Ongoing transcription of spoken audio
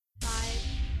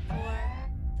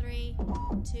2, 1.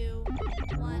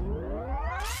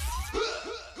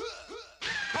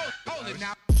 Hold it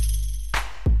now.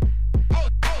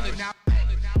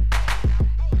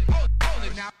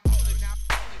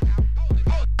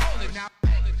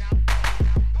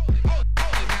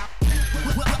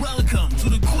 Welcome to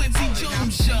the Quincy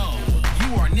Jones Show.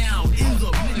 You are now in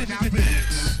the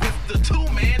mix with the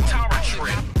two-man tower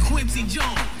trip, Quincy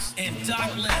Jones and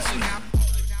Doc Leslie.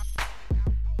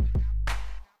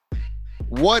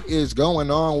 What is going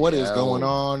on? What is going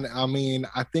on? I mean,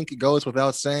 I think it goes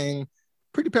without saying,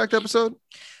 pretty packed episode.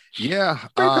 Yeah,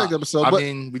 Pretty packed episode. I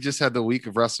mean, we just had the week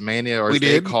of WrestleMania, or we as they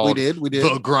did. called We did.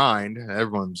 the grind.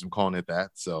 Everyone's been calling it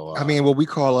that. So I mean, what we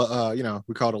call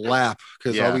we call it a lap,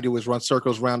 because all we do is run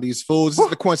circles around these fools. This is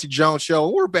the Quincy Jones Show.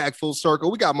 We're back full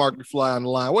circle. We got Mark McFly on the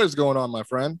line. What is going on, my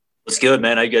friend? What's good,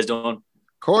 man? How you guys doing?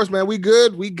 Of course, man. We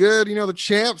good. We good. You know, the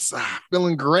champs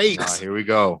feeling great. Here we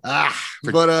go.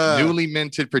 But newly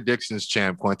minted predictions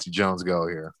champ Quincy Jones go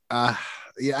here.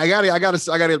 Yeah, I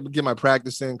gotta get my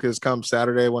practice in, because come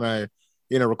Saturday when I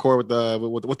record with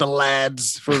the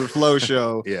lads for the Flow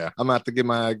show. Yeah, I'm gonna have to get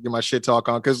my shit talk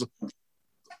on, because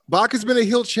Bach has been a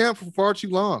heel champ for far too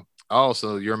long. Oh,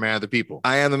 so you're a man of the people.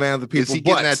 I am the man of the people. Is he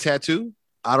getting that tattoo?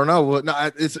 I don't know.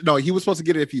 No, he was supposed to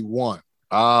get it if he won.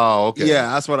 Oh, okay.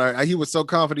 Yeah, that's what he was so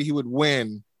confident he would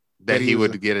win that he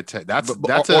would get a tattoo.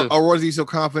 Or was he so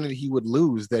confident he would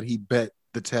lose that he bet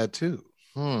the tattoo?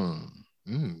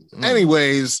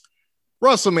 Anyways,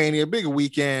 WrestleMania, big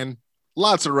weekend,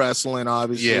 lots of wrestling.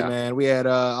 Obviously, man. We had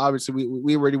obviously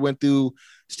we already went through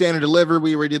Stand and Deliver.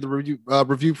 We already did the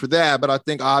review for that. But I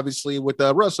think obviously with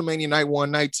WrestleMania Night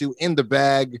 1, Night 2 in the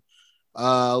bag,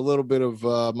 a little bit of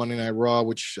Monday Night Raw,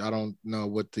 which I don't know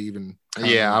what to even.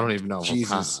 I don't even know.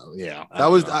 Jesus, that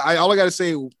was all I got to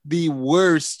say. The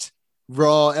worst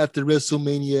Raw after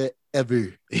WrestleMania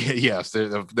ever. Yes,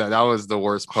 that was the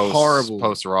worst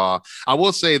post Raw. I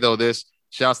will say though, this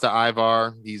shouts to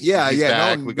Ivar. He's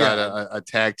back. We got a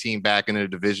tag team back in the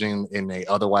division, in a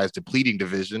otherwise depleting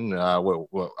division. I want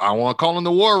to call them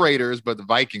the War Raiders, but the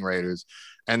Viking Raiders.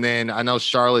 And then I know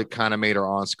Charlotte kind of made her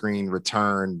on-screen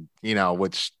return,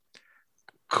 which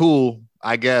cool,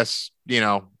 I guess.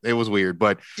 It was weird,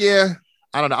 but yeah.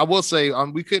 I don't know. I will say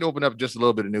we could open up just a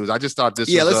little bit of news. I just thought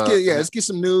this. Let's get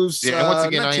some news. Yeah, and once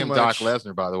again, I am Doc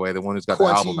Lesnar, by the way, the one who's got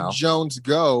Quincy the album out. Jones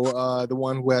Go, the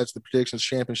one who has the predictions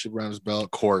championship around his belt,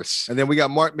 of course. And then we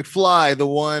got Mark McFly, the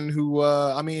one who,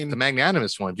 the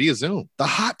magnanimous one via Zoom, the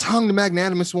hot-tongued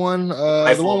magnanimous one,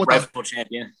 the one with the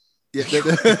champion. Yeah,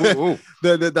 the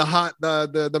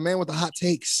man with the hot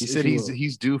takes. He said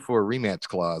he's due for a rematch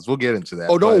clause. We'll get into that.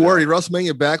 Oh, don't worry,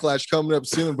 WrestleMania Backlash coming up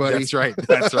soon, buddy.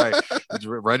 That's right.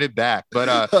 Run it back.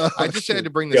 But I just had to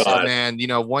bring this up, man.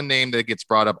 One name that gets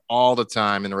brought up all the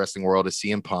time in the wrestling world is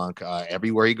CM Punk.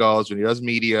 Everywhere he goes, when he does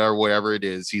media or whatever it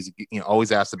is, he's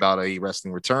always asked about a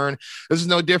wrestling return. This is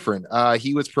no different.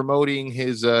 He was promoting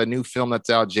his new film that's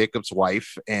out, Jacob's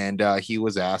Wife, and he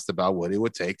was asked about what it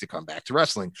would take to come back to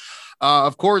wrestling.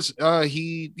 Of course,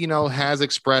 he, has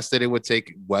expressed that it would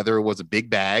take, whether it was a big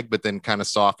bag, but then kind of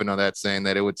softened on that, saying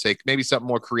that it would take maybe something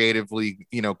more creatively,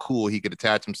 cool he could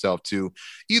attach himself to.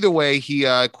 Either way, he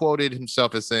quoted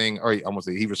himself as saying, or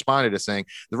he responded as saying,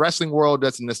 the wrestling world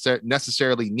doesn't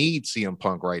necessarily need CM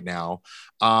Punk right now.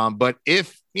 But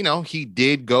if, he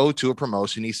did go to a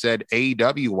promotion, he said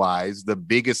AEW wise, the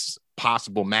biggest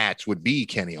possible match would be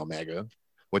Kenny Omega,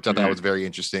 which I thought was very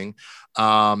interesting.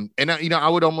 And I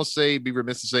would almost be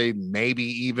remiss to say maybe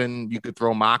even you could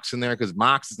throw Mox in there, because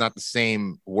Mox is not the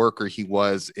same worker he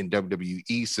was in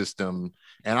WWE system.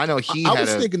 And I know he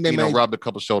rubbed a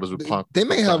couple shoulders with Punk. They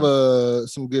may have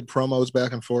some good promos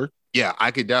back and forth. Yeah,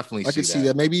 I could definitely see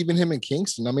that. Maybe even him and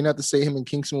Kingston. I mean, not to say him and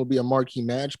Kingston will be a marquee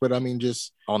match, but I mean,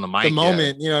 just on the mic, the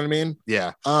moment, you know what I mean?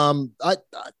 Yeah. The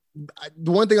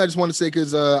one thing I just want to say,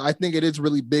 because I think it is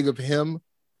really big of him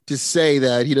to say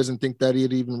that he doesn't think that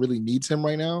it even really needs him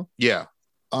right now. Yeah.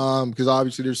 Because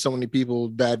obviously there's so many people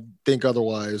that think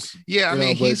otherwise. Yeah,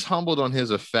 he's humbled on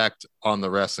his effect on the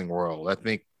wrestling world. I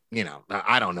think,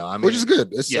 I don't know. Which is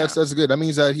good. That's good. That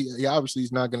means that he obviously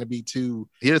he's not going to be too.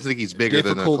 He doesn't think he's bigger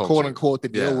than the culture, quote unquote, to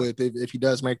deal with if he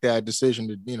does make that decision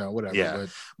to whatever. Yeah,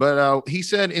 but he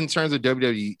said in terms of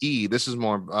WWE, this is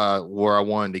more where I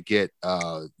wanted to get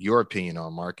your opinion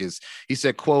on, Marcus. He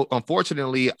said, "quote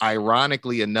Unfortunately,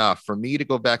 ironically enough, for me to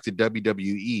go back to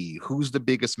WWE, who's the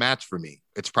biggest match for me?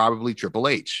 It's probably Triple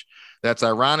H." That's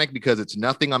ironic because it's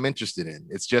nothing I'm interested in.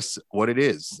 It's just what it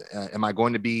is. Am I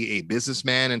going to be a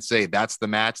businessman and say that's the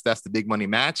match, that's the big money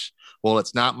match? Well,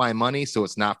 it's not my money, so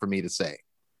it's not for me to say.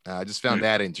 I just found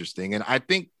that interesting. And I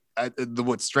think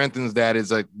what strengthens that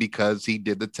is because he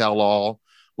did the tell-all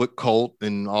with Colt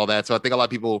and all that. So I think a lot of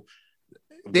people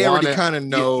they already kind of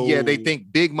know. Yeah, they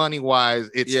think big money wise,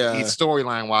 it's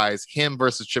storyline wise, him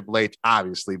versus Triple H,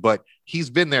 obviously, but he's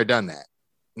been there, done that.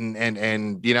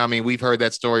 And you know, I mean, we've heard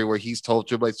that story where he's told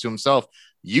Triple H to himself,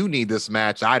 you need this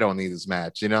match, I don't need this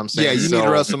match. You know what I'm saying? Yeah, you need to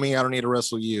wrestle me, I don't need to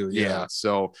wrestle you. Yeah.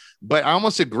 So, but I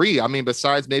almost agree. I mean,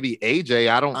 besides maybe AJ,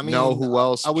 I don't know who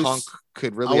else Punk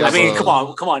could really. Come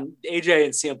on. AJ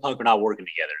and CM Punk are not working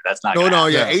together. That's not.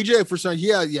 Yeah. AJ for some,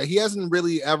 he hasn't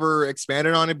really ever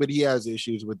expanded on it, but he has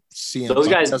issues with CM. Those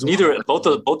guys,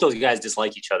 both those guys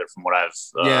dislike each other, from what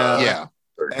I've.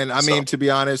 And I mean, to be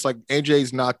honest, like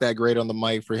AJ's not that great on the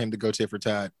mic for him to go tit for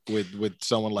tat with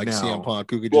someone like CM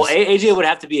Punk, who could just. Well, AJ would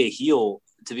have to be a heel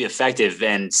to be effective,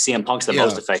 and CM Punk's the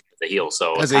most effective as a heel.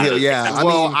 So as a heel,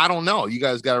 I don't know. You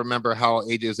guys got to remember how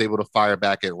AJ was able to fire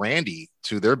back at Randy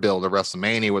to their build of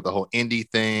WrestleMania with the whole indie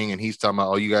thing, and he's talking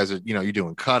about, oh, you guys are, you're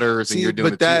doing cutters and you're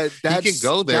doing that. He can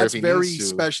go there. That's very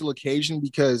special occasion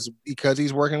because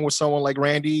he's working with someone like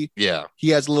Randy. Yeah, he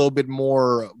has a little bit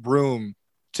more room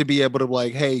to be able to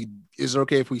like, hey, is it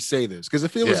okay if we say this? Because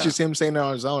if it was just him saying it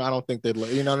on his own, I don't think they'd,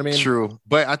 you know what I mean? True.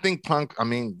 But I think Punk, I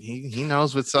mean, he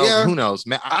knows what's up. Yeah. Who knows,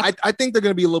 man? I think they're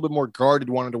going to be a little bit more guarded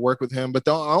wanting to work with him. But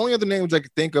the only other names I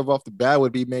could think of off the bat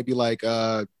would be maybe like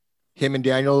him and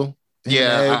Daniel.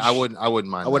 I wouldn't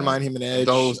mind. I wouldn't mind him and Edge.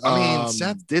 I mean,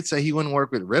 Seth did say he wouldn't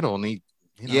work with Riddle, and he,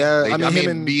 be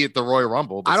at the Royal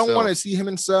Rumble. I don't want to see him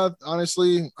and Seth,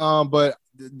 honestly. But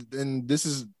and this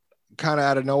is kind of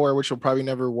out of nowhere, which will probably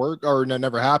never work or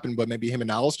never happen, but maybe him and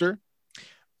Alistair.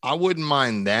 I wouldn't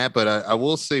mind that, but I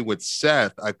will say with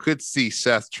Seth, I could see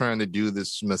Seth trying to do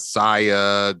this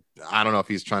Messiah. I don't know if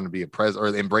he's trying to be a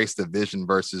president or embrace the vision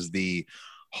versus the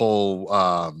whole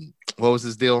what was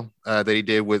his deal that he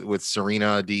did with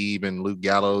Serena Deeb and Luke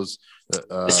Gallows.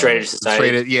 The straight edge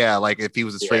society. Like if he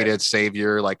was a straight edge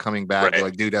savior, like coming back,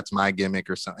 like, dude, that's my gimmick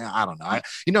or something. I don't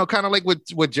know. Kind of like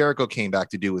what Jericho came back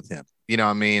to do with him. You know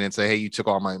what I mean? And say, hey, you took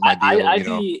all my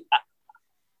deal.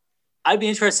 I'd be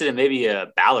interested in maybe a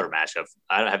Balor matchup.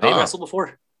 Have they wrestled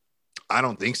before? I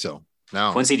don't think so.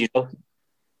 No. Quincy, do you know?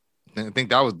 I think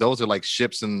those are like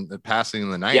ships and passing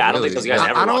in the night. Yeah, I don't think those guys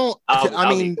ever.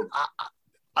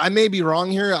 I may be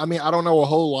wrong here. I mean, I don't know a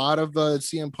whole lot of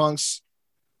CM Punk's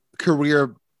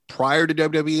career prior to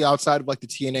WWE outside of like the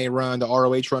TNA run, the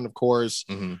ROH run, of course,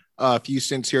 a few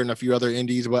stints here and a few other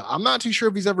indies, but I'm not too sure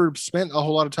if he's ever spent a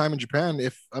whole lot of time in Japan.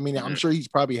 I'm sure he's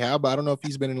probably have, but I don't know if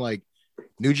he's been in like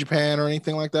New Japan or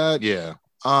anything like that. Yeah.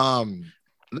 I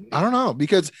don't know,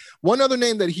 because one other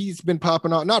name that he's been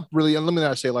popping out, not really, let me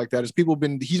not say it like that, is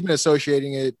he's been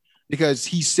associating it because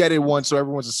he said it once, so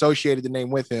everyone's associated the name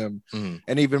with him.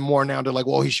 And even more now, they're like,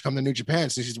 well, he should come to New Japan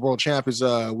since he's world champ, is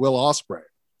Will Ospreay.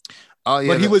 Oh,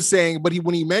 yeah. But he was saying,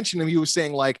 when he mentioned him, he was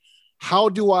saying like, how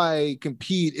do I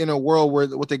compete in a world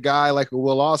with a guy like a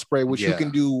Will Ospreay, which who can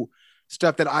do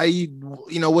stuff that I,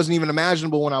 wasn't even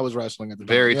imaginable when I was wrestling at the time.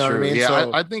 Very true. I mean? Yeah,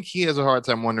 so, I think he has a hard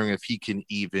time wondering if he can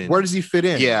even. Where does he fit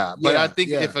in? Yeah, but I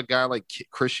think if a guy like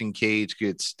Christian Cage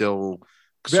could still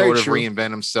sort of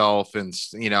reinvent himself and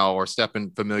or step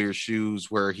in familiar shoes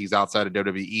where he's outside of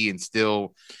WWE and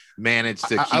still manage to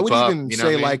keep up. I would even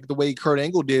say like the way Kurt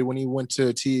Angle did when he went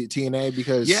to TNA,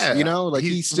 because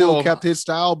he still kept his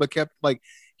style, but kept like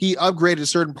he upgraded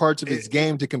certain parts of his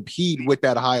game to compete with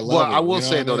that high level. Well, I will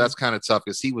say though, that's kind of tough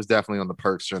because he was definitely on the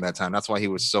perks during that time. That's why he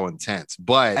was so intense.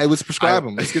 But I was prescribe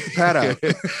him. Let's get the pad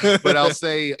out. But I'll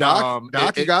say, Doc,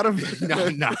 you got him.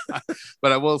 No.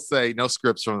 But I will say, no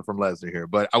scripts from Lesnar here.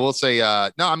 But I will say,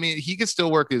 no. I mean, he can still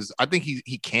work his. I think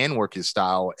he can work his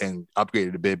style and upgrade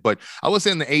it a bit. But I will say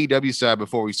on the AEW side,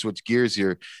 before we switch gears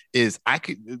here, is I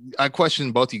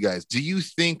question both you guys. Do you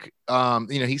think?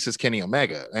 He says Kenny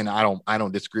Omega, and I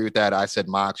don't disagree with that. I said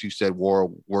Mox, you said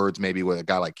words maybe with a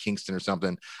guy like Kingston or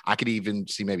something. I could even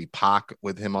see maybe Pac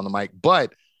with him on the mic.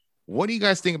 But what do you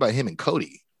guys think about him and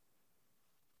Cody?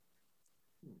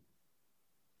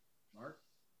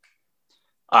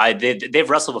 They've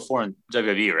wrestled before in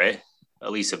WWE, right?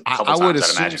 At least a couple times, I would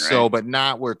assume imagine, so, right? but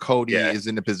not where Cody is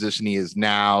in the position he is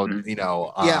now. Mm-hmm.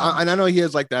 And I know he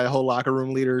has like that whole locker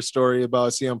room leader story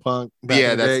about CM Punk.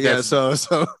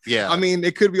 So I mean,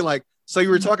 it could be like, so you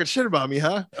were talking shit about me,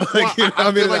 huh? Like, well,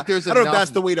 I feel like there's I don't know if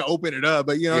that's the way to open it up,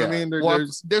 but you know what I mean?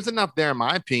 There's enough there, in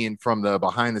my opinion, from the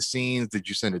behind the scenes. Did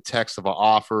you send a text of an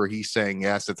offer? He's saying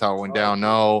yes, that's how it went down.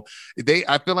 No,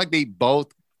 I feel like they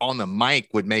both on the mic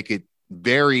would make it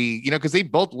very, because they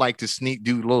both like to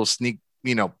do little sneak.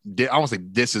 I won't say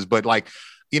disses, but like,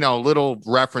 little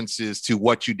references to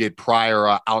what you did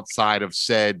prior outside of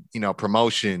said,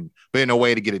 promotion, but in a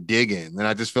way to get a dig in. And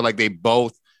I just feel like they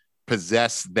both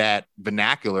possess that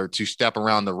vernacular to step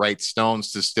around the right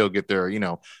stones to still get their,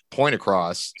 point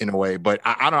across in a way. But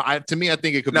I don't. To me, I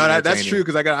think it could be. No, that's true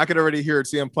because I could already hear it.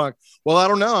 CM Punk. Well, I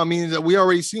don't know. I mean, we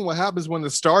already seen what happens when the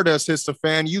Stardust hits the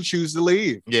fan. You choose to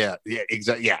leave. Yeah,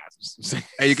 exactly. Yeah,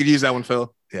 hey, you could use that one,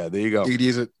 Phil. Yeah, there you go. You could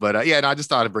use it. But I just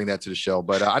thought I'd bring that to the show.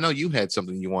 But I know you had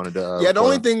something you wanted to. The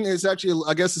only thing is actually,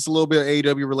 I guess it's a little bit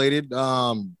AEW related.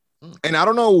 And I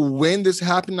don't know when this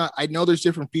happened. I know there's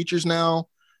different features now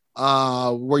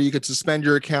where you could suspend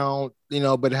your account,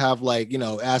 but have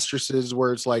asterisks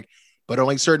where it's like, but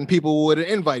only certain people with an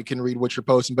invite can read what you're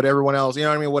posting, but everyone else, you know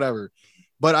what I mean? Whatever.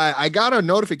 But I got a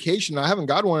notification. I haven't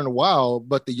got one in a while,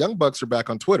 but the Young Bucks are back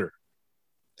on Twitter.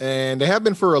 And they have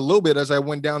been for a little bit as I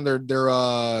went down their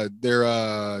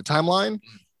timeline.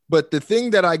 But the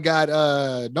thing that I got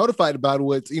notified about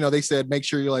was, they said, make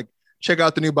sure you check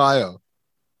out the new bio.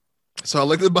 So I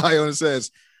looked at the bio and it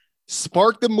says,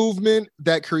 spark the movement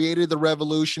that created the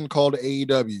revolution called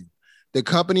AEW. The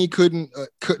company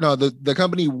the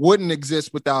company wouldn't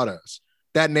exist without us.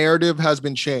 That narrative has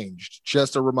been changed.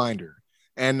 Just a reminder.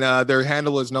 And their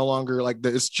handle is no longer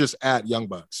it's just at Young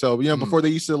Bucks. So, before they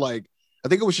used to I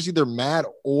think it was just either Matt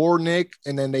or Nick.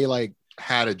 And then they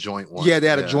had a joint one. Yeah, they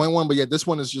had a joint one, but this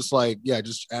one is just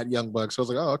just at Young Bucks. So I was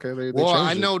like, oh, okay. They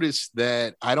I noticed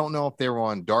that. I don't know if they were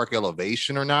on Dark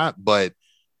Elevation or not, but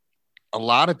a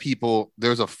lot of people,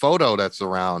 there's a photo that's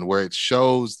around where it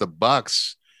shows the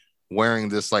Bucks wearing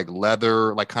this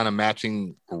leather, kind of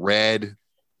matching red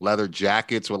leather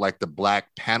jackets with the black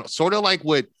panel, sort of like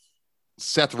what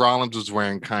Seth Rollins was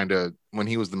wearing kind of when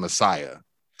he was the Messiah.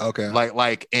 Okay.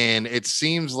 And it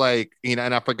seems like, and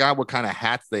I forgot what kind of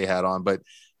hats they had on, but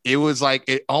it was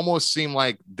it almost seemed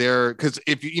like because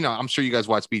if I'm sure you guys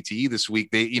watched BTE this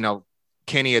week, they,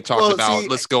 Kenny had talked about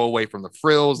let's go away from the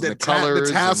frills and the colors,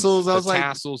 the tassels. I was like,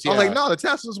 tassels, I was like, no, the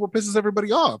tassels what pisses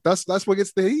everybody off. That's what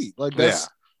gets the heat.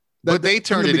 But they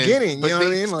turned it beginning, in. But you know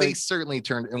what I mean? They certainly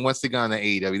turned, and once they got on the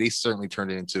AEW, they certainly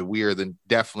turned it into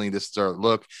definitely this start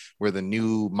look. We're the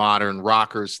new modern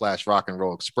rockers / Rock and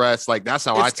Roll Express. That's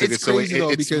how I took it. So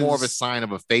it's more of a sign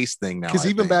of a face thing now. Because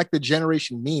even back to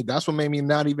Generation Me, that's what made me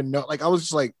not even know. I was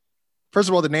just first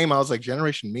of all, the name, I was like,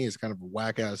 Generation Me is kind of a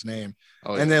whack ass name.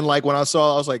 Oh, yeah. And then when I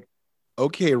saw, I was like,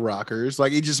 okay, rockers.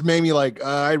 It just made me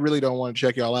I really don't want to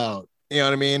check y'all out. You know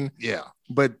what I mean? Yeah.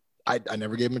 But I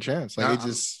never gave him a chance.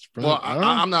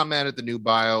 I'm not mad at the new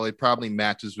bio. It probably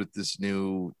matches with this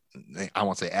new, I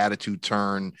won't say attitude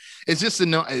turn. It's just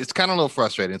it's kind of a little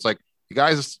frustrating. It's you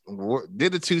guys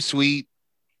did the too sweet,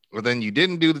 or then you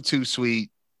didn't do the too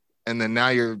sweet, and then now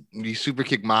you super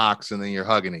kick Mox, and then you're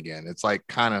hugging again. It's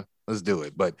kind of, let's do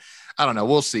it. But I don't know.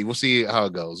 We'll see. We'll see how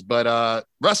it goes. But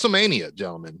WrestleMania,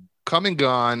 gentlemen, come and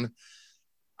gone.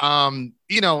 I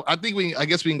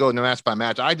guess we can go match by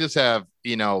match. I just have,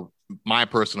 my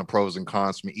personal pros and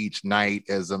cons from each night,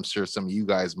 as I'm sure some of you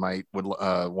guys would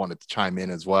want to chime in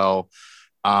as well.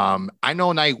 I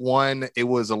know night one, it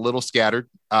was a little scattered,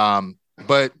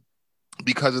 but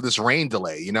because of this rain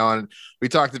delay, and we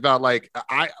talked about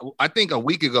I think a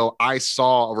week ago, I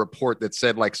saw a report that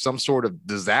said some sort of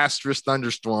disastrous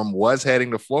thunderstorm was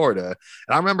heading to Florida.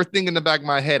 And I remember thinking in the back of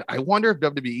my head, I wonder if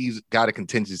WWE's got a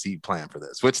contingency plan for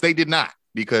this, which they did not,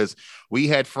 because we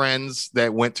had friends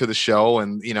that went to the show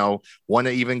and, one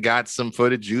that even got some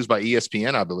footage used by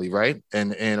ESPN, I believe, right?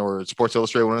 And or Sports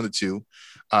Illustrated, one of the two.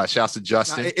 Shouts to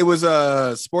Justin. It was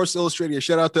Sports Illustrated.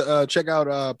 Shout out to check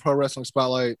out Pro Wrestling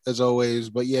Spotlight as always.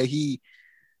 But yeah, he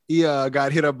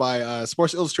got hit up by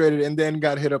Sports Illustrated and then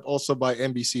got hit up also by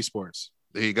NBC Sports.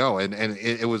 There you go. And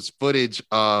it was footage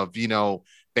of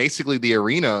basically the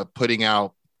arena putting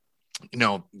out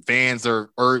fans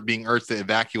are being urged to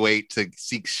evacuate to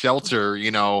seek shelter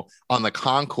on the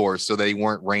concourse so they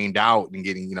weren't rained out and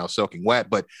getting soaking wet.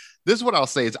 But this is what I'll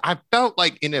say is I felt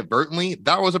inadvertently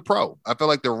that was a pro. I felt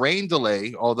like the rain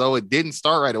delay, although it didn't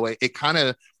start right away, it kind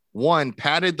of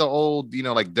padded the old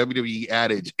WWE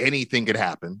adage, anything could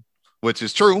happen, which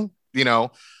is true,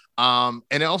 and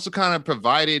it also kind of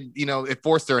provided, it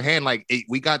forced their hand.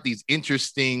 We got these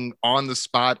interesting on the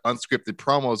spot, unscripted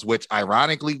promos, which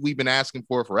ironically we've been asking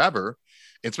for forever,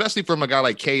 especially from a guy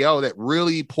like KO that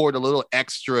really poured a little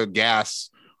extra gas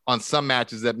on some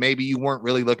matches that maybe you weren't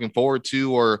really looking forward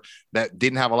to or that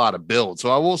didn't have a lot of build.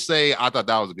 So I will say, I thought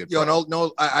that was a good.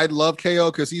 I love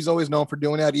KO because he's always known for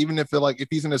doing that. Even if if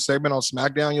he's in a segment on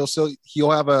SmackDown,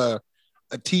 he'll have a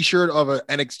t-shirt of an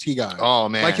NXT guy. Oh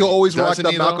man, he'll always rock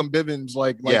the Malcolm Bivens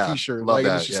t-shirt.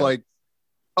 It's just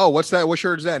oh, what's that? What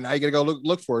shirt is that? Now you gotta go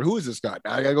look for it. Who is this guy?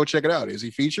 Now I gotta go check it out. Is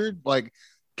he featured?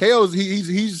 KO's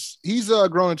he's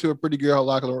grown into a pretty good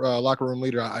locker room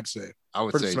leader, I'd say. I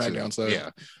would for say the SmackDown too. side.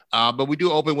 Yeah. But we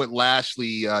do open with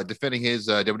Lashley defending his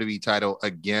WWE title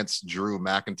against Drew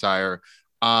McIntyre.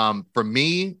 For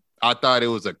me, I thought it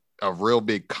was a real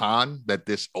big con that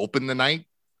this opened the night.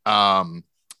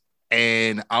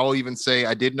 And I'll even say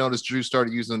I did notice Drew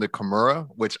started using the Kimura,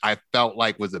 which I felt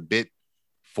like was a bit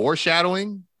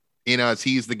foreshadowing, as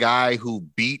he's the guy who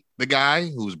beat the guy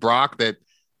who's Brock that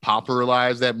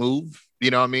popularized that move,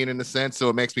 in a sense. So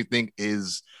it makes me think,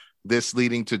 is this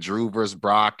leading to Drew versus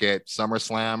Brock at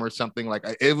SummerSlam or something? Like,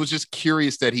 it was just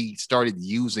curious that he started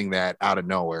using that out of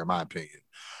nowhere, in my opinion.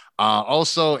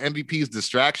 Also, MVP's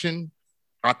distraction,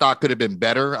 I thought could have been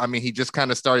better. I mean, he just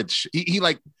kind of started,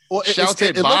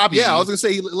 shouted at Bobby. I was going to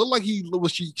say, it looked like he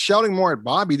was shouting more at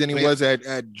Bobby than he was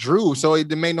at Drew. So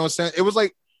it made no sense. It was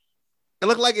like, it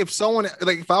looked like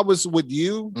if I was with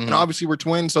you, and obviously we're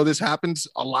twins, so this happens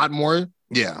a lot more.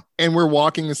 Yeah. And we're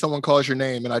walking and someone calls your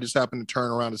name and I just happen to turn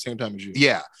around at the same time as you.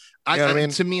 Yeah. You know what I mean?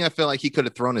 To me, I feel like he could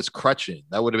have thrown his crutch in.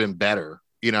 That would have been better.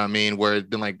 You know what I mean? Where it'd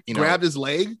been like, grabbed his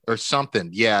leg or something.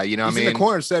 Yeah. You know what I mean? He's in the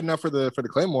corner setting up for the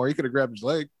Claymore. He could have grabbed his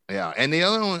leg. Yeah. And the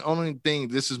only thing,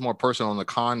 this is more personal on the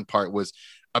con part, was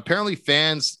apparently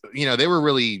fans, they were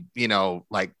really,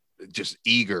 like, just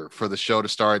eager for the show to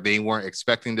start. They weren't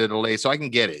expecting the delay, so I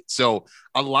can get it. So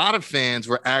a lot of fans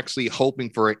were actually hoping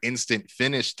for an instant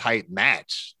finish type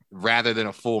match rather than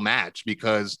a full match,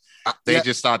 because they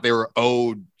just thought they were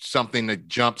owed something to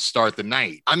jump start the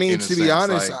night. I mean, to be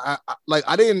honest,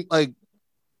 I didn't like.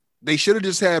 They should have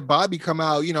just had Bobby come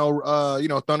out,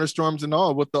 thunderstorms and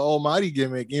all with the almighty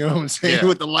gimmick, you know what I'm saying? Yeah.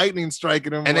 With the lightning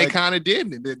striking him. And they kind of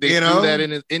did. They threw that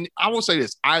in. And I will say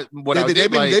this.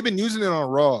 They've been using it on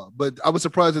Raw, but I was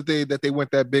surprised that they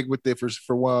went that big with it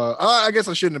for one. I guess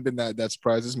I shouldn't have been that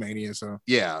surprised. It's Mania, so.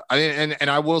 Yeah. I mean, and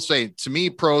I will say, to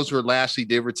me, pros were Lashley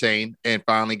did retain and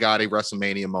finally got a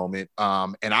WrestleMania moment.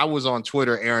 And I was on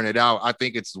Twitter airing it out. I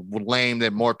think it's lame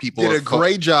that more people did a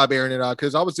great job airing it out,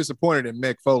 because I was disappointed in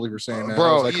Mick Foley for saying that.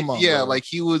 Bro, like, come on, yeah, bro. like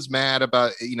he was mad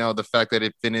about the fact that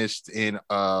it finished in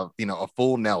a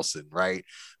full Nelson, right?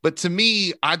 But to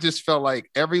me, I just felt like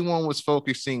everyone was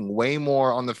focusing way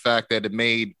more on the fact that it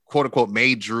made, quote unquote,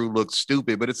 made Drew look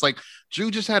stupid. But it's like Drew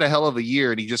just had a hell of a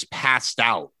year and he just passed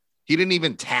out. He didn't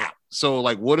even tap. So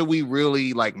like, what are we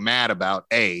really like mad about?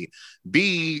 A,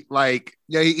 B, like,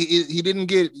 yeah, he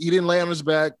didn't lay on his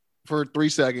back for 3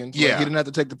 seconds. Yeah. Like, he didn't have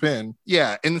to take the pin.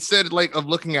 Yeah. Instead, like, of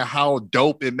looking at how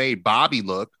dope it made Bobby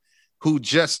look, who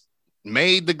just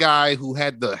made the guy who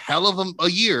had the hell of a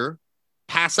year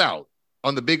pass out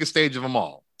on the biggest stage of them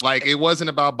all. Like, it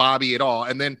wasn't about Bobby at all.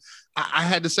 And then I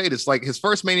had to say this, like, his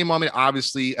first Mania moment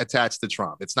obviously attached to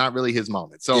Trump. It's not really his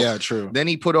moment. So yeah, true. Then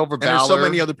he put over Balor. There's so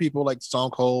many other people like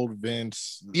Stone Cold,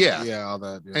 Vince. Yeah, all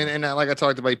that. Yeah. And like I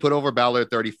talked about, he put over Balor at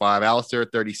 35, Alistair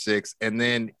at 36, and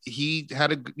then he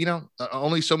had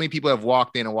only so many people have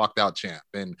walked in and walked out champ.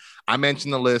 And I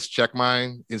mentioned the list. Check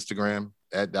my Instagram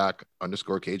at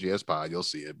 @doc_KJS pod. You'll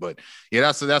see it. But yeah,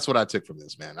 that's what I took from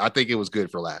this, man. I think it was good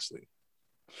for Lashley.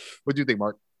 What do you think,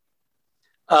 Mark?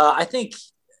 I think.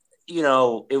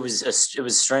 It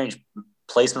was strange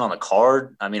placement on the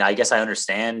card. I mean, I guess I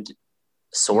understand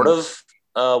sort of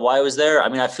why it was there. I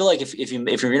mean, I feel like if you're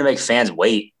going to make fans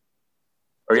wait,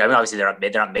 or I mean, obviously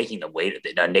they're not making them wait.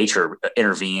 Nature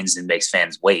intervenes and makes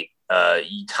fans wait.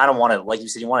 You kind of want to, like you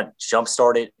said, you want to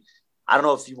jumpstart it. I don't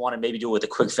know if you want to maybe do it with a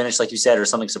quick finish, like you said, or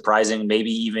something surprising.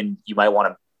 Maybe even you might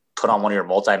want to put on one of your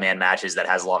multi-man matches that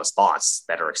has a lot of spots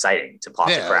that are exciting to pop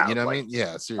the crowd. You know what I mean?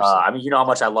 Yeah, seriously. I mean, you know how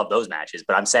much I love those matches,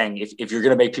 but I'm saying if you're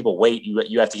going to make people wait,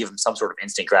 you have to give them some sort of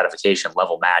instant gratification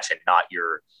level match and not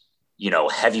your,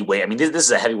 heavyweight. I mean, this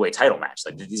is a heavyweight title match.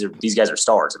 Like these guys are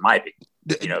stars in my opinion.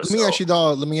 Let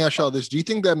me ask y'all this. Do you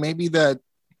think that maybe that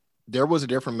there was a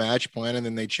different match plan and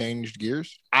then they changed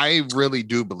gears? I really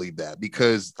do believe that,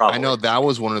 because I know that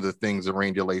was one of the things the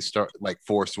rain delay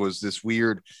forced was this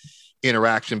weird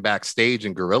interaction backstage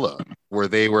in Gorilla, where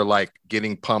they were like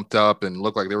getting pumped up and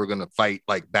looked like they were going to fight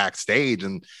like backstage.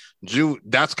 And Drew,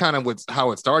 that's kind of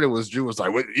how it started. Was Drew was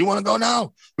like, "Wait, you want to go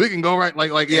now? We can go right."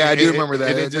 Like yeah, I do remember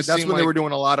that. That's when they were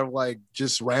doing a lot of like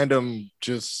just random,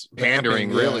 just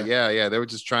pandering. Really, yeah. They were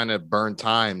just trying to burn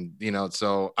time,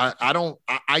 So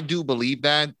I do believe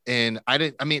that, and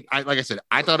like I said,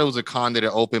 I thought it was a con that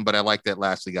it opened, but I like that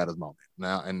Lashley got his moment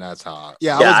now, and that's how.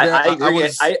 I agree.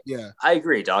 I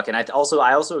agree, Doc, and I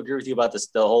also agree with you about this.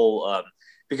 The whole.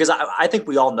 Because I think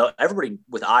we all know, everybody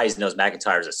with eyes knows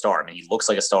McIntyre is a star. I mean, he looks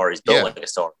like a star. He's built like a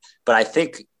star. But I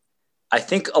think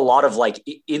a lot of like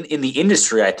in the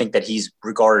industry, I think that he's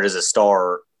regarded as a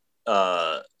star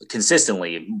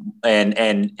consistently.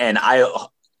 And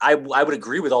I would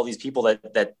agree with all these people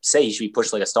that say he should be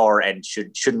pushed like a star and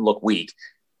shouldn't look weak,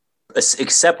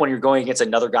 except when you're going against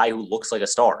another guy who looks like a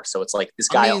star. So it's like this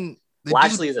guy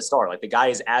Lashley is a star. Like the guy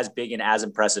is as big and as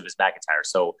impressive as McIntyre.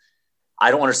 So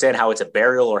I don't understand how it's a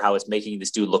burial or how it's making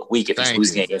this dude look weak if he's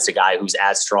losing against a guy who's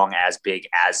as strong, as big,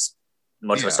 as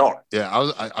much of a star. Yeah,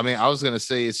 I was gonna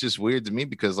say it's just weird to me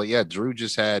because Drew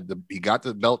just he got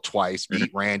the belt twice, beat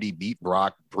Randy, beat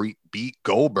Brock, beat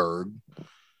Goldberg.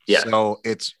 Yeah. So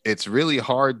it's really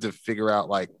hard to figure out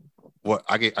like what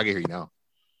I can hear you now.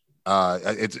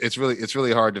 It's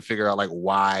really hard to figure out like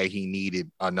why he needed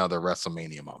another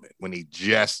WrestleMania moment when he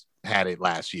just had it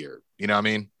last year. You know what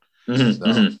I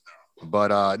mean?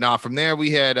 But from there we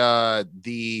had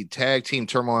the tag team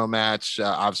turmoil match.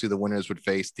 Obviously the winners would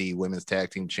face the women's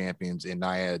tag team champions in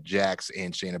Nia Jax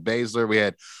and Shayna Baszler. We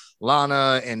had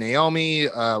Lana and Naomi.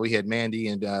 We had Mandy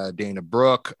and Dana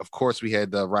Brooke. Of course, we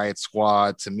had the Riot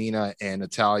Squad, Tamina and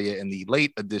Natalya, and the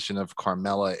late addition of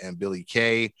Carmella and Billie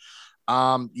Kay.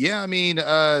 Or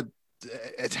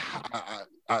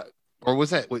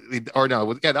was that? Or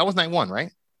no? Yeah, that was night one,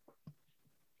 right?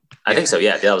 I think so.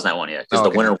 Yeah, that was night one. Yeah, because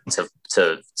the winner went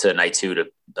to night two to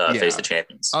face the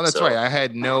champions. Oh, that's right. I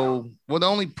had the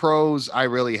only pros I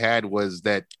really had was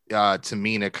that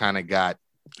Tamina kind of got.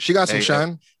 She got some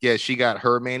shine. Yeah, she got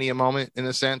her Mania moment in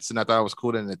a sense, and I thought it was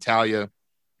cool that Natalya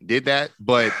did that.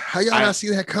 But how y'all not see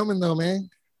that coming though, man?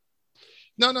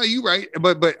 No, you're right.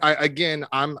 But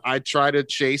I try to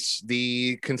chase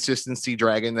the consistency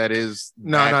dragon that is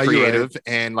creative. Right.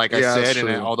 And like I said,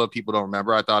 and although people don't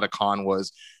remember, I thought a con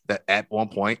was that at one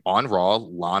point on Raw,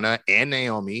 Lana and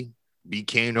Naomi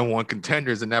became number one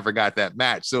contenders and never got that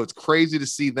match. So it's crazy to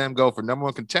see them go for number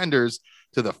one contenders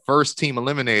to the first team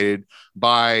eliminated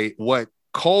by what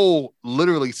Cole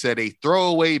literally said, a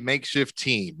throwaway makeshift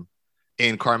team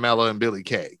in Carmella and Billie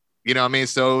Kay. You know what I mean?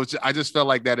 So I just felt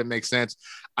like that it makes sense.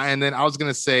 And then I was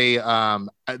going to say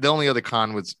the only other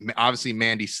con was obviously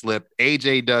Mandy slipped.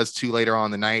 AJ does too later on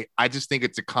in the night. I just think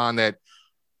it's a con that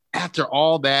after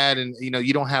all that, and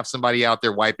you don't have somebody out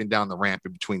there wiping down the ramp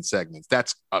in between segments.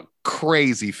 That's a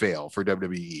crazy fail for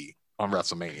WWE on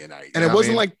WrestleMania night. And it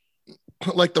wasn't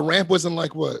like the ramp wasn't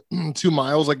like what 2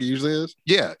 miles like it usually is.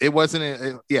 Yeah, it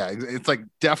wasn't. It's like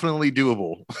definitely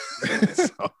doable.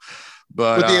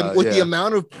 But with the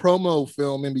amount of promo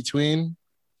film in between,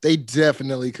 they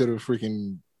definitely could have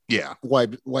freaking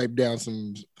wiped down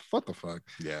some. What the fuck?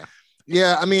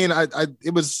 Yeah. I mean,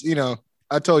 it was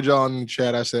I told y'all in the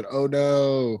chat. I said, "Oh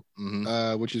no,"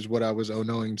 which is what I was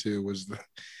knowing to was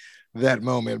that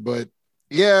moment. But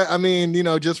yeah, I mean,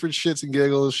 just for shits and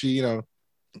giggles, she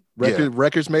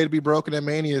records made to be broken at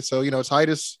Mania, so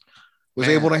Titus was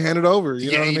able to hand it over.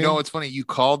 You know what I mean? It's funny you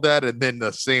called that, and then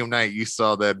the same night you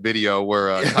saw that video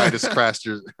where Titus crashed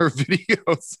her video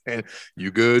saying,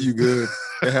 "You good? You good?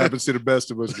 It happens to the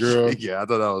best of us, girl." Yeah, I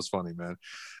thought that was funny, man.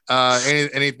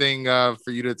 Anything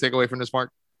for you to take away from this, Mark?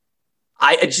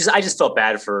 I just felt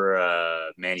bad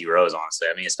for Mandy Rose, honestly.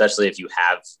 I mean, especially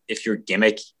if your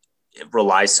gimmick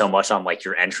relies so much on like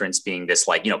your entrance being this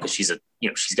because she's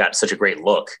got such a great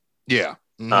look. Yeah.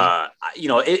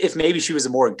 If maybe she was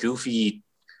a more goofy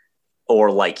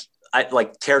or like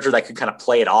character that could kind of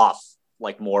play it off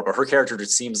like more, but her character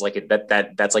just seems like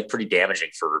that's like pretty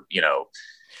damaging for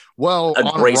a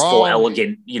graceful,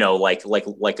 elegant,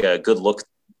 like a good look.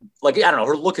 Like, I don't know,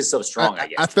 her look is so strong. I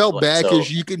guess I felt bad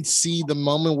because you can see the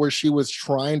moment where she was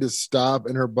trying to stop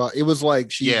and her butt. It was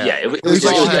like it was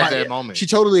like that moment. She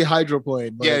totally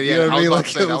hydroplaned. Like, you know what I mean?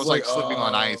 Like that was like slipping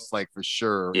on ice, like for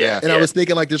sure. Yeah. And I was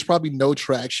thinking like there's probably no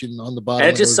traction on the bottom.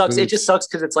 And it just sucks. It just sucks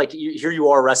because it's like here you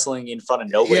are wrestling in front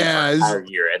of nobody for an entire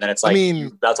year, and then it's like you're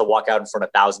about to walk out in front of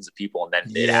thousands of people, and then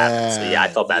it happens. So I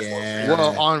felt bad for her.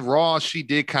 Well, on Raw, she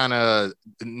did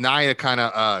Nia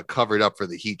covered up for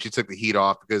the heat. She took the heat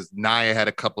off because Nia had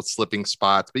a couple slipping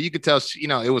spots, but you could tell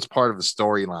it was part of the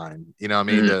storyline. You know what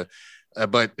I mean?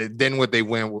 Mm-hmm. But then where they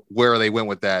went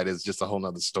with that is just a whole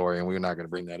nother story, and we're not going to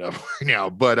bring that up right now.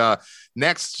 But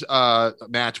next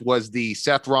match was the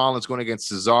Seth Rollins going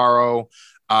against Cesaro.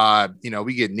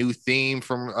 We get new theme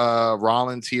from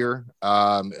Rollins here,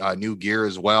 new gear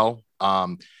as well.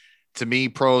 To me,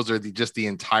 pros are just the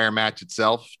entire match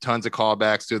itself. Tons of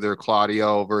callbacks to their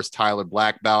Claudio versus Tyler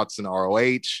Black bouts in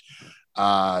ROH.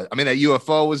 That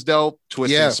UFO was dope.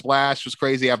 Twist and splash was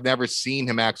crazy. I've never seen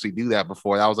him actually do that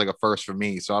before. That was like a first for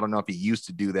me. So I don't know if he used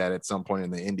to do that at some point in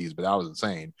the Indies, but that was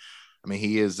insane. I mean,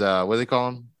 he is what do they call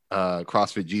him?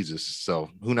 CrossFit Jesus. So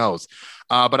who knows?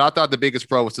 But I thought the biggest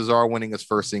pro was Cesaro winning his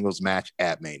first singles match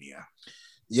at Mania.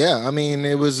 Yeah, I mean,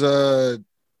 it was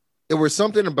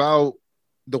something about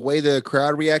the way the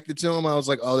crowd reacted to him. I was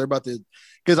like, oh, they're about to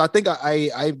because I think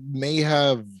I may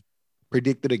have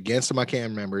predicted against him. I can't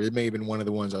remember. It may have been one of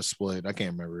the ones I split. I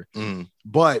can't remember.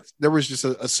 But there was just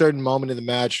a certain moment in the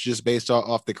match, just based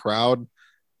off the crowd.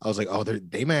 I was like, oh,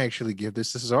 they may actually give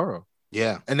this to Cesaro.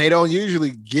 Yeah. And they don't usually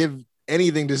give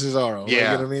anything to Cesaro. Yeah. Like, you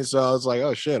know what I mean? So I was like,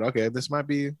 oh shit, okay, this might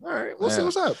be all right. We'll see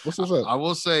what's up. I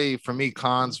will say for me,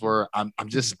 cons were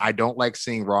I don't like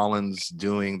seeing Rollins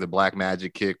doing the black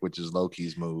magic kick, which is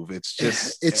Loki's move. It's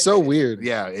just it's so weird.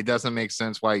 Yeah, it doesn't make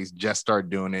sense why he's just started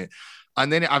doing it.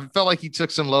 And then I felt like he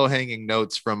took some low-hanging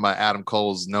notes from Adam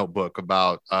Cole's notebook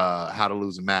about how to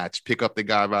lose a match. Pick up the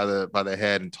guy by the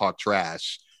head and talk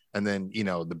trash. And then,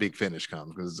 the big finish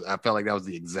comes, because I felt like that was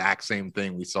the exact same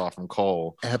thing we saw from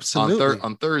Cole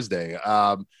on Thursday.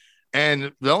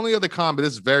 And the only other con, but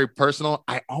this is very personal,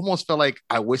 I almost felt like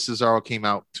I wish Cesaro came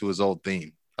out to his old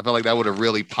theme. I felt like that would have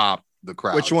really popped the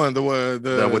crowd. Which one? The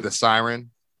with the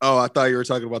siren? Oh, I thought you were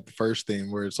talking about the first theme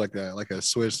where it's like a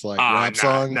Swiss rap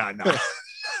song. No.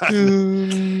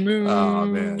 Oh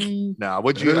man,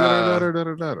 would you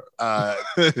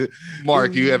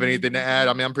Mark, you have anything to add?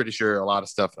 I mean, I'm pretty sure a lot of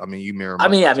stuff. I mean, you mirror. I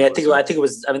think it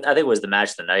was the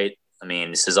match of the night. I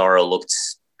mean, Cesaro looked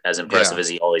as impressive as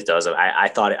he always does. I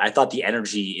thought the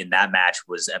energy in that match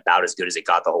was about as good as it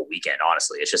got the whole weekend.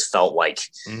 Honestly, it just felt like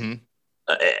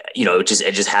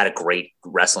it just had a great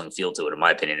wrestling feel to it, in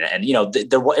my opinion. And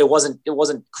it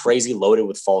wasn't crazy loaded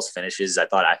with false finishes. I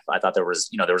thought there was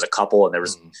a couple, and there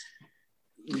was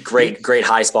great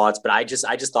high spots, but I just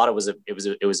thought it was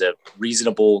a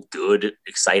reasonable, good,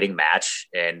 exciting match,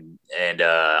 and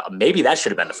maybe that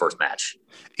should have been the first match.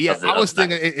 Yeah, I was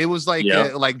thinking it was like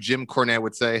like Jim Cornette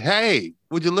would say, "Hey,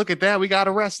 would you look at that? We got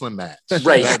a wrestling match."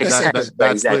 Right.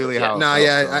 That's clearly how. No,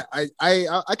 yeah,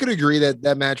 I could agree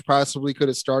that match possibly could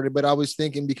have started, but I was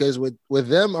thinking, because with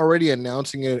them already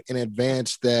announcing it in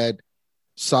advance that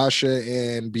Sasha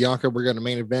and Bianca were going to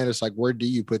main event, it's like, where do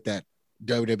you put that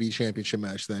WWE Championship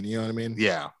match then? You know what I mean?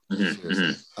 Yeah.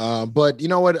 But you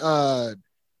know what?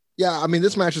 Yeah, I mean,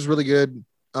 this match is really good.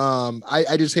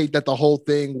 I just hate that the whole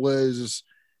thing was,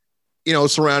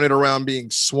 surrounded around being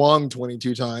swung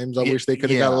 22 times. I wish they could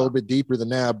have got a little bit deeper than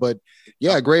that. But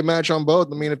yeah, great match on both.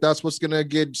 I mean, if that's what's gonna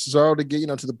get Cesaro to get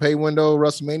to the pay window,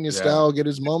 WrestleMania style, get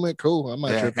his moment, cool. I'm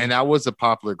not tripping. And that was a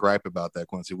popular gripe about that,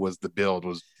 Quincy, was the build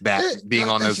was back being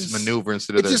on this maneuver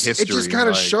instead of the history. It just kind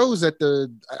of shows that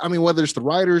whether it's the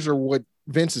writers or what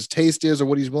Vince's taste is or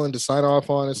what he's willing to sign off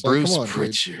on, it's like, come on,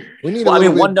 Pritchard. We need.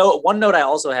 One note I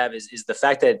also have is the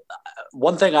fact that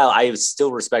one thing I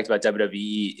still respect about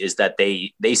WWE is that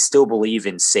they still believe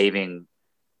in saving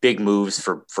big moves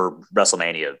for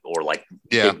WrestleMania or like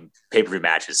big pay-per-view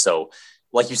matches. So,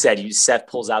 like you said, Seth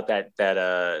pulls out that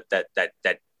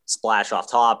splash off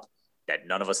top that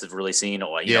none of us have really seen,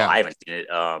 or I haven't seen it.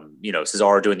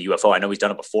 Cesaro doing the UFO. I know he's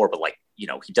done it before, but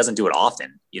he doesn't do it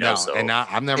often. So and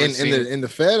I've never seen in the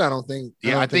Fed. I don't think.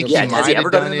 I think he has he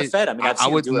ever done it in the Fed? I mean, I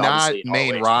would not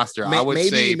main roster. I would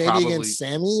say maybe probably against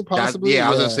Sammy, possibly. I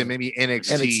was gonna say maybe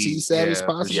NXT status,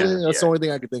 possibly. That's the only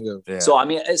thing I could think of. Yeah. So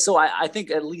I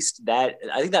think at least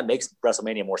that makes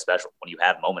WrestleMania more special when you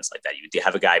have moments like that. You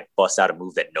have a guy bust out a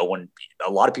move that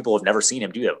a lot of people have never seen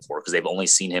him do that before, because they've only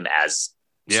seen him as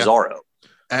Cesaro.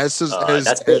 That's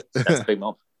big. That's a big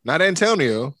moment. Not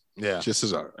Antonio. Yeah. Just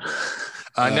Cesaro.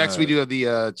 Next, we do have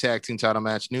the tag team title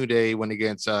match. New Day went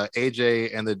against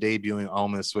AJ and the debuting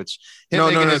Omos, which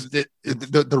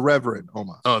the Reverend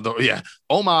Omos.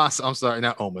 Omos. I'm sorry,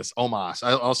 not Omos. Omos.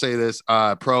 I'll say this: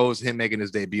 pros, him making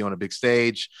his debut on a big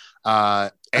stage.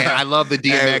 And I love the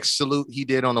DMX salute he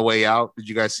did on the way out. Did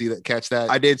you guys see that? Catch that?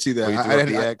 I did see that. I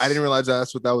didn't realize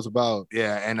that's what that was about.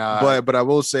 Yeah, and but I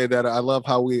will say that I love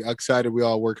how excited we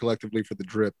all were collectively for the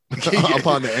drip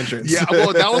upon the entrance. Yeah,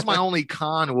 well, that was my only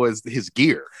con, was his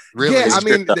gear. Really? Yeah, I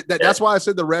mean that's why I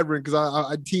said the Reverend, because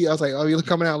I was like, oh, you're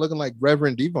coming out looking like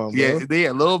Reverend Devon. Yeah,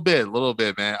 a little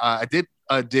bit, man. I did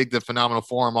dig the phenomenal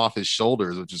forearm off his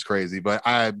shoulders, which is crazy. But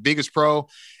biggest pro,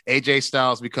 AJ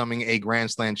Styles becoming a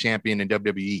Grand Slam champion in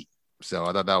WWE. So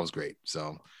I thought that was great.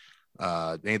 So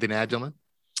anything to add, gentlemen?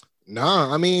 No,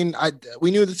 I mean,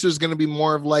 we knew this was going to be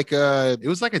more of like it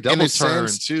was like a double turn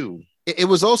too. It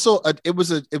was also it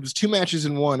was two matches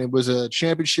in one. It was a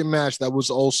championship match that was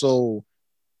also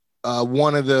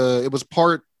it was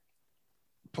part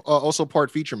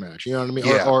feature match, you know what I mean?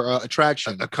 Yeah. Or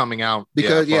attraction, coming out,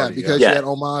 because you had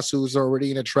Omos, who's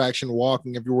already an attraction,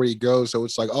 walking everywhere he goes. So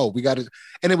it's like, oh, we got it,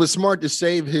 and it was smart to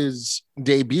save his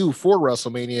debut for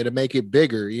WrestleMania to make it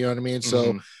bigger. You know what I mean?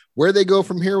 So where they go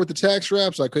from here with the tag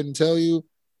straps, I couldn't tell you.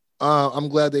 I'm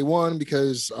glad they won,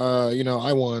 because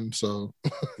I won. So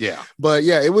yeah, but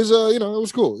yeah, it was it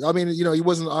was cool. I mean, he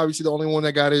wasn't obviously the only one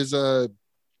that got his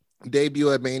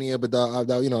debut at Mania, but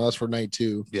that's for night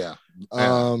 2. Yeah.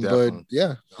 But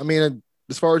yeah, I mean,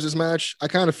 as far as this match, I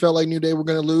kind of felt like New Day were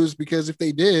going to lose because if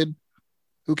they did,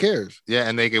 who cares? Yeah,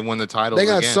 and they can win the title. They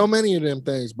got again. so many of them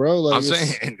things, bro. Like I'm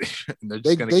saying they're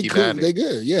just going to keep at it. They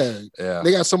good, yeah.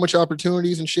 They got so much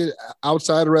opportunities and shit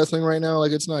outside of wrestling right now.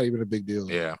 Like it's not even a big deal.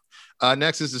 Yeah.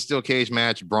 Next is the steel cage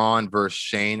match, Braun versus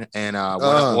Shane. And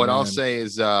what I'll say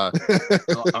is right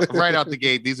out the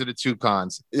gate, these are the two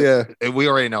cons. Yeah. We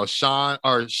already know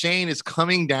Shane is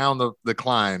coming down the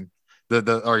climb,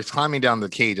 or he's climbing down the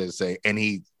cage, I'd say, and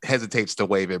he hesitates to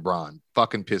wave at Braun.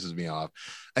 Fucking pisses me off.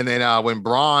 And then when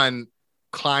Braun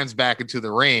climbs back into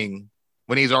the ring,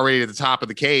 when he's already at the top of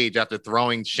the cage after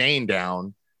throwing Shane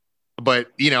down. But,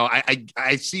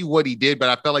 I see what he did, but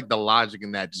I felt like the logic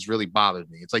in that just really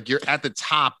bothered me. It's like you're at the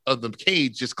top of the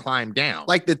cage, just climb down.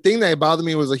 Like the thing that bothered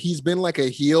me was like he's been like a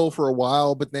heel for a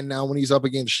while, but then now when he's up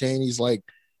against Shane, he's like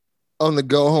on the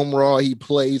Go Home Raw, he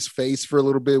plays face for a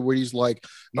little bit where he's like,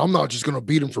 no, I'm not just going to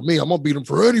beat him for me. I'm going to beat him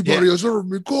for anybody that's ever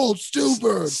been called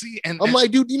stupid. See, I'm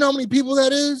like, dude, you know how many people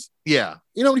that is? Yeah.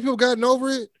 You know how many people gotten over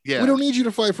it? Yeah. We don't need you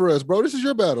to fight for us, bro. This is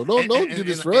your battle. Don't do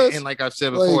this for us. And like I've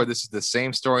said before, this is the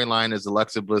same storyline as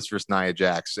Alexa Bliss versus Nia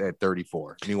Jax at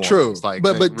 34. True. Like,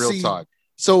 but real talk.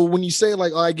 So when you say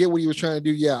like, oh, I get what he was trying to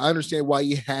do. Yeah, I understand why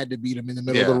he had to beat him in the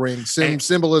middle of the ring.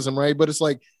 Symbolism, right? But it's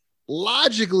like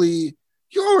logically,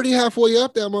 you're already halfway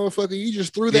up that motherfucker. You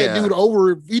just threw that dude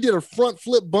over. He did a front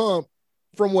flip bump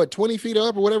from 20 feet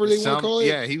up or whatever they want to call it.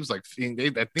 Yeah, he was like, I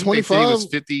think 25. they said he was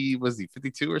 50. Was he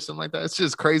 52 or something like that? It's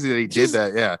just crazy that he did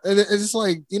that. Yeah, and it's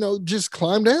like just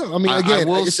climb down. I mean, again,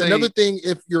 it's another thing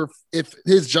if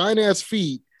his giant ass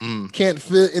feet can't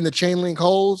fit in the chain link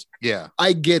holes. Yeah,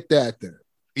 I get that then.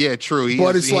 Yeah, true.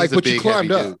 But you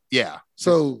climbed up. Yeah,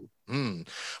 so.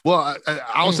 Well,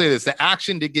 I'll say this: the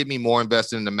action did get me more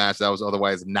invested in the match that I was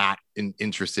otherwise not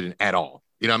interested in at all.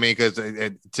 You know what I mean? Because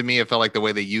to me, it felt like the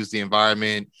way they used the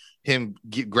environment, him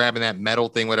grabbing that metal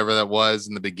thing, whatever that was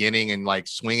in the beginning, and like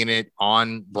swinging it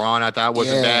on Braun, I thought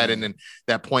wasn't bad. And then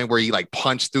that point where he like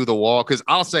punched through the wall, because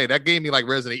I'll say that gave me like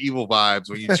Resident Evil vibes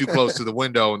when you're too close to the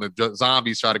window and the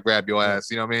zombies try to grab your ass.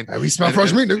 You know what I mean? We smell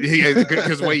fresh meat, dude.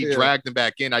 Because the way he dragged him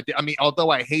back in, I mean, although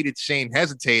I hated Shane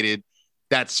hesitated,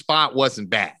 that spot wasn't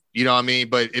bad. You know what I mean?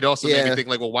 But it also made me think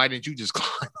like, well, why didn't you just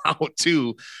climb out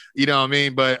too? You know what I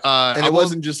mean? But and it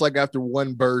wasn't just like after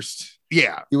one burst.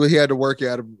 Yeah, he had to work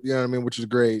out of, you know what I mean, which is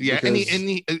great. Yeah, because... and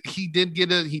he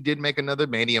did make another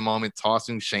Mania moment,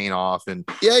 tossing Shane off, and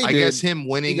I guess him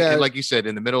winning, and like you said,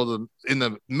 in the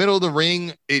middle of the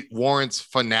ring, it warrants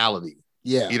finality.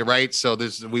 Yeah, right. So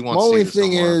we won't. The only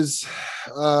thing is,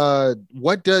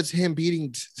 what does him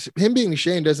beating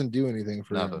Shane doesn't do anything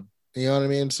for him. You know what I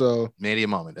mean? So Mania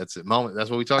moment. That's it. Moment. That's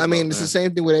what we talked about. I mean, it's the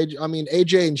same thing with AJ. I mean,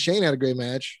 AJ and Shane had a great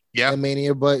match. Yeah, at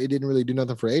Mania, but it didn't really do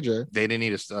nothing for AJ. They didn't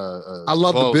need I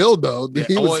love the build though. Yeah.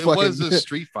 It was a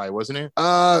street fight, wasn't it?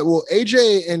 Well,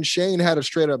 AJ and Shane had a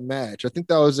straight up match. I think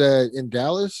that was in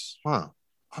Dallas. Huh.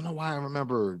 I don't know why I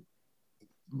remember.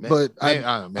 But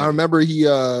I remember he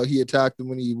attacked him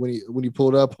when he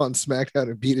pulled up on SmackDown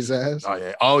and beat his ass.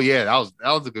 Oh yeah, that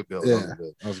was a good build. Yeah,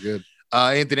 that was good.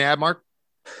 Anthony Admark.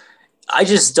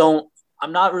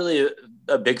 I'm not really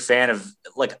a big fan of,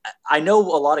 like, I know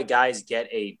a lot of guys get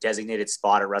a designated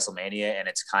spot at WrestleMania and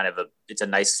it's kind of a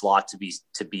nice slot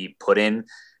to be put in,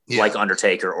 like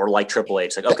Undertaker or like Triple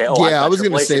H. Like, okay, I was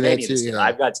going to say that too. Yeah.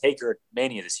 I've got Taker at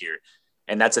Mania this year.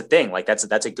 And that's a thing. Like that's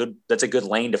a good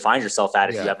lane to find yourself at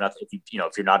if you have nothing. If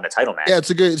you're not in a title match. Yeah, it's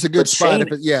a good spot.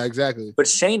 Yeah, exactly. But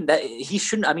Shane, that he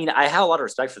shouldn't. I mean, I have a lot of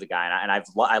respect for the guy, and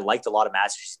I liked a lot of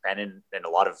matches he's been in, and a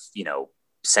lot of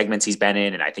segments he's been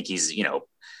in, and I think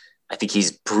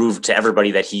he's proved to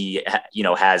everybody that he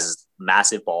has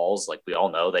massive balls. Like we all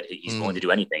know that he's willing to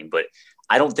do anything. But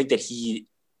I don't think that he's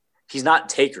not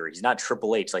Taker. He's not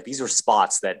Triple H. Like these are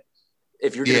spots that.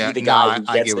 If you're going to be the guy who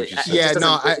gets it, it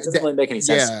doesn't really make any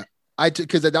sense. Yeah,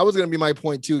 because that was going to be my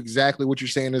point too. Exactly what you're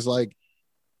saying is like,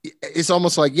 it's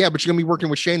almost like, yeah, but you're going to be working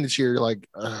with Shane this year. You're like,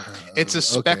 it's a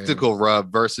spectacle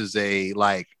rub versus a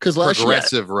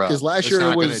progressive rub. Because last year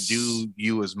it was going to do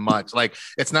you as much. Like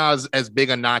it's not as big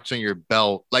a notch on your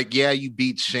belt. Like you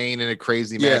beat Shane in a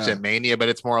crazy match at Mania, but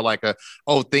it's more like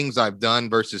things I've done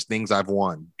versus things I've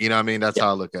won. You know what I mean? That's how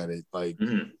I look at it. Like,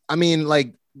 I mean,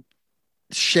 like.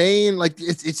 Shane, like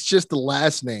it's just the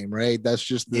last name, right? That's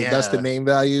just that's the name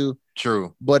value.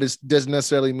 True, but it doesn't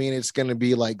necessarily mean it's going to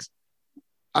be like.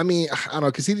 I mean, I don't know,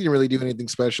 because he didn't really do anything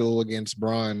special against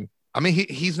Braun I mean,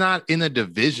 he's not in a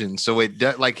division, so it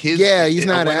does like his. Yeah, he's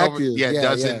not active. It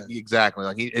doesn't exactly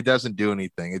like it doesn't do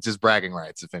anything. It's just bragging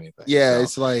rights, if anything. Yeah, so.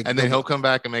 It's like, and then he'll come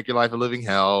back and make your life a living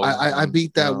hell. I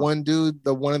beat that one dude.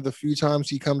 The one of the few times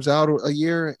he comes out a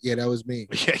year. Yeah, that was me.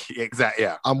 Yeah, exactly.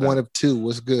 Yeah, I'm one of two.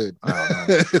 What's good?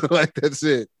 Like that's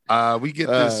it. We get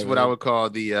this what I would call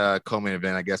the co-main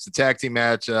event, I guess. The tag team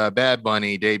match. Bad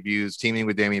Bunny debuts teaming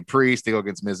with Damian Priest. They go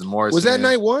against Miz and Morrison. Was that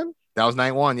night one? That was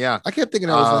night one, yeah. I kept thinking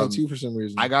that was night two for some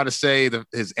reason. I gotta say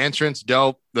his entrance,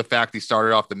 dope. The fact he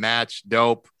started off the match,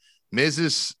 dope.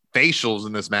 Miz's facials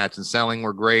in this match and selling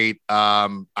were great. I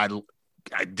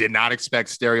did not expect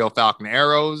stereo Falcon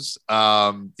arrows. You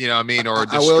know what I mean? Or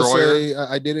Destroyer. I will say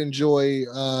I did enjoy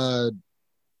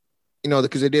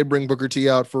because they did bring Booker T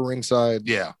out for ringside,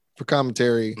 for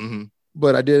commentary. Mm-hmm.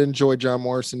 But I did enjoy John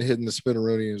Morrison hitting the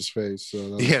spinneroonie in his face.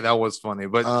 So that was funny.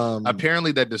 But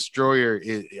apparently that Destroyer,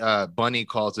 Bunny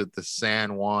calls it the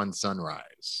San Juan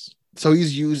Sunrise. So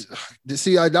he's used.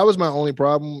 See, that was my only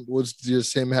problem was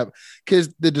just him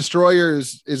because the Destroyer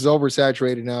is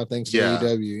oversaturated now thanks to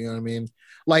AEW. You know what I mean?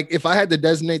 Like if I had to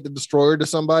designate the Destroyer to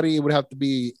somebody, it would have to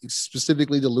be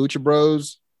specifically the Lucha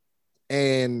Bros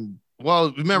and.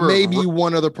 Well, remember maybe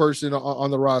one other person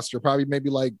on the roster, probably maybe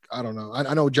like I don't know.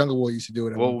 I know Jungle Boy used to do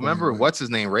it. Well, remember what's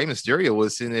his name? Rey Mysterio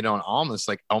was sitting it on almost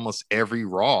every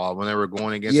Raw when they were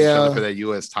going against each other for that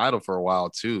U.S. title for a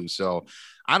while too. So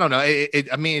I don't know.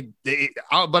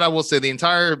 But I will say the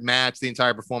entire match, the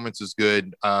entire performance was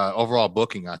good. Overall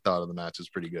booking, I thought of the match was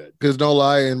pretty good. Because no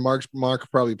lie, and Mark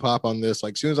probably pop on this.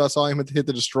 Like as soon as I saw him hit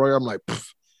the Destroyer, I'm like.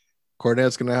 Pfft.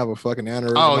 Cornette's gonna have a fucking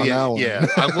aneurysm. Oh yeah.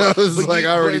 I was like,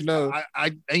 I already know.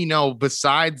 I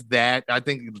besides that, I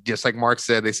think just like Mark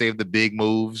said, they saved the big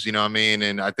moves. You know what I mean?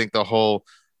 And I think the whole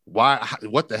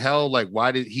what the hell? Like,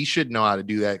 why did he should know how to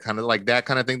do that kind of like that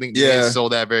kind of thing? They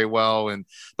sold that very well.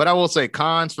 But I will say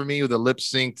cons for me with the lip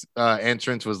synced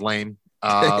entrance was lame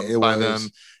by them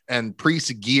and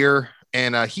Priest gear.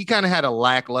 And he kind of had a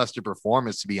lackluster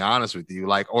performance, to be honest with you,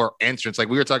 or entrance. Like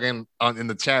we were talking in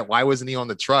the chat, why wasn't he on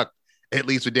the truck? At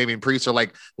least with Damian Priest, or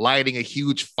like lighting a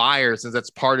huge fire, since that's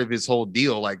part of his whole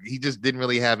deal. Like he just didn't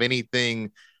really have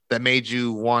anything that made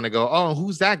you want to go, oh,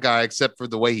 who's that guy? Except for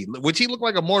the way which he looked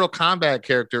like a Mortal Kombat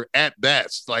character at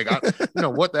best. Like,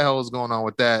 what the hell is going on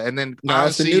with that? And then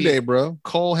it's a new day, bro.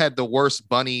 Cole had the worst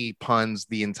bunny puns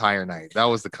the entire night. That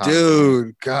was the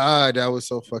dude. God, that was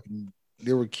so fucking.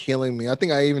 They were killing me. I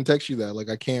think I even text you that. Like,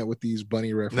 I can't with these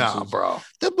bunny references. No, bro.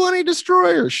 The Bunny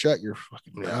Destroyer. Shut your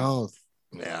fucking mouth.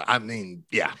 Yeah, I mean,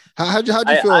 yeah. How'd you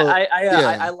feel?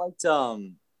 I liked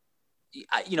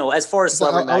as far as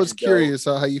celebrity I was curious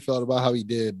how you felt about how he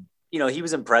did. He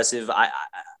was impressive.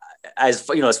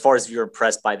 As far as you're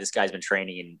impressed by this guy's been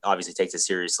training and obviously takes it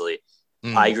seriously.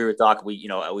 Mm-hmm. I agree with Doc. We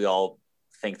all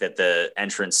think that the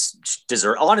entrance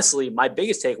deserve. Honestly, my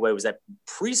biggest takeaway was that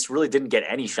Priest really didn't get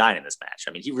any shine in this match.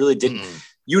 I mean, he really didn't. Mm-hmm.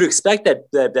 You'd expect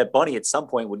that Bunny at some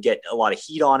point would get a lot of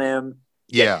heat on him.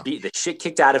 Beat the shit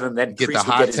kicked out of him, then get Priest the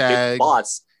would hot get his tag. big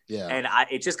spots. Yeah. And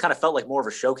it just kind of felt like more of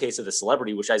a showcase of the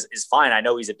celebrity, which is fine. I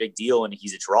know he's a big deal and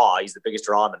he's a draw. He's the biggest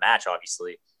draw in the match,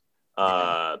 obviously.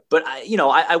 But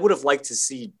I would have liked to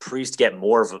see Priest get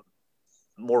more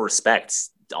respect,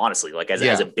 honestly, like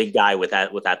as a big guy with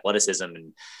athleticism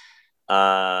and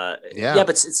but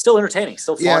it's still entertaining,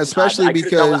 still fun. Yeah, especially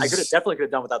because I definitely could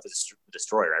have done without the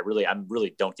Destroyer. I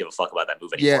really don't give a fuck about that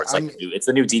move anymore. It's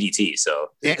the new DDT. So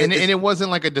and it wasn't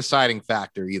like a deciding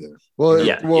factor either. Well,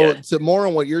 to more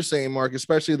on what you're saying, Mark,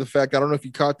 especially the fact I don't know if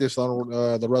you caught this on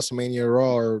the WrestleMania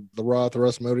Raw or the Raw at the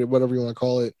WrestleMania, whatever you want to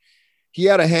call it. He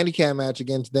had a handicap match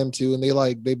against them too, and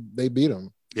they beat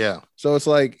him. Yeah. So it's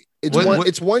like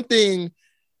it's one thing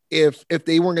if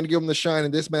they weren't going to give him the shine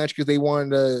in this match because they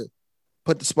wanted to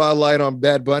put the spotlight on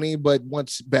Bad Bunny, but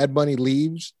once Bad Bunny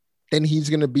leaves, then he's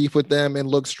going to beef with them and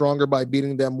look stronger by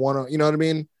beating them you know what I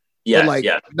mean? Yeah.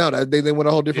 No, they went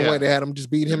a whole different way. They had him just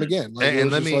beat him again.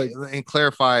 And let me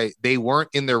clarify, they weren't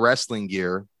in their wrestling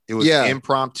gear. It was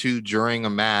impromptu during a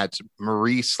match.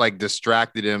 Maurice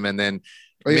distracted him, and then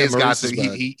Miz got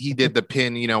he did the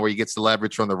pin, where he gets the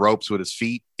leverage from the ropes with his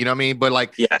feet. You know what I mean?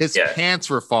 But his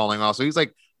pants were falling off, so he's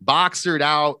boxered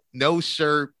out, no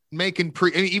shirt. Making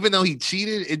even though he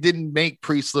cheated, it didn't make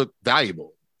Priest look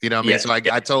valuable. You know what I mean? So I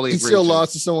totally agree. He still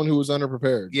lost to someone who was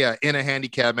underprepared. Yeah, in a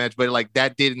handicap match, but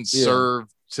that didn't serve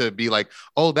to be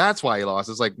oh, that's why he lost.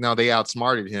 It's no, they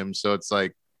outsmarted him. So it's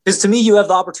because to me, you have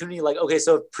the opportunity. Okay,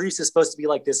 so if Priest is supposed to be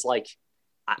this, I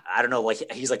don't know,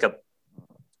 he's a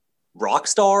rock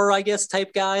star, I guess,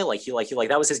 type guy. He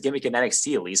that was his gimmick in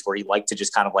NXT at least, where he liked to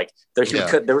just kind of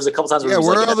there was a couple times where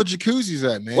where are all the jacuzzis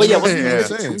at, man? Well, wasn't he in a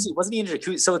jacuzzi? Wasn't he in a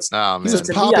jacuzzi? So it's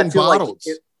he's popping bottles.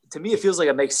 to me, it feels like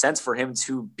it makes sense for him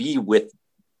to be with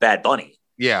Bad Bunny.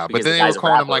 Yeah, but then they were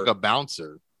calling him like a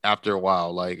bouncer after a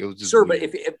while. Like it was just sure,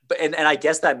 weird. but and I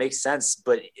guess that makes sense.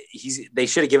 But they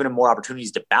should have given him more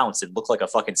opportunities to bounce and look like a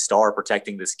fucking star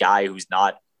protecting this guy who's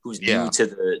new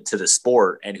to the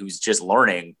sport and who's just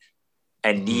learning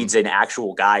and needs an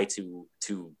actual guy to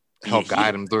help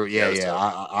guide him through.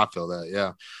 I feel that.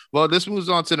 Yeah. Well, this moves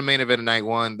on to the main event of night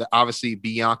one. Obviously,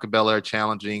 Bianca Belair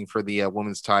challenging for the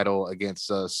women's title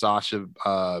against Sasha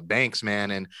Banks,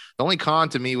 man. And the only con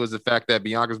to me was the fact that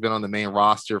Bianca's been on the main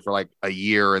roster for like a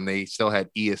year, and they still had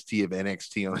EST of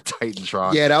NXT on the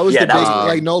Titantron. Yeah, that was the big,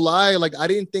 like no lie. Like I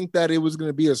didn't think that it was going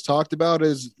to be as talked about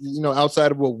as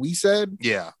outside of what we said.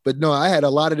 Yeah. But no, I had a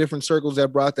lot of different circles that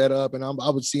brought that up, and I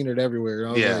was seeing it everywhere.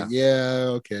 I was like,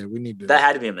 okay, we need to. That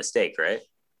had to be a mistake, right?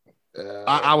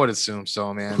 I would assume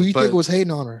so, man. Who you think was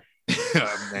hating on her?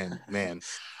 man.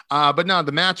 But no,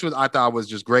 the match I thought was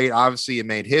just great. Obviously, it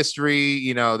made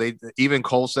history. They even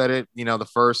Cole said it. The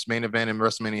first main event in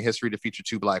WrestleMania history to feature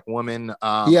two black women.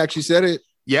 He actually said it.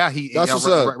 Yeah, That's what's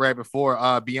up. Right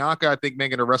before Bianca, I think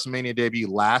making a WrestleMania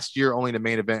debut last year. Only the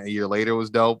main event a year later was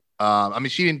dope. I mean,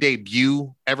 she didn't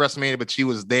debut at WrestleMania, but she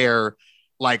was there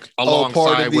like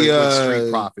alongside with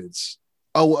Street Profits.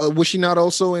 Oh, was she not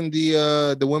also in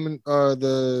the women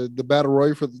the battle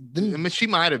royal for? I mean, she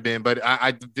might have been, but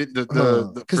I did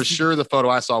for sure the photo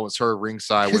I saw was her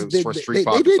ringside for Street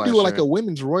Profits. They did do like a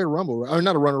women's Royal Rumble, or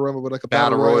not a Royal Rumble, but like a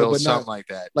battle royal, but something like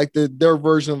that. Like their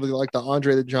version of like the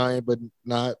Andre the Giant, but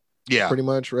not. Yeah, pretty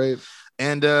much, right?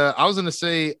 And I was gonna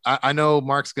say, I know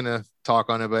Mark's gonna talk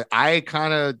on it, but I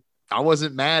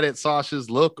wasn't mad at Sasha's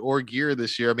look or gear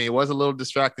this year. I mean, it was a little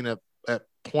distracting at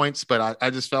points, but I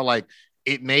just felt like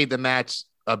it made the match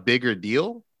a bigger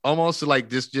deal, almost like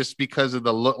just because of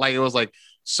the look. Like it was like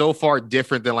so far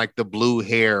different than like the blue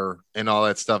hair and all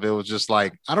that stuff. It was just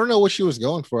like, I don't know what she was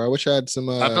going for. I wish I had some.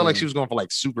 I felt like she was going for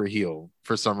like super heel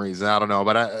for some reason. I don't know,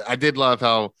 but I did love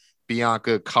how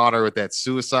Bianca caught her with that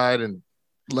suicide and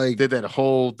like did that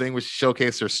whole thing where she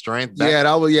showcased her strength.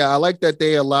 I like that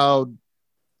they allowed.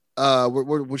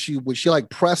 Was she like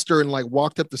pressed her and like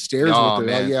walked up the stairs with her?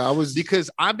 Man. I was, because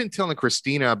I've been telling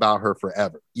Christina about her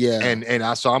forever. Yeah,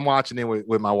 and so I'm watching it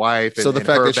with my wife. So the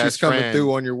fact that she's coming friend,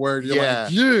 through on your word, yeah,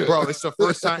 bro, it's the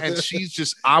first time, and she's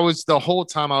just. The whole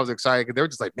time I was excited because they were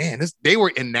just like, man, they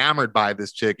were enamored by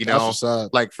this chick,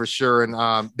 like for sure.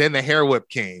 And then the hair whip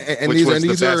came, and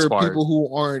these are people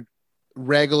who aren't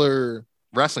regular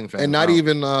wrestling fans and not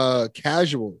even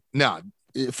casual. No.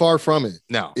 Far from it.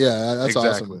 No. Yeah, that's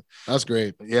awesome. That's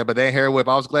great. Yeah, but that hair whip,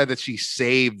 I was glad that she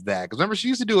saved that. Because remember, she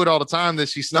used to do it all the time. That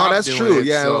she stopped. No, that's true. It,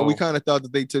 yeah, so. We kind of thought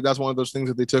that they took. That's one of those things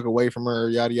that they took away from her.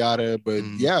 Yada yada. But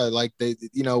yeah, like they,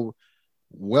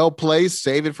 well placed.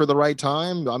 Save it for the right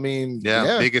time. I mean,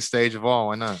 biggest stage of all.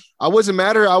 Why not? I wasn't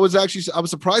mad at her. I was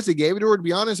surprised they gave it to her, to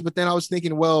be honest. But then I was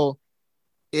thinking, well,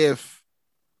 if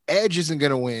Edge isn't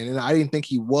going to win, and I didn't think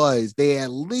he was, they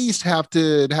at least have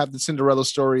to have the Cinderella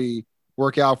story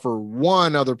work out for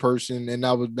one other person, and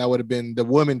that would have been the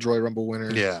women's Royal Rumble winner.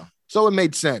 Yeah. So it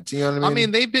made sense. You know what I mean? I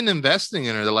mean, they've been investing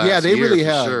in her the last year. Yeah, they really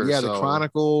have. Sure, yeah, the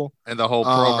Chronicle and the whole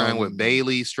program with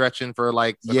Bailey stretching for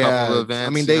like a couple of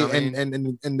events. I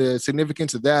mean, and the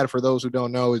significance of that, for those who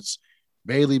don't know, is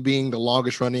Bailey being the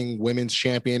longest running women's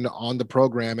champion on the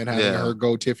program and having her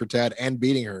go tit for tat and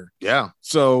beating her. Yeah.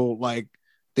 So like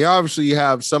they obviously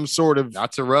have some sort of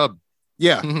not to rub.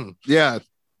 Yeah. Yeah.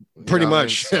 Pretty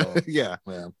much. So, yeah.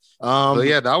 But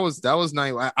yeah, that was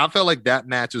nice. I felt like that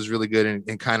match was really good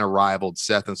and kind of rivaled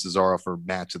Seth and Cesaro for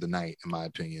match of the night, in my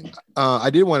opinion. I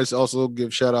did want to also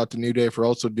give shout out to New Day for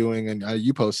also doing, and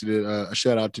you posted it, a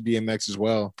shout out to DMX as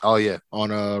well. Oh yeah, on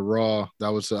Raw. That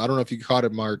was I don't know if you caught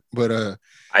it, Mark, but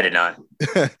I did not.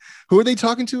 Who are they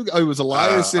talking to? Oh, it was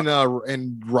Elias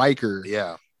and Riker.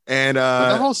 Yeah, and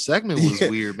the whole segment was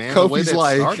weird, man. Kofi's the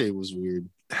way that started was weird.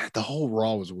 The whole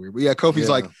Raw was weird. But yeah, Kofi's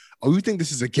like, oh, you think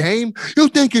this is a game? You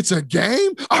think it's a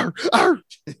game? Arr, arr.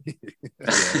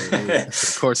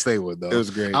 Of course they would, though. It was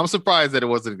great. I'm surprised that it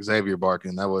wasn't Xavier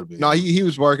barking. That would be. No, he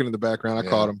was barking in the background. I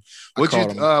caught him. What'd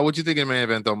you think of the main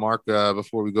event, though, Mark?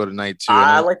 Before we go to night two,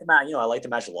 I like the match. I like the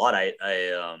match a lot.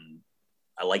 I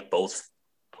like both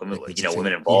women.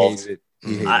 Women involved.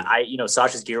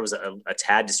 Sasha's gear was a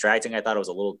tad distracting. I thought it was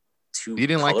a little too. You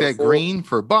didn't colorful. like that green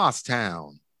for Boss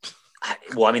Town.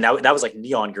 Well, I mean that was like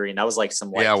neon green. That was like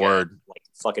some like like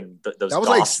fucking those that was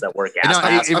goths that work.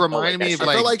 It reminded me of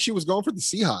I felt like she was going for the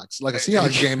Seahawks, like a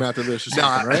Seahawks game after this or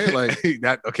something, right? Like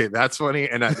that. Okay, that's funny.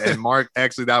 And Mark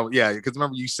actually because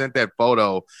remember you sent that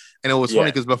photo And it was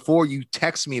funny because before you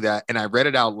text me that and I read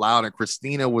it out loud and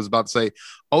Christina was about to say,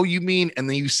 oh, you mean, and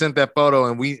then you sent that photo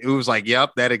and it was like,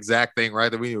 yep, that exact thing, right?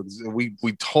 That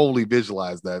we totally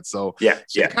visualized that. So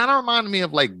it kind of reminded me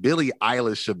of like Billie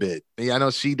Eilish a bit. I know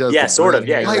she does. Yeah, sort of.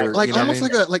 Yeah. Like almost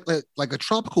like a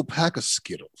tropical pack of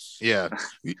Skittles. Yeah,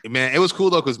 man, it was cool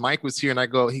though because Mike was here and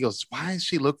he goes, why does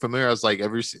she look familiar? I was like,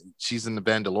 she's in the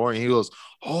band DeLorean. He goes,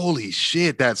 holy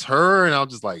shit, that's her. And I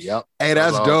was just like, yep. Hey,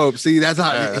 that's dope. See, that's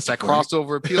how that's that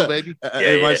crossover appeal, baby.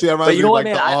 But you know what,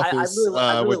 man? I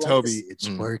really with Toby. It's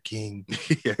working.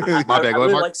 My bad.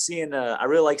 I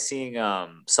really like seeing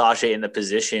Sasha in the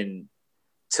position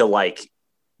to like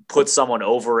put someone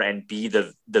over and be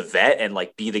the vet and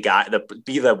like be the guy,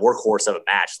 be the workhorse of a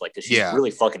match. Like, cause she's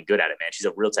really fucking good at it, man. She's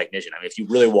a real technician. I mean, if you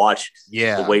really watch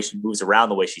the way she moves around,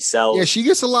 the way she sells. Yeah, she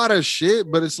gets a lot of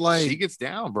shit, but it's like she gets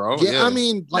down, bro. Yeah, I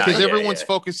mean, like because everyone's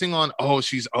focusing on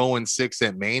she's 0-6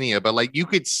 at Mania, but like you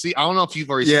could see, I don't know if you've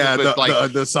already seen it, but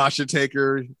like the Sasha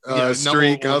Taker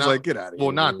streak. I was like, get out of here.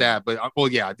 Well, not that, but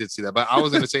I did see that. But I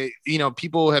was gonna say,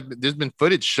 there's been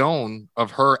footage shown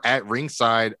of her at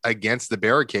ringside against the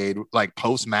barricade, like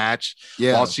post match,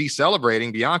 while she's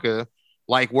celebrating Bianca,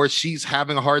 like where she's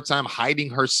having a hard time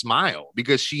hiding her smile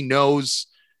because she knows,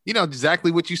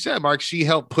 exactly what you said, Mark. She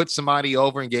helped put somebody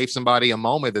over and gave somebody a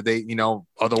moment that they,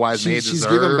 otherwise may deserve. She's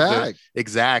giving back.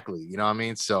 Exactly. You know what I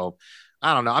mean? So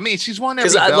I don't know. I mean, she's won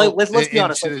every belt. Let's be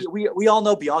honest. Like, we all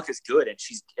know Bianca's good and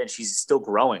she's still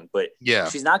growing, but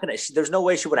she's not gonna. There's no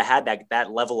way she would have had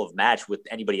that level of match with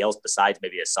anybody else besides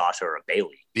maybe a Sasha or a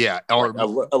Bailey. Yeah, or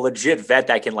like a legit vet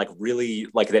that can like really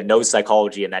like that knows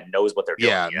psychology and that knows what they're doing.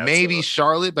 Yeah, maybe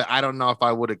Charlotte, but I don't know if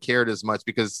I would have cared as much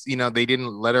because they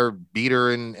didn't let her beat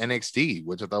her in NXT,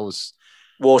 which I thought was.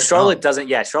 Well, Charlotte doesn't.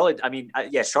 Yeah, Charlotte. I mean,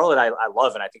 Charlotte. I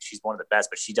love and I think she's one of the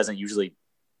best, but she doesn't usually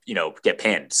get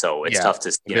pinned, so it's tough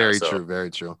to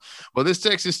very true. Well, this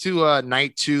takes us to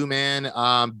night 2, man.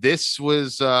 This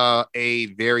was a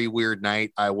very weird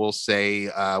night, I will say,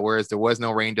 whereas there was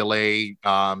no rain delay.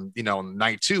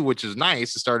 Night 2, which is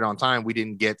nice, it started on time. We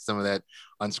didn't get some of that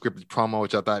unscripted promo,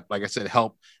 which I thought, like I said,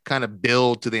 helped kind of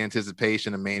build to the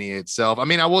anticipation of Mania itself. I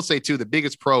mean, I will say too, the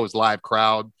biggest pro is live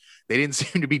crowd. They didn't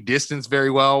seem to be distanced very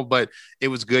well, but it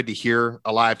was good to hear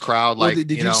a live crowd. Like,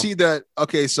 did you see that?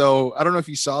 Okay, so I don't know if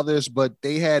you saw this, but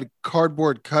they had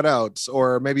cardboard cutouts,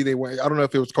 or maybe they were. I don't know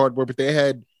if it was cardboard, but they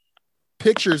had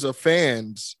pictures of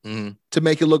fans to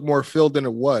make it look more filled than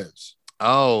it was.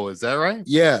 Oh, is that right?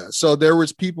 Yeah. So there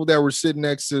was people that were sitting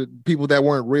next to people that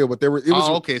weren't real, but there were. It was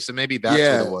okay. So maybe that's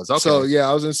what it was. Okay. So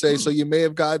I was gonna say. So you may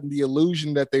have gotten the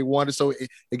illusion that they wanted. So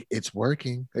it's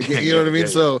working. You know what I mean?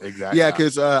 So exactly. Yeah,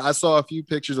 because I saw a few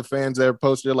pictures of fans that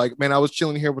posted like, "Man, I was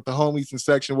chilling here with the homies in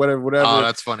section, whatever." Oh,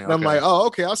 that's funny. And I'm like, "Oh,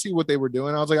 okay. I'll see what they were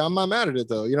doing." I was like, "I'm not mad at it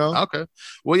though." Okay.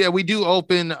 Well, yeah, we do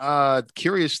open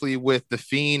curiously with the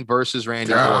Fiend versus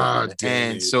Randy Orton,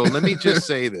 and so let me just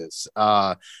say this.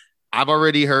 I've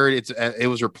already heard it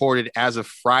was reported as of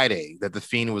Friday that the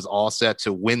Fiend was all set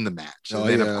to win the match. And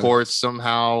then, of course,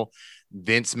 somehow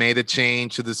Vince made a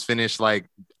change to this finish like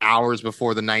hours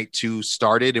before the night 2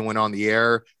 started and went on the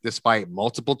air, despite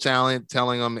multiple talent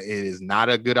telling him it is not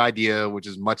a good idea, which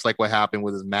is much like what happened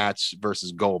with his match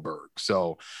versus Goldberg.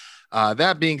 So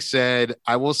that being said,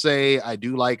 I will say I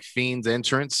do like Fiend's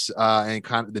entrance and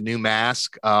kind of the new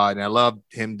mask. And I love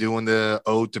him doing the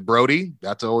ode to Brody.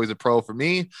 That's always a pro for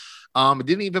me. I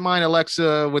didn't even mind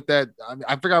Alexa with that.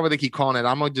 I forgot what they keep calling it.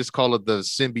 I'm gonna just call it the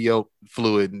symbiote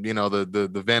fluid.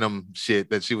 The venom shit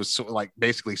that she was like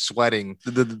basically sweating.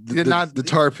 The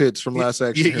tar pits from last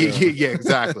action. Yeah,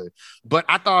 exactly. But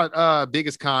I thought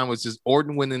biggest con was just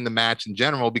Orton winning the match in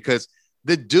general because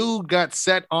the dude got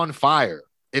set on fire.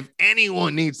 If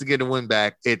anyone needs to get a win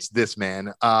back, it's this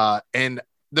man. And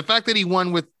the fact that he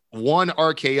won with one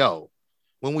RKO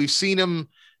when we've seen him.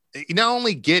 He not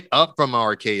only get up from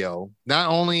RKO, not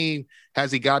only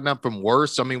has he gotten up from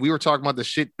worse. I mean, we were talking about the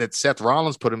shit that Seth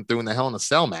Rollins put him through in the Hell in a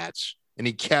Cell match, and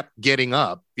he kept getting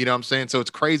up. You know what I'm saying? So it's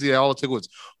crazy that all it took was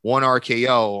one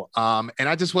RKO. And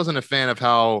I just wasn't a fan of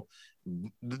how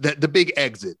the big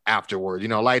exit afterward,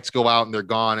 lights go out and they're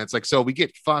gone. It's like, so we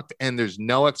get fucked and there's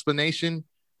no explanation.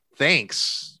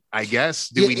 Thanks, I guess.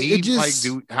 Do we need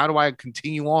how do I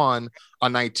continue on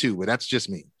night 2? But that's just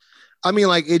me. I mean,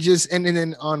 like it just and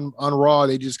then on Raw,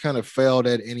 they just kind of failed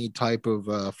at any type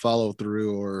of follow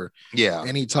through or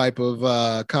any type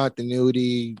of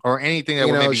continuity or anything that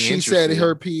would maybe she said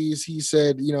her piece. He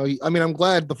said, I'm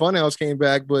glad the Funhouse came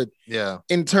back, but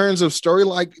in terms of story,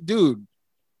 like, dude,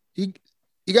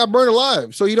 He got burned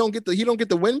alive, so he don't get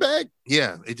the win back.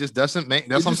 Yeah, it just doesn't make.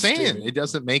 That's what I'm saying. Stupid. It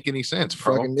doesn't make any sense,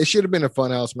 bro. It should have been a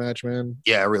funhouse match, man.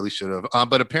 Yeah, it really should have.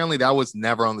 But apparently that was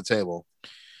never on the table,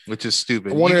 which is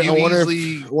stupid. I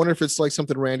wonder if it's like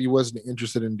something Randy wasn't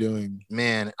interested in doing.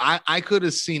 Man, I could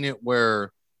have seen it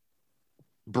where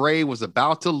Bray was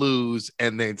about to lose,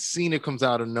 and then Cena comes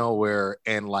out of nowhere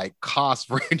and like costs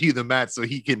Randy the match so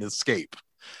he can escape.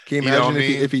 Can you imagine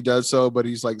if he does so, but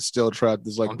he's like still trapped?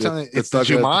 It's like I'm telling you, it's the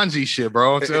Jumanji shit,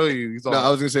 bro. I'll tell you. No, I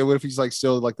was gonna say, what if he's like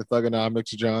still like the Thugonomics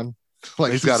John?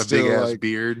 Like he's got a big ass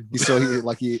beard. He's still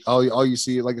all you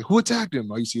see like who attacked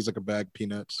him? All you see is like a bag of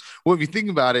peanuts. Well, if you think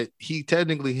about it, he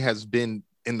technically has been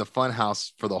in the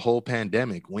funhouse for the whole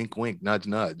pandemic. Wink, wink, nudge,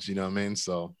 nudge. You know what I mean?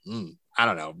 So I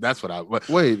don't know. That's what I.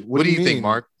 Wait, what do you think,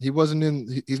 Mark? He wasn't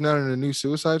in. He's not in a new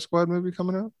Suicide Squad movie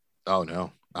coming out. Oh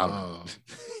no. I don't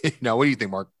know. Now, what do you think,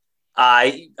 Mark?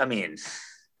 I mean,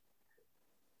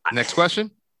 next question.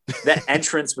 That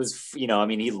entrance was, he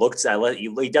definitely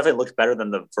looked better than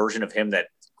the version of him that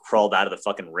crawled out of the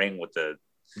fucking ring with the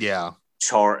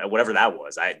char, whatever that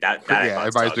was.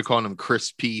 Everybody's been calling him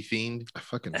Chris P. Fiend. I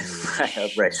fucking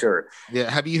right, sure. Yeah,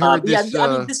 have you heard this?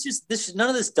 I mean, this none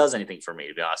of this does anything for me,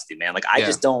 to be honest with you, man. Like,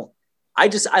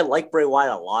 I like Bray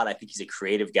Wyatt a lot. I think he's a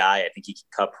creative guy. I think he can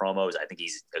cut promos. I think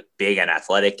he's big and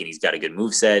athletic, and he's got a good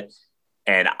moveset.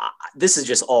 And this is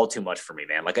just all too much for me,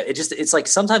 man. Like it's like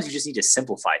sometimes you just need to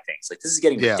simplify things. Like this is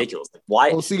getting ridiculous. Like,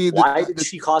 why did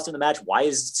she cost him the match? Why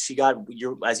is she got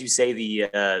as you say,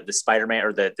 the Spider-Man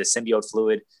or the symbiote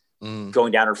fluid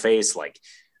going down her face? Like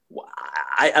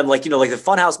I'm like, like the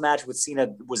Funhouse match with Cena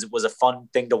was a fun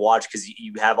thing to watch because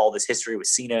you have all this history with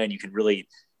Cena and you can really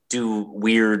do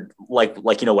weird, like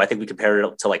I think we compared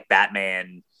it to like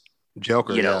Batman,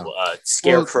 Joker,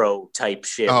 Scarecrow type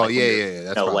shit. Oh, like yeah.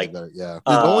 That's like better. Yeah.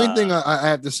 The only thing I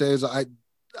have to say is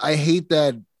I hate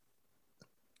that.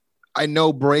 I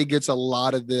know Bray gets a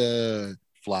lot of the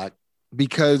flack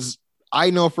because I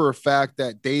know for a fact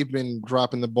that they've been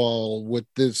dropping the ball with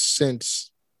this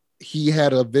since he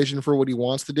had a vision for what he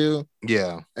wants to do.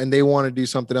 Yeah. And they want to do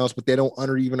something else, but they don't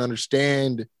even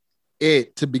understand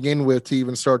it to begin with to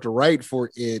even start to write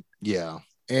for it. Yeah.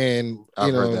 And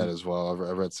I've heard that as well.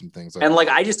 I've read some things and like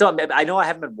I just don't. I know I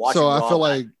haven't been watching. So Raw. I feel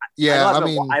like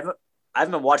I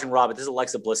haven't been watching Raw, but this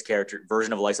Alexa Bliss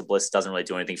version of Alexa Bliss doesn't really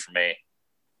do anything for me.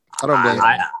 I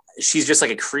don't. She's just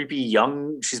like a creepy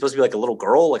young. She's supposed to be like a little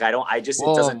girl. Like it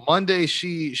doesn't. Monday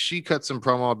she cut some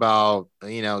promo about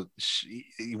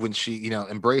when she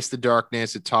embraced the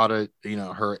darkness. It taught her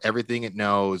her everything it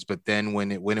knows. But then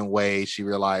when it went away, she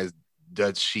realized.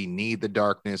 Does she need the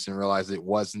darkness and realize it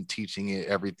wasn't teaching it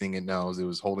everything it knows? It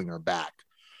was holding her back.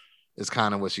 Is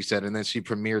kind of what she said. And then she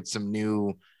premiered some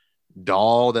new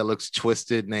doll that looks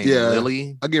twisted named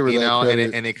Lily. I'll give her that.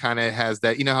 And it kind of has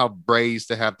that, how Bray used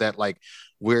to have that like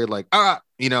weird, like,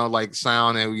 like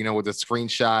sound and, with the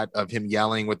screenshot of him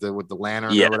yelling with the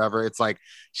lantern or whatever. It's like,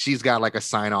 she's got like a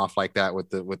sign off like that with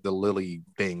the Lily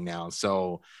thing now.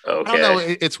 So I don't know.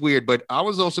 It's weird, but I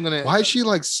was also going to, why is she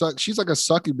like, she's like a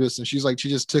succubus and she's like, she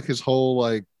just took his whole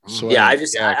like, sweat. I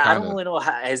don't really know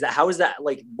how is that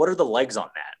like, what are the legs on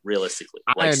that realistically?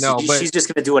 Like, I know, but she's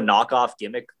just going to do a knockoff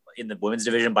gimmick in the women's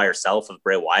division by herself of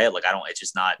Bray Wyatt. Like, it's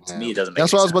just not, to me, it doesn't make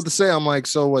That's what I was about to say. I'm like,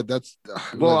 so what? That's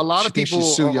a lot of people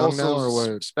she's too young now, or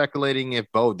what? Speculating if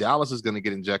Bo Dallas is going to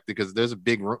get injected because there's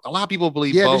a lot of people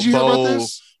believe Bo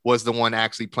was the one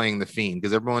actually playing the Fiend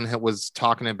because everyone was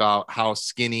talking about how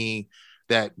skinny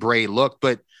that Bray looked,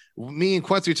 but me and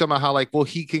Quincy were talking about how like, well,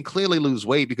 he can clearly lose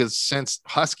weight because since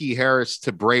Husky Harris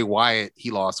to Bray Wyatt,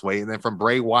 he lost weight. And then from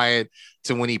Bray Wyatt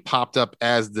to when he popped up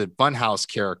as the Funhouse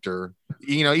character,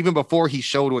 even before he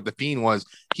showed what the Fiend was,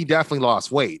 he definitely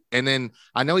lost weight. And then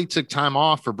I know he took time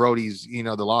off for Brody's, the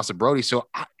loss of Brody. So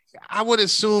I would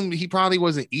assume he probably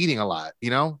wasn't eating a lot,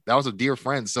 that was a dear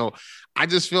friend. So I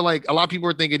just feel like a lot of people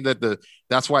are thinking that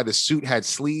that's why the suit had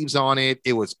sleeves on it.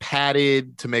 It was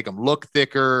padded to make him look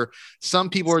thicker. Some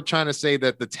people are trying to say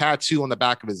that the tattoo on the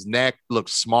back of his neck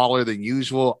looks smaller than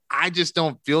usual. I just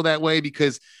don't feel that way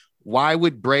because why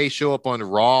would Bray show up on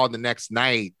Raw the next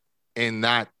night and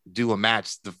not do a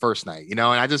match the first night, And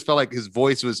I just felt like his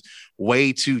voice was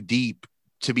way too deep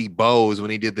to be Bo's when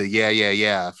he did the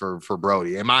yeah for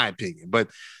Brody, in my opinion. But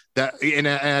that and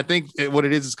I think what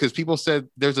it is because people said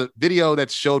there's a video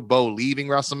that showed Bo leaving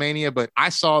WrestleMania, but I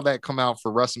saw that come out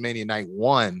for WrestleMania Night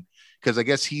 1 because I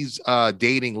guess he's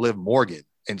dating Liv Morgan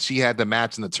and she had the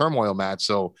match in the turmoil match,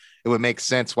 so it would make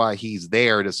sense why he's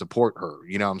there to support her.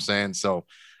 You know what I'm saying? So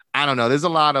I don't know. There's a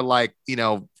lot of like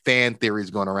fan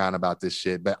theories going around about this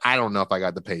shit, but I don't know if I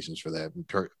got the patience for that.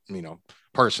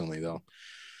 Personally though.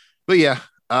 But yeah.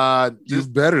 You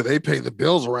better. They pay the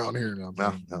bills around here now.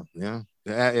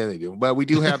 Yeah, they do. But we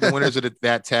do have the winners of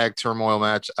that tag turmoil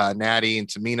match: Natty and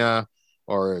Tamina,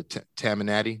 or Tam and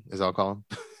Natty, as I'll call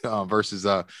them, versus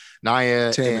Nia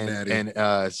and Shayna.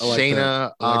 I like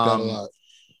that a lot.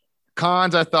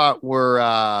 Cons, I thought,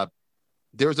 were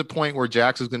there was a point where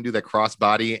Jax was going to do that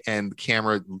crossbody, and the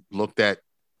camera looked at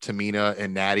Tamina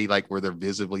and Natty like where they're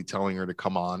visibly telling her to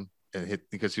come on and hit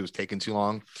because he was taking too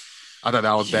long. I thought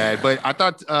that was bad, but I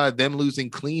thought them losing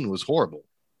clean was horrible.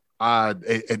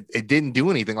 It didn't do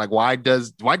anything. Like, why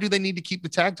do they need to keep the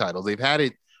tag titles? They've had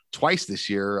it twice this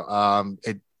year.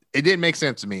 It didn't make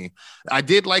sense to me. I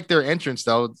did like their entrance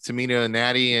though, Tamina and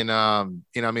Natty, and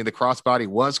the crossbody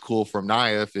was cool from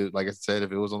Nia. Like I said,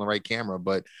 if it was on the right camera,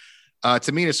 but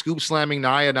Tamina scoop slamming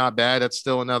Nia, not bad. That's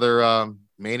still another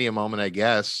Mania moment, I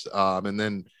guess. And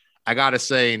then I gotta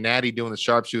say, Natty doing the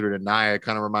sharpshooter to Nia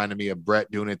kind of reminded me of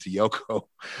Brett doing it to Yoko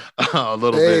a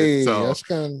little bit. So that's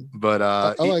kind of. But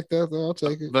I like that though. I'll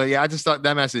take it. But yeah, I just thought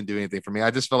that match didn't do anything for me.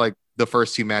 I just felt like the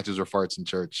first two matches were farts in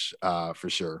church, for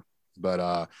sure.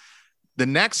 But the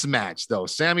next match though,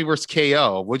 Sammy versus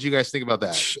KO. What'd you guys think about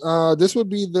that? This would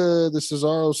be the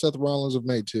Cesaro Seth Rollins of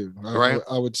May too. Right.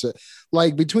 I would say,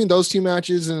 like, between those two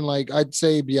matches, and like I'd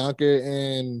say Bianca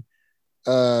and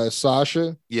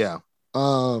Sasha. Yeah.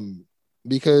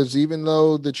 Because even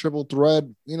though the triple threat,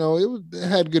 it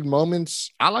had good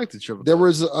moments. I like the triple. There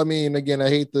was, again, I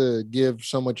hate to give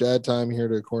so much ad time here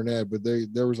to Cornette, but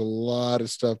there was a lot of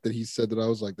stuff that he said that I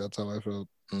was like, that's how I felt.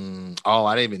 Oh,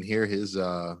 I didn't even hear his.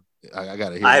 I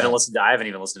gotta hear. I haven't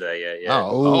even listened to that yet. Yeah.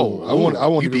 I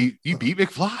want you beat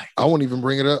McFly. I won't even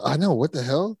bring it up. I know, what the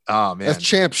hell. Oh man, that's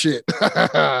champ shit.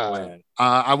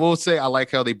 I will say I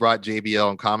like how they brought JBL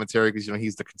on commentary because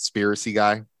he's the conspiracy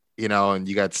guy. And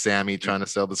you got Sammy trying to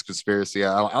sell this conspiracy.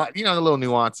 I the little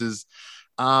nuances.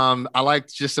 I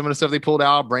liked just some of the stuff they pulled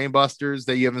out, brainbusters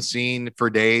that you haven't seen for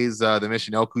days. The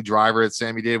Michinoku driver that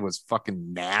Sammy did was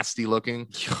fucking nasty looking,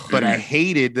 but I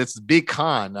hated this big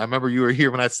con. I remember you were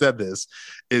here when I said this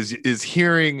is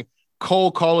hearing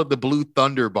Cole call it the Blue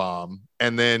Thunder Bomb.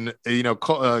 And then,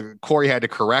 Corey had to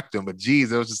correct him, but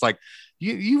geez, it was just like,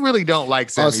 you really don't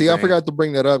like Sami Zayn. I forgot to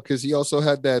bring that up because he also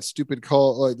had that stupid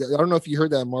call. I don't know if you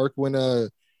heard that, Mark,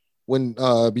 when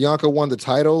Bianca won the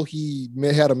title, he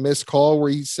had a missed call where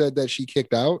he said that she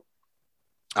kicked out.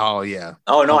 Oh yeah.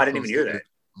 Oh no, I didn't even hear that.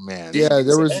 Man. Yeah,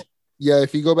 there was. Yeah,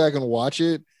 if you go back and watch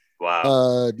it.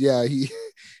 Wow. Yeah,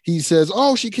 he says,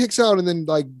 "Oh, she kicks out," and then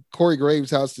like Corey Graves'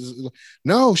 house is,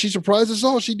 "No, she surprised us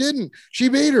all. She didn't. She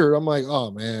beat her." I'm like, "Oh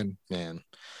man."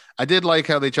 I did like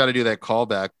how they try to do that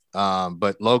callback.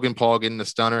 But Logan Paul getting the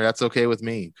stunner, that's okay with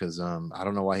me because I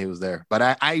don't know why he was there.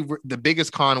 But the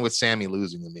biggest con with Sammy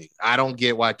losing to me, I don't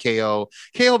get why KO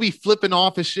be flipping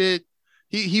off his shit.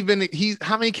 He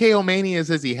how many KO manias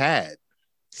has he had?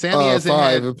 Sammy has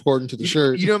 5, important to the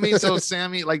shirt. You know what I mean? So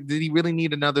Sammy, like, did he really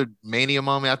need another mania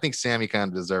moment? I think Sammy kind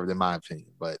of deserved it, in my opinion.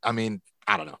 But I mean,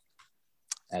 I don't know.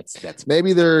 That's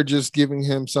maybe they're just giving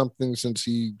him something since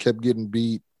he kept getting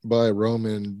beat by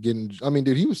Roman. Dude,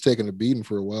 he was taking a beating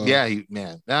for a while. Yeah,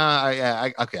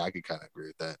 I could kind of agree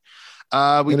with that.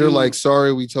 They're like,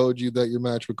 sorry, we told you that your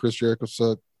match with Chris Jericho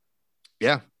sucked.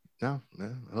 Yeah, a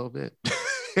little bit.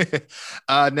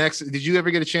 Next, did you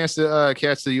ever get a chance to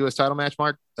catch the U.S. title match,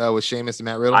 Mark, with Sheamus and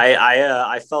Matt Riddle?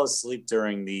 I fell asleep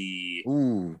during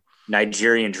the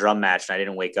Nigerian drum match, and I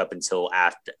didn't wake up until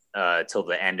till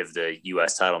the end of the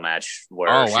U.S. title match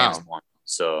where Sheamus won.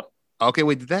 So okay,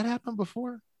 wait, did that happen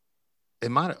before? It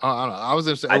might. I don't know. I was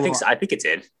gonna say. I think it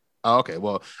did. Oh, okay.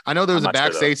 Well, I know there was a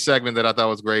backstage segment that I thought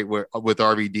was great with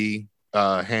RVD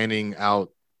handing out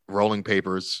rolling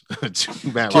papers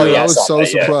to Matt. Dude, I was so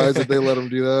surprised that they let him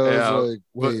do that. I was like,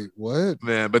 wait, what?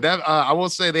 Man, but that I will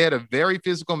say they had a very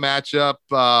physical matchup.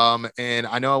 And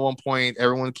I know at one point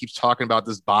everyone keeps talking about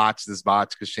this botch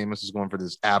because Sheamus was going for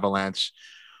this avalanche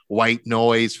white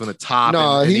noise from the top.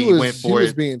 No, he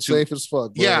was being safe as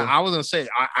fuck. Bro. Yeah, I was gonna say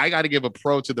I got to give a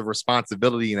pro to the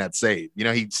responsibility in that save.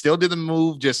 He still did the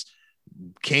move, just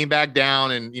came back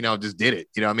down and just did it.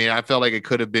 I felt like it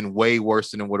could have been way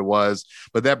worse than what it was.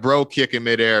 But that bro kick in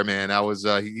midair, man, I was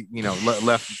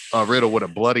left Riddle with a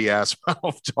bloody ass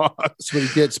mouth. That's what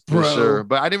he gets, bro. For sure.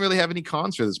 But I didn't really have any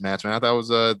cons for this match, man. I thought it was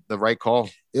the right call.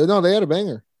 Yeah, no, they had a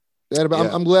banger.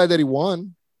 I'm glad that he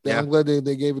won. Yeah. I'm glad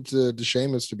they gave it to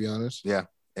Sheamus, to be honest. Yeah.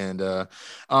 And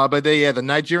but the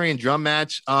Nigerian drum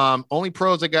match. Only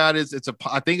pros I got is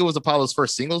I think it was Apollo's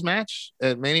first singles match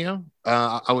at Mania.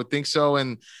 I would think so.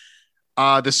 And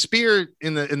the spear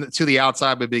in the to the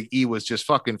outside by Big E was just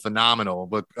fucking phenomenal.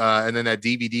 But and then that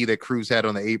DVD that Cruz had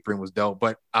on the apron was dope.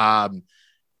 But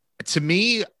To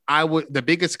me, the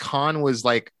biggest con was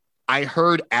like, I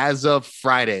heard as of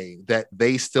Friday that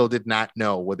they still did not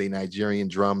know what a Nigerian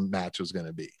drum match was going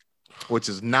to be, which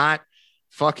is not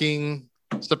fucking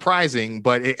surprising,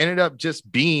 but it ended up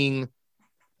just being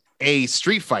a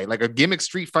street fight, like a gimmick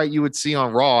street fight you would see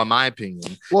on Raw, in my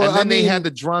opinion. Well, and then they had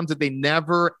the drums that they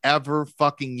never, ever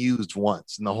fucking used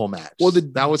once in the whole match. Well,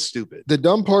 that was stupid. The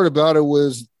dumb part about it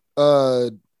was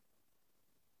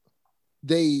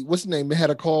what's his name? They had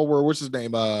a call where, what's his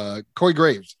name? Corey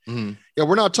Graves. Mm-hmm. Yeah,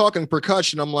 we're not talking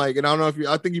percussion. I'm like, and I don't know if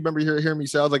I think you remember hearing me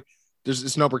say, I was like,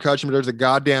 it's no percussion, but there's a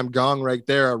goddamn gong right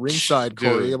there at ringside,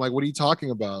 Corey. Dude. I'm like, what are you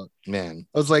talking about? Man.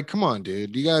 I was like, come on,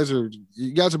 dude. You guys are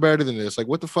better than this. Like,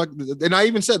 what the fuck? And I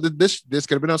even said that this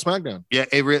could have been on SmackDown. Yeah,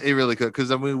 it really could.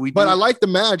 Because I mean, I like the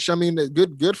match. I mean,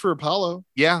 good for Apollo.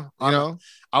 Yeah. You know?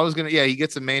 I was he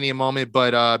gets a Mania moment,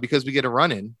 but because we get a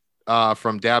run-in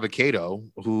from Dabba-Kato,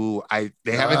 who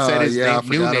they haven't said his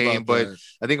new name, but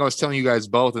I think I was telling you guys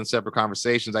both in separate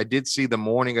conversations. I did see the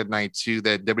morning of night 2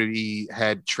 that WWE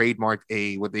had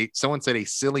trademarked someone said a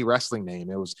silly wrestling name.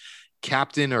 It was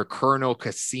Captain or Colonel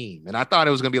Kasim, and I thought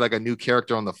it was going to be like a new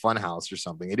character on the Funhouse or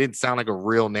something. It didn't sound like a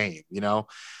real name, you know.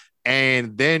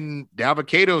 And then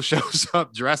Dabba-Kato shows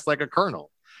up dressed like a colonel.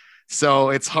 So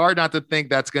it's hard not to think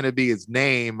that's going to be his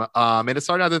name. And it's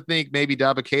hard not to think maybe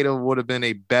Dabba-Kato would have been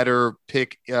a better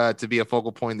pick to be a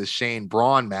focal point in the Shane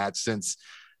Braun match, since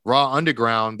Raw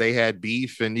Underground, they had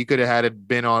beef, and you could have had it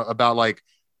been about like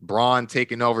Braun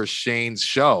taking over Shane's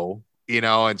show, you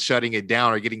know, and shutting it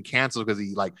down or getting canceled because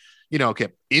he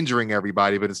kept injuring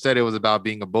everybody. But instead it was about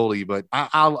being a bully. But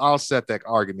I'll set that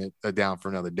argument down for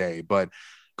another day. But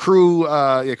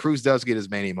Cruz does get his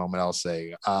Mania moment, I'll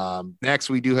say. Next,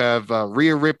 we do have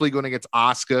Rhea Ripley going against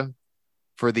Asuka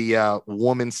for the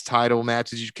women's title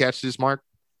match. Did you catch this, Mark?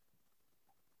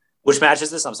 Which match is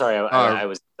this? I'm sorry, I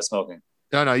was smoking.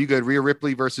 No, you good. Rhea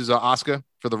Ripley versus Asuka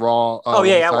for the Raw.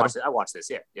 I watched it. I watched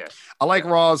this. Yeah. I like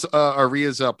Raw's or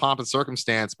Rhea's pomp and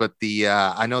circumstance, but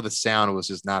I know the sound was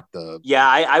just not the. Yeah,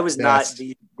 I was best.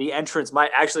 Not the entrance.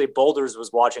 Boulders was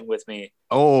watching with me.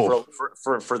 Oh,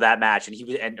 for that match, and he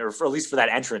was, or at least for that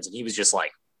entrance, and he was just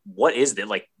like, "What is that?"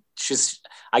 Like, just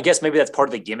I guess maybe that's part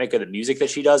of the gimmick of the music that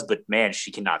she does, but man,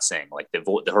 she cannot sing. Like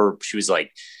she was like,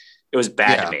 it was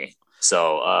bad to me.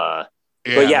 So,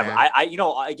 but yeah,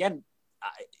 man.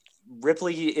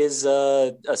 Ripley is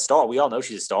a star. We all know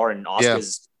she's a star, and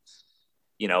Asuka's,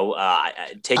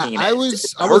 taking. I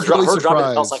was really surprised. Dropping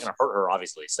the belt's not going to hurt her,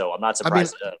 obviously. So I'm not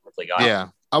surprised Ripley got. Yeah,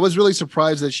 I was really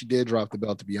surprised that she did drop the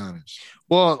belt. To be honest,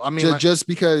 well, I mean, just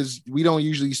because we don't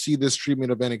usually see this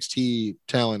treatment of NXT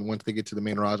talent once they get to the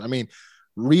main roster. I mean,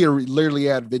 Rhea literally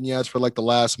had vignettes for like the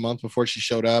last month before she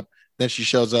showed up. Then she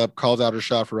shows up, calls out her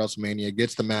shot for WrestleMania,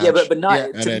 gets the match. Yeah, but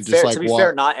not to be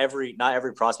fair, not every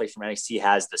prospect from NXT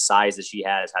has the size that she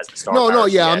has the star. No,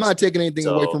 I'm not taking anything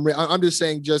away from Rhea. I'm just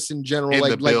saying, just in general, just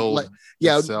in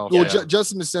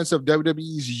the sense of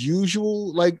WWE's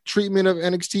usual like treatment of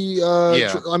NXT.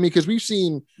 I mean, because we've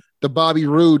seen the Bobby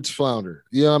Roode's flounder.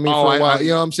 You know what I mean? For a while. You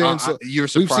know what I'm saying? So you're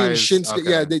surprised. We've seen Shinsuke. Okay.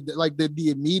 Yeah,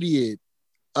 the immediate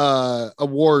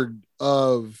award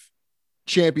of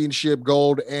championship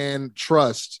gold and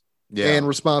trust and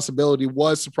responsibility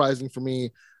was surprising for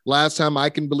me. Last time I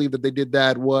can believe that they did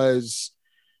that was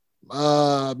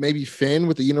maybe Finn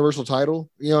with the Universal title.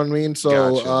 You know what I mean?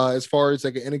 So gotcha. As far as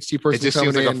like an NXT person, it just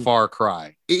seems like a far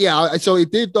cry. Yeah, so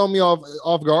it did throw me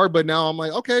off guard, but now I'm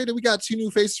like, okay, then we got 2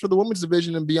 new faces for the women's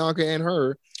division, and Bianca and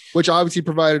her, which obviously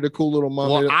provided a cool little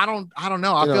moment. Well, I don't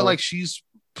know. I feel like she's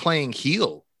playing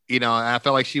heel. You know, I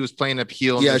felt like she was playing up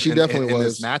heel. Yeah, she definitely was in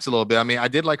this match a little bit. I mean, I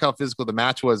did like how physical the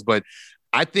match was, but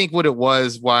I think what it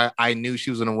was, why I knew she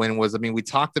was going to win was, I mean, we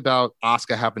talked about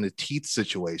Asuka having a teeth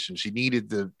situation. She needed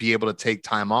to be able to take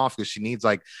time off because she needs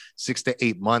like 6 to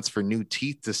 8 months for new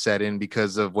teeth to set in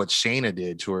because of what Shayna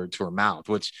did to her mouth,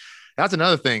 which that's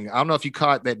another thing. I don't know if you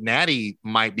caught that Natty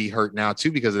might be hurt now too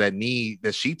because of that knee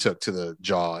that she took to the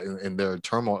jaw in their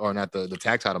turmoil, or not the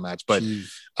tag title match, but which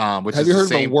have is you the heard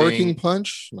same of a working thing.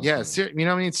 punch? No. Yeah, you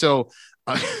know what I mean? So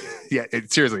yeah,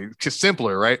 seriously, just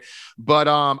simpler, right? But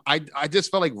I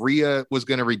just felt like Rhea was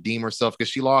going to redeem herself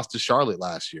because she lost to Charlotte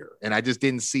last year, and I just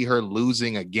didn't see her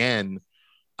losing again.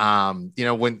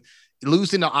 When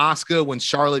losing to Asuka when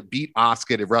Charlotte beat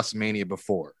Asuka at WrestleMania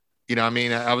before. You know what I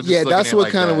mean? I was just that's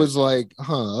what kind of was like,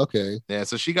 okay. Yeah,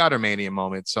 so she got her Mania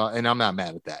moment. So, and I'm not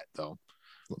mad at that though.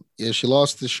 Yeah, she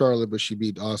lost to Charlotte, but she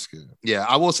beat Asuka. Yeah,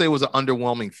 I will say it was an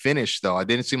underwhelming finish though. It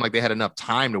didn't seem like they had enough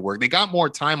time to work. They got more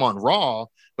time on Raw,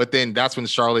 but then that's when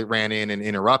Charlotte ran in and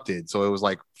interrupted. So it was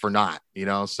like for naught,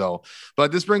 so,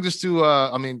 but this brings us to,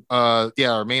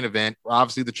 our main event,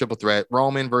 obviously the triple threat,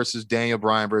 Roman versus Daniel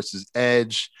Bryan versus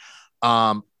Edge.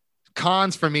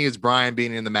 Cons for me is Bryan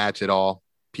being in the match at all,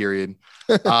 period.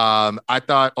 I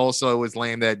thought also it was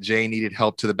lame that Jay needed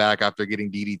help to the back after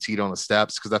getting DDT'd on the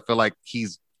steps, because I feel like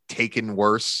he's taken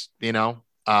worse,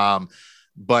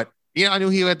 but I knew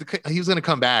he was going to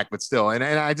come back, but still. And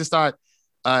I just thought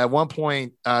at one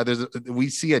point we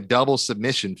see a double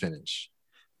submission finish.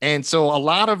 And so a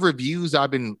lot of reviews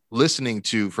I've been listening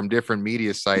to from different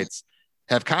media sites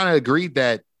have kind of agreed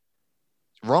that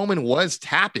Roman was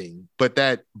tapping, but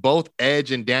that both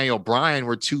Edge and Daniel Bryan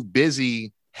were too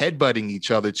busy headbutting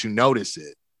each other to notice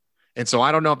it. And so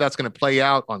I don't know if that's going to play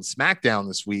out on SmackDown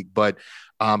this week, but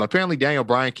apparently Daniel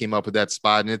Bryan came up with that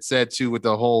spot, and it said too with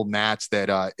the whole match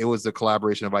that it was a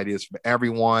collaboration of ideas from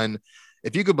everyone.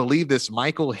 If you could believe this,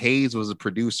 Michael Hayes was a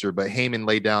producer, but Heyman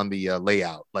laid down the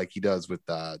layout like he does with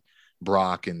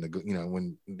Brock and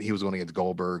when he was going against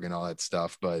Goldberg and all that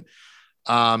stuff. But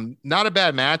not a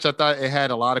bad match. I thought it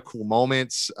had a lot of cool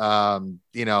moments. I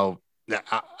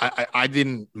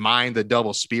didn't mind the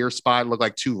double spear spot. It looked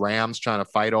like two Rams trying to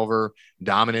fight over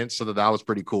dominance, so that was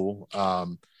pretty cool.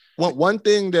 One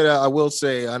thing that I will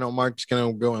say, I know Mark's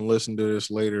gonna go and listen to this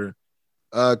later.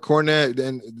 Cornette,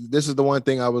 and this is the one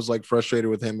thing I was like frustrated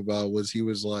with him about, was he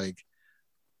was like,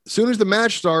 as soon as the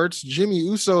match starts, Jimmy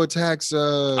Uso attacks.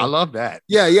 I love that.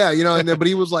 Yeah, and then, but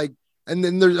he was like, and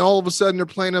then there's all of a sudden they're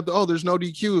playing up. There's no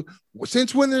DQ.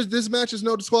 Since when there's this match is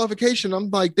no disqualification? I'm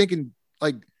like thinking,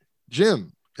 like,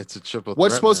 Jim, it's a triple.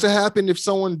 What's supposed to happen if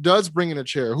someone does bring in a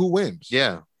chair? Who wins?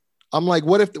 Yeah. I'm like,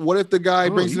 what if the guy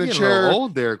brings in a chair?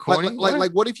 Old there, Corny.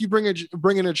 Like, what if you bring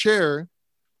in a chair,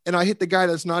 and I hit the guy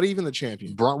that's not even the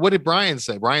champion? What did Bryan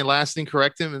say? Bryan Lasting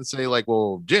correct him and say like,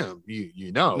 "Well, Jim,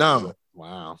 no,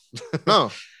 wow,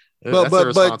 no."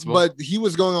 but he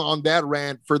was going on that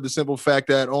rant for the simple fact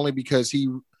that only because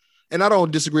and I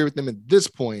don't disagree with him at this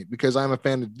point because I'm a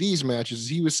fan of these matches.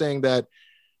 He was saying that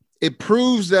it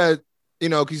proves that,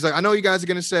 he's like, I know you guys are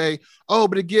going to say, oh,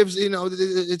 but it gives,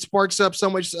 it sparks up so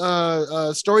much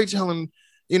storytelling,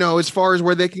 as far as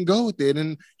where they can go with it.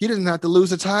 And he doesn't have to lose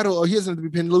the title, or he doesn't have to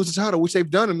be pinned to lose the title, which they've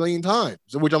done a million times,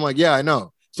 which I'm like, yeah, I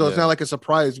know. So it's not like a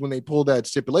surprise when they pull that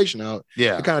stipulation out.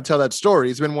 Yeah. To kind of tell that story.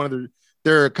 It's been one of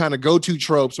their kind of go-to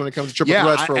tropes when it comes to triple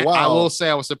threats for a while. I will say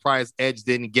I was surprised Edge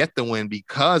didn't get the win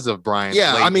because of Bryan's late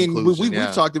I mean,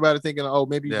 we've talked about it thinking, oh,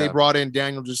 maybe they brought in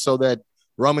Daniel just so that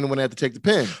Roman wouldn't have to take the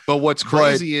pin. But what's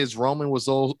crazy is Roman was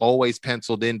always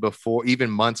penciled in before, even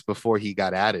months before he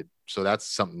got added. So that's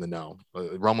something to know.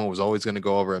 Roman was always going to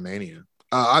go over at Mania.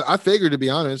 I figured, to be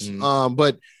honest.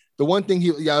 But the one thing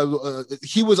he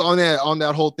was on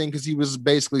that whole thing because he was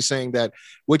basically saying that,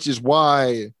 which is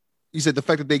why he said the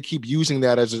fact that they keep using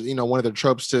that as one of their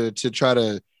tropes to try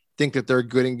to think that they're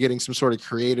good and getting some sort of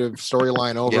creative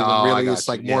storyline over when really it's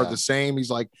like more of the same. He's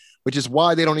like, which is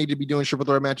why they don't need to be doing triple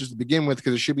threat matches to begin with,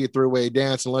 because it should be a three-way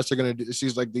dance unless they're going to do.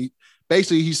 He's like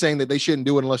basically he's saying that they shouldn't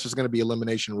do it unless there's going to be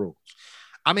elimination rules.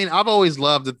 I mean, I've always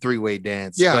loved the three-way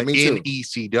dance. Yeah, but me in too.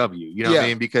 ECW, you know what I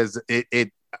mean? Because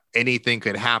it anything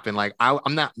could happen. Like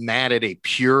I'm not mad at a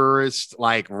purist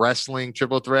like wrestling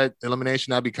triple threat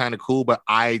elimination. That'd be kind of cool, but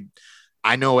I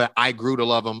know I grew to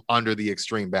love him under the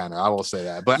Extreme banner. I will say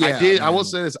that. But I will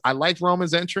say this. I liked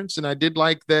Roman's entrance, and I did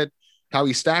like that how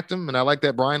he stacked him, and I like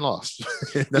that Bryan lost.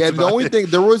 The only thing,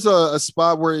 there was a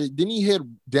spot where didn't he hit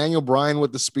Daniel Bryan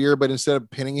with the spear, but instead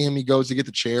of pinning him, he goes to get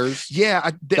the chairs. Yeah,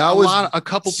 a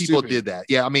couple people did that.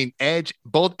 Yeah, I mean,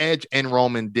 both Edge and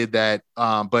Roman did that.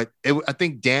 But I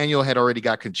think Daniel had already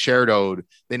got concertoed.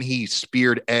 Then he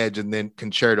speared Edge and then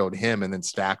concertoed him and then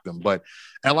stacked them. But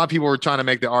a lot of people were trying to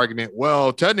make the argument,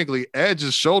 well, technically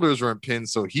Edge's shoulders weren't pinned,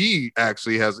 so he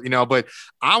actually has, but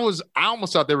I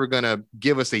almost thought they were going to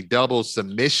give us a double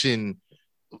submission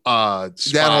spot.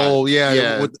 That whole,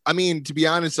 I mean, to be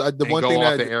honest, the one thing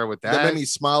that made me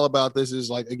smile about this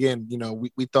is like, again,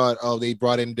 we thought, oh, they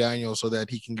brought in Daniel so that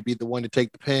he can be the one to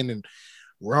take the pin and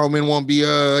Roman won't be,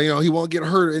 he won't get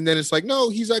hurt. And then it's like,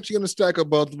 no, he's actually going to stack up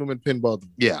both of them and pin both of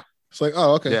them. Yeah. It's like,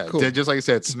 oh, okay, cool. Just like I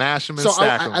said, smash him and so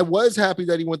stack him. I was happy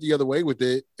that he went the other way with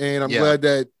it, and I'm glad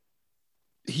that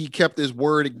he kept his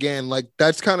word again. Like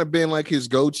that's kind of been like his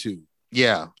go-to.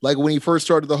 Yeah, like when he first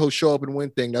started the whole show up and win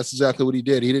thing, that's exactly what he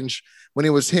did. He didn't when it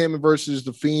was him versus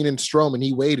the Fiend and Strowman,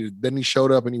 he waited. Then he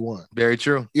showed up and he won. Very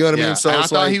true. You know what I mean? So I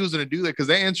thought he was going to do that because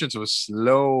that entrance was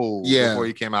slow. Before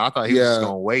he came out, I thought he was just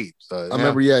going to wait. So, I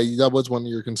remember. Yeah, that was one of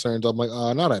your concerns. I'm like,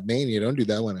 oh, not at Mania. Don't do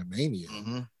that one at Mania.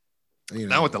 Mm-hmm.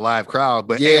 Not with the live crowd,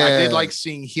 but Yeah. hey, I did like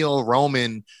seeing heel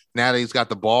Roman now that he's got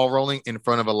the ball rolling in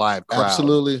front of a live crowd.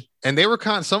 Absolutely. And they were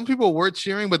some people were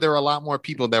cheering, but there were a lot more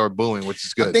people that were booing, which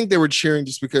is good. I think they were cheering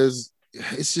just because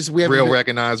it's just we haven't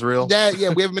recognize real. we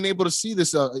haven't been able to see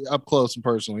this up close and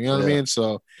personally. You know what I mean?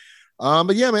 So,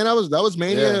 but yeah, man, that was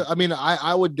Mania. Yeah. I mean,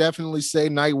 I would definitely say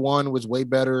night one was way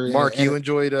better. Mark, you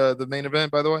enjoyed the main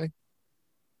event, by the way?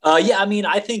 Yeah, I mean,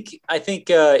 I think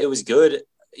it was good.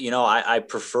 You know, I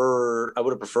would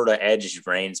have preferred an Edge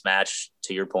Reigns match,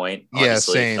 to your point.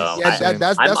 Honestly. Same.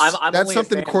 That's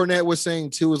something Cornette was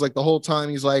saying too. Was like the whole time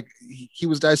he's like he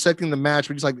was dissecting the match,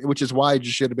 but he's like, which is why it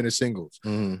just should have been a singles.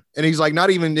 Mm-hmm. And he's like, not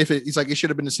even if he's like it should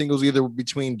have been a singles either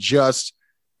between just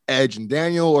Edge and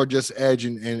Daniel or just Edge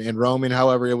and Roman.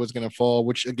 However, it was going to fall.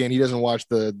 Which again, he doesn't watch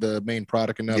the main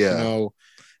product enough to know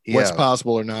what's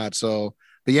possible or not. So.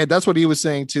 But yeah, that's what he was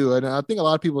saying too. And I think a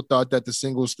lot of people thought that the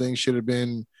singles thing should have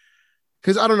been,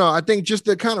 because I don't know. I think just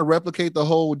to kind of replicate the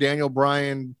whole Daniel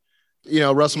Bryan,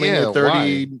 WrestleMania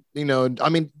 30, why? I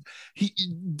mean,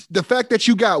 the fact that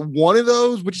you got one of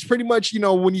those, which is pretty much,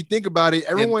 when you think about it,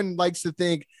 everyone likes to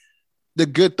think the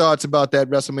good thoughts about that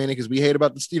WrestleMania because we hate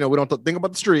about this, we don't think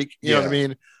about the streak, you know what I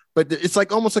mean? But it's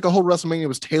like almost like a whole WrestleMania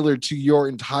was tailored to your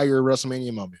entire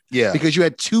WrestleMania moment. Yeah. Because you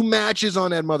had 2 matches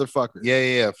on that motherfucker.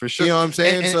 Yeah, for sure. You know what I'm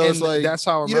saying? And, so it's like that's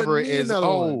how I remember it is.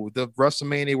 The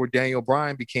WrestleMania where Daniel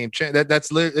Bryan became champ.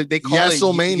 That's literally they call it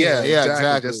WrestleMania. Yeah,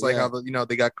 exactly. Just like how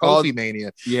they got Kofi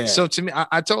Mania. Yeah. So to me,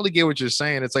 I totally get what you're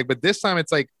saying. It's like, but this time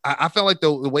it's like I felt like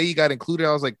the way he got included,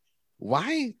 I was like,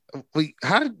 why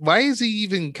is he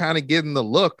even kind of getting the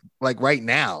look like right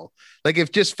now? Like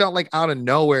it just felt like out of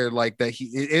nowhere, like that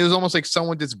it was almost like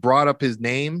someone just brought up his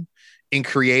name in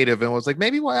creative and was like,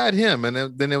 maybe we'll add him.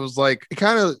 And then it was like, it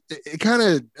kind of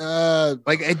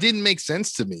like it didn't make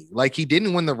sense to me. Like he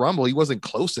didn't win the Rumble. He wasn't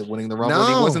close at winning the Rumble.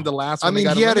 He wasn't the last one. I mean,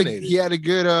 he had a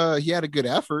good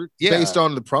effort based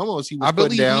on the promos he was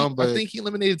putting down. I think he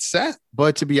eliminated Seth.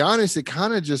 But to be honest, it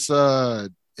kind of just,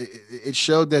 it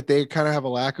showed that they kind of have a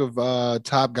lack of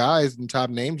top guys and top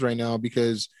names right now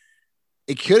because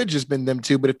it could have just been them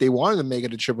two, but if they wanted to make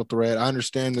it a triple threat, I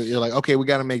understand that you're like, okay, we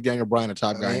got to make Daniel Bryan a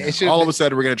top guy. All of a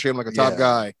sudden, we're going to treat him like a top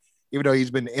guy, even though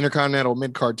he's been intercontinental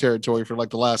mid-card territory for like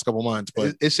the last couple months.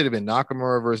 But it should have been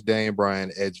Nakamura versus Daniel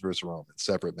Bryan, Edge versus Roman,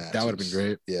 separate matches. That would have been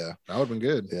great. Yeah, that would have been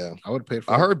good. Yeah, I would have paid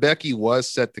for I it. heard Becky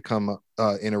was set to come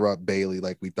interrupt Bayley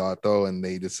like we thought, though, and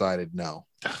they decided no.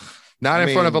 Not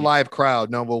in front of a live crowd.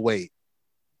 No, we'll wait.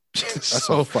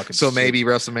 So maybe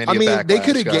WrestleMania. I mean, backlash, they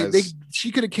could have.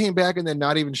 She could have came back and then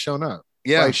not even shown up.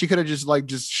 Yeah, like, she could have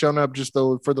just shown up just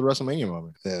though for the WrestleMania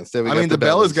moment. Yeah, I mean, the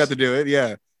Bellas got to do it.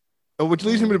 Yeah, which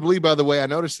leads me to believe. By the way, I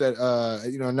noticed that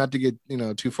not to get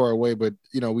too far away, but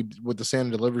with the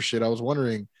Santa Deliver shit, I was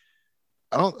wondering.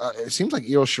 It seems like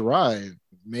Io Shirai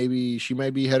maybe she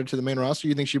might be headed to the main roster.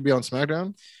 You think she'd be on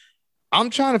SmackDown? I'm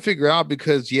trying to figure out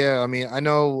because, I mean, I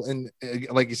know, and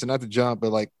like you said, not to jump, but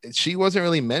like she wasn't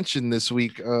really mentioned this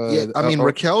week.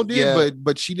 Raquel did,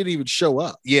 but she didn't even show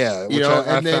up. Yeah, which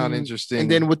I found interesting.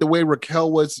 And then with the way Raquel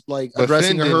was like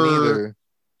addressing her,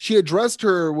 she addressed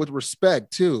her with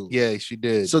respect too. Yeah, she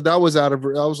did. So that was out of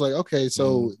her. I was like, okay,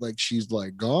 so like she's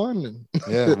like gone.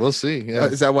 Yeah, we'll see. Yeah,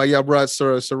 is that why y'all brought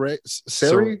Sarai?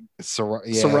 Sarai.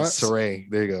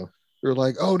 There you go. We're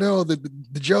like, oh no, the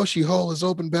Joshi hole is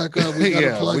open back up. We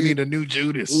need a new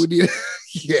Judas. Dude.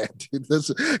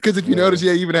 Because if you notice, he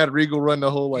even had Regal run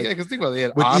the whole like. Yeah, because think about it, they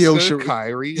had Asuka,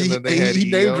 Kyrie, and then they had he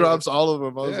name drops all of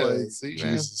them. I was like,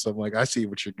 Jesus, I'm like, I see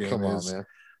what your game is. Come on, man.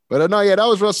 But that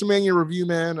was WrestleMania review,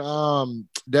 man.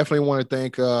 Definitely want to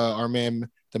thank our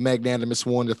man, the magnanimous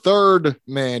one, the third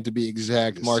man to be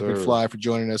exact, Mark McFly, for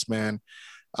joining us, man.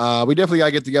 We definitely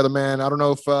gotta get together, man. I don't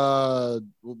know if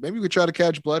maybe we could try to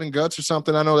catch Blood and Guts or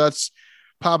something. I know that's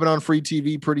popping on free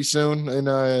TV pretty soon in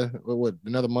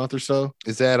another month or so.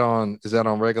 Is that on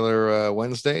regular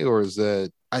Wednesday or is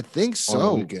that? I think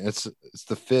so. It's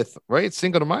the 5th, right? It's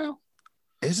Cinco de Mayo.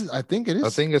 Is it? I think it is. I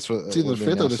think it's either the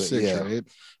 5th or the 6th, right?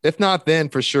 If not, then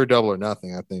for sure Double or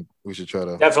Nothing. I think we should try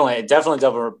to definitely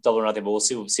Double or Nothing. But we'll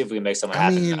see if we can make something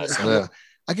happen.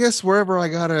 I guess wherever I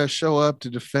gotta show up to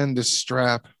defend this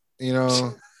strap, but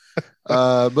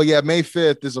yeah, May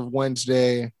 5th is a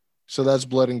Wednesday, so that's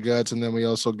Blood and Guts, and then we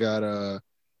also got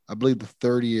I believe the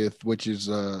 30th, which is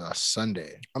a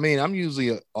Sunday. I mean, I'm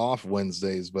usually off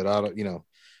Wednesdays, but I don't know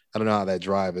how that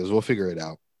drive is. We'll figure it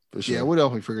out for sure. Yeah, we'll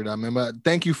definitely figure it out, man. But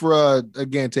thank you for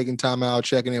again taking time out,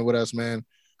 checking in with us, man.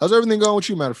 How's everything going with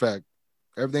you? Matter of fact,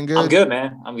 everything good? I'm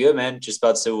good, man. Just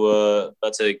about to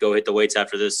go hit the weights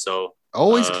after this, so.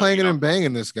 Always clanging and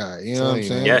banging this guy. You know what I'm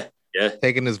saying? Yeah.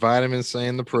 Taking his vitamins,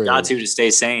 saying the prayer. Got to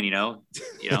stay sane,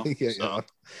 So.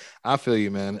 I feel you,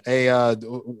 man. Hey,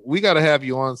 we got to have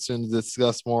you on soon to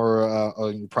discuss more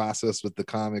on your process with the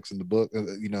comics and the book,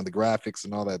 the graphics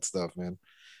and all that stuff, man.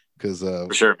 Because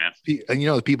for sure, man.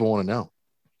 The people want to know.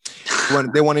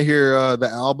 They want to hear the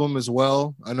album as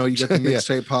well. I know you got the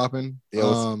mixtape popping.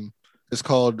 Yeah, it's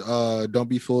called "Don't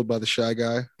Be Fooled by the Shy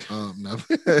Guy." No,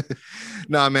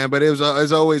 nah, man. But it was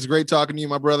as always great talking to you,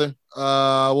 my brother.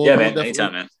 Man.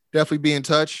 Anytime, man. Definitely be in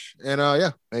touch.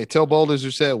 And Hey, tell Boulders who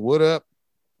said what up.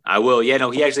 I will. Yeah,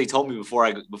 no, he actually told me before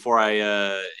I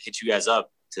hit you guys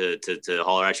up to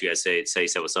holler at you guys, say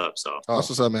what's up. So that's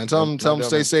what's up, man. Tell him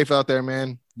stay safe out there,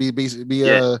 man. Be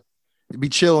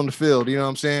chill in the field. You know what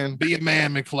I'm saying? Be a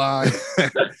man, McFly.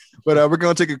 But we're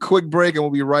gonna take a quick break and we'll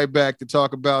be right back to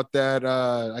talk about that.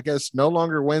 I guess no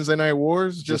longer Wednesday Night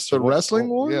Wars, just the Wrestling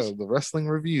Wars. Yeah, the wrestling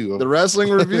review. The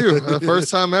wrestling review. First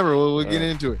time ever. We'll get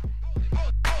into it.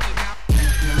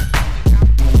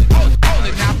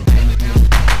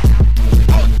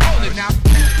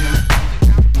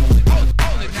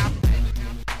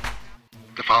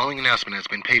 The following announcement has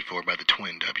been paid for by the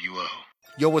Twin WO.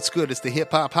 Yo, what's good? It's the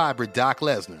hip-hop hybrid Doc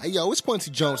Lesnar. Hey, yo, it's Quincy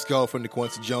Jones Go from the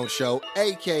Quincy Jones Show,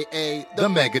 a.k.a. The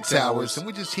Mega Towers. And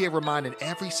we're just here reminding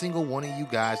every single one of you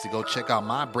guys to go check out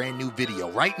my brand new video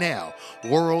right now,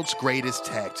 World's Greatest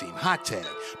Tag Team, Hot Tag,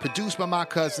 produced by my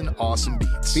cousin, Awesome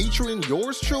Beats. Featuring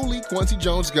yours truly, Quincy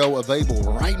Jones Go, available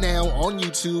right now on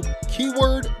YouTube,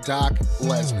 keyword Doc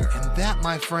Lesnar. And that,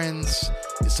 my friends,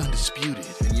 is undisputed.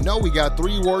 And you know we got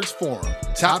 3 words for him.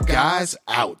 Top guys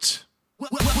out.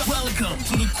 Welcome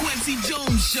to the Quincy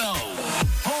Jones Show,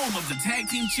 home of the tag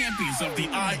team champions of the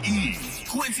IE,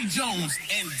 Quincy Jones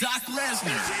and Doc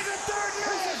Lesnar.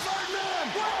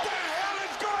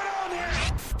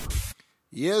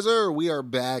 Yes, sir. We are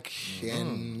back.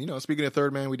 And, speaking of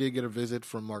third man, we did get a visit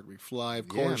from Mark McFly. Of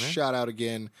course, shout out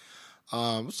again.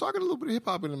 I was talking a little bit of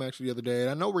hip-hop with him actually the other day. And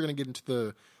I know we're going to get into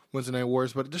the Wednesday Night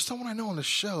Wars, but there's someone I know on the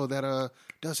show that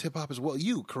does hip-hop as well.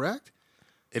 You, correct?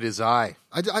 It is I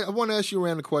want to ask you a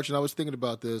random question. I was thinking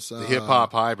about this. The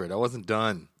hip-hop hybrid. I wasn't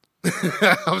done.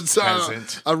 I'm sorry.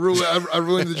 I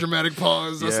ruined the dramatic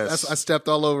pause. Yes. I stepped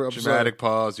all over. Dramatic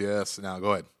pause, yes. Now,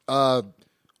 go ahead.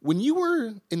 When you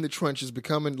were in the trenches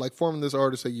forming this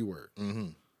artist that you were,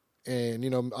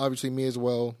 and, obviously me as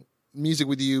well, music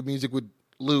with you, music with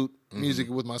Loot, music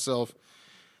with myself,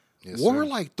 what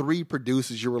were 3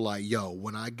 producers you were like, yo,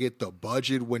 when I get the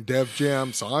budget, when Def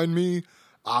Jam signed me,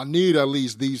 I need at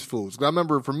least these fools. I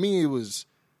remember for me, it was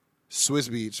Swiss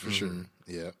Beats for sure.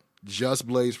 Yeah. Just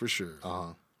Blaze for sure.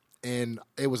 And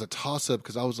it was a toss-up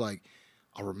because I was like,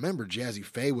 I remember Jazzy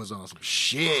Faye was on some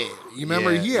shit. You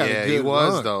remember? He had a good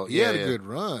run. He had a good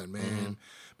run, man.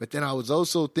 But then I was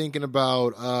also thinking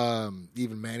about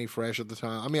even Manny Fresh at the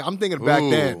time. I mean, I'm thinking back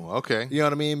then. Okay. You know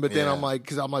what I mean? But then I'm like,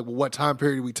 well, what time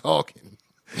period are we talking?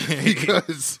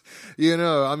 Because shit.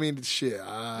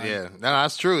 No,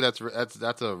 that's true. That's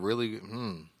a really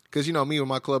because me with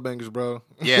my club bangers, bro.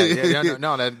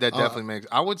 That definitely makes.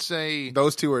 I would say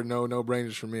those 2 are no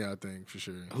brainers for me. I think for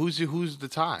sure. Who's the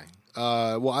tie?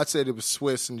 Well, I'd say it was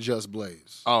Swiss and Just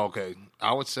Blaze. Oh, okay.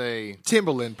 I would say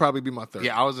Timberland probably be my third.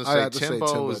 Yeah, I was gonna say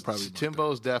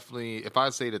Timbo's definitely. If I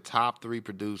say the top 3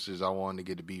 producers I wanted to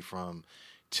get to be from.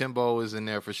 Timbo is in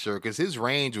there for sure because his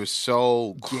range was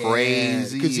so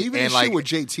crazy. Because even the shit with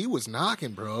JT was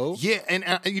knocking, bro. Yeah, and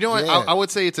you know what? I would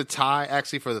say it's a tie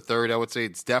actually for the third. I would say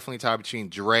it's definitely a tie between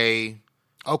Dre,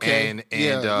 and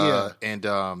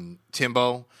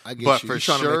Timbo. I get but you. For You're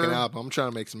trying sure, to make an album. I'm trying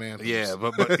to make some anthems. Yeah,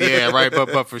 but yeah, right.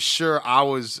 But for sure, I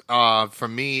was for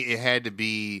me it had to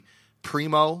be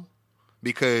Primo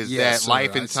because that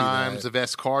Life and Times of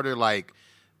S. Carter,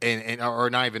 or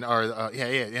not even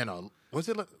Was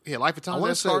it Life of Time? I want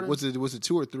to say was it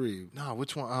 2 or 3? No,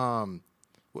 which one?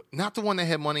 Not the one that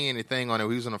had Money and the Thing on it.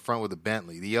 He was on the front with a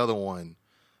Bentley. The other one,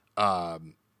 that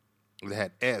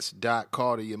had S.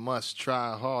 Carter. You must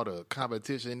try harder.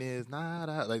 Competition is not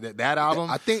out. Like that album.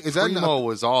 I think Primo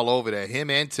was all over that. Him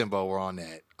and Timbo were on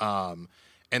that.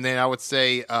 And then I would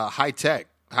say High Tech.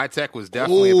 High Tech was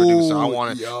definitely a producer. I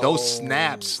wanted those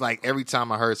snaps like every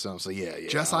time I heard something. So yeah.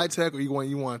 Just High Tech, or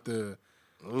you want the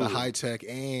High Tech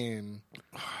and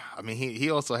I mean he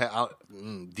also had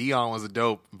Dion was a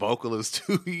dope vocalist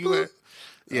too.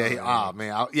 I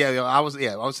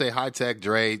would say High Tech,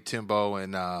 Dre, Timbo,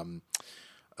 and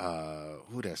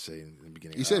who did I say in the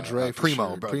beginning? You said Dre,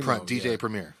 Primo, for sure. DJ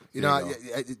Premier.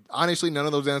 Honestly, none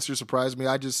of those answers surprised me.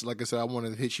 I just, like I said, I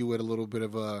wanted to hit you with a little bit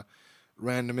of a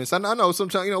randomness. I know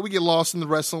sometimes we get lost in the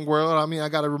wrestling world. I mean, I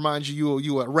got to remind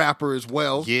you a rapper as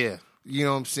well. Yeah. You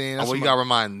know what I'm saying? Well, you got to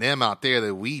remind them out there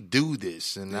that we do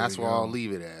this, and that's where I'll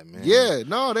leave it at, man. Yeah,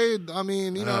 no, I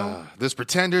mean, you know. There's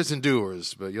pretenders and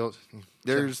doers, but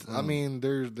there's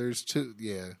two,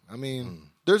 yeah. I mean,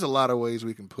 there's a lot of ways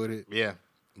we can put it. Yeah,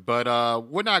 but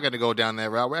we're not going to go down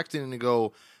that route. We're actually going to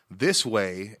go this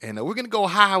way, and we're going to go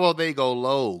high while they go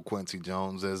low, Quincy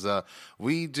Jones, as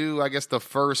we do, I guess, the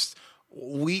first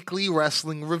weekly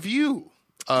wrestling review.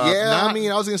 I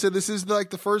mean, I was going to say this is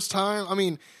like the first time. I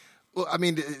mean,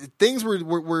 things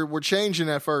were changing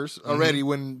at first already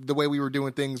when the way we were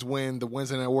doing things when the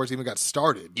Wednesday Night Wars even got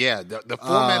started. Yeah, the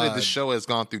format of the show has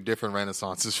gone through different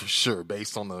renaissances for sure,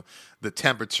 based on the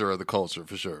temperature of the culture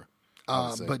for sure.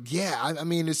 But yeah, I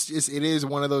mean, it is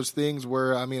one of those things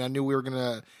where I knew we were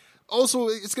gonna. Also,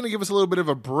 it's going to give us a little bit of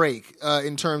a break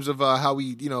in terms of how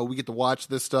we get to watch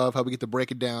this stuff, how we get to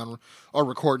break it down, our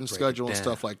recording schedule and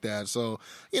stuff like that. So,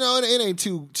 it ain't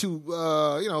too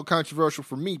controversial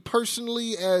for me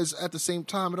personally, as at the same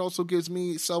time, it also gives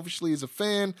me, selfishly as a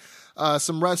fan,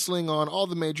 some wrestling on all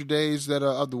the major days that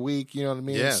of the week, you know what I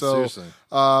mean? Yeah, so, seriously.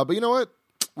 But you know what?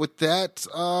 With that,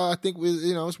 I think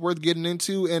it's worth getting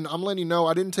into, and I'm letting you know,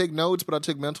 I didn't take notes, but I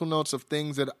took mental notes of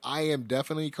things that I am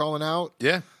definitely calling out.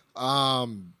 Yeah. How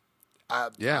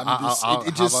about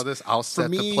this? I'll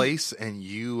set the place and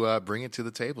you bring it to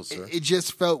the table, sir. It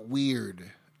just felt weird.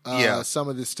 Some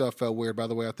of this stuff felt weird. By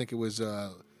the way, I think it was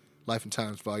Life and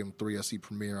Times Volume 3. I see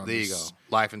premiere on there this. You go.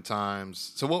 Life and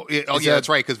Times. So what? That's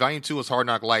right. Because Volume 2 was Hard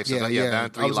Knock Life. So Volume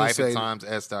 3, Life and Times,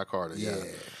 S. Carter. Yeah,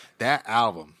 that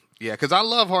album. Yeah, because I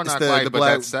love Hard Knock Life, but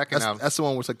that second album. That's the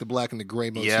one with like the black and the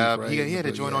gray motif, right? He had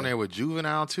a joint on there with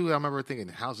Juvenile, too. I remember thinking,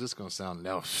 how's this going to sound?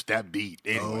 No, that beat.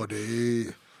 Anyway.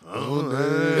 Do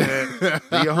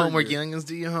your homework, youngins.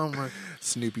 Do your homework.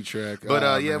 Snoopy track.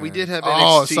 But we did have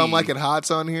NXT. Some Like It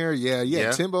Hot's on here.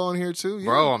 Yeah. Timbo on here too. Yeah.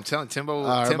 Bro, I'm telling Timbo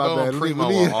and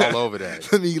Primo are all over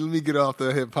that. let me get off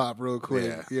the hip hop real quick.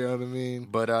 Yeah. You know what I mean?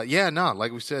 But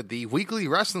like we said, the weekly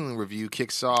wrestling review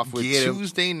kicks off with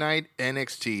Tuesday night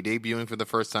NXT debuting for the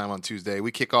first time on Tuesday.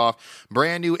 We kick off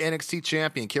brand new NXT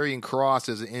champion Karrion Kross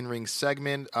as an in-ring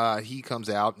segment. He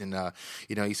comes out and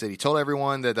he said he told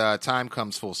everyone that time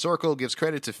comes full circle. Gives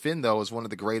credit to Finn though as one of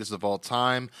the greatest of all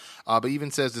time. But even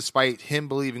says despite him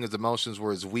believing his emotions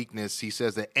were his weakness, he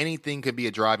says that anything can be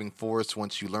a driving force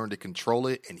once you learn to control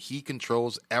it, and he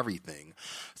controls everything.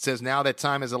 Says now that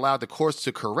time has allowed the course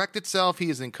to correct itself. He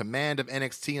is in command of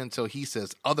NXT until he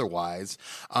says otherwise.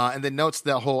 And then notes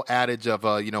the whole adage of,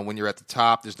 when you're at the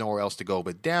top, there's nowhere else to go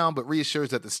but down, but reassures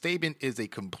that the statement is a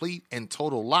complete and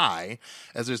total lie,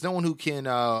 as there's no one who can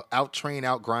out-train,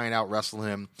 out-grind, out-wrestle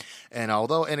him. And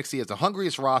although NXT has the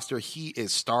hungriest roster, he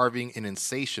is starving and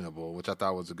insatiable, which I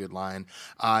thought was a good line.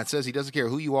 It says he doesn't care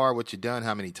who you are, what you've done,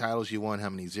 how many titles you won, how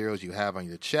many zeros you have on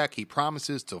your check. He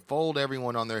promises to fold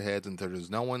everyone on their heads until there's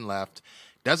no one left.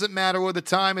 Doesn't matter where the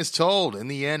time is told. In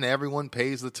the end, everyone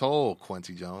pays the toll.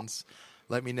 Quincy Jones,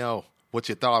 let me know what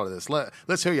you thought of this.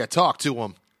 Let's hear you talk to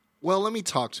him. Well, let me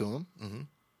talk to him. Mm-hmm.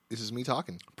 This is me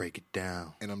talking. Break it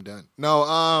down. And I'm done.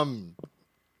 No,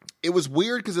 it was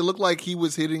weird because it looked like he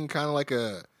was hitting kind of like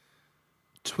a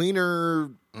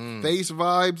tweener face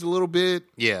vibes a little bit.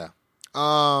 Yeah.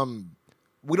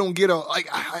 We don't get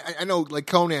I know like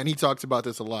Conan, he talks about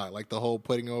this a lot, like the whole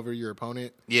putting over your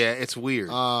opponent. Yeah, it's weird.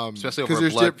 Especially over a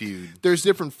blood feud. There's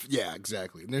different, yeah,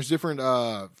 exactly. And there's different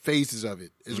phases of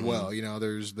it as well.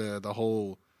 There's the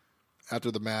whole after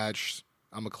the match,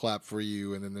 I'm a clap for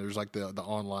you, and then there's like the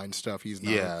online stuff he's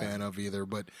not a fan of either.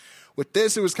 But with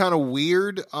this, it was kind of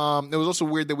weird. It was also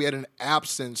weird that we had an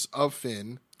absence of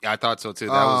Finn. I thought so too.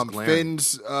 That was glaring.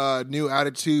 Finn's new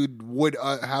attitude would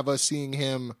have us seeing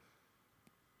him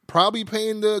probably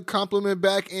paying the compliment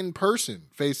back in person,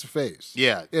 face to face.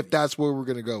 Yeah, if that's where we're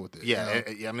gonna go with it. Yeah,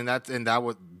 I mean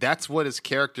that's what his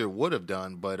character would have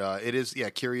done. But it is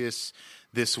curious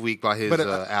this week by his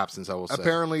absence. I will say.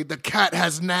 Apparently, the cat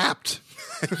has napped.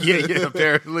 yeah.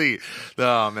 Apparently,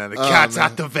 oh man, the cat's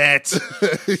at the vet.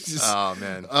 Oh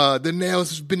man, the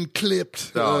nails have been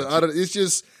clipped. It's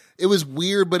just. It was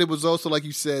weird, but it was also, like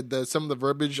you said, some of the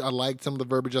verbiage I liked. Some of the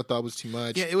verbiage I thought was too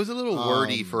much. Yeah, it was a little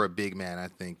wordy for a big man, I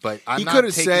think. But I'm not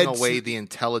taking away the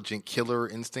intelligent killer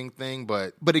instinct thing.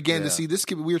 But again, to see this,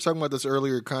 we were talking about this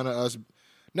earlier, kind of us.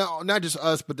 No, not just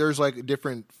us, but there's like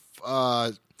different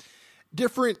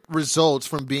results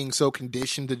from being so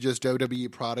conditioned to just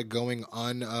WWE product going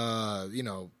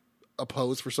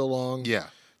opposed for so long. Yeah.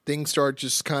 things start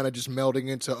just kind of just melding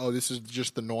into, oh, this is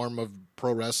just the norm of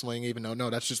pro wrestling, even though,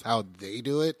 no, that's just how they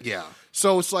do it. Yeah.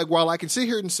 So it's like, while I can sit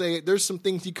here and say there's some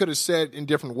things he could have said in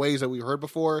different ways that we heard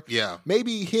before. Yeah.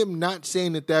 Maybe him not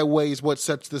saying it that way is what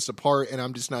sets this apart, and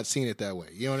I'm just not seeing it that way.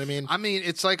 You know what I mean? I mean,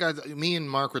 it's like me and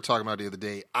Mark were talking about the other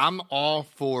day. I'm all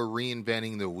for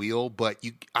reinventing the wheel, but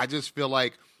I just feel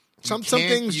like some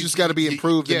things just got to be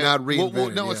improved and not reinvented. Well,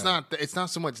 no, it's not. It's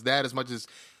not so much that as much as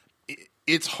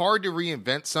it's hard to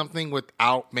reinvent something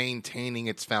without maintaining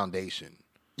its foundation.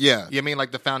 Yeah. I mean,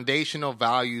 like the foundational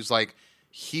values, like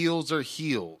heels are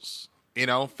heels,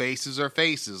 faces are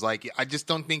faces. Like, I just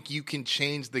don't think you can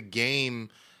change the game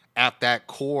at that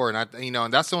core. And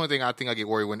and that's the only thing I think I get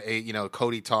worried when,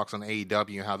 Cody talks on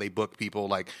AEW and how they book people.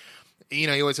 Like, he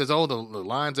always says, oh, the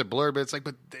lines are blurred, but it's like,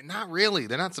 but they're not really.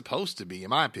 They're not supposed to be, in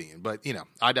my opinion. But,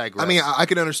 I digress. I mean, I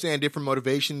can understand different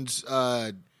motivations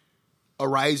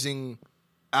arising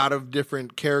out of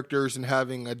different characters and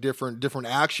having a different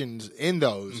actions in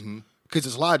those, because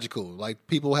it's logical. Like,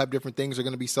 people have different things. They're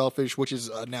going to be selfish, which is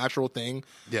a natural thing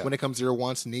when it comes to their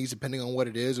wants and needs, depending on what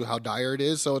it is or how dire it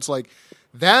is. So it's like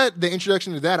that. The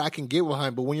introduction to that I can get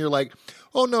behind. But when you're like,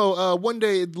 oh no, one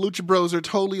day Lucha Bros are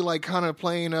totally like kind of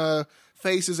playing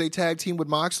face as a tag team with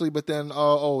Moxley, but then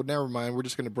oh, never mind, we're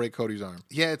just going to break Cody's arm.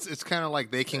 Yeah, it's kind of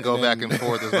like they can go back and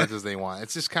forth as much as they want.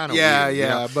 It's just kind of weird.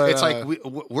 Yeah, but it's like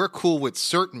we're cool with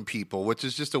certain people, which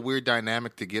is just a weird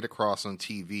dynamic to get across on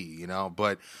TV,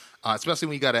 But especially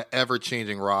when you got an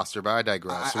ever-changing roster. But I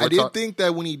digress. I did think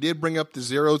that when he did bring up the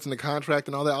zeros in the contract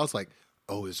and all that, I was like,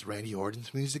 oh, is Randy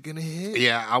Orton's music going to hit?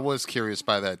 Yeah, I was curious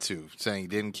by that too, saying he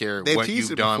didn't care what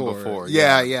you've done before.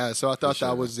 Yeah. So I thought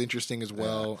that was interesting as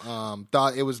well.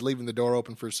 Thought it was leaving the door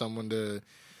open for someone to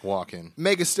walk in,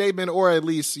 make a statement, or at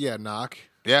least, knock.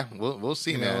 Yeah, we'll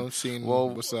see, man. Seeing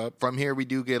what's up. From here, we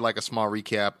do get like a small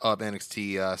recap of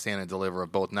NXT Stand and Deliver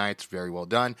of both nights. Very well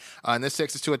done. And this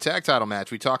takes us to a tag title match.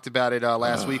 We talked about it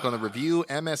last week on the review.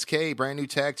 MSK, brand new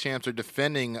tag champs, are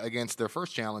defending against their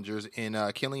first challengers in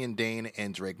Killian Dane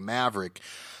and Drake Maverick.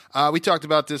 We talked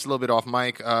about this a little bit off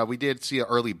mic. We did see an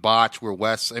early botch where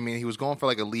Wes, he was going for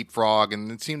like a leapfrog,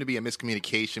 and it seemed to be a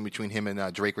miscommunication between him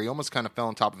and Drake, where he almost kind of fell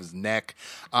on top of his neck.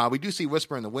 We do see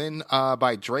Whisper in the Wind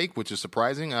by Drake, which is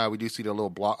surprising. We do see the little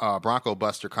Bronco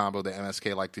Buster combo that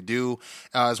MSK like to do,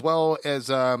 as well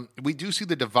as we do see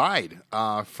the divide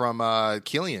from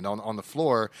Killian on the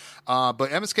floor. But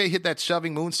MSK hit that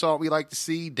shoving moonsault we like to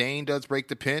see. Dane does break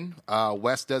the pin.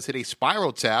 Wes does hit a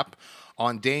spiral tap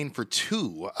on Dane for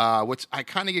 2, which I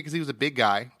kind of get because he was a big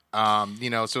guy,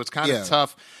 so it's kind of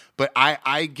tough. But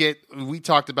I get, we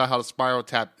talked about how the spiral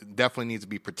tap definitely needs to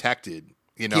be protected,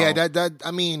 Yeah,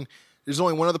 there's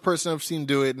only one other person I've seen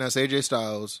do it, and that's AJ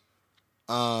Styles.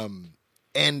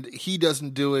 And he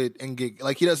doesn't do it and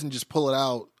he doesn't just pull it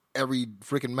out every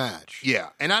freaking match. Yeah,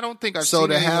 and I don't think I've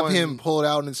seen anyone... have him pull it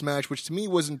out in this match, which to me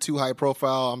wasn't too high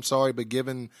profile. I'm sorry, but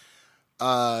given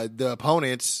the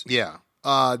opponents,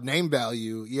 name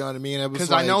value, you know what I mean?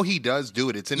 Because I know he does do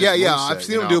it. It's in his I've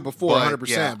seen him do it before,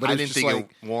 100%. But I it's didn't just think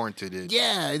it warranted it.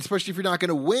 Yeah, especially if you're not going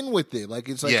to win with it. Like,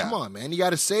 it's like, come on, man, you got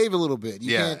to save a little bit.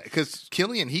 Because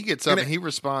Killian, he gets up and he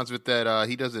responds with that.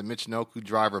 He does a Michinoku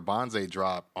driver Banzai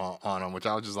drop on him, which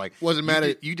I was just like, wasn't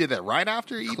mad you did that right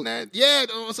after eating that? Yeah.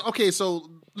 Okay, so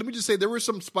let me just say there were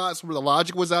some spots where the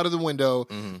logic was out of the window.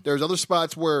 Mm-hmm. There's other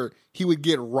spots where he would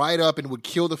get right up and would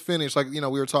kill the finish, like we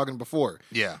were talking before.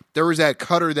 Yeah, there was that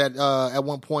cutter that at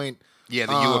one point. Yeah,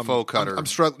 the UFO cutter. I'm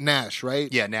struck Nash,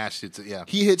 right? Yeah, Nash hits it. Yeah,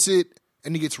 he hits it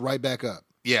and he gets right back up.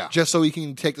 Yeah, just so he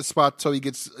can take the spot, so he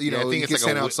gets he gets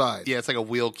sent outside. Yeah, it's like a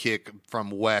wheel kick from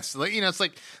West. Like, it's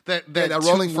like that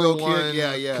rolling wheel kick.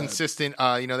 Yeah, consistent.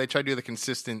 They try to do the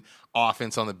consistent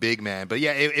offense on the big man, but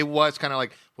it was kind of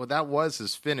like, well, that was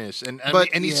his finish, and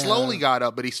he slowly got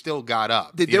up, but he still got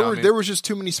up. There was just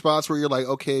too many spots where you're like,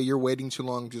 okay, you're waiting too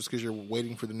long just because you're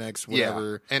waiting for the next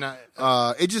whatever. Yeah.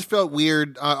 And it just felt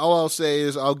weird. All I'll say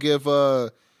is I'll give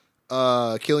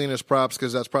Killian his props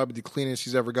because that's probably the cleanest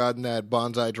he's ever gotten that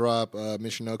Banzai drop,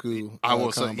 Michinoku. I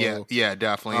will say, yeah,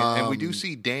 definitely. And we do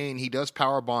see Dane. He does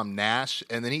powerbomb Nash,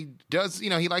 and then he does,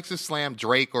 he likes to slam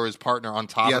Drake or his partner on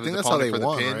top of his opponent for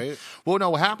the pin. Right? Well, no,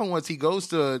 what happened was he goes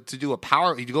to do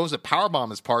he goes to powerbomb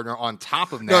his partner on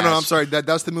top of Nash. No, I'm sorry.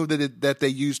 That's the move that they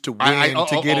used to win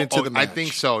to get into the match. I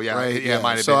think so. Yeah, right? Yeah, it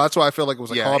might have so been. that's why I feel like it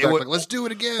was a callback. Like, let's do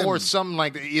it again, or something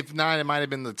like. If not, it might have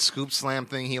been the scoop slam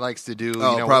thing he likes to do.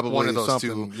 Oh, probably. probably of those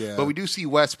something, two. yeah. But we do see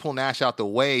West pull Nash out the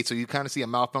way, so you kind of see a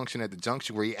malfunction at the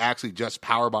junction where he actually just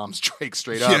powerbombs Drake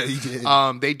straight up. Yeah, he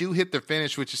did. They do hit the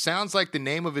finish, which sounds like the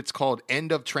name of it's called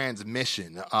End of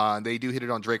Transmission. They do hit it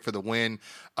on Drake for the win.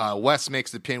 West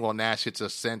makes the pin while Nash hits a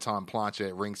senton plancha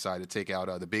at ringside to take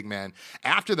out the big man.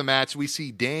 After the match, we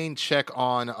see Dane check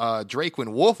on Drake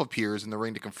when Wolf appears in the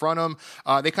ring to confront him.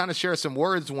 They kind of share some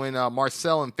words when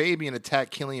Marcel and Fabian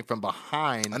attack Killian from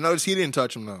behind. I noticed he didn't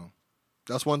touch him, though.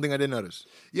 That's one thing I did notice.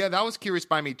 Yeah, that was curious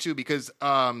by me, too, because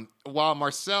while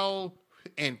Marcel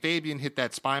and Fabian hit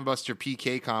that spinebuster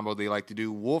PK combo they like to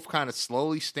do, Wolf kind of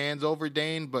slowly stands over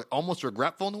Dane, but almost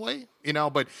regretful in a way,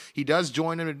 but he does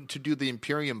join him to do the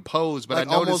Imperium pose. But like,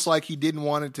 I noticed almost like he didn't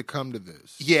want it to come to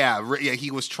this. Yeah,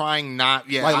 he was trying not.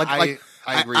 Yeah, I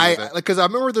agree with that. Because I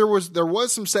remember there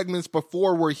was some segments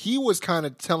before where he was kind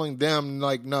of telling them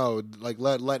like, no, like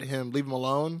let him, leave him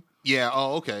alone. Yeah.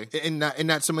 Oh, okay. And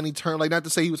not so many turns, like not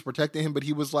to say he was protecting him, but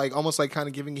he was like almost like kind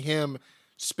of giving him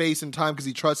space and time because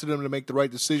he trusted him to make the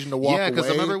right decision to walk away. Yeah, because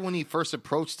I remember when he first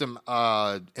approached him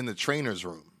in the trainer's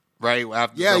room, right?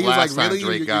 After yeah, he was like,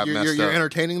 really? Drake you're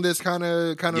entertaining this kind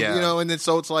of, yeah. And then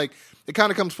so it's like, it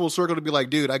kind of comes full circle to be like,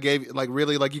 dude, I gave, like,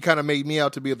 really, like, you kind of made me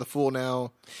out to be the fool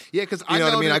now. Yeah, because you know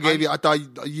what I mean? I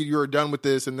thought you were done with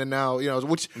this, and then now,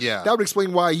 which, that would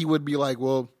explain why he would be like,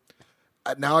 well,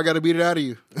 now I got to beat it out of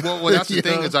you. Well, that's the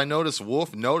thing is I noticed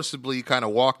Wolf noticeably kind of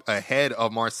walked ahead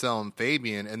of Marcel and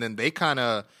Fabian, and then they kind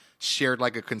of shared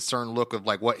like a concerned look of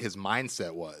like what his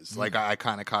mindset was. Like I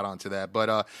kind of caught on to that.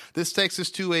 But this takes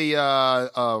us to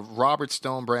a Robert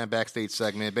Stone brand backstage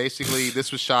segment. Basically,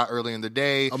 this was shot early in the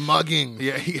day. A mugging.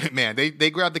 Yeah, man. They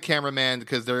grabbed the cameraman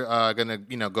because they're gonna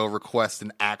go request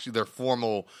their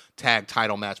formal tag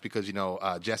title match because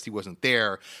Jesse wasn't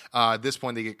there. At this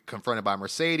point, they get confronted by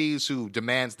Mercedes, who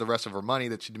demands the rest of her money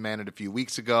that she demanded a few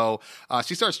weeks ago.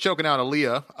 She starts choking out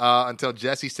Aaliyah until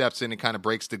Jesse steps in and kind of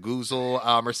breaks the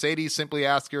goozle. Mercedes simply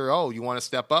asks her, "Oh, you want to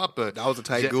step up?" But that was a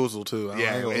tight goozle too.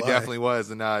 Yeah, it definitely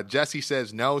was. And Jesse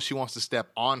says no, she wants to step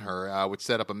on her, which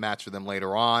set up a match for them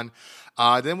later on.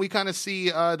 Then we kind of see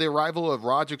the arrival of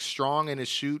Roderick Strong and his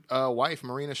shoot wife,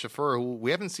 Marina Shafir, who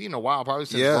we haven't seen in a while, probably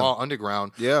since Raw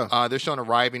Underground. Yeah. They're shown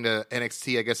arriving to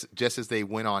NXT, I guess, just as they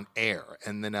went on air.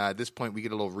 And then at this point, we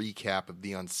get a little recap of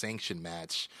the unsanctioned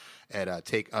match at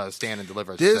Stand and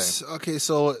Deliver. Okay,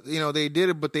 so, they did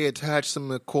it, but they attached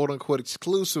some quote-unquote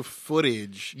exclusive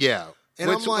footage. Yeah. And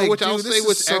I'm like, which dude, I'll say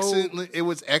was it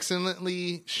was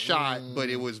excellently shot, but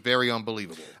it was very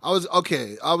unbelievable. I was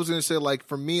gonna say, like,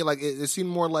 for me, like it seemed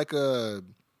more like it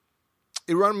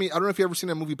reminded me. I don't know if you ever seen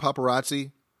that movie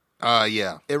Paparazzi.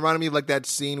 Yeah. It reminded me of like that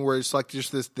scene where it's like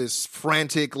just this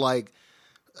frantic like.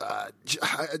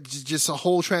 Just a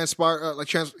whole just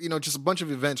a bunch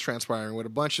of events transpiring with a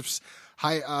bunch of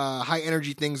high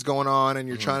energy things going on, and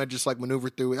you're trying to just like maneuver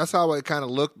through it. That's how it kind of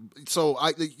looked. So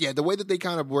the way that they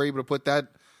kind of were able to put that,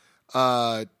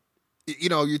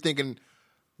 you're thinking,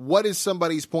 what is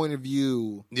somebody's point of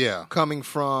view? Yeah, coming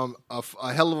from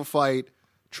a hell of a fight,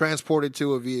 transported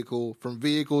to a vehicle, from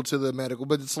vehicle to the medical,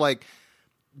 but it's like.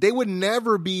 They would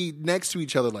never be next to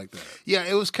each other like that. Yeah,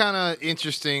 it was kind of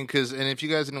interesting because, and if you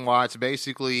guys didn't watch,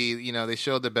 basically, they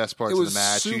showed the best parts of the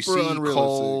match. You see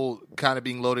Cole kind of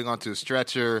being loaded onto a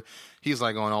stretcher. He's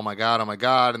like going, "Oh my god, oh my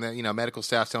god," and then medical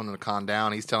staff's telling him to calm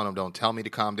down. He's telling him, "Don't tell me to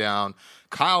calm down."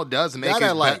 Kyle does make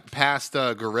it past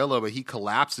Gorilla, but he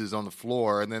collapses on the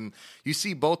floor. And then you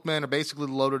see both men are basically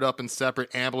loaded up in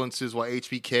separate ambulances while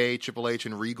HBK, Triple H,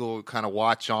 and Regal kind of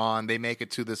watch on. They make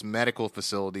it to this medical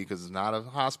facility because it's not a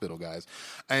hospital, guys.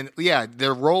 And yeah,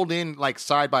 they're rolled in like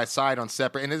side by side on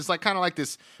separate. And it's like kind of like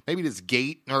this, maybe this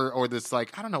gate or this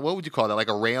like, I don't know, what would you call that? Like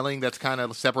a railing that's kind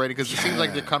of separated because it seems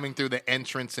like they're coming through the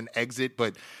entrance and exit.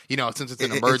 But, since it's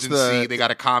an emergency, they got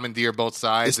to commandeer both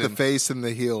sides. It's the face and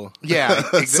the heel. Yeah.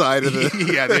 Side of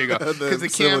it. Yeah, there you go. Because the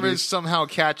cameras somehow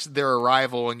catch their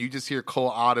arrival, and you just hear Cole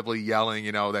audibly yelling,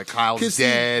 that Kyle's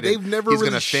dead. They've never he's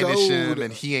really going to finish him,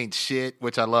 and he ain't shit,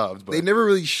 which I loved. But they never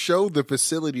really showed the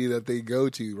facility that they go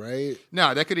to, right?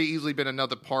 No, that could have easily been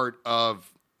another part of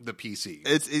the PC.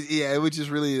 It was just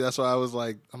really. That's why I was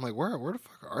like, where the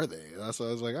fuck are they? That's why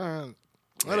I was like, all right.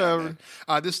 Whatever.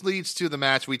 This leads to the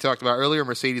match we talked about earlier.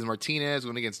 Mercedes Martinez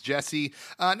going against Jesse.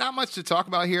 Not much to talk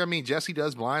about here. I mean, Jesse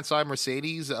does blindside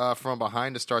Mercedes from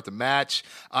behind to start the match.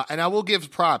 And I will give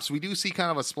props. We do see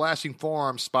kind of a splashing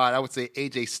forearm spot, I would say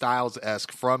AJ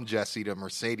Styles-esque from Jesse to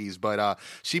Mercedes. But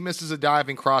she misses a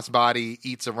diving crossbody,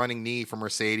 eats a running knee from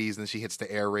Mercedes, and then she hits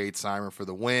the air raid siren for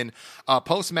the win.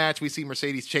 Post-match, we see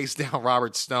Mercedes chase down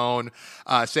Robert Stone,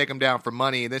 shake him down for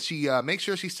money. And then she makes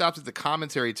sure she stops at the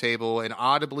commentary table and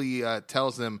audibly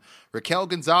tells them, Raquel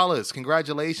Gonzalez,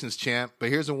 congratulations, champ, but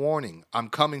here's a warning. I'm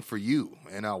coming for you,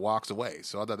 and walks away.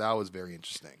 So I thought that was very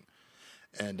interesting.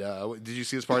 And did you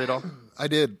see this part at all? I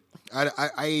did.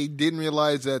 I didn't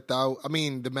realize that.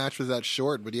 The match was that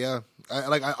short, but yeah,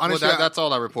 honestly, that's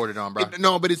all I reported on, bro.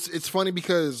 No, but it's funny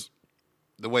because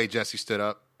the way Jesse stood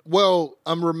up. Well,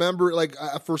 I'm remember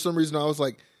for some reason I was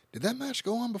like, did that match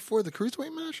go on before the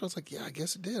cruiserweight match? I was like, yeah, I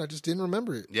guess it did. I just didn't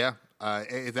remember it. Yeah,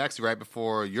 it's actually right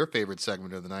before your favorite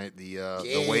segment of the night, the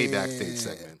way backstage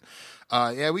segment.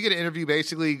 We get an interview,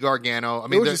 basically Gargano. I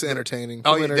mean, it was just entertaining.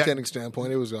 From an entertaining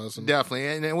standpoint, it was awesome.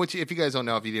 Definitely. And which, if you guys don't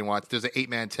know, if you didn't watch, there's an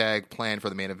 8-man tag planned for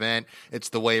the main event. It's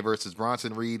The Way versus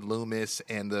Bronson Reed, Loomis,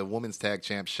 and the women's tag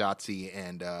champs Shotzi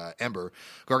and Ember.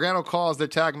 Gargano calls their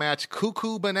tag match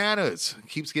Cuckoo Bananas.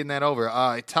 Keeps getting that over.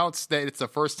 It touts that it's the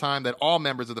first time that all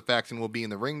members of the faction will be in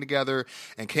the ring together,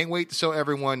 and can't wait to show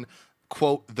everyone,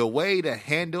 quote, the way to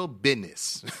handle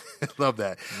business. Love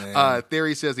that.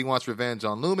 Theory says he wants revenge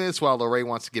on Loomis, while LeRae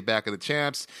wants to get back at the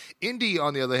champs. Indy,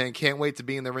 on the other hand, can't wait to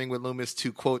be in the ring with Loomis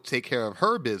to, quote, take care of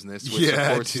her business, which,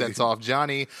 of course, sets off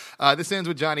Johnny. This ends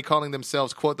with Johnny calling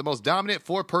themselves, quote, the most dominant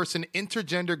 4-person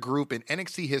intergender group in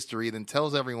NXT history, then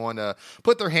tells everyone to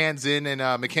put their hands in, and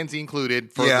Mackenzie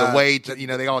included, for the way,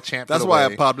 they all chant for That's the why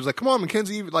way. I popped. It was like, come on,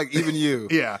 Mackenzie, even you.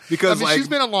 Yeah. Because she's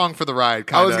been along for the ride,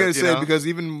 kind I of. was going to say, because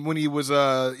even when he was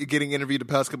getting interviewed the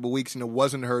past couple of weeks and it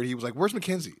wasn't her, he was like, where's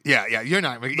Mackenzie? Yeah, you're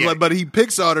not. Yeah. But he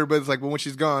picks on her, but it's like, when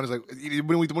she's gone, it's like,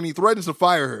 when he threatens to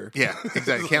fire her. Yeah,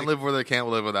 exactly. Can't live with her, can't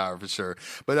live without her, for sure.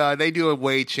 But they do a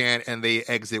way chant, and they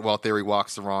exit while Theory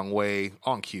walks the wrong way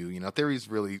on cue. Theory's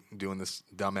really doing this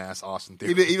dumbass Austin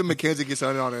Theory. Even Mackenzie gets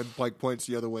on it and points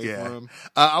the other way for him.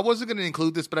 I wasn't going to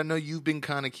include this, but I know you've been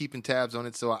kind of keeping tabs on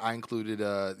it, so I included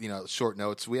short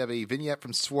notes. We have a vignette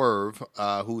from Swerve,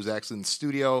 who's actually in the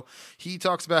studio. He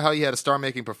talks about how he had a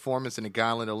star-making performance in a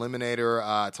Gauntlet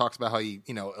Eliminator. Talks about how he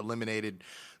eliminated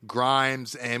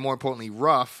Grimes and, more importantly,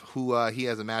 Ruff, who he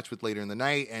has a match with later in the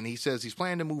night. And he says he's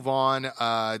planning to move on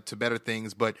to better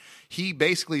things, but he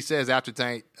basically says after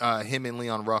tonight, him and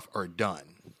Leon Ruff are done.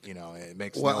 It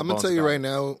makes well. No I'm gonna bones tell you about right it.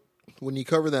 now, when you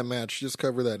cover that match, just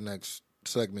cover that next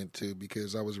segment too,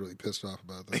 because I was really pissed off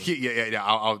about that. Yeah.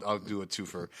 I'll do a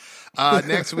twofer.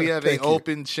 Next, we have an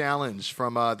open challenge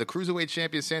from the Cruiserweight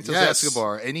champion Santos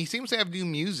Escobar, and he seems to have new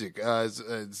music.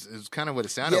 Is kind of what it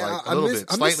sounded like, a little bit,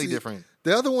 slightly different.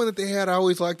 The other one that they had, I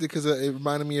always liked it because it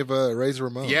reminded me of Razor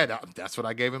Ramon. Yeah, that's what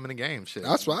I gave him in the game. Shit.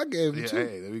 That's what I gave him too.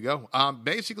 Hey, there we go.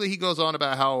 Basically, he goes on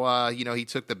about how he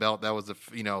took the belt that was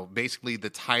basically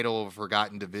the title of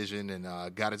Forgotten Division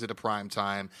and got it to the prime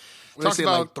time. Talks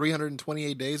about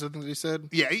 328 days, I think they said.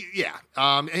 Yeah.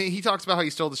 And he talks about how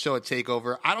he stole the show at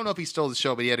TakeOver. I don't know if he stole the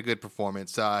show, but he had a good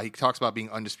performance. He talks about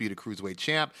being undisputed cruiserweight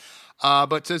champ.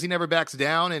 But says he never backs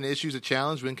down and issues a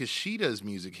challenge when Kushida's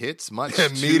music hits, much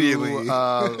immediately.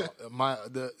 I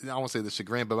won't say the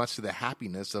chagrin, but much to the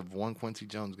happiness of one Quincy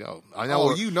Jones Go. I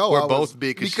know we're both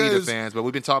big Kushida fans, but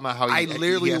we've been talking about how he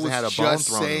hasn't had a bone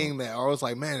thrown. Saying that, I was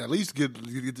like, man, at least get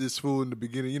this fool in the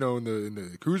beginning, in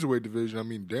the cruiserweight division. I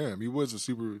mean, damn, he was a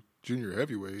super junior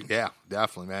heavyweight. Yeah,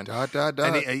 definitely, man.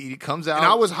 And he comes out. And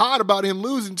I was hot about him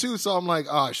losing too, so I'm like,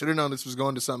 I should have known this was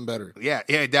going to something better. Yeah,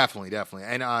 definitely.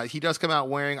 And he does come out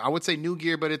wearing, I would say, new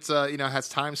gear, but it's has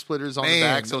time splitters on the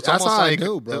back, so it's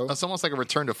almost like a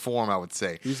return to form, I would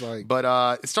say. He's like,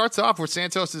 but it starts off where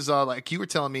Santos is like you were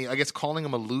telling me, I guess calling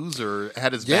him a loser,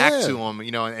 had his back to him,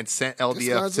 and sent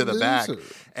LDF to the back,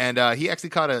 and he actually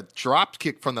caught a drop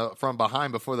kick from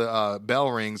behind before the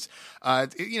bell rings.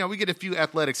 We get a few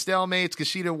athletic stalemates.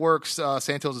 Kushida works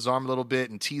Santos' arm a little bit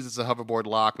and teases a hoverboard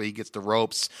lock, but he gets the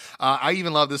ropes. I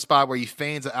even love this spot where he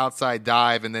feigns an outside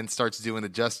dive and then starts doing the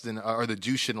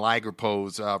Jushin Liger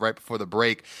pose right before the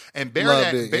break. And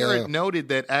Barrett noted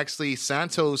that actually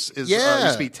Santos is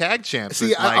used to be tag champ.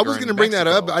 See, I was going to bring that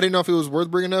up. I didn't know if it was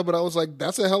worth bringing up, but I was like,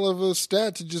 that's a hell of a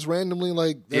stat to just randomly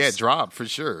drop for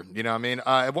sure. You know what I mean?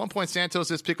 At one point, Santos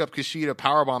does pick up Kushida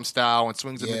powerbomb style and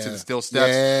swings him into the steel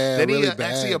steps. Then he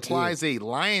actually applies a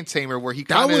lion tamer where he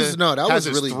kind of has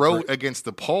his throat against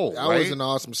the pole. That was an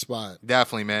awesome spot.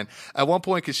 Definitely, man. At one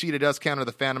point, Kushida does counter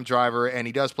the Phantom Driver, and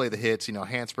he does play the hits,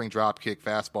 handspring drop kick,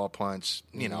 fastball punch,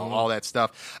 all that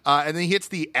stuff. And then he hits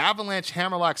the avalanche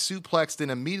hammerlock suplex, then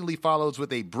immediately follows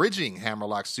with a bridging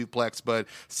hammerlock suplex, but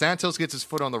Santos gets his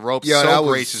foot on the ropes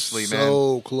graciously, man.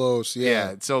 So close,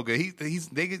 yeah. It's so good.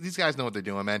 These guys know what they're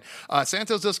doing, man.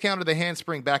 Santos does counter the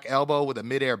handspring back elbow with a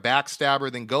midair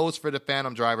backstabber, then goes for the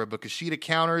Phantom Driver, but Kushida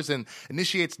counters and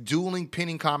initiates dueling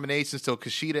pinning combinations till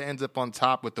Kushida ends up on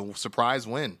top with the surprise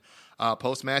win.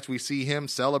 Post-match, we see him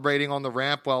celebrating on the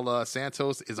ramp while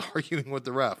Santos is arguing with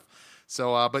the ref.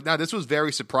 So, but no, this was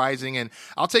very surprising, and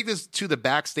I'll take this to the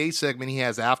backstage segment he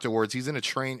has afterwards. He's in a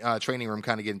training room,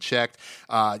 kind of getting checked.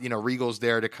 Regal's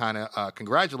there to kind of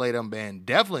congratulate him, and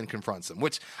Devlin confronts him,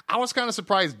 which I was kind of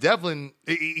surprised. Devlin,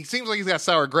 he seems like he's got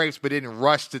sour grapes, but didn't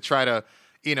rush to try to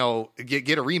get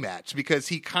a rematch, because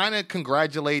he kind of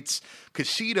congratulates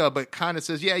Kushida, but kind of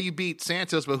says, yeah, you beat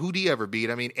Santos, but who do you ever beat?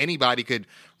 I mean, anybody could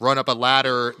run up a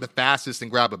ladder the fastest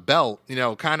and grab a belt,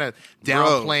 kind of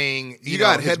downplaying. You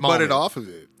got headbutted off of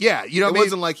it. Yeah. It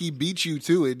wasn't like he beat you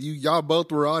to it. Y'all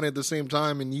both were on at the same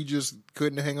time, and you just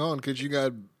couldn't hang on because you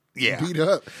got beat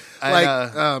up.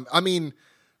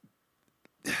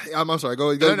 I'm sorry.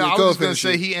 Go. No, I was just going to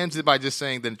say he ends it by just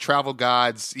saying the travel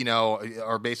gods,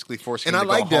 are basically forcing him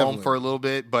to go home for a little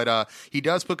bit. But he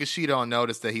does put Kushida on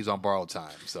notice that he's on borrowed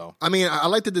time. So I mean, I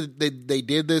like that they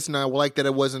did this, and I like that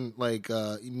it wasn't like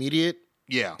immediate.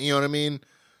 Yeah, you know what I mean.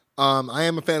 I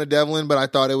am a fan of Devlin, but I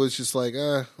thought it was just like,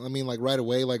 right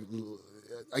away. Like,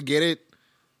 I get it.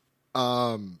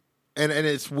 And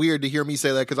it's weird to hear me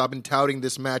say that because I've been touting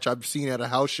this match I've seen at a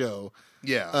house show.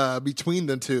 Yeah. Between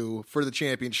the two for the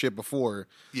championship before.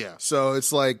 Yeah. So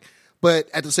it's like, but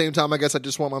at the same time, I guess I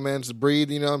just want my man to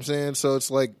breathe, you know what I'm saying? So it's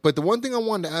like, but the one thing I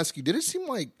wanted to ask you, did it seem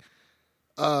like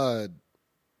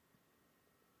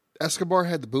Escobar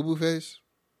had the boo-boo face?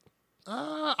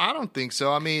 I don't think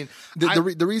so. I mean,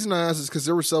 the reason I asked is because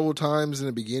there were several times in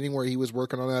the beginning where he was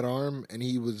working on that arm and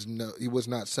he was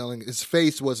not selling. His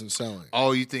face wasn't selling.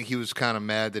 Oh, you think he was kind of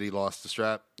mad that he lost the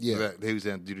strap? Yeah, that he was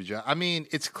going to do the job. I mean,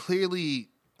 it's clearly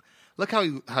look how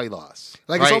he lost.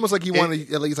 Like, it's almost like he wanted.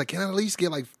 He's like, can I at least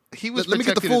get like? He was. Let me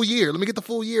get the full year. Let me get the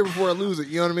full year before I lose it.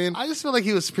 You know what I mean? I just feel like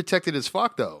he was protected as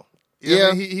fuck though.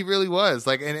 I mean? He really was.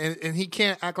 Like, and he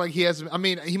can't act like he has. I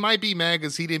mean, he might be mad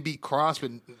because he didn't beat Cross, but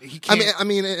he can't.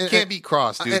 He can't beat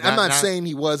Cross, dude. I'm not saying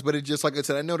he was, but it just, like I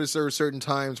said, I noticed there were certain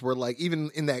times where, like, even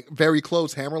in that very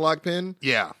close hammerlock pin,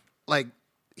 like,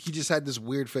 he just had this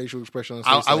weird facial expression on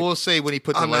his face. I will say when he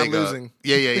put the leg up,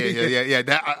 yeah.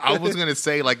 That I was gonna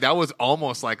say, like, that was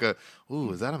almost like a,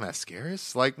 ooh, is that a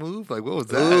Mascaras like move? Like, what was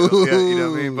that? Yeah, you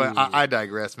know what I mean? But I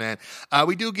digress, man.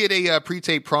 We do get a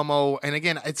pre-tape promo, and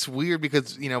again, it's weird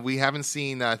because we haven't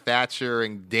seen Thatcher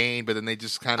and Dane, but then they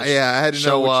just kind of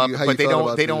show up, but they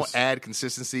don't add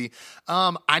consistency.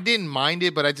 I didn't mind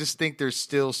it, but I just think there's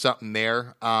still something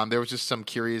there. There was just some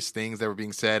curious things that were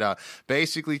being said.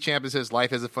 Basically, Ciampa says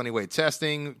life has a funny way of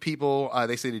testing people.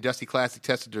 They say the Dusty Classic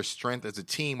tested their strength as a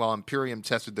team, while Imperium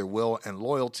tested their will and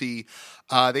loyalty.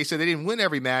 They said they didn't win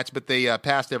every match, but they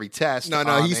passed every test.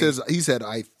 No. He said,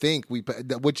 I think we,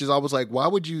 which is, I was like, why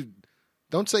would you?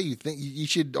 Don't say you think. You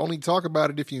should only talk about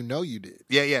it if you know you did.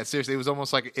 Yeah. Seriously, it was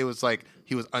almost like he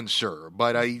was unsure.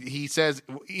 But he says,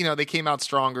 they came out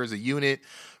stronger as a unit,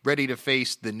 ready to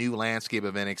face the new landscape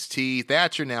of NXT.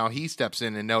 Thatcher now, he steps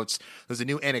in and notes there's a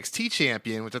new NXT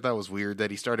champion, which I thought was weird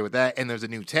that he started with that, and there's a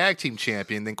new tag team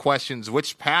champion, then questions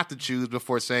which path to choose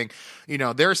before saying,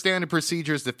 their standard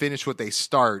procedures to finish what they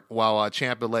start, while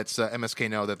Ciampa lets MSK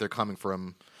know that they're coming for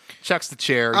him. Checks the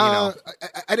chair, I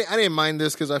didn't mind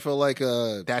this because I felt like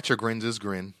Thatcher grins his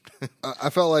grin. I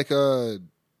felt like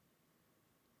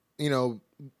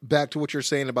back to what you're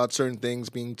saying about certain things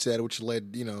being said, which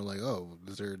led, like, oh,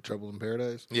 is there trouble in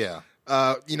paradise? Yeah.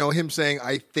 Him saying,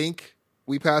 I think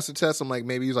we passed the test. I'm like,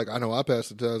 maybe he's like, I know I passed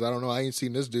the test. I don't know. I ain't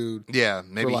seen this dude. Yeah,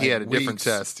 maybe he had a different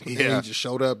test. Yeah. He just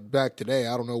showed up back today.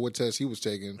 I don't know what test he was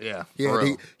taking. Yeah.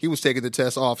 He was taking the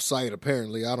test off site,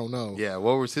 apparently. I don't know. Yeah,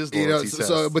 what was his loyalty test?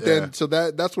 So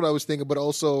that's what I was thinking, but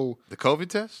also the COVID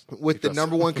test? With the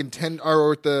number one contender, or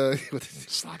with the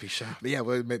sloppy shot. Yeah,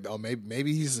 but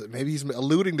maybe he's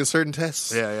alluding to certain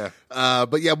tests. Yeah.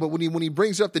 But when he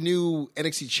brings up the new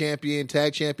NXT champion,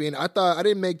 tag champion, I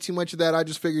didn't make too much of that. I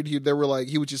just figured he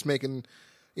was just making,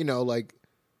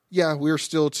 we're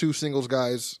still two singles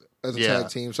guys as a tag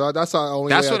team. So that's the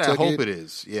only way what I hope it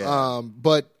is. Yeah.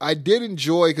 But I did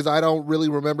enjoy, because I don't really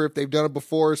remember if they've done it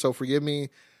before, so forgive me.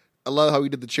 I love how he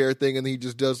did the chair thing, and he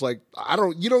just does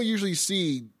you don't usually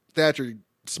see Thatcher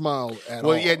smile at all.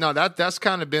 Well, yeah, no, that's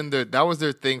kind of been that was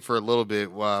their thing for a little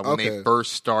bit when they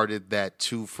first started that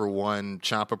 2-for-1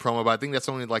 Ciampa promo. But I think that's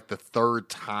only like the third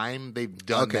time they've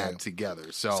done that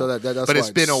together. So that's but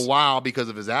it's been a while because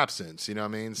of his absence. You know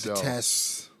what I mean? So the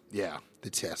tests. Yeah. The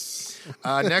tests.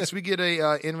 Next, we get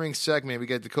a in-ring segment. We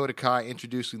get Dakota Kai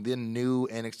introducing the new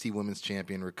NXT Women's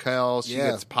Champion, Raquel. She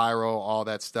gets pyro, all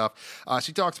that stuff.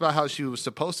 She talks about how she was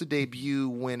supposed to debut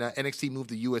when NXT moved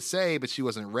to USA, but she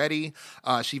wasn't ready.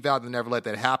 She vowed to never let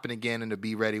that happen again and to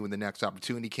be ready when the next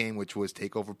opportunity came, which was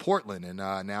take over Portland. And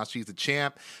now she's the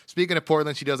champ. Speaking of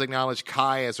Portland, she does acknowledge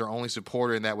Kai as her only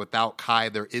supporter, and that without Kai,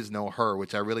 there is no her,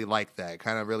 which I really like that.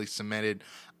 Kind of really cemented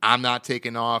I'm not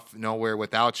taking off nowhere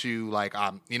without you. Like,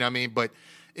 you know what I mean? But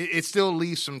it still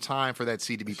leaves some time for that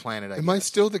seed to be planted. Am I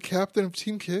still the captain of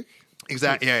Team Kick?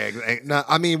 Exactly. Yeah. Exactly. Now,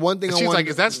 I mean, one thing she's like,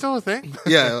 is that still a thing?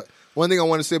 Yeah. One thing I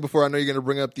want to say before I know you're going to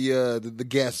bring up the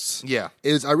guests. Yeah.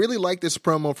 Is I really like this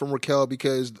promo from Raquel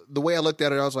because the way I looked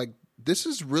at it, I was like, this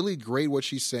is really great what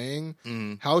she's saying,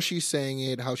 how she's saying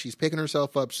it, how she's picking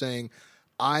herself up, saying,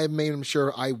 I made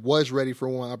sure I was ready for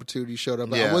when opportunity showed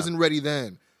up. I wasn't ready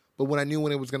then. But when I knew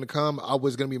when it was going to come, I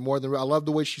was going to be more than ready. I love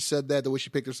the way she said that, the way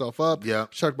she picked herself up. Yeah.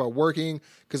 She talked about working.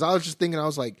 Because I was just thinking, I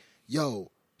was like,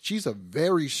 yo, she's a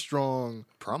very strong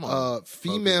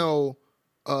female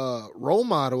role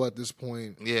model at this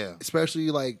point. Yeah. Especially,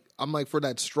 like, I'm like, for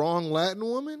that strong Latin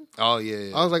woman. Oh,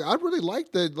 yeah. I was like, I really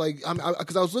like that. Like,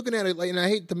 because I was looking at it, like, and I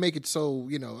hate to make it so,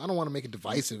 I don't want to make it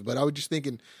divisive, but I was just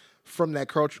thinking from that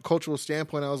cultural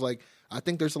standpoint, I was like, I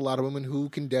think there's a lot of women who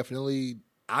can definitely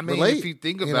relate, if you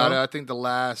think about it, I think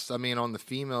on the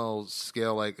female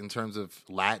scale, like in terms of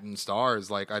Latin stars,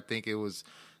 like I think it was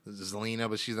Zelina,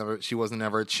 but she wasn't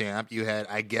ever a champ. You had,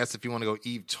 I guess, if you want to go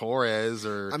Eve Torres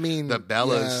or the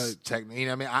Bellas,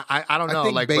 I don't know. I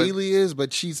think like Bailey is,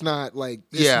 but she's not like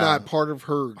it's not part of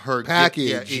her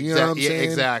package. You know what I'm saying?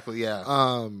 Exactly. Yeah.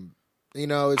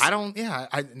 It's, I don't. Yeah.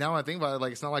 Now I think about it,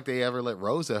 like it's not like they ever let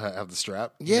Rosa have the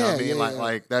strap. Yeah. You know what I mean?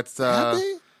 Like that's. Have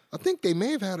they? I think they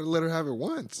may have had to let her have it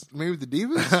once. Maybe the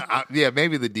Divas?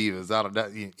 Maybe the Divas. I don't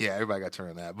know. Yeah, everybody got turned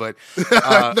on that. But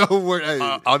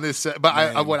on this,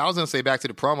 but what I was going to say back to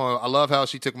the promo, I love how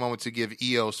she took a moment to give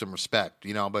EO some respect,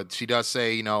 but she does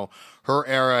say, her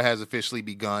era has officially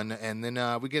begun. And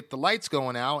then we get the lights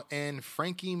going out and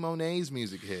Frankie Monet's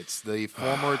music hits. The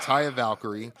former Taya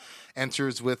Valkyrie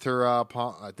enters with her,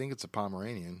 I think it's a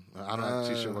Pomeranian. I'm not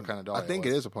too sure what kind of dog I think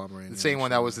it is a Pomeranian. The same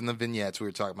one that was in the vignettes we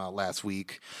were talking about last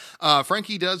week.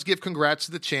 Frankie does give congrats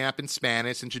to the champ in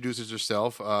Spanish, introduces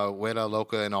herself, Huera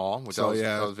Loca and all, which I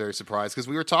was very surprised because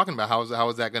we were talking about how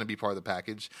is that going to be part of the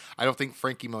package. I don't think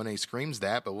Frankie Monet screams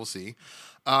that, but we'll see.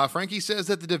 Frankie says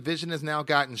that the division has now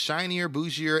gotten shinier,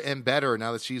 bougier, and better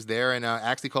now that she's there, and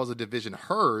actually calls the division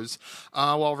hers,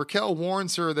 while Raquel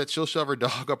warns her that she'll shove her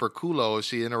dog up her culo if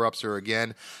she interrupts her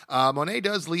again. Monet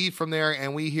does leave from there,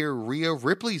 and we hear Rhea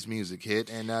Ripley's music hit,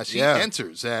 and she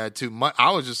enters. I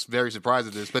was just very surprised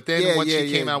at this, but then once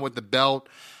she came out with the belt,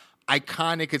 I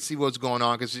kind of could see what's going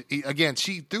on because, again,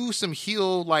 she threw some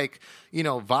heel,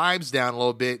 vibes down a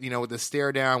little bit, with the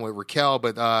stare down with Raquel,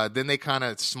 but then they kind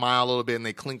of smile a little bit and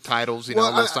they clink titles, a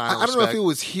little sign of respect. I don't know if it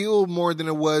was heel more than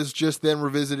it was just them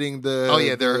revisiting their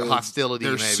hostility,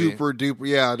 their maybe. Super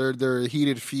duper, their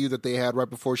heated feud that they had right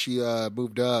before she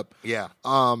moved up. Yeah.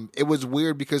 It was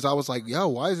weird because I was like, yo,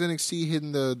 why is NXT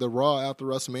hitting the Raw after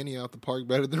WrestleMania out the park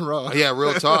better than Raw? Yeah,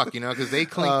 real talk, because they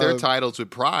clinked their titles with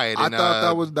pride. I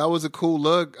thought that was a cool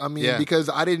look. I mean, because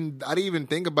I didn't even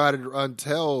think about it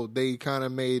until they kind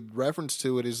of made reference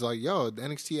to it. Is like, yo,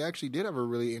 NXT actually did have a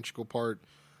really integral part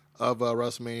of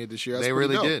WrestleMania this year. They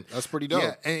really did. That's pretty dope.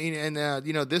 Yeah, and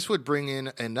this would bring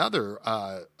in another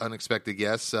unexpected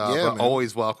guest. But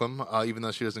always welcome. Even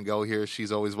though she doesn't go here,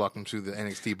 she's always welcome to the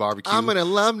NXT barbecue. I'm an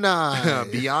alumni.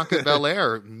 Bianca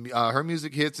Belair, her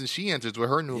music hits, and she enters with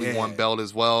her newly won belt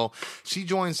as well. She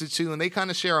joins the two, and they kind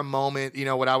of share a moment.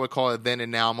 What I would call a then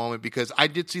and now moment, because I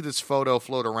did see this photo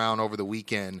float around over the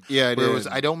weekend. Yeah, it did.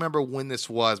 I don't remember when this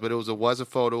was, but it was a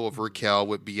photo of Raquel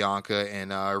with Bianca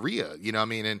and Rhea. You know what I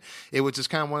mean? And it was just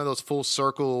kind of one of those full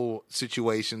circle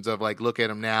situations of like, look at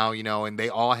them now, and they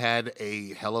all had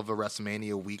a hell of a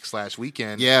WrestleMania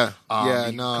week/weekend.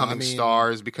 Becoming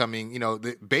stars, becoming,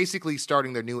 basically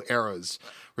starting their new eras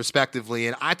respectively.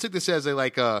 And I took this as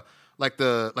a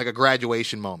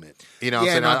graduation moment.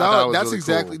 That's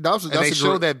exactly cool. And they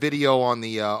showed that video on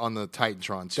the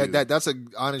Titantron too. That's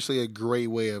honestly a great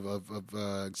way of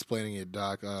explaining it,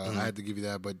 Doc. I had to give you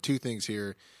that. But two things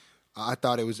here. I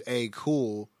thought it was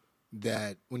cool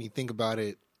that when you think about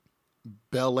it,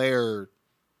 Belair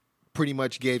pretty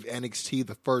much gave NXT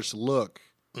the first look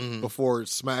before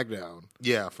SmackDown.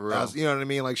 Yeah, for real. You know what I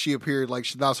mean? Like she appeared, like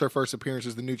that was her first appearance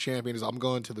as the new champion. After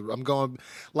real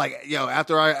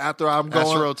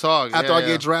talk. After I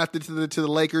get drafted to the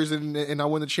Lakers and I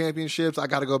win the championships, I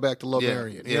got to go back to Love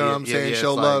Marion. You know what I'm saying?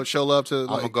 Show love to. I'm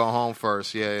gonna go home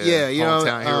first. Yeah.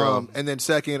 Hometown hero. And then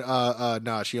second,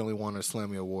 she only won a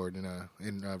Slammy Award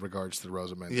in regards to the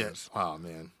Rosa Mendes. Yes. Oh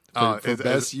man. For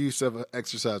best use of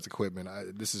exercise equipment.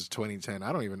 This is 2010.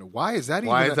 I don't even know why is that.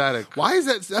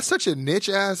 That's such a niche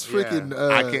ass freaking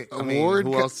award.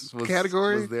 Who else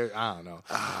category was there? I don't know.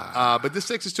 But this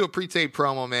takes us to a pre-tape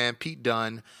promo, man. Pete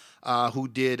Dunne. who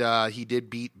did he did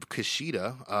beat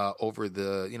Kushida over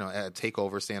the at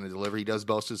Takeover Stand and Deliver. He does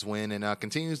boast his win and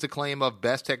continues to claim of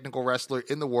best technical wrestler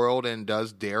in the world and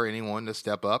does dare anyone to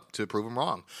step up to prove him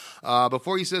wrong.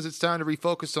 Before he says it's time to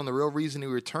refocus on the real reason he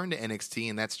returned to NXT,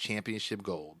 and that's championship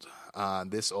gold.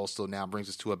 This also now brings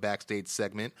us to a backstage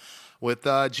segment with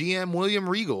GM William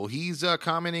Regal. He's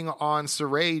commenting on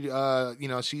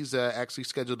Saray. She's actually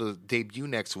scheduled to debut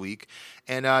next week,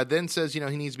 and then says, he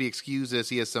needs to be excused as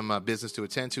he has some business to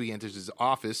attend to. He enters his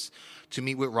office to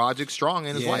meet with Roderick Strong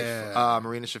and his wife,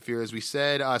 Marina Shafir. As we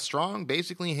said, Strong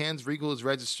basically hands Regal his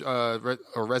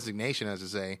resignation, as to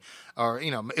say, or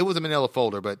it was a manila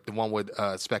folder, but one would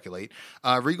speculate.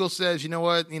 Regal says, you know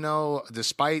what,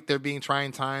 despite there being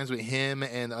trying times with him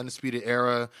and the Undisputed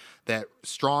Era, that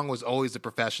Strong was always a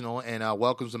professional and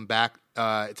welcomes him back to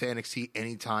NXT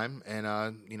anytime.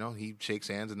 And, he shakes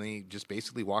hands and then he just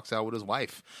basically walks out with his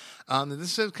wife.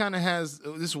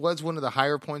 This was one of the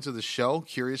higher points of the show,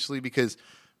 curiously, because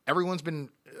everyone's been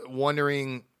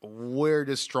wondering, where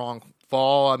does Strong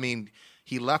fall? I mean,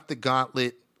 he left the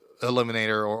Gauntlet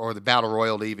Eliminator or the Battle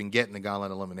Royal to even get in the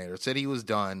Gauntlet Eliminator. Said he was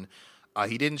done.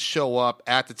 He didn't show up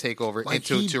at the Takeover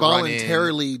he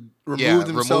voluntarily removed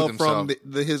himself from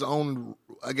his own,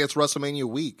 I guess, WrestleMania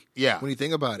week. Yeah, when you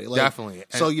think about it, definitely.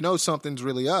 So something's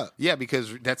really up. Yeah,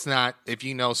 because that's not, if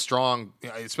Strong,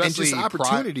 especially and just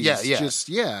opportunities. He.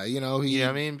 You know what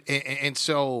I mean? And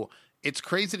so it's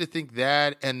crazy to think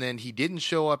that, and then he didn't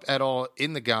show up at all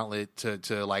in the Gauntlet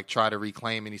to like try to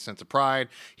reclaim any sense of pride.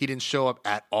 He didn't show up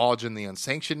at all during the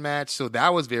unsanctioned match, so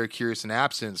that was very curious and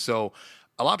absent. So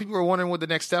a lot of people were wondering what the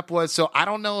next step was. So I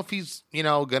don't know if he's,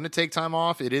 going to take time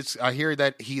off. I hear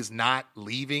that he's not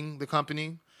leaving the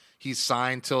company. He's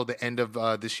signed till the end of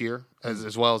this year,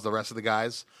 as well as the rest of the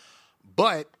guys.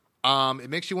 But it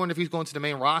makes you wonder if he's going to the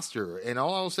main roster. And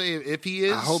all I'll say, if he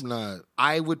is, I hope not.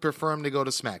 I would prefer him to go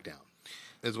to SmackDown,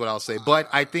 is what I'll say. But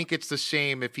I think it's a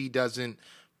shame if he doesn't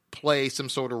play some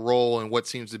sort of role in what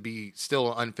seems to be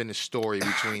still an unfinished story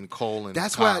between Cole and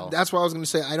Kyle. That's what I was going to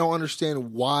say. I don't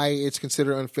understand why it's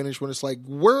considered unfinished when it's like,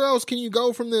 where else can you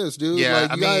go from this, dude? Yeah,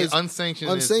 like,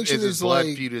 unsanctioned is as blood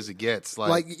feud as it gets.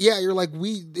 You're like,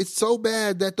 it's so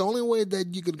bad that the only way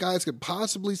that guys could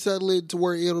possibly settle it to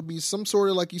where it'll be some sort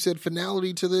of, like you said,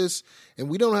 finality to this, and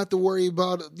we don't have to worry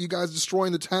about you guys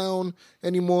destroying the town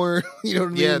anymore. You know what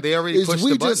I mean? Yeah, they already pushed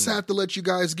the button. We just have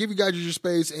to give you guys your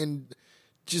space and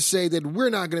just say that we're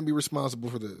not going to be responsible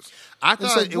for this. I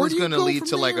thought it was going to lead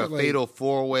to like a fatal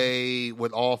four-way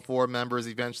with all four members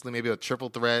eventually, maybe a triple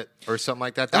threat or something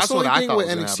like that. That's what I thought was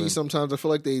going to happen. With NXT sometimes I feel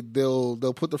like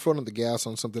they'll put their foot on the gas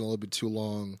on something a little bit too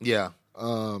long. Yeah.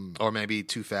 Or maybe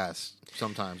too fast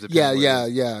sometimes. Yeah.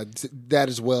 That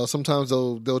as well. Sometimes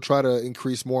they'll try to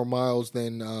increase more miles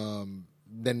than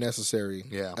necessary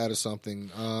out of something.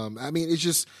 I mean, it's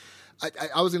just,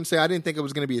 I was going to say, I didn't think it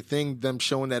was going to be a thing, them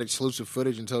showing that exclusive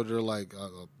footage until they're like,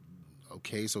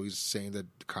 okay, so he's saying that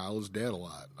Kyle is dead a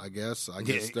lot. I guess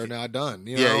they're not done.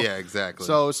 Yeah, exactly.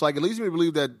 So it's like, it leads me to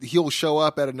believe that he'll show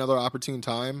up at another opportune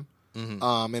time.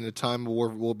 Mm-hmm. In a time where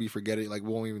we'll be forgetting, like we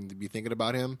won't even be thinking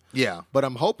about him. Yeah. But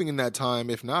I'm hoping in that time,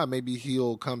 if not, maybe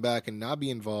he'll come back and not be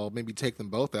involved, maybe take them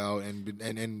both out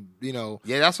and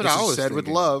Yeah, that's what I always said thinking. With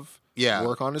love. Yeah.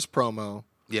 Work on his promo.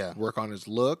 Yeah. Work on his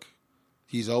look.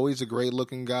 He's always a great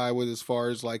looking guy with as far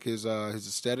as like his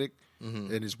aesthetic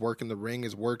and his work in the ring,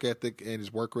 his work ethic, and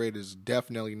his work rate is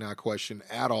definitely not questioned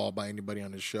at all by anybody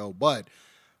on this show. But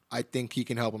I think he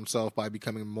can help himself by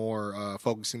becoming more,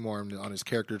 focusing more on his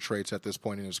character traits at this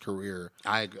point in his career.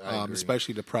 I agree.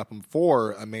 Especially to prep him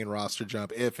for a main roster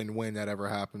jump if and when that ever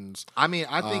happens. I mean,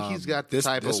 I think he's got this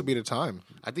will be the time.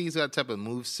 I think he's got a type of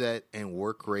moveset and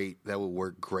work rate that would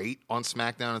work great on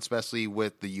SmackDown, especially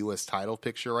with the U.S. title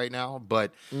picture right now.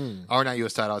 But or not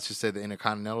U.S. title, I should say the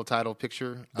Intercontinental title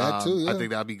picture. That too, yeah. I think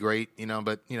that'd be great.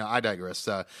 But I digress.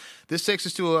 This takes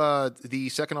us to the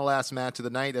second to last match of the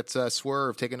night. That's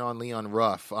Swerve taking on Leon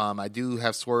Ruff. I do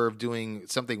have Swerve doing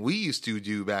something we used to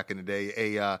do back in the day,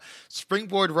 a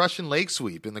springboard Russian leg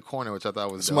sweep in the corner, which I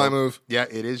thought was dope. My move. Yeah,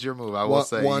 it is your move. I will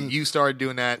say you started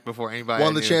doing that before anybody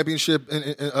won the championship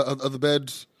of the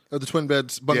beds. The twin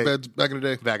beds, bunk beds, back in the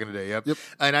day. Back in the day, yep.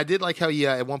 And I did like how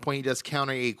at one point he does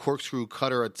counter a corkscrew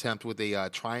cutter attempt with a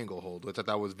triangle hold, which I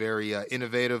thought was very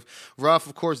innovative. Ruff,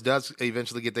 of course, does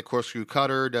eventually get the corkscrew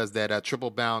cutter, does that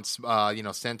triple bounce,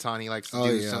 senton he likes to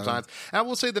do sometimes. And I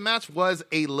will say the match was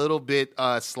a little bit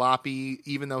sloppy,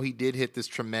 even though he did hit this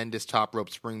tremendous top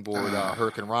rope springboard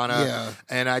Hurricane Rana. Yeah.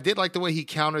 And I did like the way he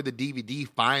countered the DVD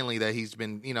finally that he's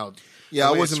been,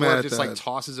 I wasn't mad at just that. like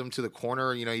tosses him to the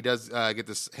corner. He does get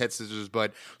this head scissors,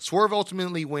 but Swerve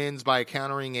ultimately wins by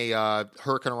countering a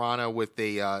Hurricane Rana with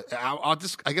a I'll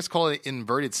just I guess call it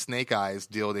inverted snake eyes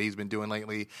deal that he's been doing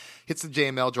lately. Hits the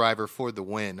JML driver for the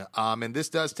win. And this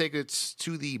does take us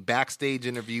to the backstage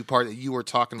interview part that you were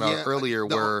talking about earlier,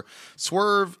 where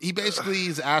Swerve, he basically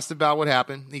is asked about what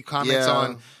happened. He comments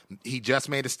on he just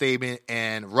made a statement,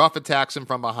 and Ruff attacks him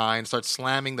from behind, starts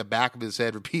slamming the back of his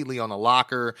head repeatedly on the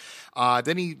locker.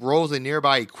 Then he rolls a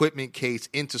nearby equipment case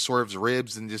into Swerve's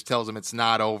ribs and just tells him it's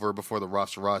not over before the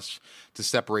Ruffs rush to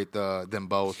separate them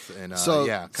both. And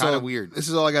kind of weird. This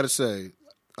is all I got to say.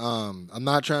 I'm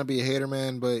not trying to be a hater,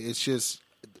 man, but it's just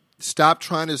stop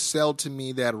trying to sell to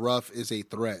me that Ruff is a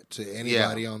threat to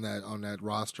anybody on that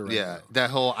roster. Right now.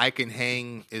 That whole I can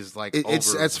hang is like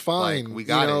that's fine. Like, we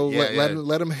got it.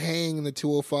 Let him hang in the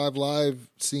 205 Live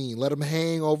scene. Let him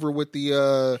hang over with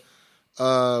the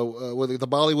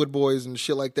Bollywood boys and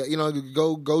shit like that.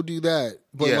 Go do that.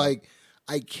 But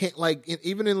I can't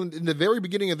even in the very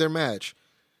beginning of their match.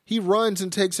 He runs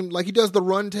and takes him like he does the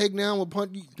run take down with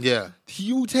punch. Yeah,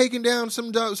 you taking down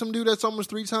some dude that's almost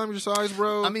 3 times your size,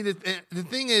 bro. I mean, the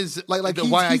thing is, why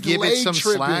I give it some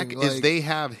tripping, slack is they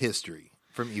have history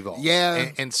from Evolve.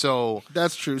 Yeah, and so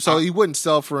that's true. So he wouldn't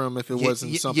sell for him if it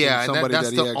wasn't something. Yeah, somebody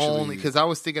that's that the he actually. Only because I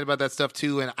was thinking about that stuff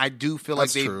too, and I do feel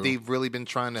like they've really been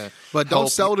trying to. But don't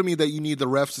sell to me that you need the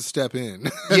refs to step in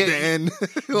at the end.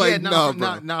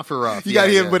 Not for Ruff. You got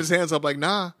him put his hands up like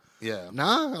nah. Yeah.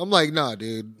 Nah? I'm like, nah,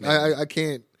 dude. I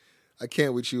can't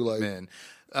with you, like. Man.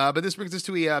 But this brings us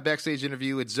to a backstage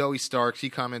interview with Zoe Stark.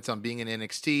 She comments on being in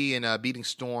NXT and beating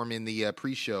Storm in the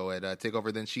pre-show at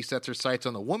TakeOver. Then she sets her sights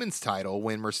on the women's title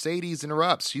when Mercedes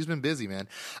interrupts. She's been busy, man.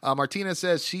 Martina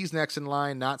says she's next in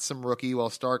line, not some rookie, while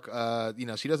Stark,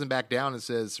 she doesn't back down and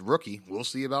says, rookie, we'll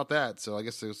see about that. So I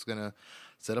guess it's going to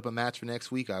set up a match for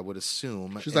next week, I would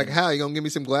assume. She's like, "How you gonna give me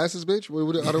some glasses, bitch?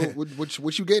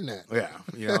 What you getting at?"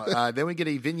 Yeah, then we get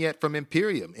a vignette from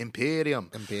Imperium.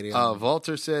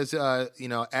 Walter says, at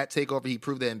TakeOver, he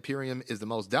proved that Imperium is the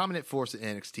most dominant force in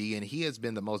NXT, and he has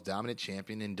been the most dominant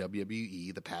champion in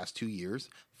WWE the past 2 years.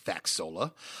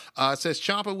 Faxola. Says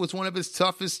Ciampa was one of his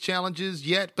toughest challenges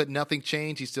yet, but nothing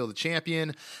changed. He's still the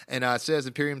champion. And says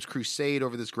Imperium's crusade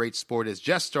over this great sport has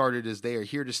just started as they are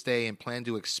here to stay and plan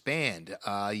to expand.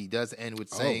 He does end with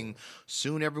saying,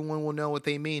 soon everyone will know what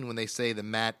they mean when they say the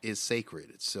mat is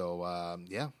sacred. So,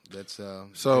 that's...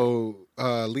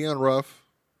 Leon Ruff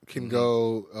can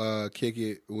go kick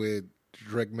it with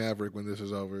Drake Maverick when this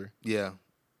is over. Yeah.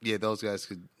 Yeah, those guys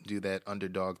could do that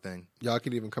underdog thing. Y'all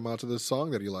can even come out to this song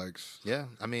that he likes. Yeah,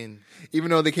 I mean... Even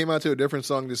though they came out to a different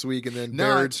song this week, and then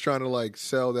Baird's trying to,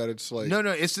 sell that it's like... No,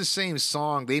 it's the same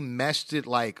song. They meshed it,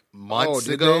 months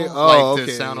ago.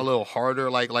 To sound a little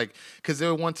harder. Because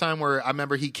there was one time where I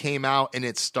remember he came out, and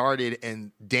it started,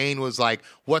 and Dane was like,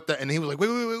 what the... And he was like,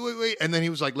 wait. And then he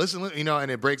was like, listen,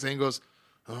 and it breaks, and he goes...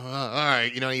 all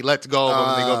right, he let go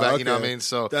when they go back, you know what I mean?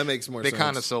 So that makes more sense. They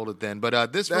kind of sold it then.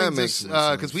 But this brings us,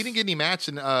 because we didn't get any match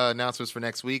announcements for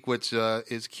next week, which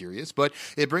is curious, but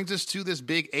it brings us to this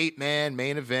big 8-man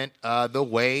main event, The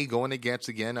Way, going against,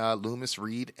 again, Loomis,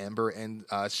 Reed, Ember, and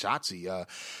Shotzi.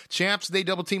 Champs, they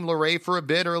double-team LeRae for a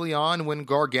bit early on when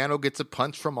Gargano gets a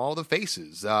punch from all the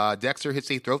faces. Dexter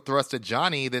hits a throat thrust at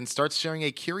Johnny, then starts sharing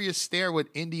a curious stare with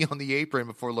Indy on the apron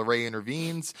before LeRae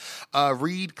intervenes.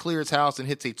 Reed clears house and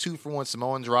hits a 2-for-1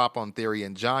 Samoan drop on Theory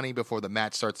and Johnny before the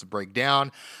match starts to break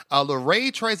down.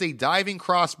 LeRae tries a diving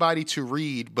crossbody to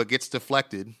Reed, but gets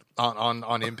deflected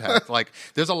on impact.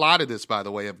 There's a lot of this, by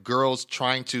the way, of girls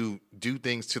trying to do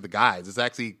things to the guys. It's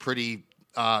actually pretty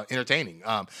entertaining.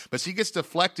 But she gets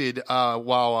deflected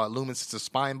while Loomis hits a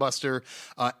spine buster.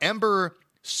 Ember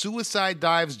suicide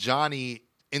dives Johnny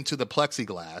into the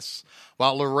plexiglass,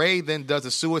 while LeRae then does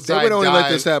a suicide dive. They would only let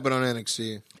this happen on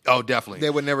NXT. Oh, definitely. They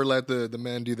would never let the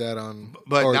men do that on...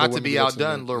 But not to be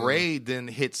outdone, LeRae then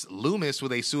hits Loomis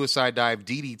with a suicide dive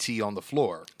DDT on the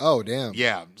floor. Oh, damn.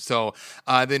 Yeah. So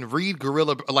then Reed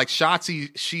Gorilla... Shotzi,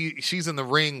 she's in the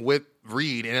ring with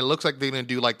Reed, and it looks like they're going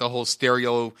to do the whole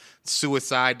stereo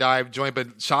suicide dive joint,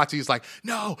 but Shotzi's like,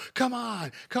 no, come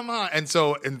on.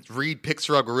 And Reed picks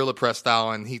her up Gorilla Press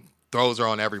style, and he throws her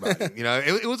on everybody.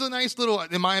 It was a nice little,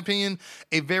 in my opinion,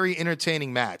 a very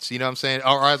entertaining match. You know what I'm saying?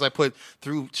 Or as I put,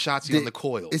 through Shotzi on the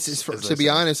coils. To be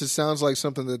honest, it sounds like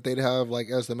something that they'd have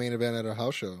as the main event at a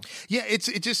house show. Yeah, it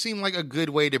just seemed like a good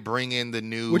way to bring in the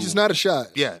new... Which is not a shot.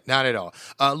 Yeah, not at all.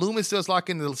 Loomis does lock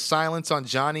in the silence on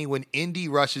Johnny when Indy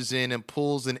rushes in and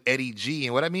pulls an Eddie G.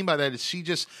 And what I mean by that is she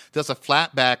just does a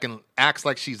flat back and acts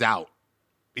like she's out.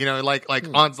 You know, like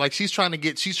she's trying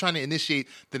to initiate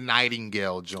the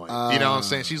Nightingale joint. You know what I'm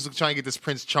saying? She's trying to get this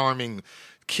Prince Charming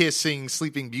kissing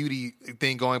Sleeping Beauty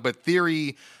thing going. But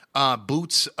Theory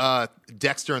boots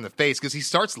Dexter in the face because he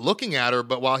starts looking at her,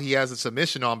 but while he has a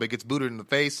submission on, but gets booted in the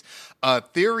face.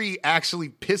 Theory actually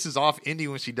pisses off Indy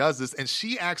when she does this, and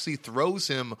she actually throws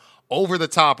him over the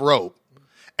top rope.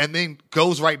 And then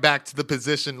goes right back to the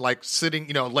position, like sitting,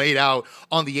 laid out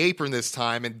on the apron this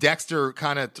time. And Dexter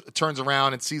kind of turns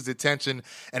around and sees the attention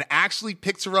and actually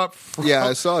picks her up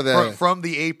I saw that. From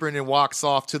the apron and walks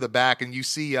off to the back. And you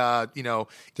see,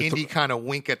 Indy kind of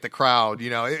wink at the crowd.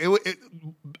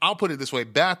 I'll put it this way.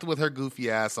 Beth, with her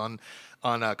goofy ass on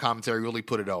commentary, really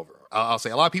put it over. I'll say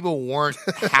a lot of people weren't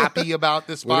happy about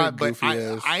this spot, but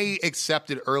I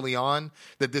accepted early on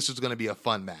that this was going to be a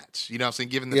fun match. You know what I'm saying?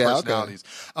 Given the personalities.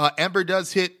 Okay. Ember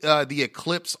does hit the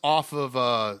Eclipse off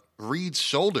of Reed's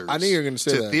shoulders. I knew you were going to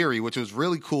say that. Theory, which was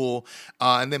really cool.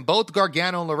 And then both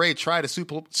Gargano and LeRae try to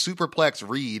superplex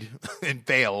Reed and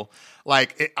fail.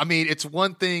 It's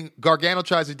one thing. Gargano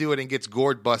tries to do it and gets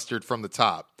gourd busted from the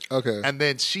top. Okay. And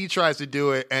then she tries to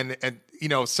do it and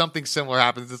something similar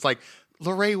happens. It's like,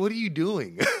 LeRae, what are you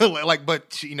doing?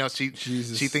 But she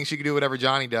thinks she can do whatever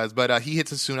Johnny does. But he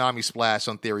hits a tsunami splash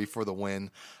on Theory for the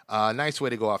win. Nice way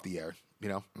to go off the air.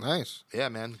 Nice. Yeah,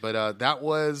 man. But that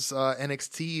was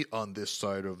NXT on this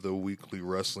side of the weekly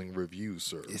wrestling review,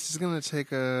 sir. This is gonna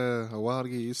take a while to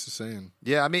get used to saying.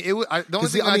 Yeah, the only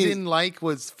thing I didn't like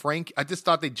was Frank. I just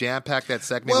thought they jam packed that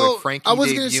segment with Frankie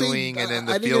debuting and then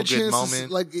the feel good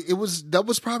moment. That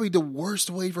was probably the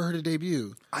worst way for her to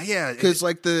debut. Yeah, because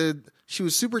she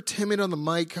was super timid on the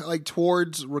mic,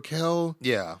 towards Raquel.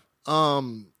 Yeah, a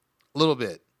little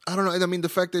bit. I don't know. I mean, the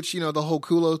fact that the whole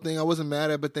Kulo thing, I wasn't mad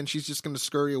at, but then she's just going to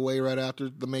scurry away right after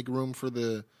to make room for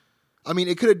the. I mean,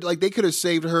 it could have they could have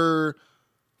saved her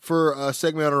for a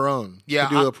segment on her own. Yeah,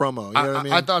 to do a promo. You know what I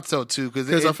mean? I thought so too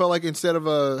because I felt like instead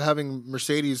of having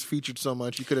Mercedes featured so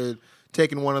much, you could have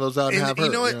taken one of those out and have her.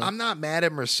 You know what? I'm not mad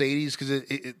at Mercedes because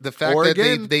the fact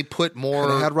that they put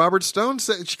more. Had Robert Stone.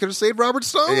 She could have saved Robert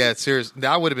Stone. Yeah, seriously,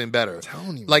 that would have been better. I'm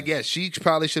telling you, she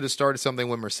probably should have started something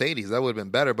with Mercedes. That would have been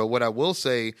better. But what I will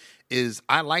say is,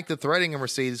 I like the threading of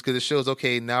Mercedes because it shows,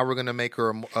 okay, now we're going to make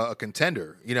her a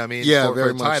contender. You know what I mean? Yeah, for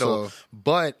a title. So.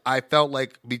 But I felt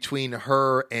like between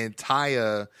her and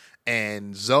Taya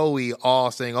and Zoe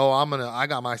all saying, "Oh, I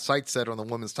got my sights set on the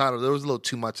women's title." There was a little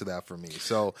too much of that for me.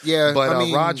 So yeah,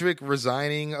 but Roderick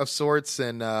resigning of sorts,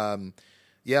 and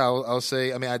I'll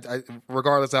say, I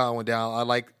regardless of how it went down, I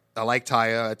like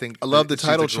Taya. I think I love the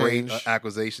title great change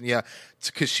acquisition. Yeah,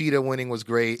 Kushida winning was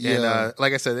great, and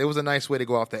like I said, it was a nice way to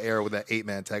go off the air with that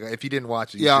 8-man tag. If you didn't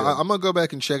watch it, I'm gonna go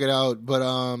back and check it out. But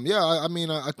I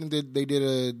think they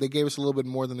gave us a little bit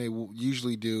more than they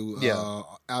usually do.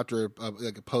 After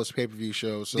a post pay-per-view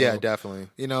show. So yeah, definitely.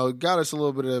 Got us a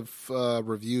little bit of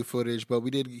review footage, but we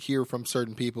did hear from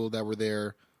certain people that were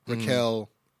there. Raquel,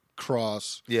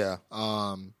 Cross,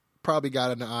 probably got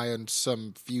an eye on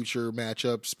some future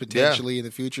matchups potentially in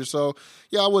the future. So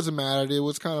I wasn't mad at it. It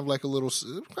was kind of like a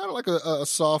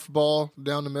softball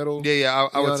down the middle. Yeah.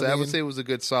 I would say it was a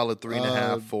good solid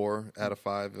 3.5, 4 out of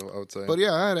 5. I would say. But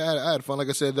yeah, I had fun. Like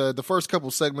I said, the first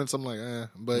couple segments, I'm like,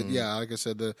 but yeah, like I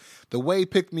said, the way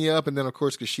picked me up, and then of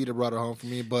course Kushida brought it home for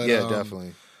me. But yeah,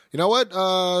 definitely. You know what?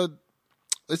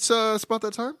 It's about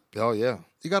that time. Oh yeah.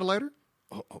 You got a lighter?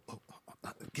 Oh.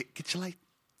 Get your light.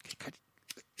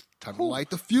 Time to light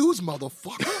the fuse,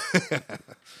 motherfucker.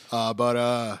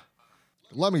 But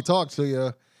let me talk to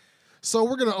you. So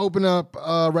we're going to open up,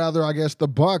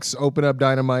 the Bucks open up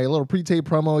Dynamite. A little pre-tape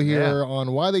promo here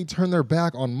on why they turned their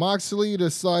back on Moxley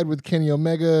to side with Kenny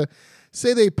Omega.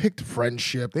 Say they picked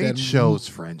friendship. They chose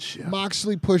friendship.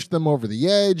 Moxley pushed them over the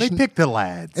edge. They picked the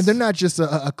lads. And they're not just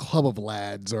a club of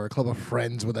lads or a club of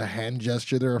friends with a hand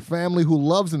gesture. They're a family who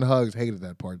loves and hugs. Hated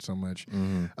that part so much.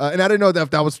 And I didn't know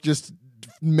that was just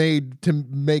made to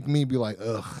make me be like,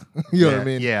 ugh. You know what I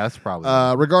mean? Yeah, that's probably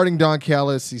regarding Don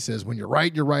Callis, he says, when you're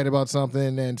right about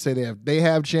something, and say they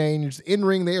have changed. In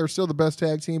ring, they are still the best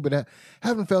tag team, but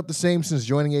haven't felt the same since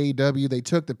joining AEW. They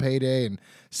took the payday and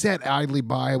sat idly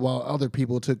by while other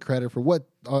people took credit for what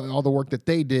all the work that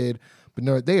they did, but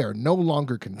no, they are no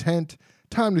longer content.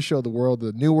 Time to show the world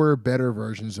the newer, better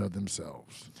versions of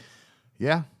themselves.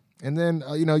 Yeah. And then,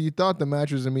 you thought the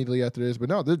match was immediately after this, but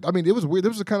no, it was weird.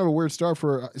 This was kind of a weird start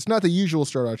it's not the usual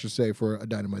start, I should say, for a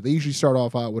Dynamite. They usually start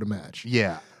off out with a match.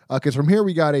 Yeah. Because from here,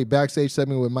 we got a backstage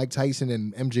segment with Mike Tyson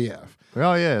and MJF.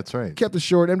 Oh, yeah, that's right. Kept it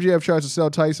short. MJF tries to sell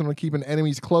Tyson on keeping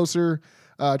enemies closer,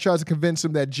 tries to convince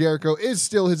him that Jericho is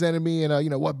still his enemy,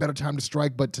 and, what better time to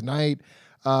strike but tonight.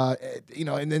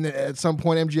 And then at some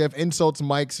point MJF insults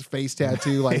Mike's face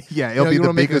tattoo. Like, yeah, it'll be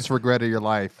the biggest regret of your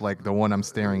life, like the one I'm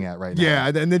staring at right now. Yeah,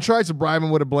 and then tries to bribe him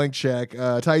with a blank check.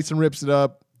 Tyson rips it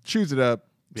up, chews it up,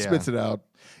 spits it out.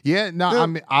 Yeah, no, I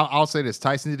mean, I'll say this: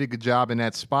 Tyson did a good job in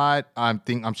that spot. I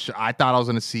thought I was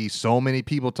going to see so many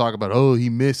people talk about, oh, he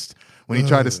missed when he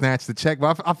tried to snatch the check,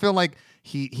 but I feel like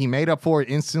he made up for it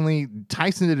instantly.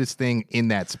 Tyson did his thing in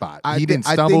that spot. He didn't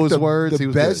stumble his words. The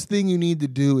best thing you need to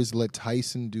do is let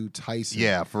Tyson do Tyson.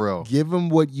 Yeah, for real. Give him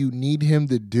what you need him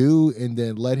to do, and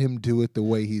then let him do it the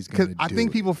way he's going to do it. I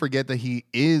think people forget that he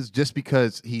is, just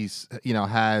because he's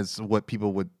has what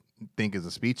people would think is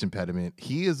a speech impediment.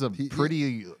 He is a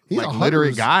pretty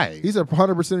literate guy. He's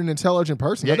 100% an intelligent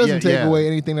person. That doesn't take away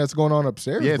anything that's going on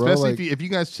upstairs. Yeah, bro. especially if you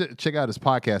guys check out his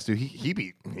podcast, dude.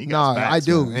 He got I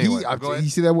do. Anyway, you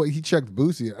see that? He checked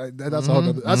Boosie. That's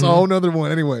a whole nother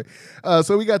one. Anyway,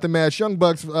 so we got the match: Young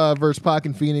Bucks versus Pac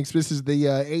and Phoenix. This is the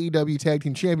AEW Tag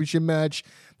Team Championship match.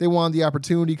 They won the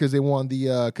opportunity because they won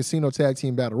the Casino Tag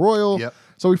Team Battle Royal. Yep.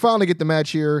 So we finally get the match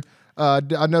here.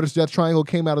 I noticed Death Triangle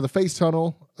came out of the face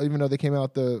tunnel, even though they came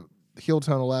out the heel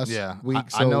tunnel last week.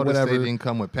 I noticed they didn't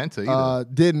come with Penta either.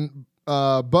 Didn't.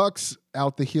 Bucks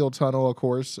out the heel tunnel, of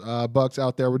course. Bucks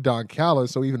out there with Don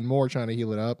Callis, so even more trying to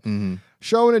heal it up. Mm-hmm.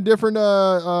 Showing a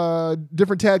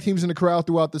different tag teams in the crowd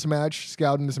throughout this match,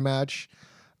 scouting this match.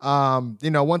 One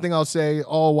thing I'll say,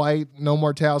 all white, no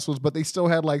more tassels, but they still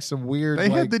had like some weird. They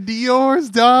had the Dior's,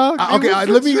 dog. I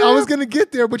was gonna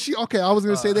get there, but I was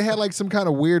gonna say they had like some kind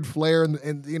of weird flare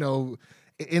in the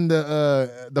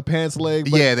pants leg.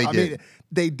 But, yeah, they did.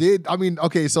 They did. I mean,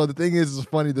 okay. So the thing is, it's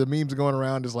funny. The memes going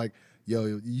around is like,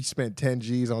 yo, you spent 10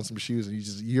 G's on some shoes and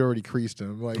you already creased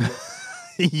them. Like,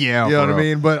 yeah, you know what I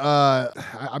mean. But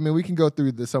I mean, we can go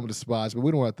through some of the spots, but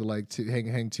we don't have to like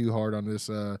hang too hard on this.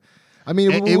 I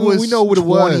mean, we know what it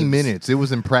was. 20 minutes. It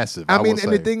was impressive. I mean,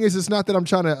 and the thing is, it's not that I'm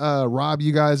trying to rob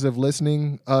you guys of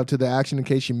listening to the action in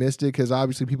case you missed it, because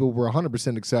obviously people were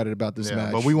 100% excited about this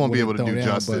match. But we won't be able to do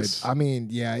justice. But, I mean,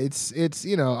 yeah, it's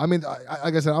I mean,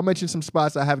 like I said, I'll mention some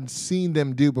spots I haven't seen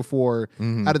them do before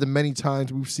out of the many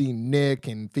times we've seen Nick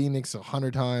and Phoenix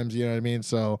 100 times, you know what I mean?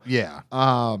 So, yeah.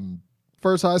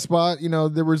 First high spot,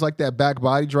 there was like that back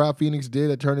body drop Phoenix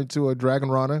did that turned into a Dragon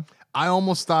Rana. I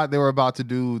almost thought they were about to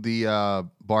do the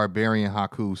Barbarian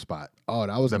Haku spot. Oh,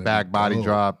 that was the back body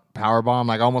drop power bomb.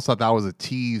 Like, I almost thought that was a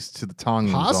tease to the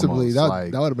tongue. Possibly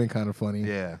that would have been kind of funny.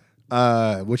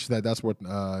 Yeah. Which that's worth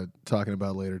talking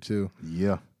about later too.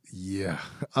 Yeah.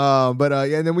 And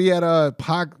then we had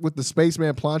Pac with the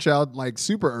Spaceman planche out like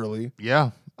super early.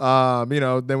 Yeah.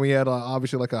 Then we had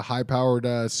obviously like a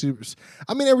high-powered super.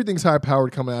 I mean, everything's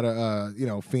high-powered coming out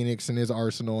of Phoenix and his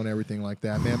arsenal and everything like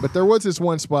that, man. But there was this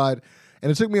one spot,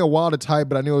 and it took me a while to type,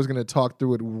 but I knew I was going to talk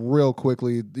through it real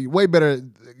quickly. Way better,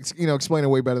 explain it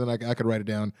way better than I could write it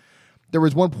down. There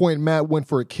was one point Matt went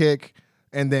for a kick,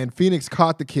 and then Phoenix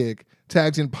caught the kick,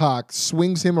 tags in Pac,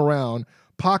 swings him around.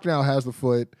 Pac now has the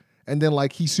foot. And then,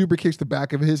 like, he super kicks the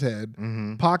back of his head.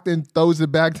 Mm-hmm. Pac then throws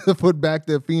the foot back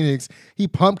to Phoenix. He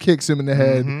pump kicks him in the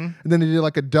head. And then he did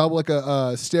like a double, like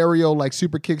a stereo, like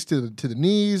super kicks to the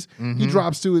knees. He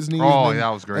drops to his knees. Oh, that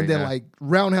was great. And then like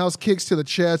roundhouse kicks to the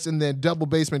chest, and then double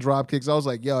basement drop kicks. I was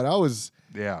like, yo, that was.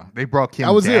 Yeah, they broke him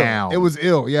down. Ill. It was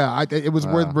ill. Yeah, it was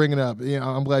worth bringing up.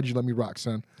 I'm glad you let me rock,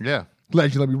 son. Yeah,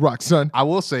 glad you let me rock, son. I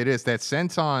will say this: that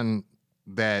senton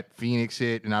that Phoenix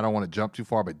hit, and I don't want to jump too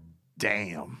far, but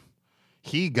damn.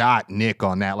 He got Nick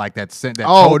on that, like that. That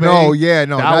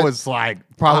that was like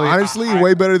probably honestly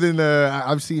way better than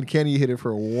I've seen Kenny hit it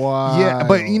for a while. Yeah,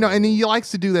 but and then he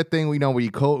likes to do that thing, where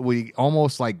he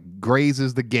almost like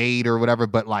grazes the gate or whatever,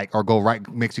 but like or go right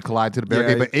makes you collide to the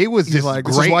barricade. But it was just like,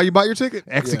 great. This is why you bought your ticket.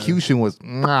 Execution was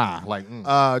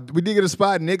we did get a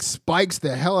spot. Nick spikes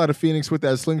the hell out of Phoenix with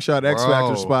that slingshot X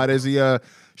Factor spot as he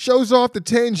shows off the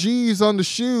 10 G's on the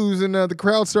shoes, and the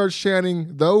crowd starts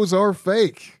chanting, "Those are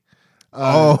fake."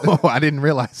 I didn't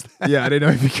realize that. Yeah, I didn't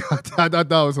know if you got that. I thought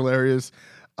that was hilarious.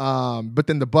 But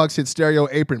then the Bucks hit stereo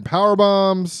apron power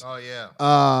bombs. Oh yeah.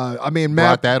 I mean, Matt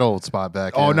brought that old spot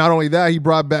back. Oh, not only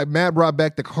that, Matt brought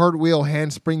back the cartwheel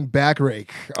handspring back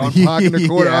rake on Pac in the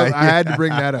corner. I had to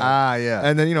bring that up. Yeah.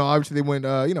 And then obviously they went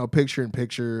picture in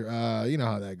picture. You know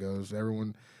how that goes.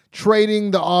 Everyone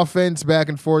trading the offense back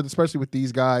and forth, especially with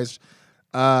these guys.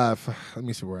 Let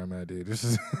me see where I'm at, dude. This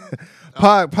is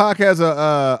Pac has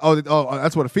a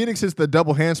that's what Phoenix hits the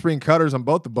double handspring cutters on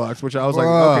both the Bucks, which I was like,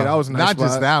 okay, that was a nice not spot.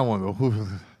 just that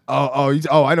one.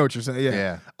 I know what you're saying.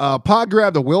 Yeah. Pac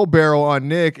grabbed a wheelbarrow on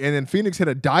Nick, and then Phoenix hit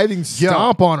a diving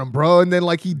stomp on him, bro. And then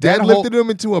like he deadlifted him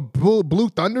into a blue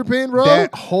thunder pin, bro.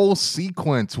 That whole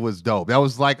sequence was dope. That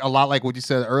was like a lot like what you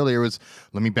said earlier. It was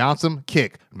let me bounce him,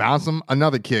 kick, bounce him,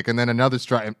 another kick, and then another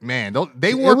strike. Man,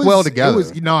 they work well together.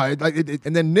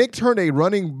 And then Nick turned a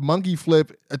running monkey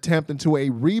flip attempt into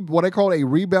what I call a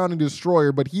rebounding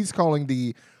destroyer, but he's calling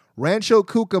the Rancho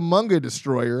Cucamonga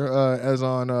Destroyer, as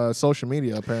on social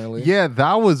media, apparently. Yeah,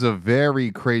 that was a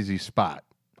very crazy spot.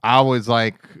 I was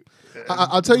like...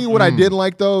 I'll tell you what I didn't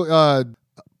like, though.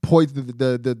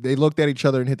 They looked at each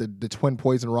other and hit the twin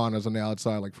poison ranas on the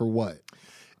outside. Like, for what?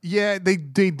 Yeah, they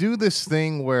do this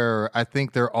thing where I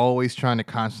think they're always trying to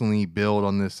constantly build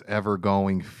on this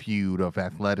ever-going feud of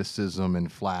athleticism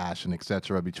and flash and et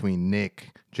cetera between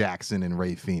Nick Jackson and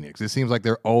Ray Phoenix. It seems like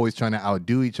they're always trying to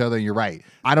outdo each other. You're right.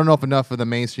 I don't know if enough of the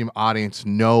mainstream audience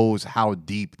knows how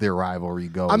deep their rivalry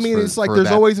goes. I mean, it's like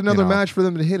there's always another match for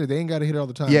them to hit it. They ain't got to hit it all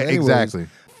the time. Yeah, exactly.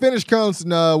 Finish comes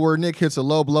where Nick hits a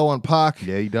low blow on Pac.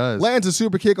 Yeah, he does. Lands a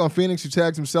super kick on Phoenix, who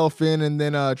tags himself in, and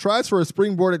then tries for a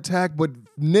springboard attack, but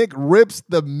Nick rips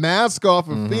the mask off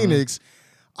of Phoenix.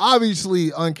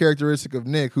 Obviously uncharacteristic of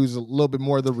Nick, who's a little bit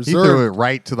more the reserve. He threw it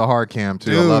right to the hard cam,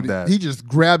 too. Dude, I love that. He just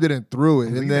grabbed it and threw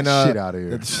it. Leave and then shit out of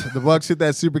here. The Bucks hit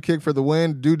that super kick for the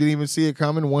win. Dude didn't even see it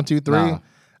coming. 1, 2, 3. Nah.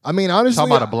 I mean, honestly, talk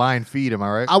about a blind feed, am I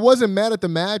right? I wasn't mad at the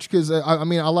match because I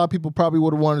mean, a lot of people probably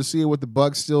would have wanted to see it with the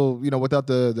Bucks still, without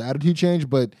the attitude change.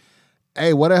 But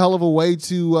hey, what a hell of a way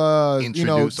to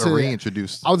introduce or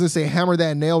reintroduce. I was gonna say hammer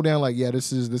that nail down. Like, yeah,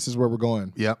 this is where we're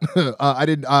going. Yep.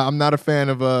 I'm not a fan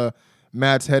of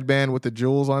Matt's headband with the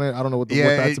jewels on it. I don't know what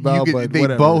that's about, but they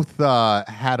whatever. both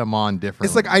had him on differently.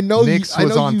 It's like I know Nick's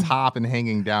was on top and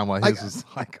hanging down while his was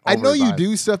like. I know you eyes.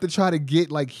 do stuff to try to get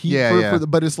like heat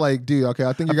but it's like, dude, okay,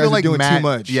 I think you guys are like doing Matt, too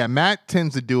much. Yeah, Matt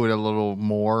tends to do it a little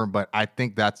more, but I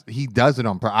think he does it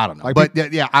on. I don't know, Like, but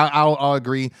I'll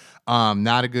agree.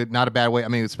 Not a bad way. I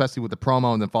mean, especially with the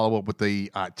promo and then follow up with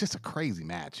the just a crazy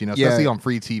match, especially on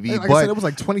free TV. Like I said, it was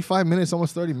like 25 minutes,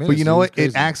 almost 30 minutes. But you know what?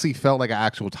 It actually felt like an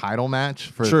actual title match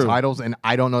for the titles, and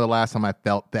I don't know the last time I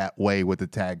felt that way with the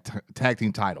tag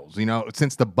team titles.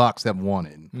 Since the Bucks have won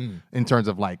it in terms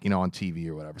of like on TV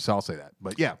or whatever. So I'll say that.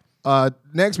 But yeah.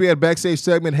 Next, we had backstage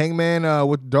segment Hangman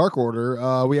with Dark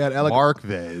Order. We had Mark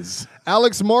Vez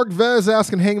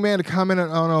asking Hangman to comment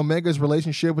on Omega's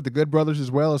relationship with the Good Brothers,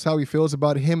 as well as how he feels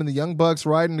about him and the Young Bucks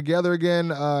riding together again.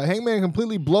 Hangman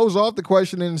completely blows off the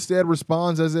question and instead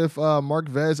responds as if Mark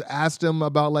Vez asked him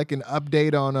about like an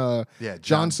update on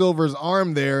John Silver's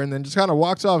arm there, and then just kind of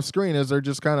walks off screen as they're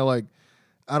just kind of like,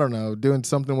 I don't know, doing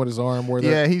something with his arm.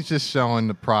 He's just showing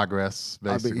the progress.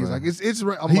 Basically, he's like,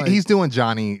 he's doing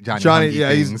Johnny. He's Johnny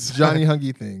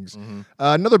Hungy things.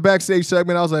 Another backstage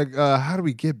segment. I was like, how do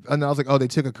we get? And I was like, oh, they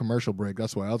took a commercial break.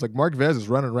 That's why I was like, Mark Vez is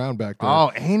running around back there.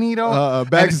 Oh, ain't he though?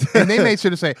 And they made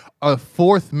sure to say a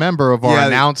fourth member of our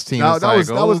announce team. That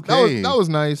was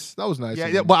nice. That was nice.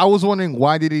 Yeah. Well, I was wondering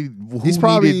why did he? He's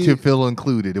probably needed to feel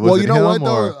included. Well, you know what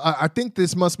though? I think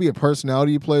this must be a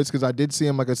personality he plays because I did see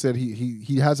him. Like I said,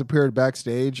 he has appeared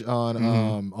backstage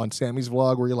on Sammy's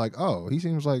vlog where you're like, oh, he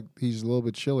seems like he's a little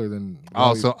bit chiller than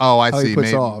I see. He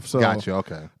puts off. So gotcha.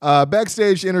 Okay.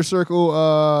 Backstage inner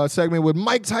circle segment with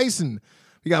Mike Tyson.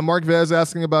 We got Mark Vez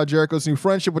asking about Jericho's new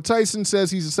friendship with Tyson. Says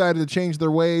he's decided to change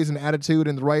their ways and attitude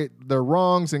and right their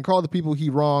wrongs and call the people he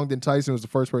wronged. And Tyson was the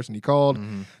first person he called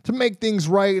to make things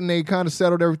right. And they kind of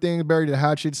settled everything, buried the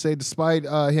hatchet. Say despite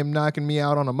him knocking me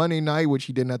out on a Monday night, which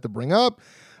he didn't have to bring up.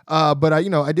 But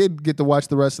I did get to watch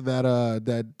the rest of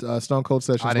that Stone Cold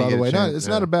sessions, by the way. It's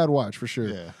not a bad watch for sure.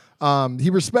 Yeah. He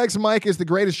respects Mike as the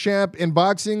greatest champ in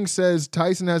boxing, says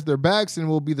Tyson has their backs and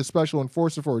will be the special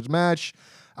enforcer for his match.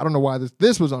 I don't know why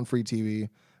this was on free TV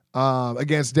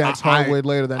against Dax Harwood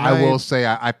later that night. I will say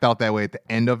I felt that way at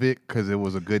the end of it because it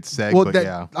was a good seg. Well, but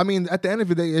yeah. I mean, at the end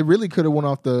of it really could have went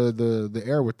off the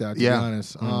air with that, to be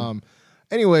honest.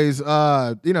 Anyways,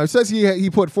 it says he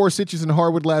put 4 stitches in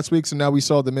Harwood last week, so now we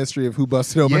saw the mystery of who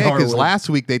busted open Harwood. Yeah, because last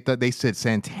week they said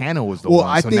Santana was the one.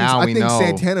 I think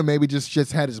Santana maybe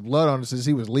just had his blood on it since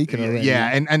he was leaking already. Yeah,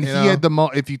 and he had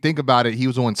if you think about it, he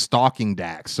was on stalking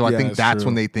Dax, so I think that's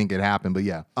when they think it happened. But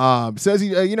yeah, says he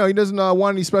doesn't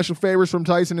want any special favors from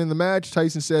Tyson in the match.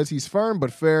 Tyson says he's firm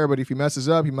but fair, but if he messes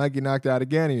up, he might get knocked out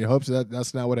again, and he hopes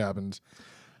that's not what happens.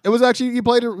 It was actually he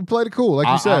played it cool, like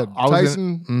you said.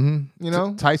 Tyson, you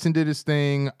know, Tyson did his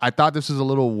thing. I thought this was a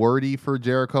little wordy for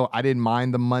Jericho. I didn't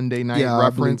mind the Monday night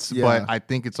reference, but I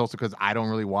think it's also because I don't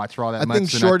really watch Raw that much. I think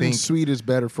short and sweet is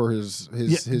better for his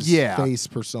face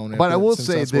persona. But I will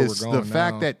say this: the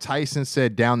fact that Tyson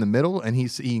said down the middle and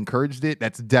he encouraged it,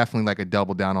 that's definitely like a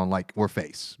double down on like we're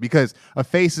face, because a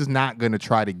face is not going to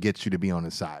try to get you to be on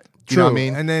his side. You know what I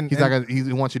mean? And then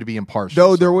he wants you to be impartial.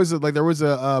 Though there was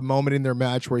a moment in their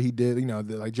match where he did,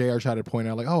 like JR tried to point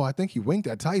out, like, oh, I think he winked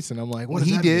at Tyson. I'm like, what?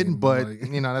 He did, mean? but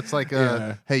like, that's like,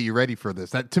 hey, you ready for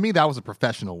this? That to me, that was a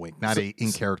professional wink, not a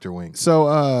in character wink.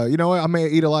 So, you know what? I may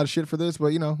eat a lot of shit for this, but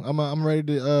I'm ready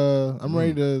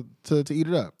to eat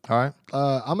it up. All right.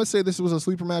 I'm gonna say this was a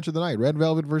sleeper match of the night: Red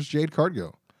Velvet versus Jade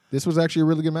Cargill. This was actually a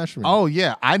really good match for me. Oh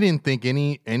yeah, I didn't think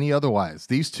any otherwise.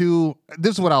 These two,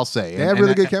 this is what I'll say. They have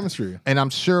really good chemistry, and I'm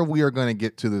sure we are going to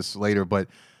get to this later, but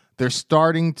they're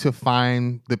starting to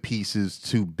find the pieces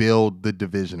to build the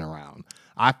division around.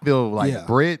 I feel like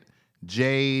Britt,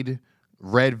 Jade,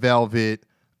 Red Velvet.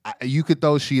 You could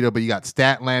throw Sheeta, but you got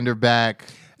Statlander back.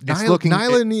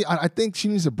 Nyla I think she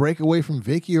needs to break away from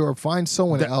Vicky or find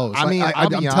someone else. I mean,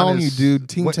 I'm telling you, dude,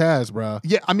 Team Taz, bro.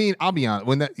 Yeah, I mean, I'll be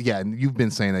honest. You've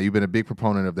been saying that. You've been a big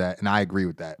proponent of that, and I agree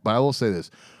with that. But I will say this: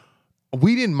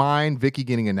 we didn't mind Vicky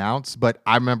getting announced, but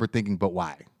I remember thinking, but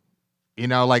why? We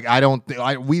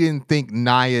didn't think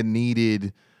Nia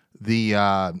needed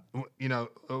the.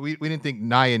 We didn't think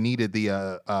Nia needed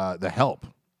the help.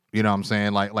 You know what I'm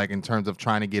saying? Like in terms of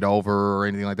trying to get over or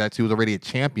anything like that. She was already a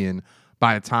champion.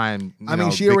 By the time,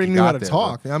 she already knew how to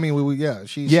talk. I mean,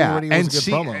 she already was a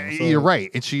good promo. So. You're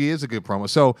right, and she is a good promo.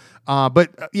 So,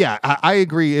 I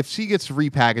agree. If she gets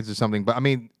repackaged or something, but I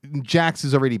mean, Jax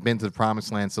has already been to the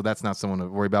promised land, so that's not someone to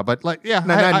worry about. But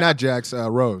not Jax,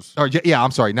 Rose. I'm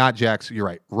sorry, not Jax. You're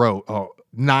right, Rose. Oh,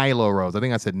 Nyla Rose. I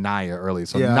think I said Nia earlier.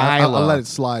 So Nyla. I'll let it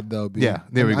slide though.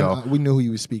 There we go. We knew who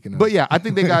you were speaking of. But I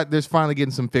think there's finally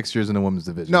getting some fixtures in the women's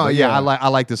division. I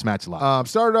like this match a lot.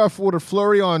 Started off with a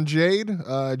flurry on Jade.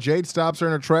 Jade stops her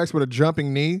in her tracks with a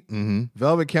jumping knee. Mm-hmm.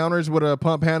 Velvet counters with a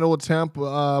pump handle attempt,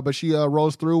 but she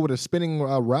rolls through with a spinning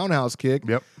roundhouse kick.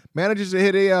 Yep. Manages to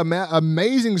hit a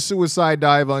amazing suicide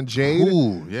dive on Jade.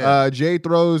 Ooh, yeah. Jade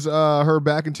throws her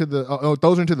back into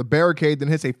throws her into the barricade, then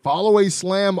hits a follow-away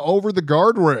slam over the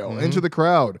guardrail into the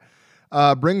crowd.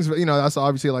 Brings that's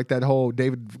obviously like that whole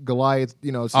David Goliath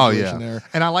situation there.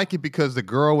 And I like it because the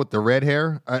girl with the red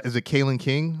hair is it Kaylin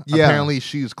King? Yeah. Apparently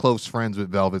she's close friends with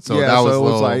Velvet. So that was a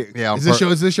little, like,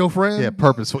 is this your friend? Yeah,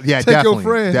 purposeful. Yeah, Take definitely. Your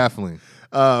friend. Definitely.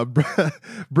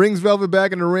 Brings Velvet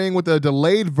back in the ring with a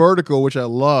delayed vertical, which I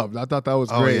loved. I thought that was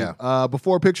great. Yeah.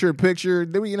 Before picture-in-picture, I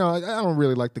don't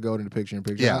really like to go into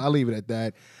picture-in-picture. Yeah. I'll leave it at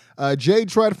that. Jade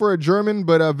tried for a German,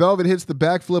 but Velvet hits the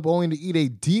backflip only to eat a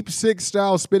deep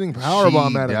six-style spinning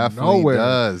powerbomb out of nowhere.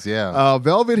 Does, yeah.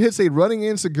 Velvet hits a running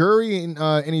enziguri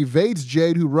and evades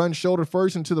Jade, who runs shoulder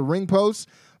first into the ring post.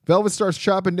 Velvet starts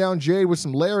chopping down Jade with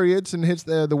some lariats and hits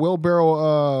the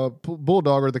wheelbarrow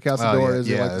bulldog, or the Casadora, as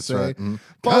they like to say. Right. Mm-hmm.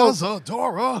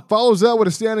 Casadora follows up with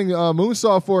a standing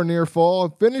moonsault for a near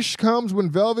fall. Finish comes when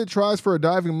Velvet tries for a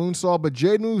diving moonsault, but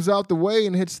Jade moves out the way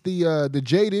and hits the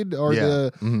jaded or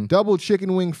the double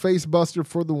chicken wing face buster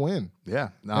for the win. Yeah,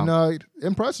 and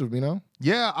impressive,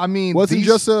 Yeah, I mean, wasn't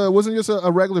just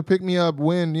a regular pick me up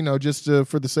win, just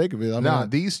for the sake of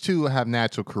it. These two have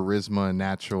natural charisma and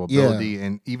natural ability,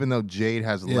 and even though Jade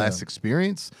has less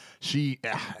experience, she's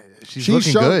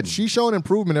looking good. She's showing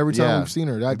improvement every time we've seen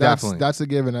her. That's a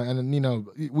given, and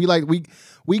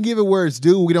we give it where it's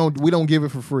due. We don't give it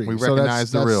for free. We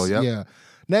recognize the real. Yep. Yeah.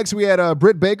 Next we had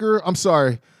Britt Baker. I'm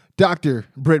sorry, Dr.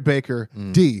 Britt Baker,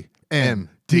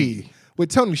 DMD. With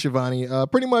Tony Schiavone,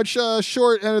 pretty much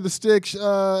short end of the stick,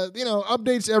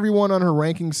 updates everyone on her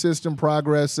ranking system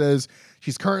progress, says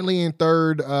she's currently in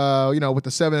third, with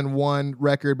the 7-1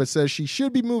 record, but says she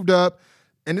should be moved up.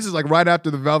 And this is like right after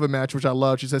the Velvet match, which I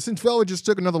love. She says, since Velvet just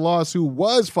took another loss, who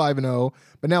was 5-0,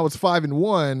 but now it's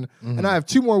 5-1, and I have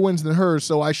 2 more wins than her,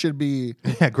 so I should be.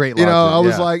 Yeah, great. I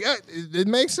was like, it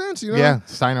makes sense, Yeah,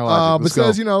 Steiner logic. But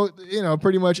says,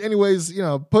 pretty much. Anyways,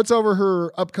 puts over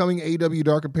her upcoming AEW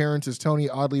Dark appearance as Tony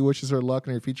oddly wishes her luck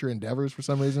in her future endeavors for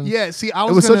some reason. Yeah, see,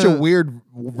 it was such a weird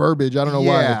verbiage. I don't know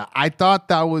why. Yeah, I thought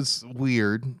that was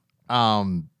weird,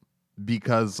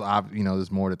 because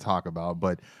there's more to talk about,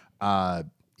 but.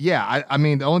 Yeah, I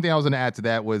mean, the only thing I was going to add to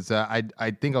that was I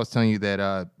think I was telling you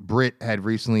that Britt had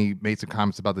recently made some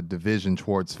comments about the division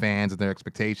towards fans and their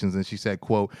expectations, and she said,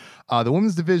 quote, the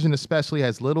women's division especially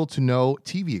has little to no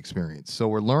TV experience, so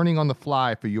we're learning on the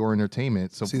fly for your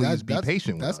entertainment, so please be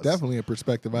patient with us. That's definitely a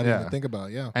perspective I didn't even think about,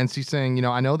 yeah. And she's saying,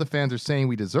 I know the fans are saying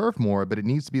we deserve more, but it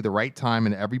needs to be the right time,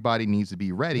 and everybody needs to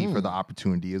be ready for the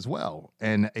opportunity as well.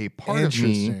 And a part of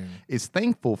me is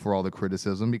thankful for all the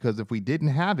criticism, because if we didn't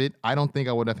have it, I don't think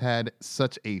I would have had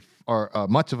such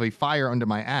much of a fire under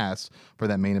my ass for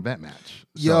that main event match.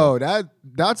 So,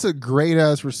 that's a great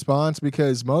ass response,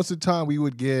 because most of the time we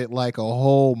would get like a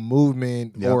whole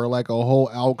movement or like a whole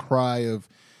outcry of,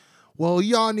 well,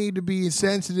 y'all need to be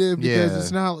sensitive because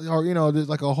it's not, or there's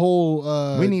like a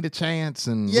whole we need a chance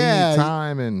and we need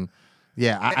time and.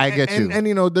 Yeah, I get you. And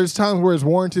there's times where it's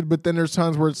warranted, but then there's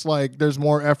times where it's like there's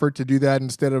more effort to do that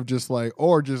instead of just like,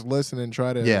 or just listen and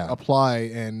try to apply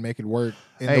and make it work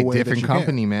in the way different that you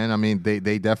company, can. Man. I mean,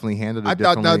 they definitely handled it I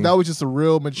differently. thought that was just a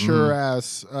real mature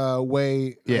ass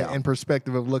way and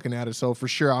perspective of looking at it. So for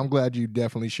sure, I'm glad you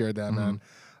definitely shared that, man.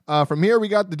 From here, we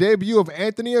got the debut of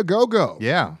Anthony Ogogo.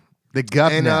 Yeah, the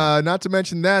governor. And not to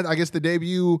mention that, I guess the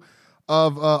debut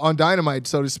of on Dynamite,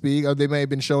 so to speak. They may have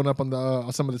been showing up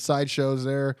on some of the side shows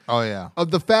there. Oh yeah,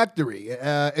 of the factory.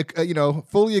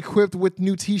 Fully equipped with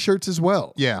new T-shirts as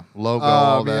well. Yeah, logo.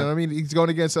 All that. I mean, he's going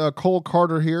against Cole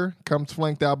Carter here. Comes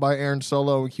flanked out by Aaron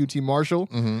Solo and QT Marshall.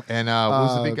 And what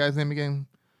was the big guy's name again?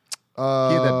 He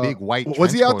had that big white.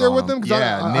 Was he out there with them?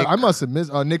 Yeah, I must have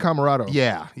missed Nick Camarado.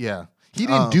 Yeah. He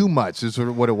didn't do much, is sort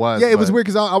of what it was. Yeah, it was weird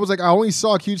because I was like, I only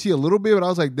saw QT a little bit, but I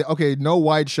was like, okay, no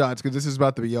wide shots because this is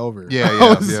about to be over.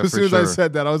 Yeah, as soon as I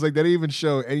said that, I was like, they didn't even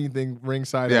show anything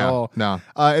ringside at all. No.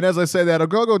 And as I said that,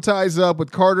 Ogogo ties up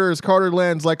with Carter as Carter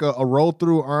lands like a roll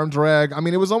through arm drag. I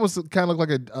mean, it was almost kind of like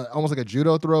almost like a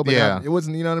judo throw, but it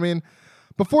wasn't. You know what I mean?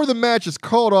 Before the match is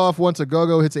called off, once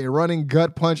Ogogo hits a running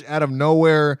gut punch out of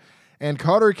nowhere, and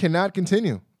Carter cannot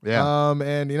continue. Yeah.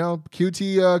 And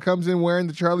QT comes in wearing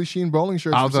the Charlie Sheen bowling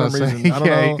shirt for some reason. I don't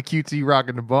know. QT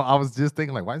rocking the ball. I was just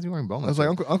thinking, like, why is he wearing bowling? I was like,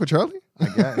 Uncle Charlie?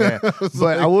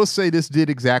 But I will say this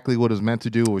did exactly what it was meant to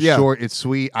do. It was short, it's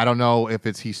sweet. I don't know if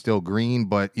he's still green,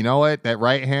 but you know what? That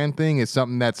right hand thing is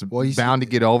something that's bound to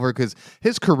get over because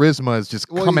his charisma is just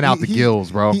coming out the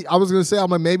gills, bro. I was gonna say, I'm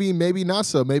like, maybe not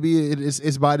so. Maybe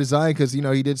it's by design because he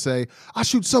did say, I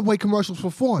shoot Subway commercials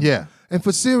for fun. Yeah. And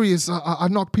for serious, I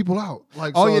knock people out.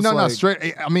 Like,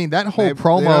 straight. I mean, that whole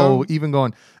promo, even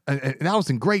going, and that was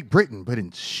in Great Britain, but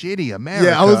in shitty America.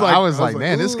 Yeah, I was like,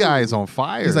 man, this guy is on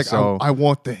fire. He's like, so I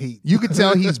want the heat. You could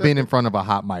tell he's been in front of a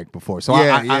hot mic before. So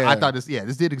I thought this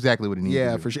did exactly what he needed.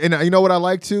 Yeah, for sure. And you know what I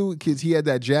like too? Because he had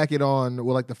that jacket on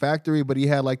with like the factory, but he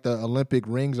had like the Olympic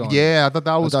rings on. Yeah, I thought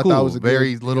that was cool. That was a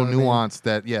very little nuance.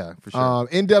 That for sure.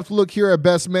 In-depth look here at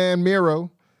Best Man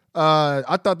Miro.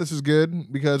 I thought this was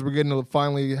good because we're getting to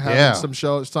finally have some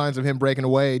signs of him breaking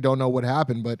away. Don't know what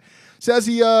happened, but says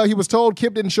he was told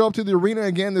Kip didn't show up to the arena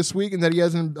again this week and that he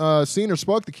hasn't seen or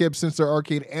spoke to Kip since their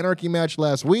Arcade Anarchy match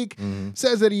last week.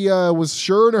 Says that he was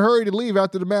sure in a hurry to leave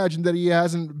after the match and that he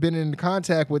hasn't been in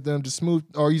contact with them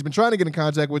he's been trying to get in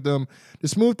contact with them to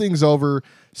smooth things over.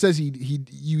 Says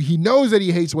he knows that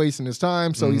he hates wasting his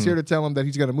time, so he's here to tell him that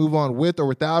he's going to move on with or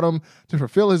without him to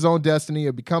fulfill his own destiny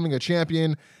of becoming a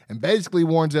champion, and basically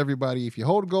warns everybody, if you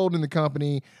hold gold in the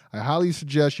company, I highly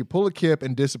suggest you pull a Kip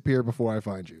and disappear before I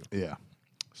find you. Yeah.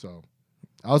 So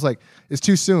I was like, it's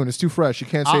too soon. It's too fresh. You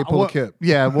can't say pull a Kip.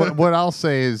 Yeah, what I'll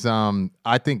say is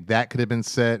I think that could have been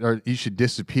said, or you should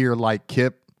disappear like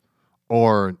Kip.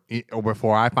 Or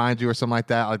before I find you or something like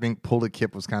that. I think pull a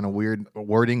Kip was kind of weird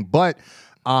wording. But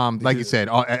like you said,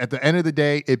 at the end of the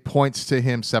day, it points to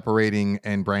him separating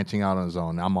and branching out on his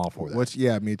own. I'm all for that.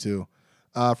 Yeah, me too.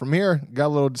 From here, got a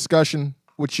little discussion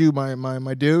with you,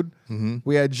 my dude.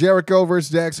 We had Jericho versus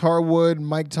Dax Harwood,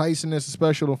 Mike Tyson as a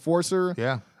special enforcer.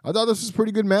 Yeah. I thought this was a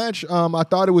pretty good match. I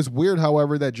thought it was weird,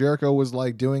 however, that Jericho was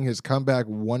like doing his comeback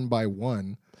one by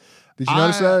one. Did you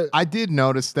notice that? I did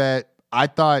notice that. I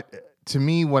thought... To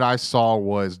me, what I saw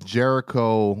was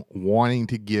Jericho wanting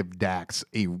to give Dax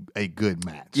a good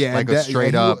match. Yeah, like a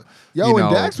straight up. And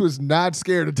Dax was not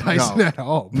scared of Tyson at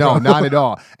all. Bro. No, not at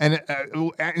all. And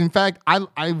in fact,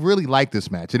 I really liked this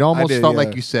match. It almost felt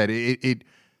like you said it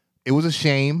was a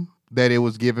shame that it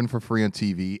was given for free on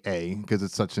TV. A, because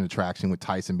it's such an attraction with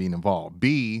Tyson being involved.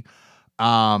 B,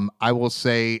 I will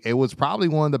say it was probably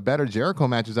one of the better Jericho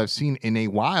matches I've seen in a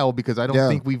while because I don't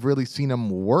think we've really seen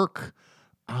him work.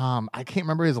 I can't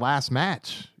remember his last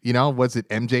match. Was it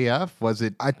MJF? Was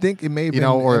it? I think it may have been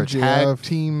or MJF. a tag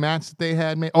team match that they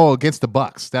had made. Oh, against the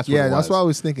Bucks. That's what it was. That's what I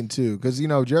was thinking too. Because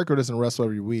Jericho doesn't wrestle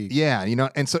every week. Yeah,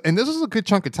 and this was a good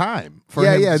chunk of time for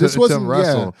him this to wasn't,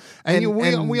 wrestle. Yeah.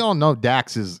 And we all know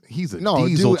Dax he's a No,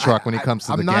 diesel dude, truck when it comes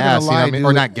to I'm the not gas. gonna lie, Or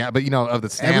dude. not gas, but of the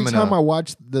stamina. Every time I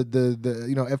watch the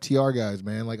FTR guys,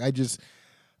 man, like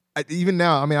even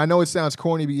now, I mean, I know it sounds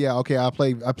corny, but yeah, okay, I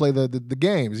play the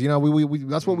games. We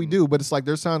that's what we do. But it's like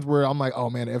there's times where I'm like, oh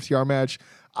man, FTR match.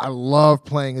 I love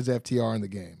playing as FTR in the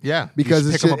game. Yeah, because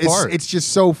it's just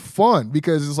so fun.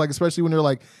 Because it's like, especially when they're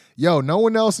like, yo, no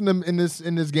one else in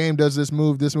this game does this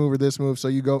move, or this move. So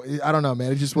you go, I don't know,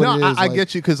 man. It's just what it is. I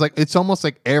get you because it's almost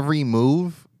like every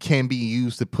move can be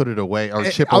used to put it away or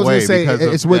chip I was away gonna say, because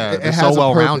it has so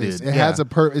well a rounded. It has a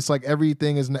It's like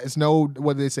everything is. It's no,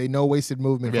 what do they say, no wasted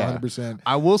movement. 100%.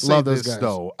 I will say Love this those guys.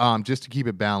 though, just to keep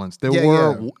it balanced. There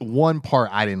were one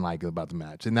part I didn't like about the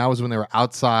match, and that was when they were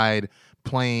outside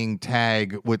playing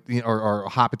tag with or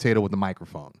hot potato with the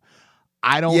microphone.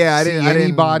 I don't see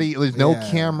anybody. There's no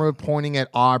camera pointing at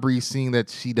Aubrey, seeing that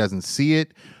she doesn't see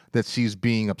it, that she's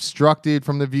being obstructed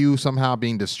from the view, somehow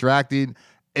being distracted.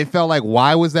 It felt like,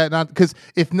 why was that not? Because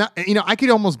if not, I could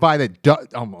almost buy that.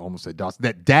 Almost said Dawson,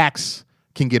 that Dax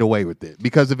can get away with it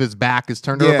because of his back is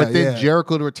turned over. But then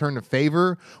Jericho to return the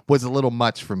favor was a little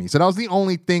much for me. So that was the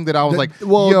only thing that I was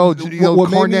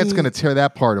Cornette's going to tear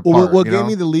that part apart. What gave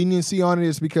me the leniency on it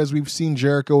is because we've seen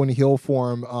Jericho in heel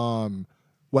form,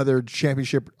 whether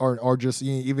championship or just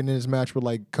even in his match with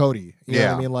like Cody. You know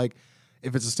what I mean? Like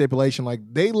if it's a stipulation, like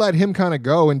they let him kind of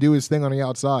go and do his thing on the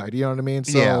outside. You know what I mean?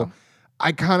 So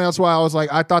that's why I was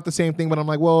like, I thought the same thing, but I'm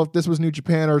like, well, if this was New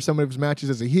Japan or some of his matches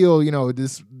as a heel,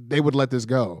 they would let this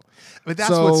go. But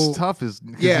that's what's tough is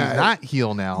he's not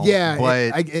heel now. Yeah,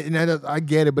 but I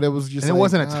get it, but it was just it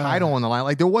wasn't a title on the line.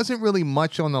 Like there wasn't really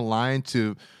much on the line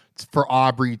for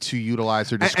Aubrey to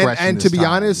utilize her discretion. And to be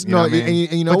honest, no, and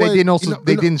you know but what?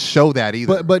 They didn't show that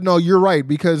either. But no, you're right,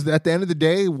 because at the end of the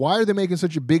day, why are they making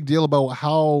such a big deal about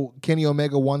how Kenny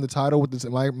Omega won the title with this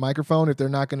microphone if they're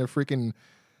not going to freaking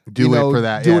do it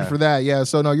for that? Yeah.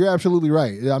 So no, you're absolutely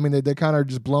right. I mean, they're kind of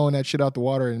just blowing that shit out the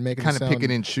water and making kind it of sound,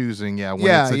 picking and choosing. Yeah, when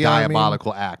it's a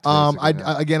diabolical act. I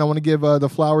want to give the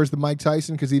flowers to Mike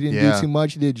Tyson because he didn't do too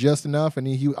much. He did just enough, and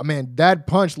he man, that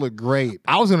punch looked great.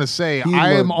 I was gonna say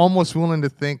I am almost willing to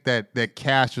think that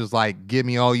Cash was like, "Give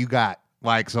me all you got."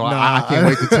 Like, so I can't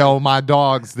wait to tell my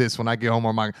dogs this when I get home,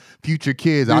 or my future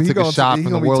kids. Dude, I'll take a shot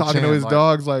from the world champ. He's talking to his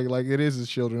dogs like it is his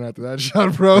children after that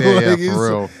shot, bro. Yeah, for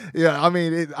real. Yeah, I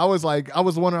mean, I was wondering, I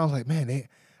was like, man,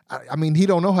 I mean, he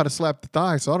don't know how to slap the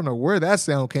thigh, so I don't know where that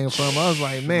sound came from. I was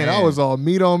like, man, I was all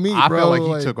meat on meat, bro. I felt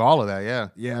like he took all of that, yeah.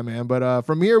 Yeah, man. But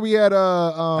from here we had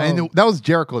and that was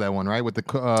Jericho, that one, right? With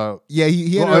the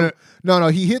he ended up, no,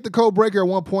 he hit the code breaker at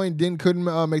one point,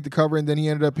 couldn't make the cover, and then he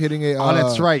ended up hitting it.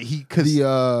 That's right.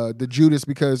 The Judas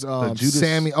because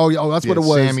Sammy. Oh, that's what it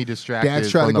was. Sammy distracted.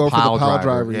 Dax tried to go for the pile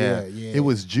driver. Yeah. It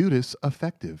was Judas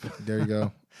effective. There you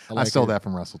go. I stole that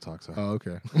from Wrestle Talk. Sorry. Oh,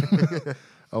 okay.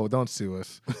 Oh, don't sue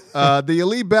us. The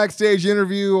Elite backstage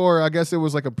interview, or I guess it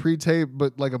was like a pre-tape,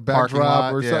 but like a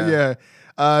backdrop or something.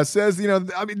 Yeah. Says,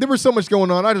 I mean, there was so much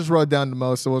going on. I just wrote down the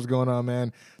most of what's going on,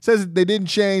 man. Says they didn't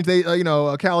change. They,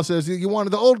 Cal says, you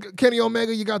wanted the old Kenny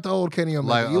Omega, you got the old Kenny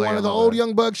Omega. You wanted the old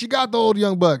Young Bucks, you got the old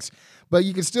Young Bucks. But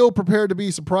you can still prepare to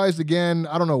be surprised again.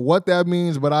 I don't know what that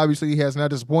means, but obviously he has not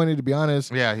disappointed, to be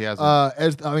honest. Yeah, he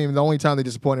hasn't. The only time they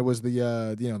disappointed was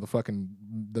the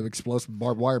explosive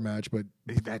barbed wire match, but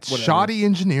that's shoddy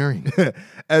engineering.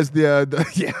 As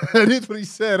that is what he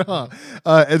said, huh?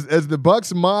 As the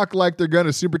Bucks mock like they're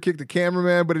gonna super kick the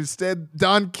cameraman, but instead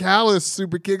Don Callis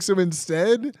super kicks him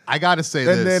instead. I gotta say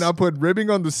and then I put ribbing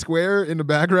on the square in the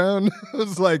background. It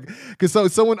was like, because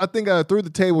someone, I think through the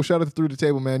table, shout out to Through the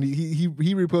Table, man. He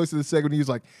reposted the segment. He was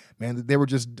like, man, they were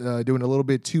just doing a little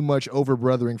bit too much over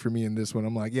brothering for me in this one.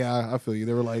 I'm like, yeah, I feel you.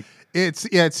 They were like, it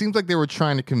seems like they were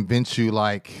trying to convince you,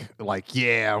 like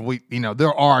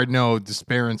there are no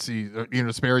disparaging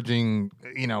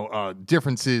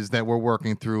differences that we're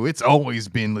working through. It's always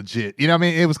been legit. I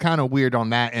mean, it was kind of weird on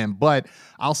that end. But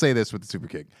I'll say this with the super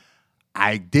kick,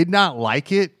 I did not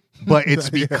like it. But it's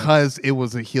because it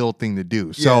was a heel thing to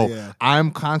do. So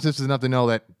I'm conscious enough to know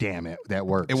that, damn it, that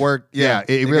worked. It worked. Yeah,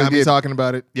 it really got me did. Talking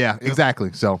about it. Yeah,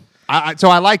 exactly. So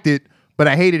I liked it, but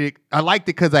I hated it. I liked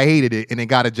it because I hated it, and it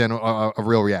got a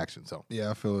real reaction. So yeah,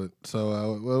 I feel it.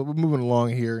 So we're moving along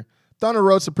here. Thunder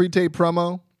wrote some pre-tape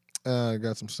promo.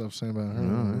 Got some stuff saying about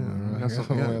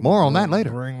her. More on that later.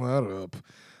 Bring that up.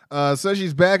 Says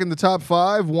she's back in the top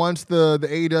 5, wants the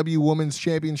AEW Women's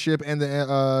Championship and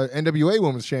the NWA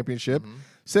Women's Championship.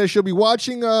 Says she'll be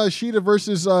watching Sheeta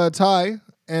versus Ty,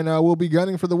 and will be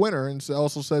gunning for the winner. And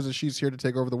also says that she's here to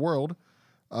take over the world.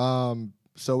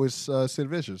 So is Sid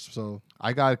Vicious. So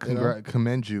I got to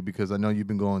commend you because I know you've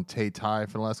been going Tay for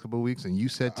the last couple of weeks, and you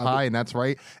said Ty, and that's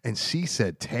right. And she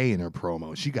said Tay in her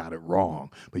promo. She got it wrong.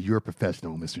 But you're a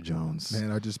professional, Mr. Jones.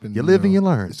 Man, I've just been... You live and you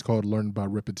learn. It's called learning by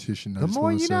repetition. The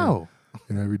more you know.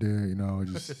 And every day, I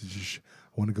just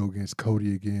want to go against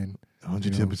Cody again.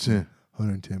 110%.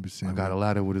 110%. I got a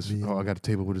ladder with his. I got a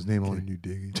table with his name on it. You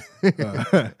dig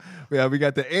it? Yeah, we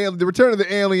got the return of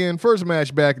the alien. First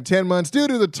match back in 10 months due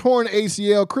to the torn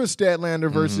ACL. Chris Statlander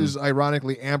versus,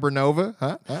 ironically, Amber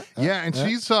Nova. Yeah, and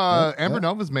she's Amber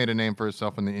Nova's made a name for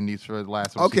herself in the Indies for the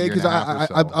last. Okay, because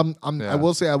I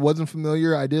will say I wasn't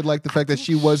familiar. I did like the fact that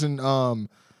she wasn't.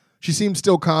 She seemed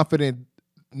still confident,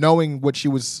 knowing what she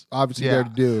was obviously there to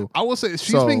do. I will say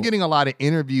she's been getting a lot of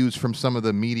interviews from some of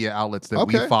the media outlets that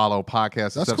we follow,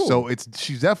 podcasts and stuff. Cool. So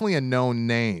she's definitely a known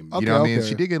name. You know what I mean?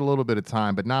 She did get a little bit of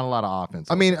time, but not a lot of offense.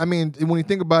 I mean, when you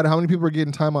think about it, how many people are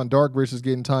getting time on Dark versus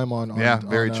getting time on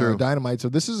very true. Dynamite? So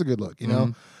this is a good look, you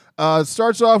know?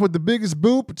 Starts off with the biggest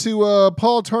boop to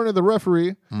Paul Turner, the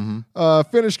referee.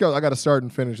 Finish comes. I got to start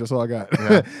and finish. That's all I got.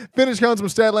 Yeah. Finish comes when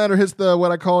Statlander hits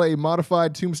what I call a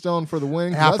modified tombstone for the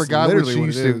win. I forgot what she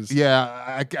used to.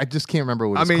 Yeah, I just can't remember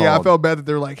what it's called. I felt bad that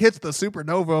they're like, hits the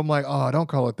supernova. I'm like, oh, don't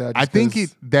call it that. I think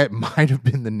that might have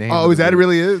been the name. Oh, is that it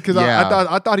really is? Because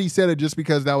I thought he said it just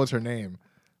because that was her name.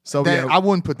 So I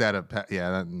wouldn't put that up.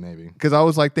 Yeah, maybe. Because I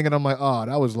was like thinking, I'm like, oh,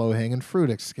 that was low hanging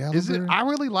fruit. Excalibur. Is it? I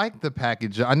really like the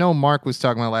package. I know Mark was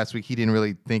talking about last week. He didn't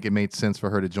really think it made sense for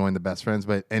her to join the Best Friends,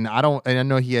 but I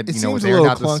know he had was airing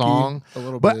out the song a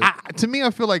little bit. But to me,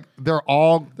 I feel like they're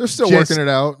still working it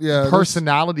out. Yeah,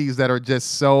 personalities that are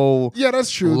just so that's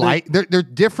true. They're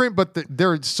different, but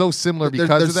they're so similar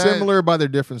because of that. They're similar by their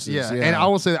differences. Yeah, and I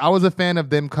will say I was a fan of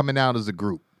them coming out as a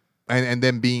group. And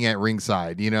them being at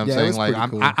ringside, you know what I'm saying?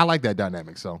 Like, cool. I like that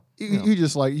dynamic. So you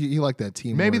just like you like that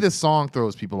team. Maybe the song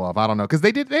throws people off. I don't know because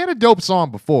they had a dope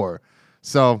song before,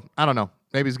 so I don't know.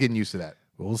 Maybe it's getting used to that.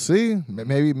 We'll see.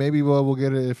 Maybe we'll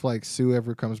get it if like Sue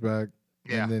ever comes back.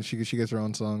 Yeah, and then she gets her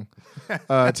own song.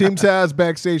 Team Taz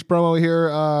backstage promo here.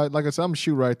 Like I said, I'm gonna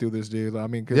shoot right through this, dude. I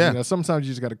mean, because sometimes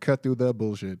you just got to cut through the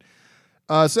bullshit.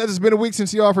 Says it's been a week since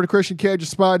he offered Christian Cage a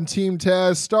spot in Team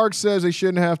Taz. Stark says they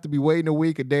shouldn't have to be waiting a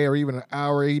week, a day, or even an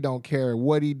hour. He don't care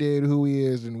what he did, who he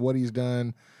is, and what he's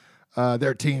done.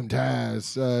 They're Team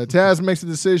Taz. Taz makes the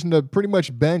decision to pretty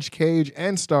much bench Cage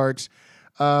and Starks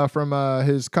from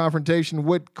his confrontation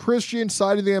with Christian,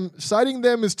 citing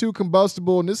them as too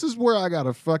combustible. And this is where I got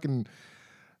to fucking...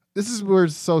 This is where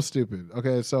it's so stupid.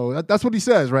 Okay, so that's what he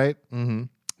says, right? Mm-hmm.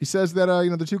 He says that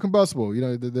they're too combustible.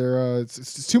 They're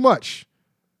it's too much.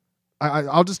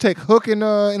 I'll just take Hook and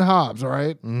Hobbs, all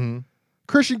right? Mm-hmm.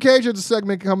 Christian Cage has a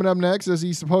segment coming up next as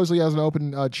he supposedly has an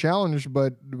open challenge,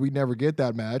 but we never get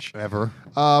that match. Ever.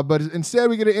 But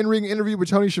instead we get an in-ring interview with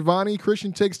Tony Schiavone.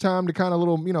 Christian takes time to kind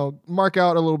of mark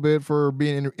out a little bit for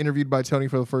being interviewed by Tony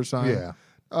for the first time. Yeah.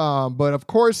 But of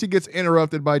course he gets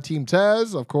interrupted by Team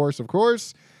Taz. Of course.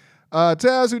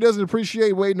 Taz, who doesn't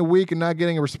appreciate waiting a week and not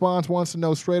getting a response, wants to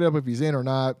know straight up if he's in or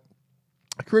not.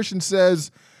 Christian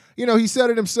says... he said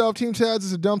it himself. Team Taz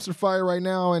is a dumpster fire right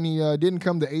now, and he didn't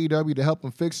come to AEW to help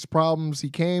him fix his problems. He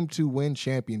came to win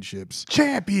championships.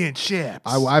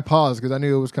 I paused because I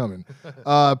knew it was coming.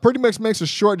 Pretty much makes a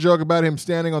short joke about him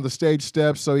standing on the stage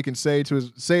steps so he can say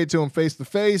it to him face to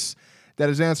face that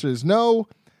his answer is no.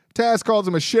 Taz calls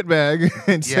him a shitbag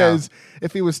and says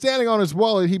if he was standing on his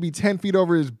wallet, he'd be 10 feet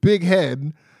over his big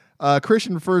head.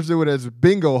 Christian refers to it as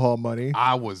bingo hall money.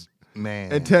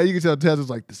 Man, and you can tell Taz was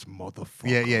like, "This motherfucker."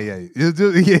 Yeah.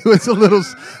 It was a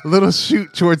little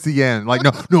shoot towards the end. Like,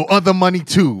 no, other money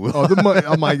too. Oh, the money.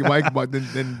 I'm like,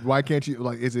 then why can't you?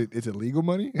 Like, is it legal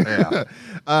money? Yeah.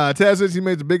 Taz says he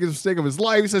made the biggest mistake of his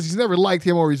life. He says he's never liked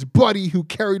him or his buddy who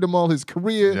carried him all his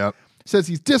career. Yep. Says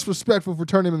he's disrespectful for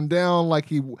turning him down,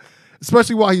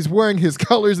 especially while he's wearing his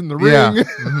colors in the ring. Yeah.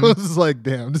 Mm-hmm. I was like,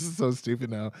 damn, this is so stupid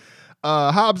now.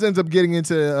 Hobbs ends up getting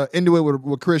into it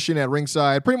with Christian at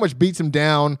ringside, pretty much beats him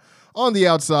down on the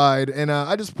outside. And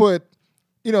I just put,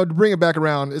 to bring it back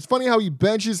around, it's funny how he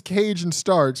benches Cage and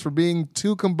Starks for being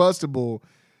too combustible,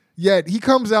 yet he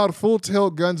comes out full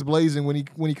tilt, guns blazing when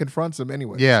he confronts him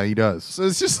anyway. Yeah, he does. So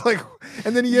it's just like,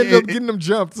 and then he ends up getting him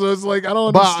jumped. So it's like, I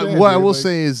don't understand. But what I will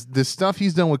say is the stuff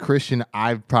he's done with Christian,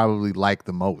 I've probably liked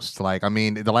the most. Like, I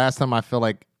mean, the last time I feel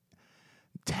like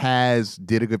Taz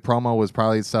did a good promo was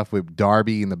probably stuff with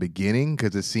Darby in the beginning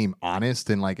because it seemed honest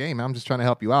and like, hey man, I'm just trying to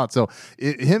help you out. So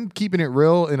him keeping it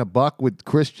real in a buck with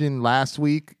Christian last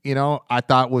week, I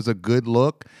thought was a good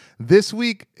look. This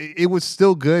week it was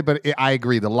still good, but I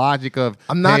agree. The logic of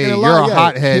I'm not gonna lie, you're a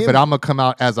hothead, but I'm gonna come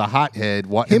out as a hothead.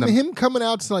 Him coming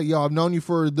out to like, yo, I've known you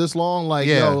for this long, like,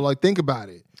 yo, like think about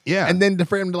it. Yeah, and then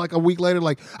for him to like a week later,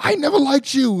 like, I never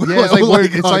liked you. Yeah,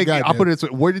 I'll put it this way: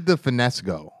 where did the finesse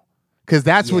go? Because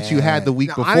that's what you had the week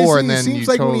before, honestly, and then it seems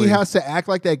like when he has to act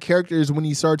like that character is when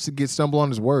he starts to get stumble on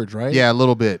his words, right? Yeah, a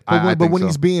little bit. But when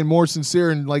he's being more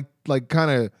sincere and like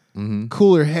kind of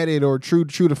cooler headed or true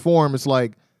to form, it's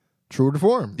like true to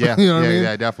form. Yeah, you know what I mean?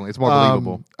 Yeah, definitely. It's more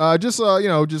believable. Just a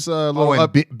little. Oh,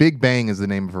 and Big Bang is the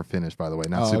name of her finish, by the way,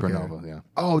 not Supernova. Okay. Yeah.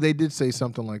 Oh, they did say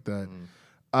something like that.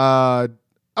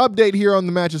 Update here on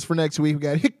the matches for next week. We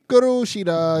got Hikaru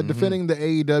Shida defending the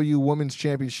AEW Women's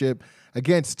Championship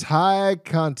against Ty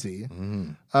Conti.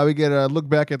 We get a look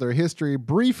back at their history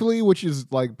briefly, which is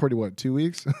like pretty 2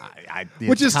 weeks,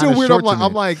 which is still weird.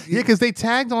 I'm like, yeah, because they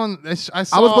tagged on. I saw I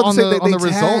was about to say on the tagged,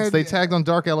 results. They tagged on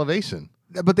Dark Elevation,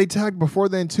 but they tagged before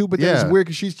then too. But then it's weird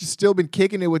because she's just still been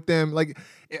kicking it with them. Like,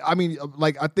 I mean,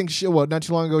 like I think not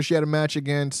too long ago she had a match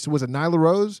against Nyla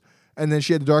Rose. And then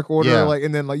she had the Dark Order,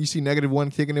 and then you see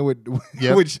 -1 kicking it with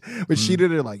which she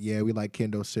did it like, we like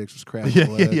Kendo 6 was crap.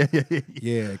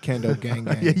 Yeah, Kendo gang.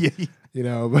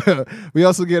 But we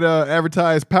also get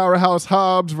advertised Powerhouse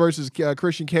Hobbs versus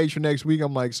Christian Cage for next week.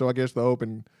 I'm like, so I guess the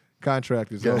open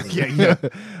contract is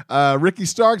over. Ricky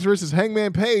Starks versus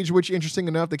Hangman Page, which interesting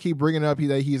enough they keep bringing up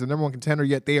that he's the #1 contender,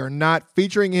 yet they are not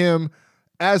featuring him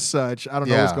as such. I don't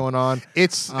know what's going on.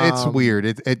 It's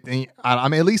weird. I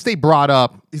mean, at least they brought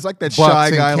up. He's like that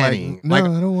shy guy. Kenny. Like,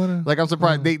 no, I don't want to. Like, I'm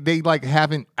surprised they like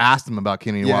haven't asked him about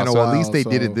Kenny in a while. So at least they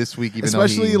did it this week. Even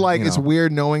especially though it's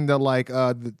weird knowing that like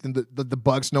the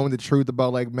Bucks knowing the truth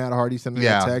about like Matt Hardy sending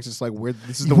that text. It's like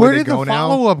this is the way they go now. Where did the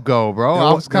follow up go, bro?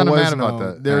 I was kind of mad about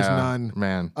that. There's none,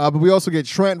 man. But we also get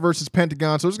Trent versus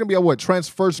Pentagon. So it's gonna be Trent's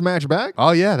first match back.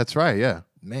 Oh yeah, that's right. Yeah,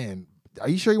 man. Are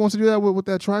you sure he wants to do that with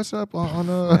that tricep on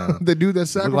the dude that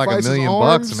sacrifices like $1 million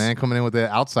arms? $1 man, coming in with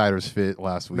the Outsiders fit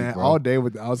last week, man, bro. all day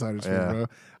with the Outsiders fit, bro.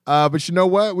 But you know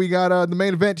what? We got the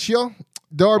main event show.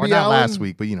 Darby Allin. Last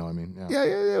week, but I mean. Yeah.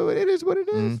 It is what it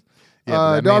is.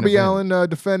 Yeah, Darby Allin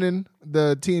defending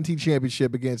the TNT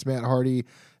Championship against Matt Hardy.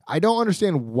 I don't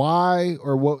understand why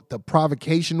or what the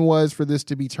provocation was for this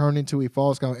to be turned into a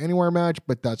Falls Count Anywhere match,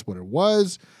 but that's what it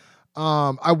was.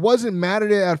 I wasn't mad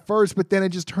at it at first, but then it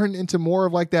just turned into more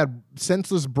of like that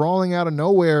senseless brawling out of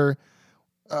nowhere.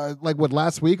 Like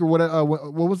last week or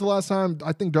what was the last time?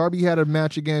 I think Darby had a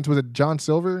match against, was it John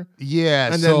Silver?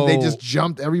 Yeah, and then they just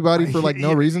jumped everybody for like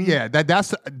no reason. Yeah,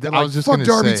 that's I was just fuck gonna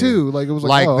Darby say, too. Like it was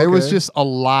like there was just a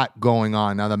lot going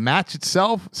on. Now the match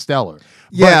itself, stellar.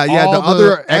 Yeah, but the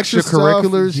other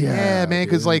extracurriculars, stuff, man,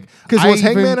 because was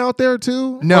Hangman out there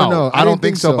too? No, I don't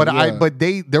think so. But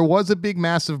there was a big,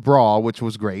 massive brawl, which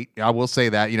was great. I will say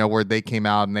that where they came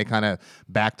out and they kind of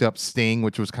backed up Sting,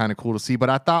 which was kind of cool to see. But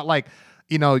I thought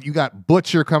you got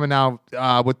Butcher coming out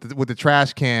with the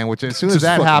trash can, which as soon as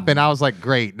that happened, I was like,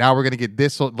 great. Now we're going to get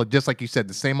this, just like you said,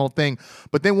 the same old thing.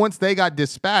 But then once they got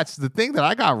dispatched, the thing that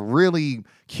I got really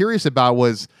curious about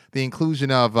was the inclusion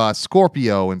of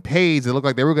Scorpio and Paige. It looked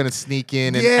like they were going to sneak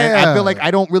in. And I feel like I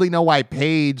don't really know why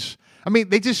Paige. I mean,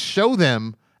 they just show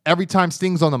them every time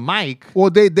Sting's on the mic. Well,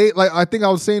 they like I think I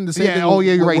was saying the same thing. Oh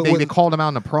yeah, you're right. They called him out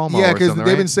in the promo. Yeah, because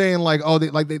they've been saying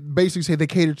they basically say they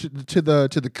cater to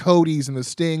the Codys and the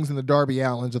Stings and the Darby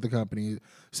Allins of the company.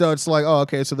 So it's like, oh,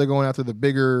 okay, so they're going after the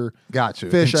bigger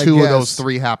fish. And two of those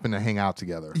three happen to hang out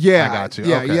together. Yeah, I got you.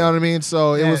 Yeah, okay. You know what I mean.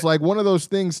 So it was like one of those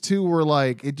things too, where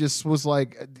like it just was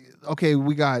like, okay,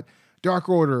 we got Dark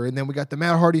Order, and then we got the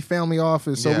Matt Hardy family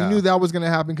office. So we knew that was going to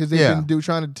happen because they've been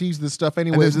trying to tease this stuff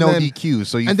anyways. And there's no DQ,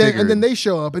 so and then they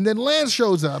show up, and then Lance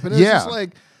shows up, and it's just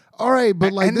like, all right,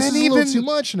 but like this is a little too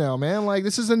much now, man. Like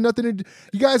this isn't nothing to do.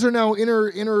 You guys are now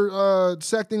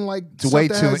intersecting like way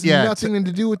that too has nothing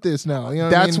to do with this now. You know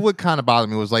that's what kind of bothered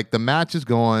me was like the match is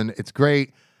going, it's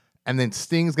great. And then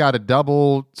Sting's got a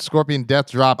double Scorpion Death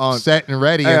Drop set and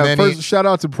ready. And then first, shout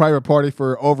out to Private Party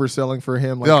for overselling for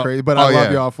him like crazy. But I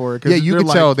love y'all for it. Yeah, you could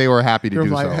tell they were happy to do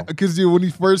so. Because when he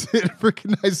first hit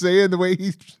freaking Isaiah, and the way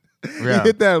he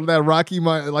hit that Rocky,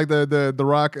 like the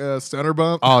Rock stunner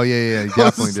bump. Oh yeah, he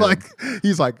definitely did.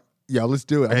 He's like, yo, let's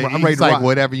do it. I'm ready to like rock.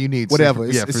 Whatever you need. Whatever.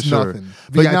 Yeah, it's for sure. Nothing.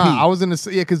 But I was gonna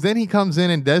say because then he comes in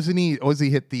and doesn't he? Was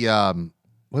he hit the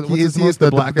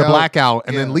the blackout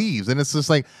and then leaves, and it's just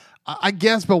like. I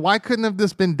guess, but why couldn't have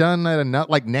this been done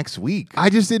at next week?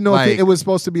 I just didn't know if it was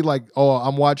supposed to be like, oh,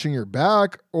 I'm watching your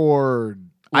back, or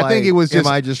Like, I think it was just.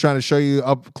 Am I just trying to show you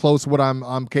up close what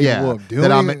I'm capable of doing?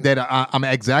 I'm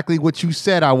exactly what you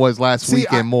said I was last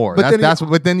week and more.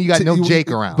 But then you got no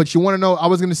Jake around. But you want to know? I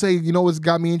was going to say, you know, what's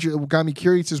got me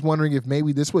curious is wondering if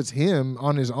maybe this was him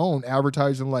on his own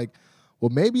advertising like, well,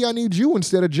 maybe I need you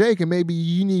instead of Jake, and maybe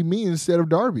you need me instead of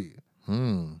Darby.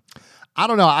 I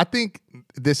don't know. I think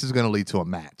this is going to lead to a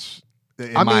match.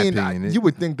 In my opinion, you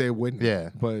would think they wouldn't. Yeah,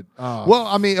 but well,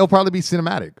 I mean, it'll probably be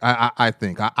cinematic. I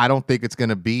think. I don't think it's going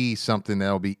to be something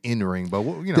that'll be in ring. But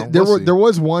you know, there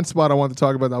was one spot I wanted to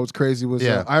talk about that was crazy. Was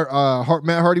Matt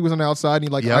Hardy was on the outside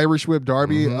and he Irish whipped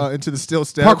Darby into the steel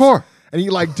steps. Parkour. And he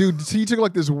he took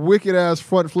like this wicked ass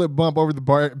front flip bump over the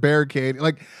barricade.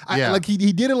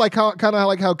 He did it like kind of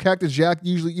like how Cactus Jack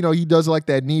usually, you know, he does like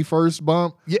that knee first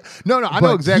bump. Yeah, no, I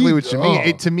know exactly what you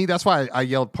mean. To me, that's why I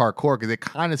yelled parkour, because it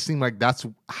kind of seemed like that's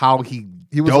how he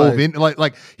dove in.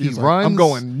 Like he runs. I'm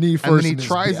going knee first, and then he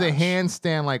tries a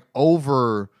handstand like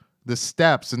over the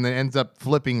steps and then ends up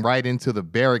flipping right into the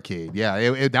barricade.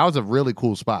 Yeah, that was a really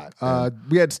cool spot.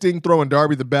 We had Sting throwing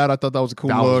Darby the bat. I thought that was a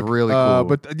cool look. That was really cool.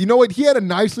 But you know what? He had a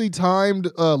nicely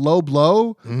timed low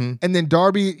blow, and then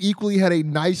Darby equally had a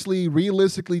nicely,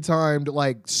 realistically timed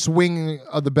like swing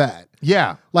of the bat.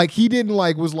 Yeah. Like he didn't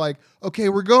was like, okay,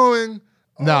 we're going.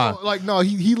 No,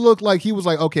 he looked like he was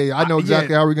like, okay, I know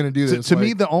exactly how we're gonna do this. To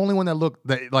me, the only one that looked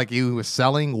like he was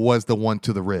selling was the one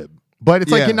to the rib. But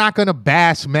it's like you're not gonna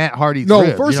bash Matt Hardy's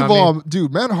rib. First of all,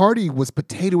 dude, Matt Hardy was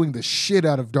potatoing the shit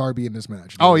out of Darby in this match.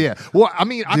 Dude. Oh yeah, well, I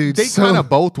mean, they kind of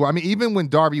both were. I mean, even when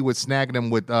Darby was snagging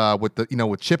him with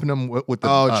chipping him with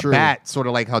the bat, sort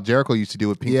of like how Jericho used to do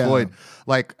with Pink Floyd.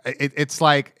 Like it's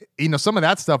like, you know, some of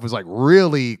that stuff was like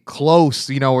really close.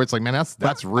 You know, where it's like, man,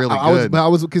 that's really good. I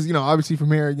was because, you know, obviously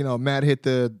from here, you know, Matt hit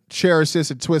the chair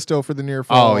assisted twisto for the near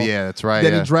fall. Oh yeah, that's right.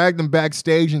 Then he dragged him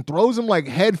backstage and throws him like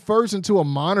head first into a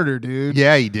monitor, dude.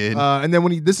 Yeah, he did. And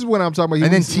then this is when I'm talking about.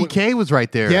 And then TK was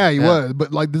right there. Yeah, he was.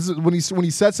 But like this is when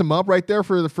he sets him up right there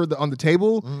for the on the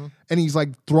table, and he's like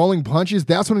throwing punches.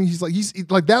 That's when he's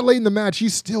like that late in the match.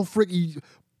 He's still freaking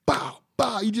bow.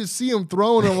 You just see him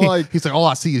throwing him like he's like, all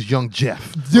I see is young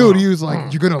Jeff, dude. He was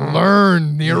like, "You're gonna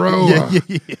learn, Nero." Yeah.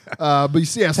 But you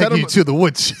see, I set him to the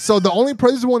woods. So this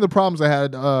is one of the problems I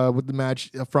had with the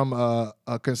match from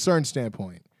a concern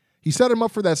standpoint. He set him up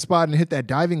for that spot and hit that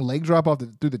diving leg drop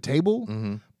through the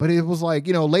table. But it was like,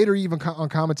 you know, later even on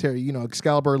commentary, you know,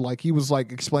 Excalibur, like he was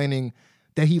like explaining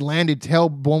that he landed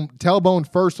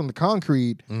tailbone first on the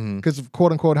concrete because of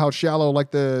quote unquote how shallow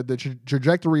like the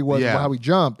trajectory was, how he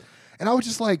jumped. And I was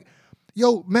just like,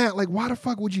 yo, Matt, like, why the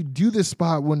fuck would you do this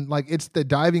spot when, like, it's the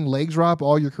diving leg drop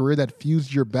all your career that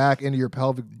fused your back into your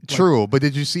pelvic? Like, true, but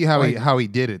did you see how he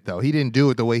did it though? He didn't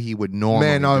do it the way he would normally.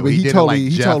 Man, no, do. But he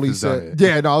totally said,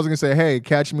 yeah. No, I was gonna say, hey,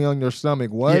 catch me on your stomach.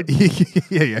 What?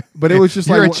 Yeah. But it was just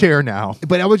you're like a chair now.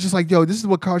 But I was just like, yo, this is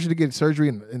what caused you to get surgery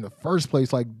in the first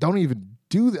place. Like, don't even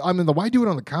do that. I mean, why do it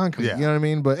on the concrete? Yeah. You know what I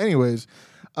mean? But anyways,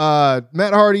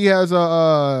 Matt Hardy has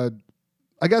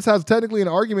I guess has technically an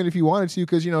argument if he wanted to,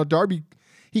 because, you know, Darby,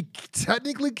 he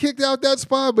technically kicked out that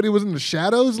spot, but it was in the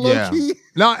shadows, low-key.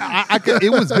 No,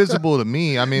 it was visible to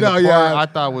me. I mean, the part I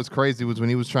thought was crazy was when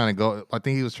he was trying to go, I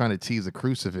think he was trying to tease a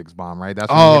crucifix bomb, right?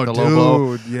 That's when he hit the low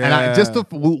blow. Yeah. And just the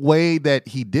way that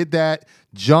he did that,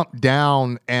 jumped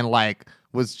down and, like,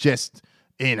 was just...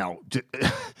 You know,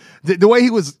 the way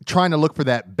he was trying to look for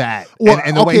that bat,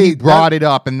 and the way he brought it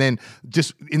up, and then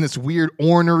just in this weird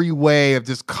ornery way of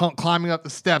just climbing up the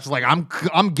steps, like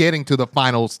I'm getting to the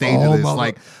final stage of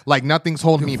this, like nothing's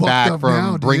holding me back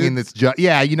from bringing this.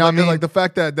 Yeah, you know what I mean? Like the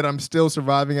fact that I'm still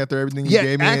surviving after everything you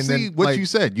gave me. Actually, and then, you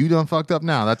said, you done fucked up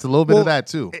now. That's a little bit of that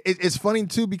too. It's funny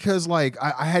too because like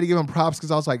I had to give him props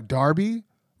because I was like, Darby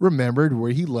remembered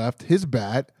where he left his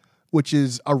bat, which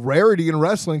is a rarity in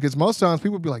wrestling because most times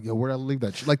people would be like, yo, where'd I leave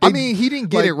that shit? Like, I mean, he didn't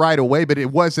get it right away, but it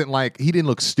wasn't like he didn't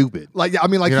look stupid. Like, I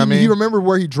mean, like, he remembered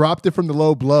where he dropped it from the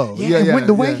low blow.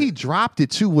 The way he dropped it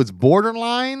too was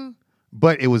borderline,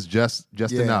 but it was just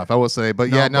enough, I will say.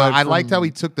 But I liked how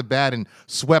he took the bat and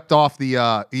swept off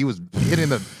the he was hitting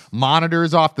the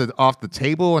monitors off the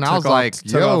table, and I was like,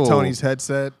 took off Tony's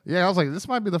headset. Yeah, I was like, this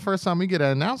might be the first time we get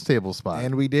an announce table spot.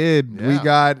 And we did. Yeah. We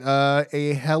got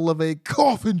a hell of a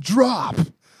coffin drop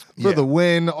for the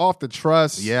win off the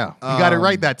truss. Yeah. You got it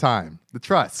right that time. The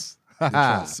truss.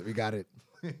 We got it.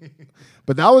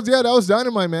 But that was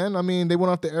Dynamite, man. I mean, they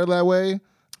went off the air that way.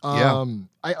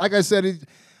 Like I said,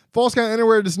 Falls Count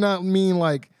Anywhere does not mean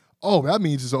like, oh, that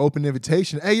means it's an open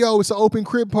invitation. Hey, yo, it's an open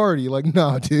crib party. Like,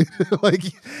 nah, dude. Like,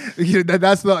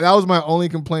 that was my only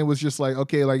complaint, was just like,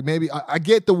 okay, like maybe I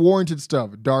get the warranted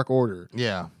stuff, Dark Order.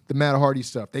 Yeah. The Matt Hardy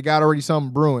stuff. They got already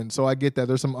something brewing, so I get that.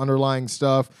 There's some underlying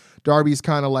stuff. Darby's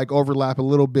kind of like overlap a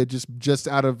little bit just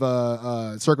out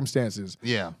of circumstances.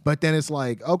 Yeah. But then it's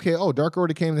like, okay, Dark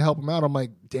Order came to help him out. I'm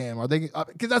like, damn, are they?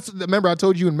 Because remember I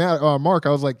told you and Mark, I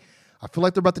was like, I feel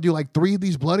like they're about to do like 3 of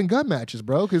these blood and gut matches,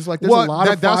 bro. Because like there's a lot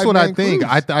of that's what I think.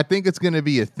 Crews. I think it's going to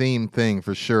be a theme thing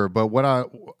for sure. But what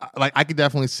I could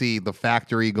definitely see the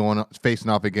Factory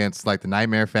facing off against like the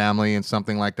Nightmare Family and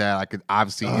something like that. I could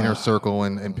obviously Inner Circle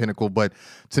and Pinnacle. But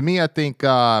to me, I think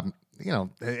it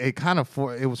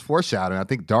was foreshadowing. I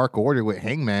think Dark Order with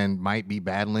Hangman might be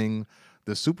battling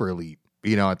the Super Elite.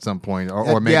 At some point,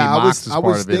 or maybe Mox is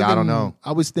part of it. I don't know.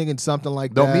 I was thinking something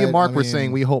like that. Though me and Mark were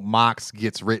saying we hope Mox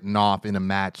gets written off in a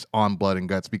match on Blood and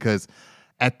Guts, because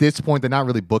at this point they're not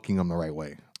really booking him the right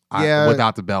way.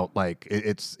 Without the belt, like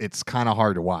it's kind of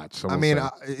hard to watch. So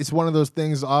it's one of those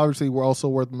things. Obviously, we're also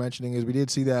worth mentioning is we did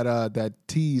see that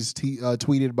tease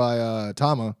tweeted by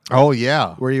Tama. Oh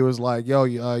yeah, where he was like, "Yo,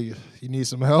 you need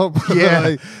some help?" Yeah,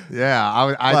 you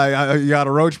got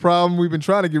a roach problem. We've been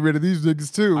trying to get rid of these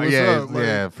niggas too. What's up?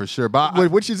 Yeah, for sure.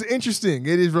 But which is interesting.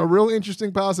 It is a real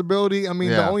interesting possibility. I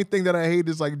mean, the only thing that I hate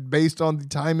is like based on the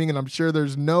timing, and I'm sure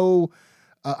there's no.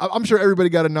 I'm sure everybody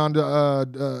got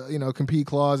a compete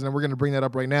clause, and we're going to bring that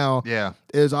up right now. Yeah,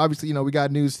 is obviously we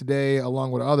got news today along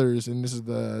with others, and this is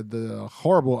the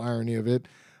horrible irony of it.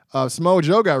 Samoa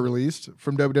Joe got released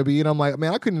from WWE, and I'm like,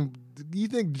 man, I couldn't. You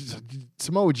think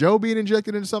Samoa Joe being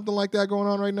injected into something like that going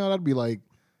on right now? That'd be like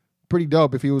pretty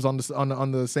dope if he was on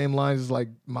the same lines as like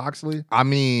Moxley. I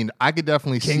mean, I could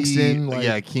definitely Kingston,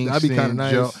 see Kingston. That'd be kind of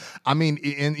nice. Joe. I mean,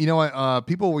 and you know what?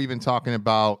 People were even talking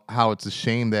about how it's a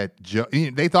shame that Joe.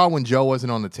 They thought when Joe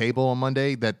wasn't on the table on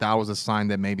Monday that was a sign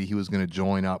that maybe he was going to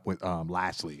join up with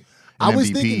Lashley. I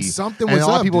was thinking something was up. And a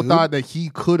lot of people dude. thought that he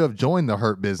could have joined the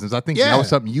Hurt Business. I think that was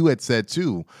something you had said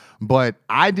too. But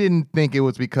I didn't think it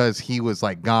was because he was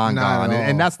like gone.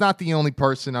 And that's not the only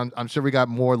person. I'm sure we got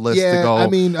more lists to go. I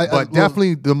mean, but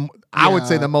definitely I would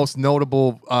say the most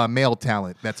notable male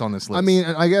talent that's on this list. I mean,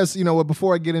 I guess,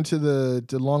 before I get into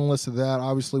the long list of that,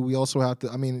 obviously we also have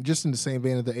to, I mean, just in the same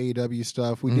vein of the AEW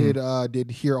stuff, we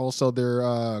did hear also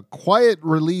their quiet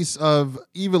release of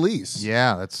Evilise.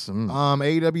 Yeah, that's...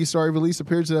 AEW star Evilise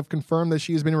appears to have confirmed that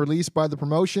she has been released by the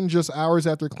promotion just hours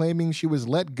after claiming she was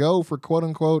let go for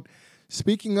quote-unquote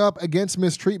speaking up against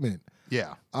mistreatment.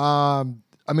 Yeah.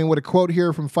 I mean, with a quote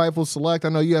here from Fightful Select, I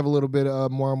know you have a little bit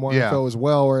more info as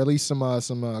well, or at least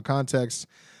some context.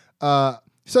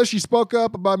 So she spoke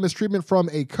up about mistreatment from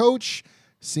a coach.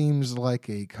 Seems like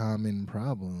a common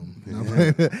problem,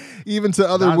 even to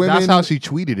other women. That's how she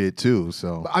tweeted it too.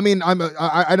 So I mean,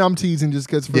 I'm teasing just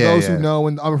because for those who know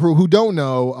and who don't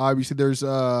know, obviously there's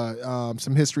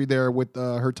some history there with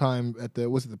her time at the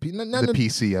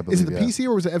PC. I believe. Is it the PC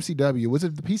or was it FCW? Was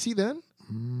it the PC then?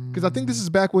 Because I think this is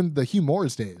back when the Hugh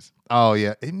Morris days. Oh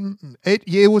yeah,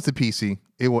 it was the PC.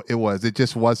 It was. It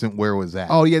just wasn't where it was at.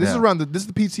 Oh yeah, this is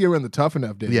the PC around the Tough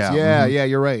Enough days. Yeah,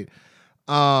 you're right.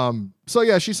 So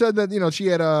yeah, she said that she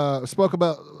had spoke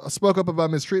up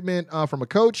about mistreatment from a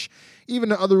coach. Even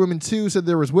the other women too said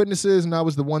there was witnesses, and I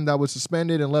was the one that was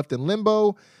suspended and left in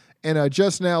limbo, and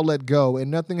just now let go.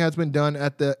 And nothing has been done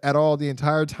at all the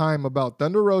entire time about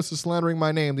Thunder Rosa slandering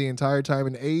my name the entire time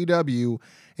in AEW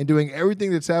and doing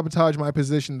everything that sabotaged my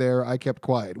position there. I kept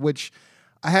quiet, which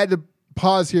I had to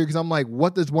pause here because I'm like,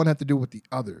 what does one have to do with the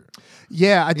other?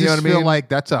 Yeah, I just feel like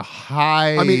that's a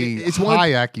high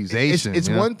accusation. It's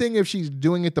one thing if she's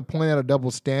doing it to point out a double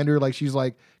standard, like she's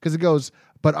like, because it goes,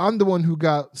 but I'm the one who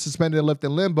got suspended and left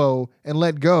in limbo and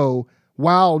let go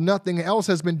while nothing else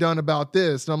has been done about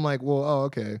this. And I'm like, well,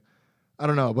 okay. I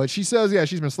don't know. But she says,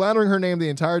 she's been slandering her name the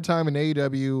entire time in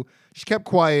AEW. She kept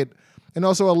quiet. And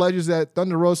also alleges that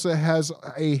Thunder Rosa has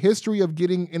a history of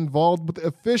getting involved with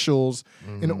officials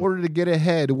in order to get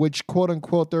ahead, which, quote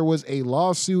unquote, there was a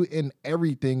lawsuit and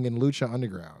everything in Lucha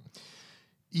Underground.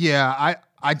 Yeah,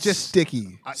 I just...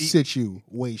 Sticky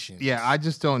situation. Yeah, I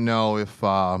just don't know if,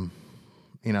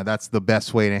 that's the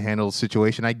best way to handle the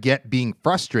situation. I get being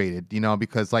frustrated,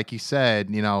 because like you said,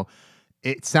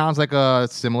 it sounds like a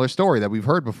similar story that we've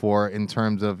heard before in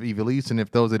terms of Evilise. And if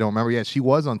those that don't remember, she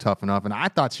was on Tough Enough, and I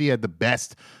thought she had the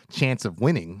best chance of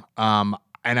winning. And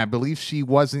I believe she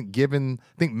wasn't given.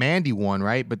 I think Mandy won,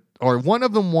 right? Or one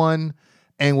of them won,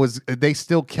 and they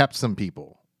still kept some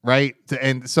people. right?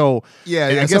 And so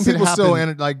yeah. Some people still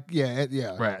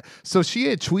yeah. Right. So she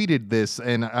had tweeted this,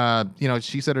 and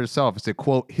she said herself, it said,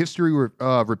 quote, "History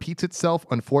repeats itself,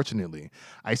 unfortunately.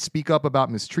 I speak up about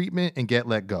mistreatment and get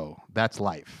let go. That's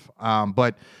life."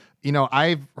 But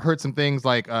I've heard some things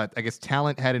like I guess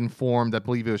Talent had informed, I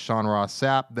believe it was Sean Ross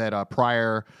Sapp, that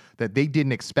prior that they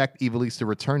didn't expect Ivelisse to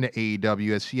return to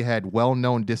AEW as she had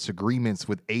well-known disagreements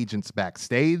with agents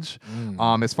backstage.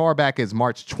 As far back as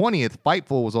March 20th,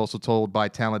 Fightful was also told by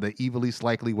Talent that Ivelisse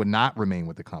likely would not remain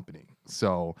with the company.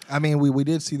 So I mean, we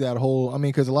did see that whole. I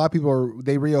mean, because a lot of people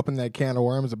they reopened that can of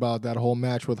worms about that whole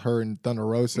match with her and Thunder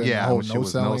Rosa. Yeah, and the whole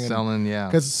no selling. Yeah,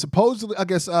 because supposedly, I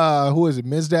guess who is it?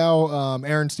 Mizdow,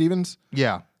 Aaron Stevens.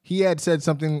 Yeah, he had said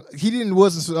something. He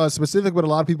wasn't specific, but a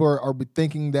lot of people are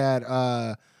thinking that,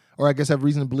 or I guess have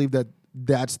reason to believe that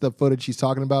that's the footage he's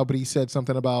talking about. But he said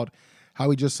something about how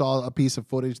he just saw a piece of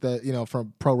footage that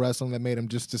from pro wrestling that made him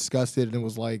just disgusted, and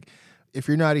was like, if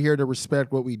you're not here to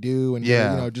respect what we do and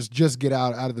just get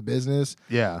out of the business.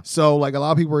 Yeah. So like a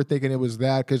lot of people were thinking it was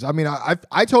that, because I mean I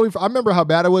remember how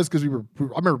bad it was, because we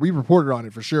reported on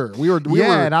it for sure. We were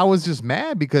and I was just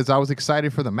mad because I was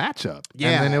excited for the matchup.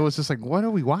 Yeah. And then it was just like, what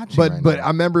are we watching? But I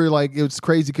remember like it was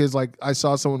crazy because like I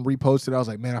saw someone repost it. I was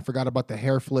like, man, I forgot about the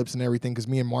hair flips and everything, because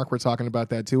me and Mark were talking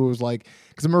about that too. It was like,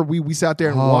 because I remember we sat there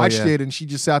and watched it, and she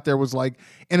just sat there, was like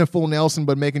in a full Nelson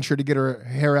but making sure to get her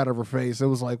hair out of her face. It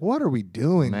was like, what are we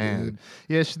doing, man? Dude?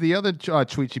 Yeah, the other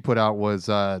tweet she put out was,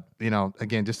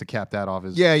 again, just to cap that off,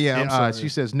 is I'm sorry. she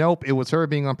says, nope, it was her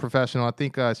being unprofessional. I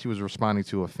think she was responding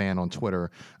to a fan on Twitter.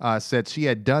 Said she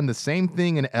had done the same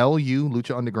thing in LU,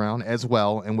 Lucha Underground, as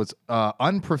well, and was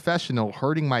unprofessional,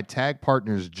 hurting my tag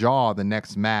partner's jaw the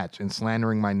next match and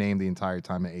slandering my name the entire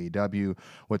time at AEW.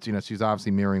 Which she's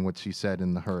obviously mirroring what she said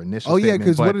in her initial. Oh yeah,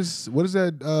 because what does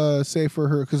that say for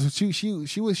her? Because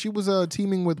she was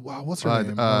teaming with, wow, what's her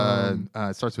name?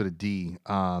 It starts with a D.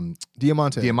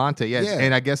 Diamante. Yes. Yeah.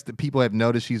 And I guess the people have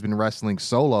noticed she's been wrestling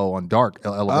solo on Dark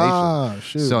Elevation.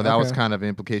 Shoot. So that was kind of an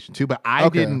implication too. But I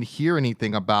didn't hear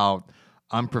anything about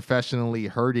unprofessionally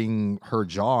hurting her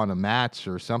jaw in a match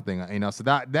or something. So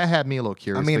that had me a little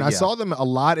curious. I mean, I saw them a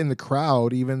lot in the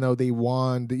crowd, even though they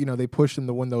won. They pushed them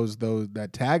to win that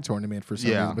tag tournament for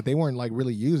some reason, but they weren't like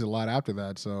really used a lot after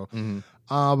that. So. Mm-hmm.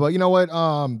 But you know what?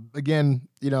 Again,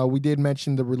 we did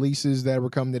mention the releases that were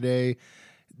coming today.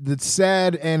 The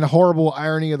sad and horrible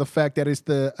irony of the fact that it's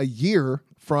a year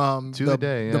from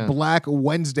the Black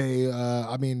Wednesday.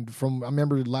 I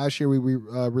remember last year we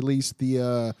released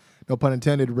the no pun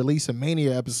intended, release a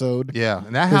Mania episode. Yeah,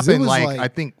 and that happened I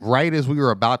think right as we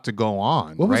were about to go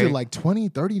on. What was it, like 20,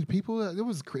 30 people? It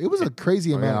was a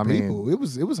crazy amount of people. It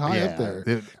was high up there.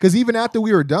 Because even after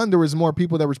we were done, there was more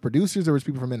people. There was producers. There was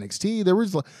people from NXT. There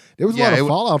was a lot of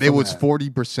fallout. It was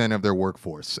 40% of their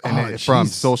workforce, and from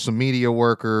social media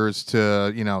workers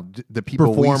to the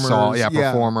people we saw,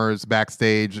 performers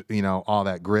backstage, all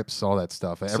that grips, all that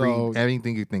stuff,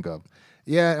 everything you think of.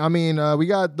 Yeah, I mean, we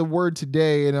got the word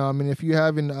today, and if you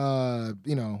haven't,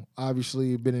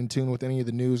 obviously been in tune with any of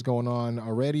the news going on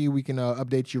already, we can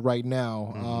update you right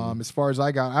now. Mm-hmm. As far as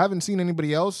I haven't seen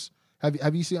anybody else.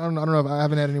 Have you seen? I don't know if I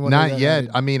haven't had anyone. Not yet.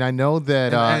 I mean, I know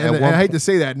that. And I hate to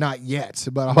say that, not yet,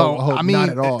 but I hope not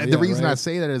at all. The reason I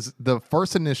say that is the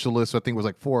first initial list, I think, was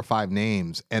like 4 or 5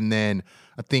 names, and then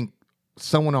I think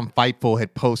someone on Fightful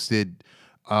had posted,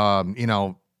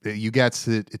 you got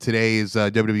today's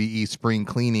WWE spring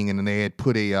cleaning, and then they had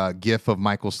put a GIF of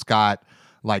Michael Scott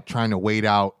like trying to wait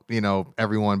out,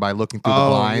 everyone by looking through the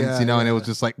blinds, and it was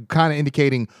just like kind of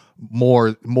indicating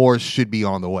more should be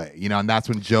on the way, and that's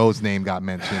when Joe's name got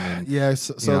mentioned. And,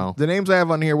 so the names I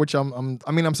have on here, which I'm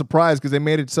surprised because they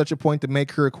made it such a point to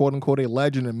make her quote unquote a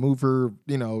legend and move her,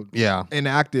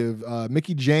 inactive.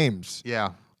 Mickey James,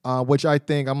 which I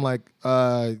think I'm like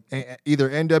either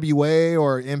NWA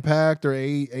or Impact or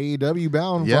AEW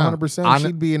bound for 100%.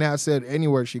 She'd be an asset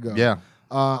anywhere she goes. Yeah.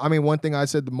 One thing I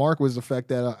said to Mark was the fact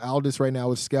that Aldis right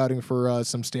now is scouting for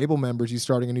some stable members. He's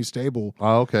starting a new stable.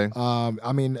 Oh, okay.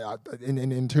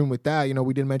 In tune with that,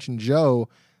 we didn't mention Joe.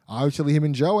 Obviously, him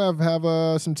and Joe have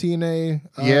some TNA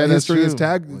history as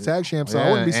tag champs, so I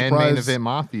wouldn't be surprised. And Main Event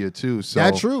Mafia, too. So.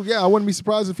 That's true. Yeah, I wouldn't be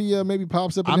surprised if he maybe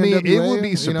pops up in NWA. It would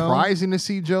be surprising to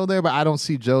see Joe there, but I don't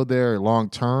see Joe there long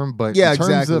term. But in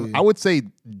terms of, I would say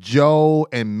Joe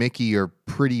and Mickey are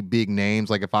pretty big names.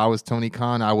 Like if I was Tony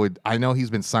Khan, I know he's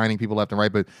been signing people left and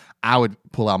right, but I would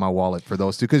pull out my wallet for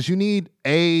those two because you need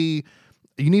a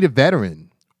veteran.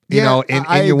 In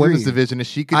your women's division, and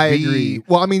she could be. Agree.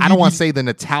 Well, I don't want to say the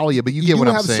Natalia, but you get what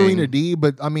I'm saying. You have Serena D,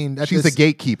 but she's the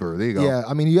gatekeeper. There you go.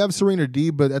 Yeah, you have Serena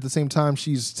D, but at the same time,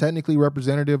 she's technically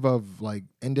representative of like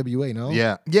NWA, no?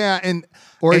 Yeah, and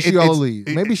or is she all elite?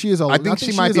 Maybe she is all. I think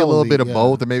she might be a little bit of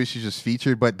both, or maybe she's just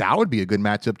featured. But that would be a good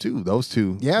matchup too. Those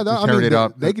two,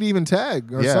 they could even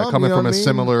tag. Or something, coming from a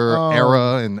similar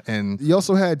era, and you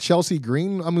also had Chelsea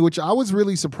Green. I mean, which I was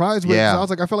really surprised with. I was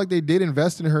like, I felt like they did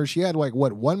invest in her. She had like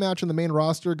one match on the main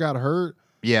roster, got hurt.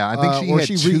 Yeah, I think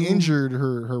she re-injured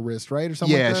her wrist, right, or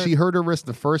something. Yeah, like that? She hurt her wrist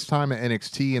the first time at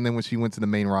NXT, and then when she went to the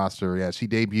main roster, she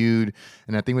debuted,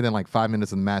 and I think within like 5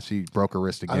 minutes of the match, she broke her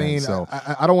wrist again. I mean, so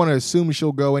I don't want to assume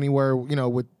she'll go anywhere.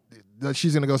 With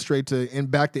she's going to go straight to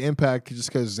back to Impact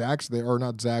just because Zach's there, or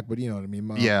not Zach, but you know what I mean.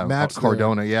 Matt's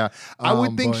Cardona. Yeah, I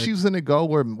would think she's going to go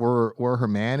where her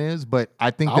man is, but I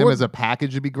think them as a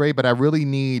package would be great. But I really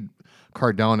need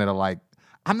Cardona to like.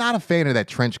 I'm not a fan of that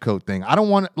trench coat thing. I don't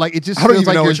want to, like, it just I don't feels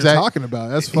even like know what you're talking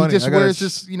about. That's funny. He just wears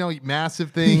this,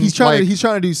 massive thing. He's trying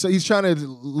to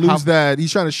lose that.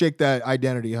 He's trying to shake that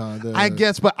identity, huh? I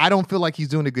guess, but I don't feel like he's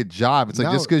doing a good job. It's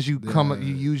like just because you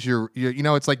use your,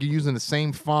 it's like you're using the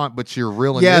same font, but your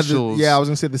real initials. I was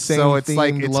gonna say the same so it's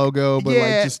like logo, but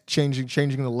like just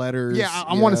changing the letters. Yeah,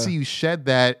 I want to see you shed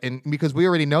that, and because we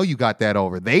already know you got that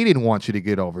over. They didn't want you to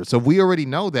get over, so we already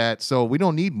know that. So we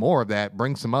don't need more of that.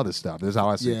 Bring some other stuff. That's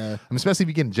how I see it. Especially if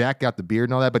you get Jack got the beard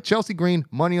and all that. But Chelsea Green,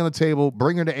 money on the table,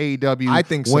 bring her to AEW. I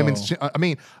think so.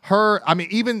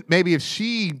 Even maybe if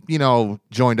she,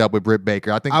 joined up with Britt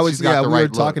Baker, I think she's got the right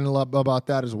look. We were talking a lot about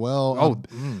that as well.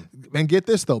 And get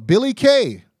this though, Billie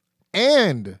Kay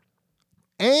and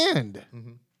Peyton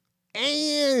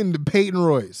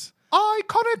Royce.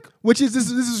 Iconic. Which is this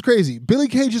is crazy. Billie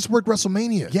Kay just worked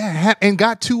WrestleMania. Yeah, and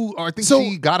got two. Or I think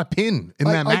she got a pin in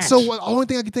that match. So the only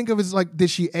thing I can think of is like,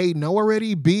 did she A, know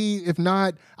already? B, if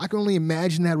not, I can only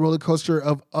imagine that roller coaster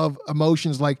of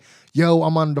emotions. Like, yo,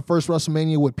 I'm on the first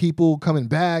WrestleMania with people coming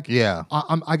back. Yeah,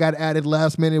 I got added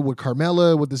last minute with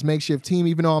Carmella with this makeshift team.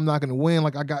 Even though I'm not going to win,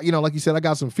 like I got, like you said, I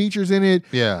got some features in it.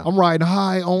 Yeah, I'm riding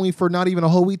high only for not even a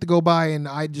whole week to go by, and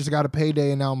I just got a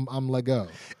payday, and now I'm let go.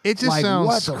 It just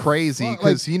sounds crazy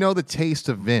because the taste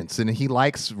of Vince, and he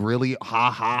likes really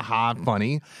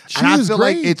funny. And I feel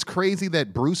like it's crazy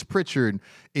that Bruce Pritchard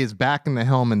is back in the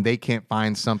helm and they can't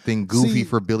find something goofy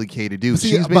for Billie Kay to do.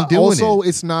 She's been doing also, it.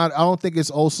 It's not. I don't think it's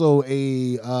also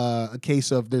a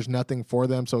case of there's nothing for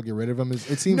them, so get rid of them. It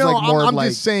seems like more. I'm like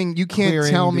just saying you can't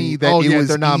tell me that it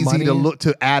was easy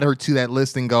to add her to that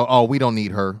list and go, oh, we don't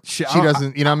need her. She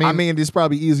doesn't. You know what I mean? I mean, it's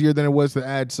probably easier than it was to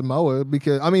add Samoa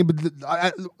because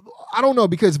I don't know,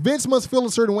 because Vince must feel a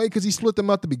certain way because he split them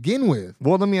up to begin with.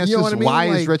 Well, let me ask you this. Why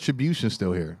is Retribution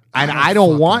still here? And I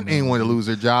don't want anyone to lose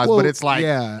their jobs, but it's like,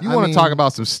 you want to talk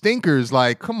about some stinkers.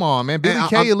 Like, come on, man. Billie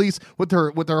Kay, at least with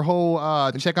her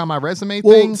whole check out my resume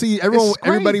thing. Well, see,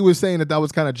 everybody was saying that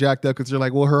was kind of jacked up because they're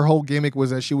like, well, her whole gimmick was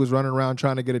that she was running around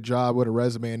trying to get a job with a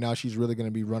resume, and now she's really going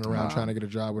to be running around trying to get a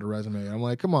job with a resume. I'm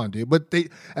like, come on, dude. But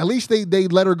at least they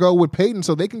let her go with Peyton,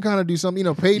 so they can kind of do something.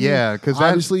 Peyton, because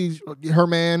obviously her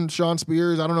man, Sean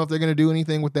Spears, I don't know if they're going to do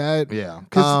anything with that. Yeah.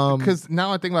 Because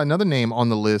now I think about another name on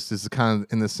the list is kind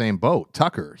of in the same boat.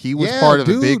 Tucker. He was part of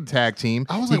a big tag team.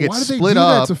 I was he like, gets why did they split do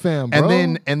up, that to fam, bro?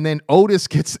 And then Otis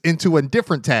gets into a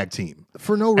different tag team.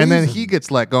 For no reason. And then he gets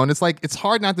let go. And it's like, it's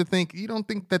hard not to think, you don't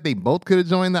think that they both could have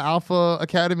joined the Alpha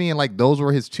Academy and like those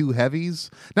were his two heavies?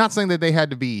 Not saying that they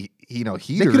had to be, heaters.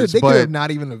 They could have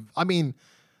not even,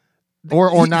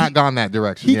 or not gone that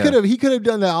direction. He could have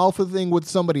done the Alpha thing with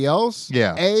somebody else.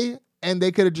 Yeah. A, and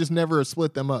they could have just never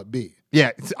split them up. B.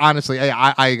 Yeah, honestly,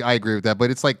 I agree with that.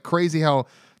 But it's like crazy how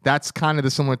that's kind of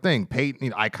the similar thing.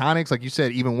 Peyton, Iconics, like you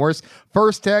said, even worse.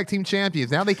 First tag team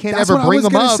champions. Now they can't ever bring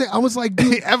them up. I was like,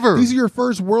 dude, ever. These are your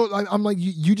first world. I'm like,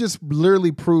 you just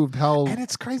literally proved how. And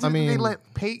it's crazy that they let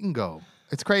Peyton go.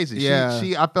 It's crazy. Yeah.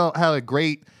 She I felt had a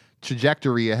great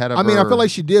trajectory ahead of her. I mean, I feel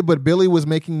like she did, but Billie was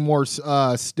making more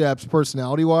steps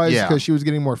personality-wise because she was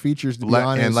getting more features, to be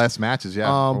honest. And less matches,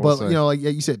 yeah. But, like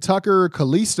you said, Tucker,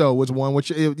 Kalisto was one,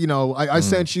 which, I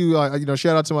sent you,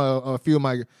 shout out to a few of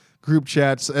my group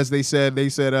chats, as they said,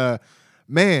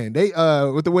 man, they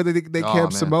with the way they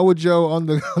kept Samoa Joe on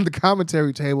the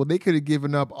commentary table, they could have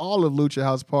given up all of Lucha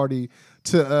House Party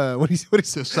to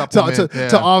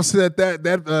to offset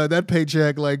that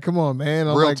paycheck. Like, come on, man.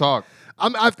 Real talk.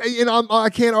 I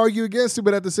can't argue against it,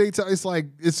 but at the same time, it's like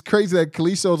it's crazy that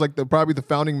Kalisto is like probably the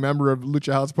founding member of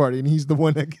Lucha House Party, and he's the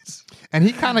one that gets. And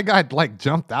he kind of got like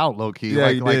jumped out low key, he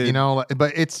did.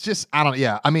 But it's just I don't.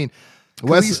 Yeah, I mean,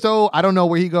 Kalisto, I don't know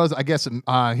where he goes. I guess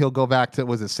he'll go back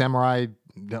to Samurai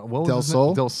Del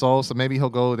Sol. Del Sol. So maybe he'll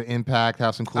go to Impact,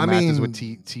 have some cool matches with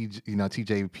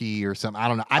TJP or something. I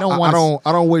don't know.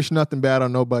 I don't wish nothing bad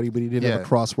on nobody, but he did have a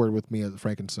crossword with me as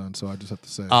Frankenson, so I just have to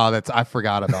say. I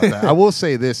forgot about that. I will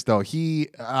say this though. He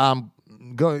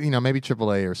go, maybe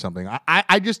AAA or something.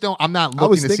 I just don't. I'm not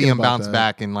looking to see him bounce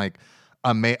back and like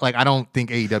I don't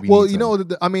think AEW. Well,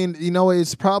 needs him.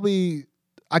 it's probably.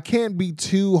 I can't be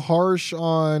too harsh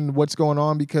on what's going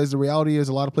on because the reality is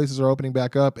a lot of places are opening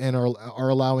back up and are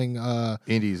allowing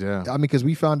indies. Yeah, I mean, because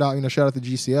we found out, shout out to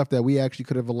GCF that we actually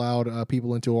could have allowed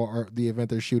people into the event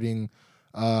they're shooting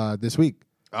this week.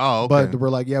 Oh, okay. But we're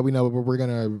like, yeah, we know, but we're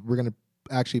gonna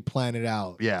actually plan it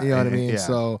out. Yeah, you know what I mean. Yeah.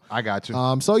 So I got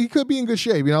you. So he could be in good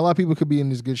shape. A lot of people could be in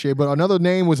this good shape. But another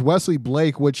name was Wesley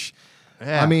Blake, which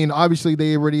I mean, obviously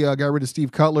they already got rid of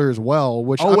Steve Cutler as well.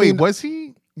 Which was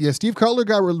he? Yeah, Steve Cutler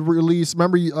got released.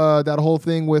 Remember that whole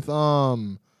thing with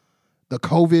the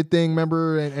COVID thing,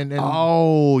 remember? And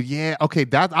oh yeah, okay.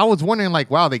 That I was wondering,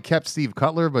 like, wow, they kept Steve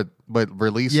Cutler, but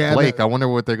released Blake. I wonder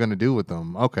what they're gonna do with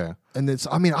them. Okay, and it's,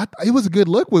 I mean, it was a good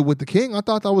look with the King. I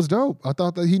thought that was dope. I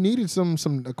thought that he needed some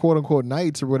quote unquote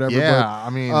nights or whatever. Yeah, but, I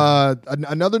mean,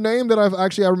 another name that I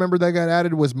remember that got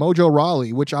added was Mojo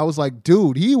Rawley, which I was like,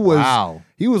 dude, he was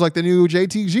like the new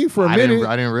JTG for a minute.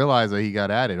 I didn't realize that he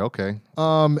got added. Okay.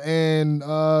 And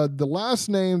the last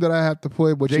name that I have to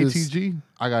put, which JTG,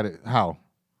 I got it. How?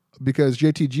 Because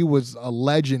JTG was a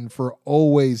legend for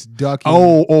always ducking.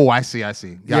 Oh, I see.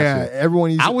 Gotcha. Yeah,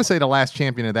 everyone. I would say the last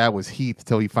champion of that was Heath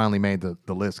till he finally made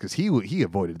the list because he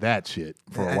avoided that shit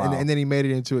for a while. And then he made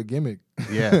it into a gimmick.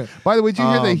 Yeah. By the way, did you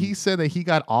hear that he said that he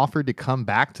got offered to come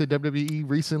back to WWE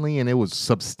recently and it was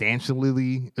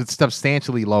substantially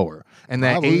lower, and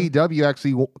that AEW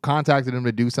actually contacted him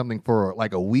to do something for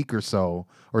like a week or so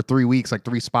or 3 weeks, like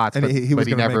 3 spots, and he was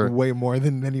going to make way more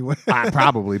than anyone.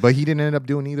 Probably, but he didn't end up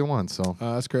doing either one. So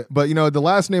that's great. But the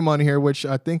last name on here, which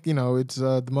I think it's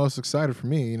the most excited for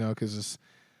me, because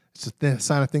it's a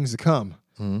sign of things to come.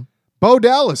 Mm-hmm. Bo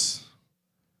Dallas.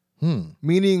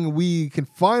 Meaning we can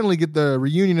finally get the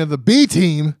reunion of the B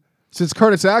team since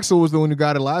Curtis Axel was the one who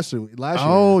got it last year.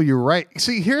 Oh, you're right.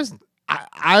 See,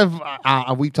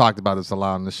 we've talked about this a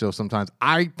lot on the show sometimes.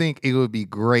 I think it would be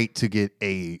great to get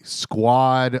a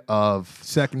squad of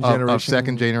second generation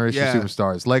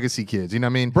superstars, legacy kids. You know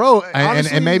what I mean, bro?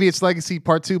 Honestly, and maybe it's legacy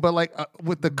part 2, but like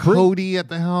with the Cody at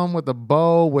the helm, with the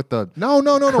Bo, with the no,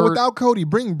 without Cody,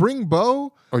 bring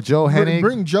Bo or Joe Hennig.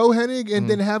 Bring Joe Hennig, and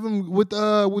then have him with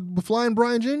Flying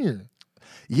Brian Jr.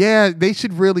 Yeah, they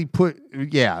should really put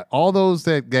all those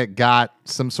that got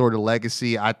some sort of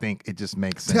legacy. I think it just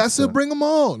makes sense. Tessa, bring them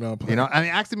all. No, I mean,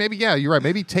 actually, maybe you're right.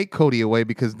 Maybe take Cody away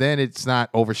because then it's not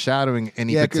overshadowing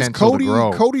any potential Cody, to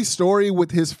grow. Cody's story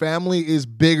with his family is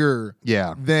bigger.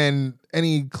 Yeah. Than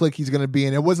any clique he's going to be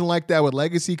in. It wasn't like that with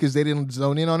Legacy because they didn't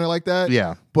zone in on it like that.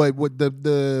 Yeah. But with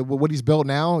what he's built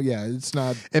now, it's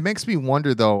not. It makes me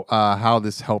wonder though how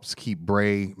this helps keep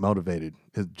Bray motivated.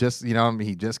 Just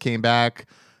he just came back.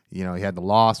 He had the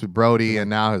loss with Brody, and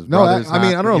now his brother's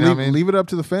I don't know. Leave it up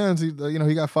to the fans. He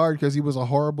got fired because he was a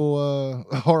horrible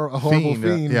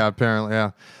fiend. Yeah, apparently,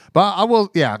 yeah. But I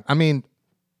will. Yeah, I mean,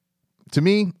 to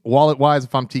me, wallet-wise,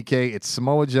 if I'm TK, it's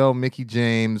Samoa Joe, Mickey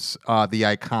James, the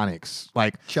Iconics,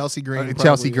 like Chelsea Green.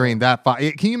 Green. That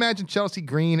can you imagine Chelsea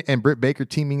Green and Britt Baker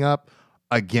teaming up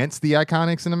against the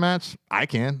Iconics in a match? I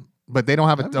can, but they don't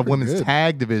have a women's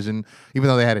tag division, even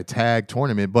though they had a tag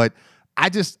tournament. But I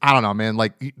don't know, man.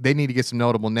 Like, they need to get some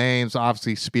notable names.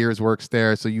 Obviously, Spears works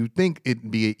there, so you think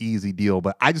it'd be an easy deal.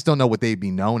 But I just don't know what they'd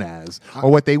be known as or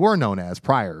what they were known as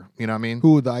prior. You know what I mean?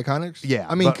 Who, the Iconics? Yeah.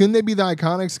 I mean, couldn't they be the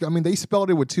Iconics? I mean, they spelled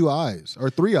it with 2 I's or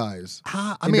 3 I's.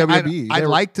 I mean, I'd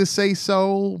like to say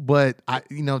so, but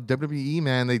WWE,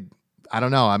 man, I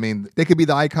don't know. I mean, they could be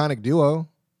the Iconic Duo.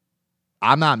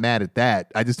 I'm not mad at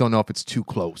that. I just don't know if it's too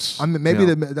close. I mean, maybe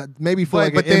for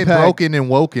but then Broken and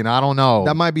Woken. I don't know.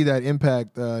 That might be that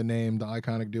Impact name, the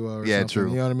Iconic Duo. Or something,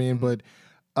 true. You know what I mean? But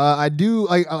I do.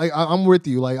 I'm with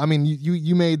you. Like, I mean,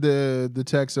 you made the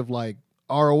text of like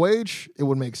ROH. It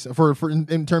would make sense for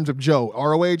in terms of Joe.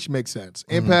 ROH makes sense.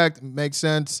 Impact makes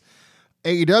sense.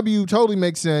 AEW totally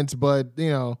makes sense. But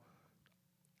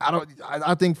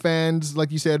I think fans,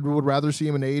 like you said, would rather see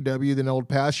him in AEW than Old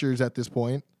Pastures at this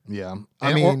point. Yeah,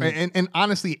 and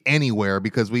honestly, anywhere,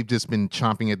 because we've just been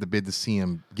chomping at the bit to see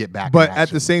him get back. But at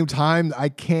the same time, I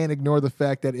can't ignore the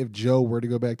fact that if Joe were to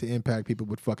go back to Impact, people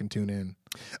would fucking tune in.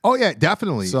 Oh yeah,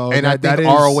 definitely. So I think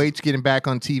ROH getting back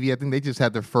on TV. I think they just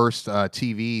had their first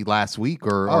TV last week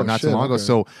or not too long ago.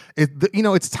 So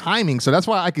it's timing. So that's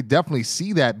why I could definitely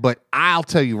see that. But I'll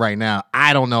tell you right now,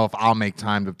 I don't know if I'll make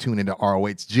time to tune into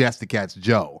ROH just to catch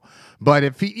Joe. But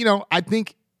if he, I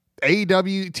think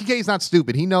AEW, TK is not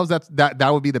stupid. He knows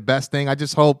that would be the best thing. I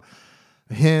just hope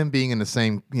him being in the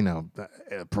same,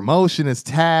 promotion as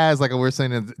Taz, like we were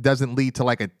saying, it doesn't lead to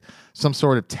like some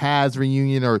sort of Taz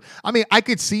reunion, or I mean, I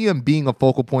could see him being a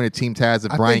focal point of Team Taz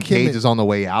if Brian Cage is on the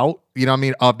way out,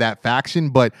 of that faction.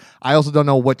 But I also don't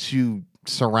know what you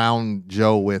surround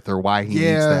Joe with or why he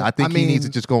needs that. I think he needs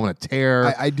to just go on a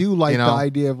tear. I do like the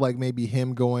idea of like maybe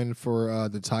him going for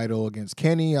the title against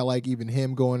Kenny. I like even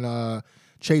him going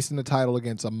chasing the title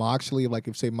against Moxley. Like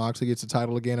if say Moxley gets the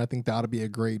title again, I think that would be a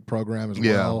great program as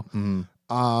well.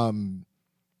 Mm-hmm.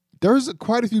 There's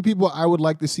quite a few people I would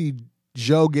like to see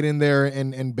Joe get in there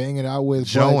and bang it out with.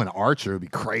 Joe and Archer would be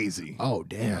crazy. Oh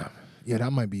damn, yeah,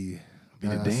 that might be the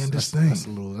damnedest thing. That's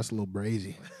a little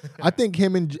brazy. I think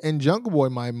him and Jungle Boy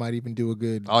might even do a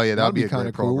good. Oh yeah, that'd be a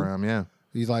great program. Cool. Yeah.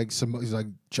 He's like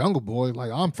Jungle Boy.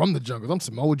 Like I'm from the jungle. I'm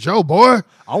Samoa Joe, boy.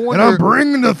 And I'm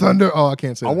bringing the thunder. Oh, I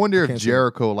can't say. I wonder if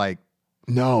Jericho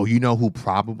no, you know who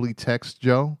probably texts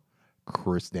Joe?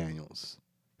 Chris Daniels,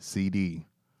 CD.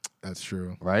 That's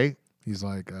true, right? He's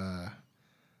like,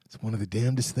 it's one of the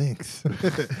damnedest things.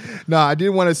 No, I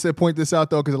did want to point this out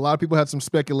though, because a lot of people had some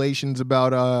speculations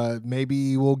about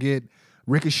maybe we'll get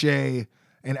Ricochet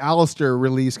and Alistair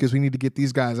released because we need to get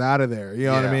these guys out of there. You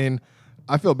know what I mean?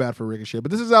 I feel bad for Ricochet,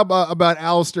 but this is about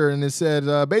Alistair, and it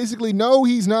said basically, no,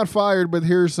 he's not fired, but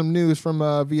here's some news from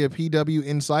via PW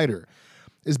Insider.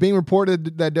 It's being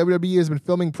reported that WWE has been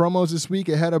filming promos this week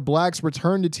ahead of Black's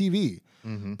return to TV.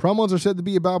 Mm-hmm. Promos are said to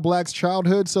be about Black's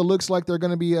childhood, so it looks like they're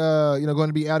going to be, going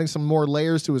to be adding some more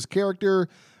layers to his character.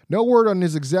 No word on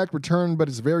his exact return, but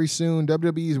it's very soon.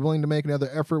 WWE is willing to make another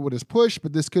effort with his push,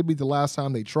 but this could be the last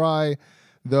time they try.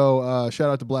 Though, shout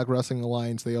out to Black Wrestling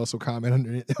Alliance. They also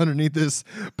comment underneath this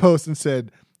post and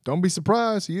said, "Don't be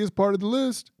surprised, he is part of the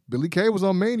list. Billy Kay was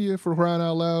on Mania, for crying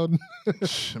out loud."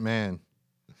 Man.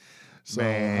 So,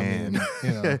 I mean,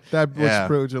 that was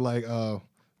proves you're like, oh,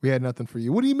 we had nothing for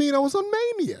you. What do you mean I was on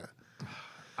Mania?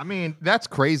 I mean, that's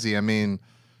crazy. I mean,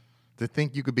 to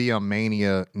think you could be on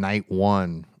Mania night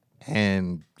one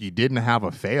and you didn't have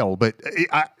a fail, but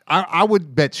I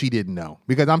would bet she didn't know,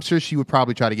 because I'm sure she would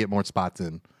probably try to get more spots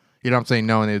in. You know what I'm saying?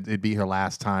 Knowing it'd be her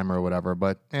last time or whatever,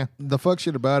 but The fuck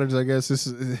shit about it is, I guess, this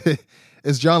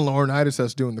is John Laurinaitis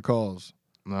that's doing the calls.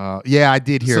 I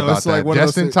did hear about that. Like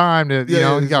just in time to,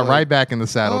 he got right back in the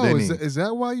saddle, didn't he? Is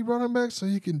that why you brought him back, so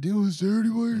he can do his dirty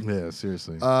work? Yeah,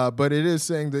 seriously. But it is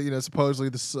saying that, supposedly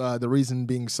this the reason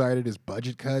being cited is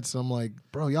budget cuts. I'm like,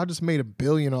 bro, y'all just made $1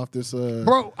 billion off this.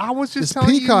 Bro, I was just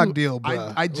telling Peacock deal,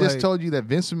 bro. I just told you that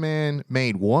Vince McMahon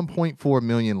made $1.4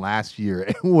 million last year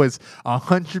and was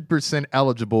 100%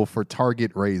 eligible for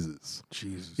Target raises.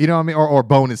 Jesus, you know what I mean, or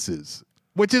bonuses.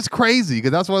 Which is crazy,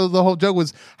 because that's why the whole joke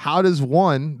was, how does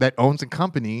one that owns a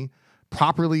company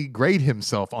properly grade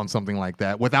himself on something like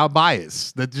that without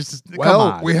bias? That just come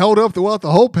on. We held up throughout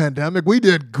the whole pandemic. We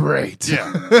did great.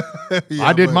 Yeah,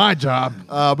 I did my job.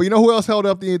 But you know who else held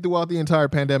up throughout the entire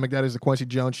pandemic? That is the Quincy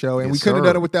Jones Show, and we couldn't have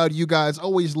done it without you guys.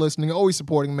 Always listening, always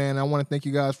supporting, man. I want to thank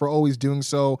you guys for always doing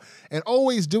so, and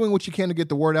always doing what you can to get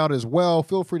the word out as well.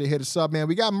 Feel free to hit us up, man.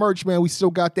 We got merch, man. We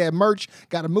still got that merch.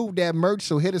 Got to move that merch,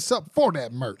 so hit us up for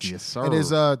that merch. Yes, sir. It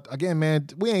is again, man.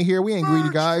 We ain't here. We ain't greedy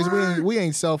guys. We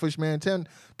ain't selfish, man.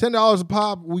 $10 a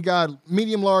pop. We got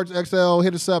medium, large, XL.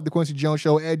 Hit us up,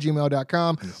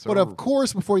 thequincyjoneshow@gmail.com. Yes, but of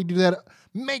course, before you do that,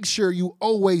 make sure you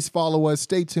always follow us.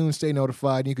 Stay tuned, stay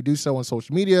notified. You can do so on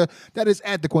social media. That is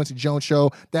at The Quincy Jones Show.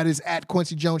 That is at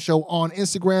Quincy Jones Show on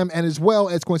Instagram, and as well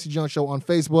as Quincy Jones Show on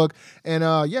Facebook. And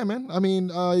man, I mean,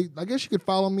 I guess you could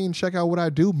follow me and check out what I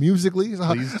do musically.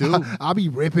 Please do. I'll be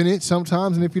ripping it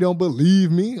sometimes, and if you don't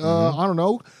believe me, I don't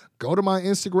know, go to my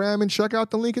Instagram and check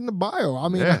out the link in the bio. I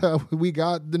mean, we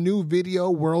got the new video,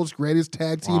 World's Greatest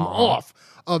Tag Team, off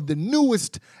of the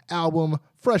newest album,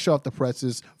 fresh off the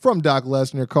presses, from Doc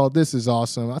Lesnar, called This Is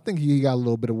Awesome. I think he got a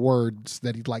little bit of words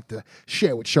that he'd like to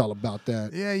share with y'all about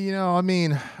that. Yeah, I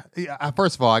mean,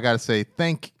 first of all, I got to say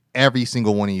thank every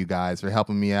single one of you guys for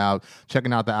helping me out,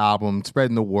 checking out the album,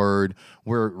 spreading the word.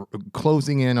 We're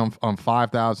closing in on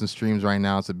 5,000 streams right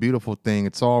now. It's a beautiful thing.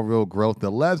 It's all real growth.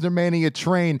 The Lesnar Mania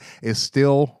train is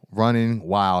still running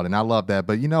wild, and I love that.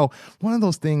 But, one of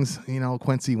those things,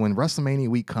 Quincy, when WrestleMania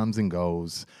week comes and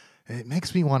goes, it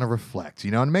makes me want to reflect,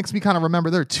 and it makes me kind of remember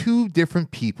there are two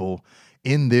different people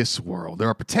in this world. There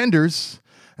are pretenders,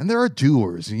 and there are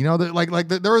doers.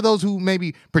 There are those who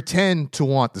maybe pretend to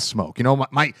want the smoke,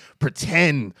 might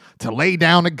pretend to lay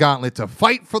down a gauntlet to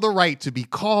fight for the right to be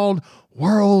called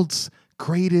world's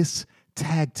greatest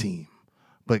tag team,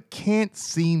 but can't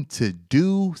seem to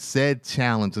do said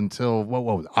challenge until, what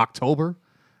was it, October?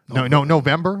 No,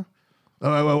 November?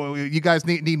 You guys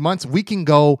need months. We can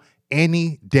go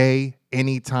any day,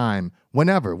 anytime,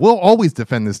 whenever. We'll always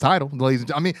defend this title, ladies and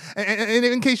gentlemen. I mean, and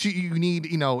in case you need,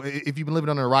 if you've been living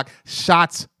under a rock,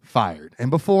 shots fired. And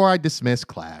before I dismiss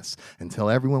class and tell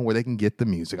everyone where they can get the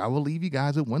music, I will leave you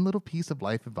guys with one little piece of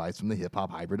life advice from the hip-hop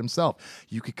hybrid himself.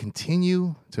 You could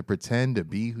continue to pretend to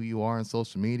be who you are on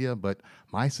social media, but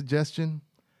my suggestion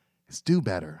is do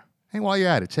better. And while you're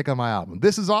at it, check out my album.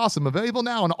 This is awesome. Available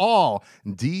now on all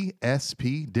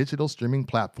DSP digital streaming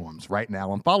platforms right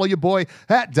now. And follow your boy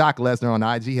at Doc Lesnar on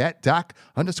IG at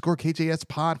Doc_KJS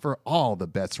pod for all the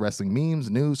best wrestling memes,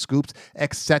 news, scoops,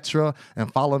 etc.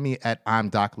 And follow me at I'm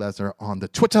Doc Lesnar on the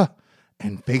Twitter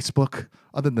and Facebook.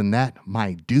 Other than that,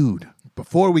 my dude.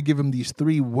 Before we give him these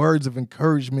 3 words of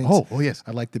encouragement, oh yes,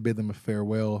 I'd like to bid them a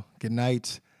farewell. Good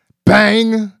night.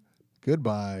 Bang.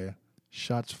 Goodbye.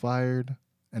 Shots fired.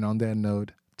 And on that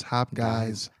note, Top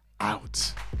Guys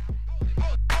out.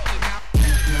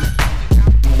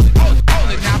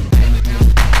 Hold it now.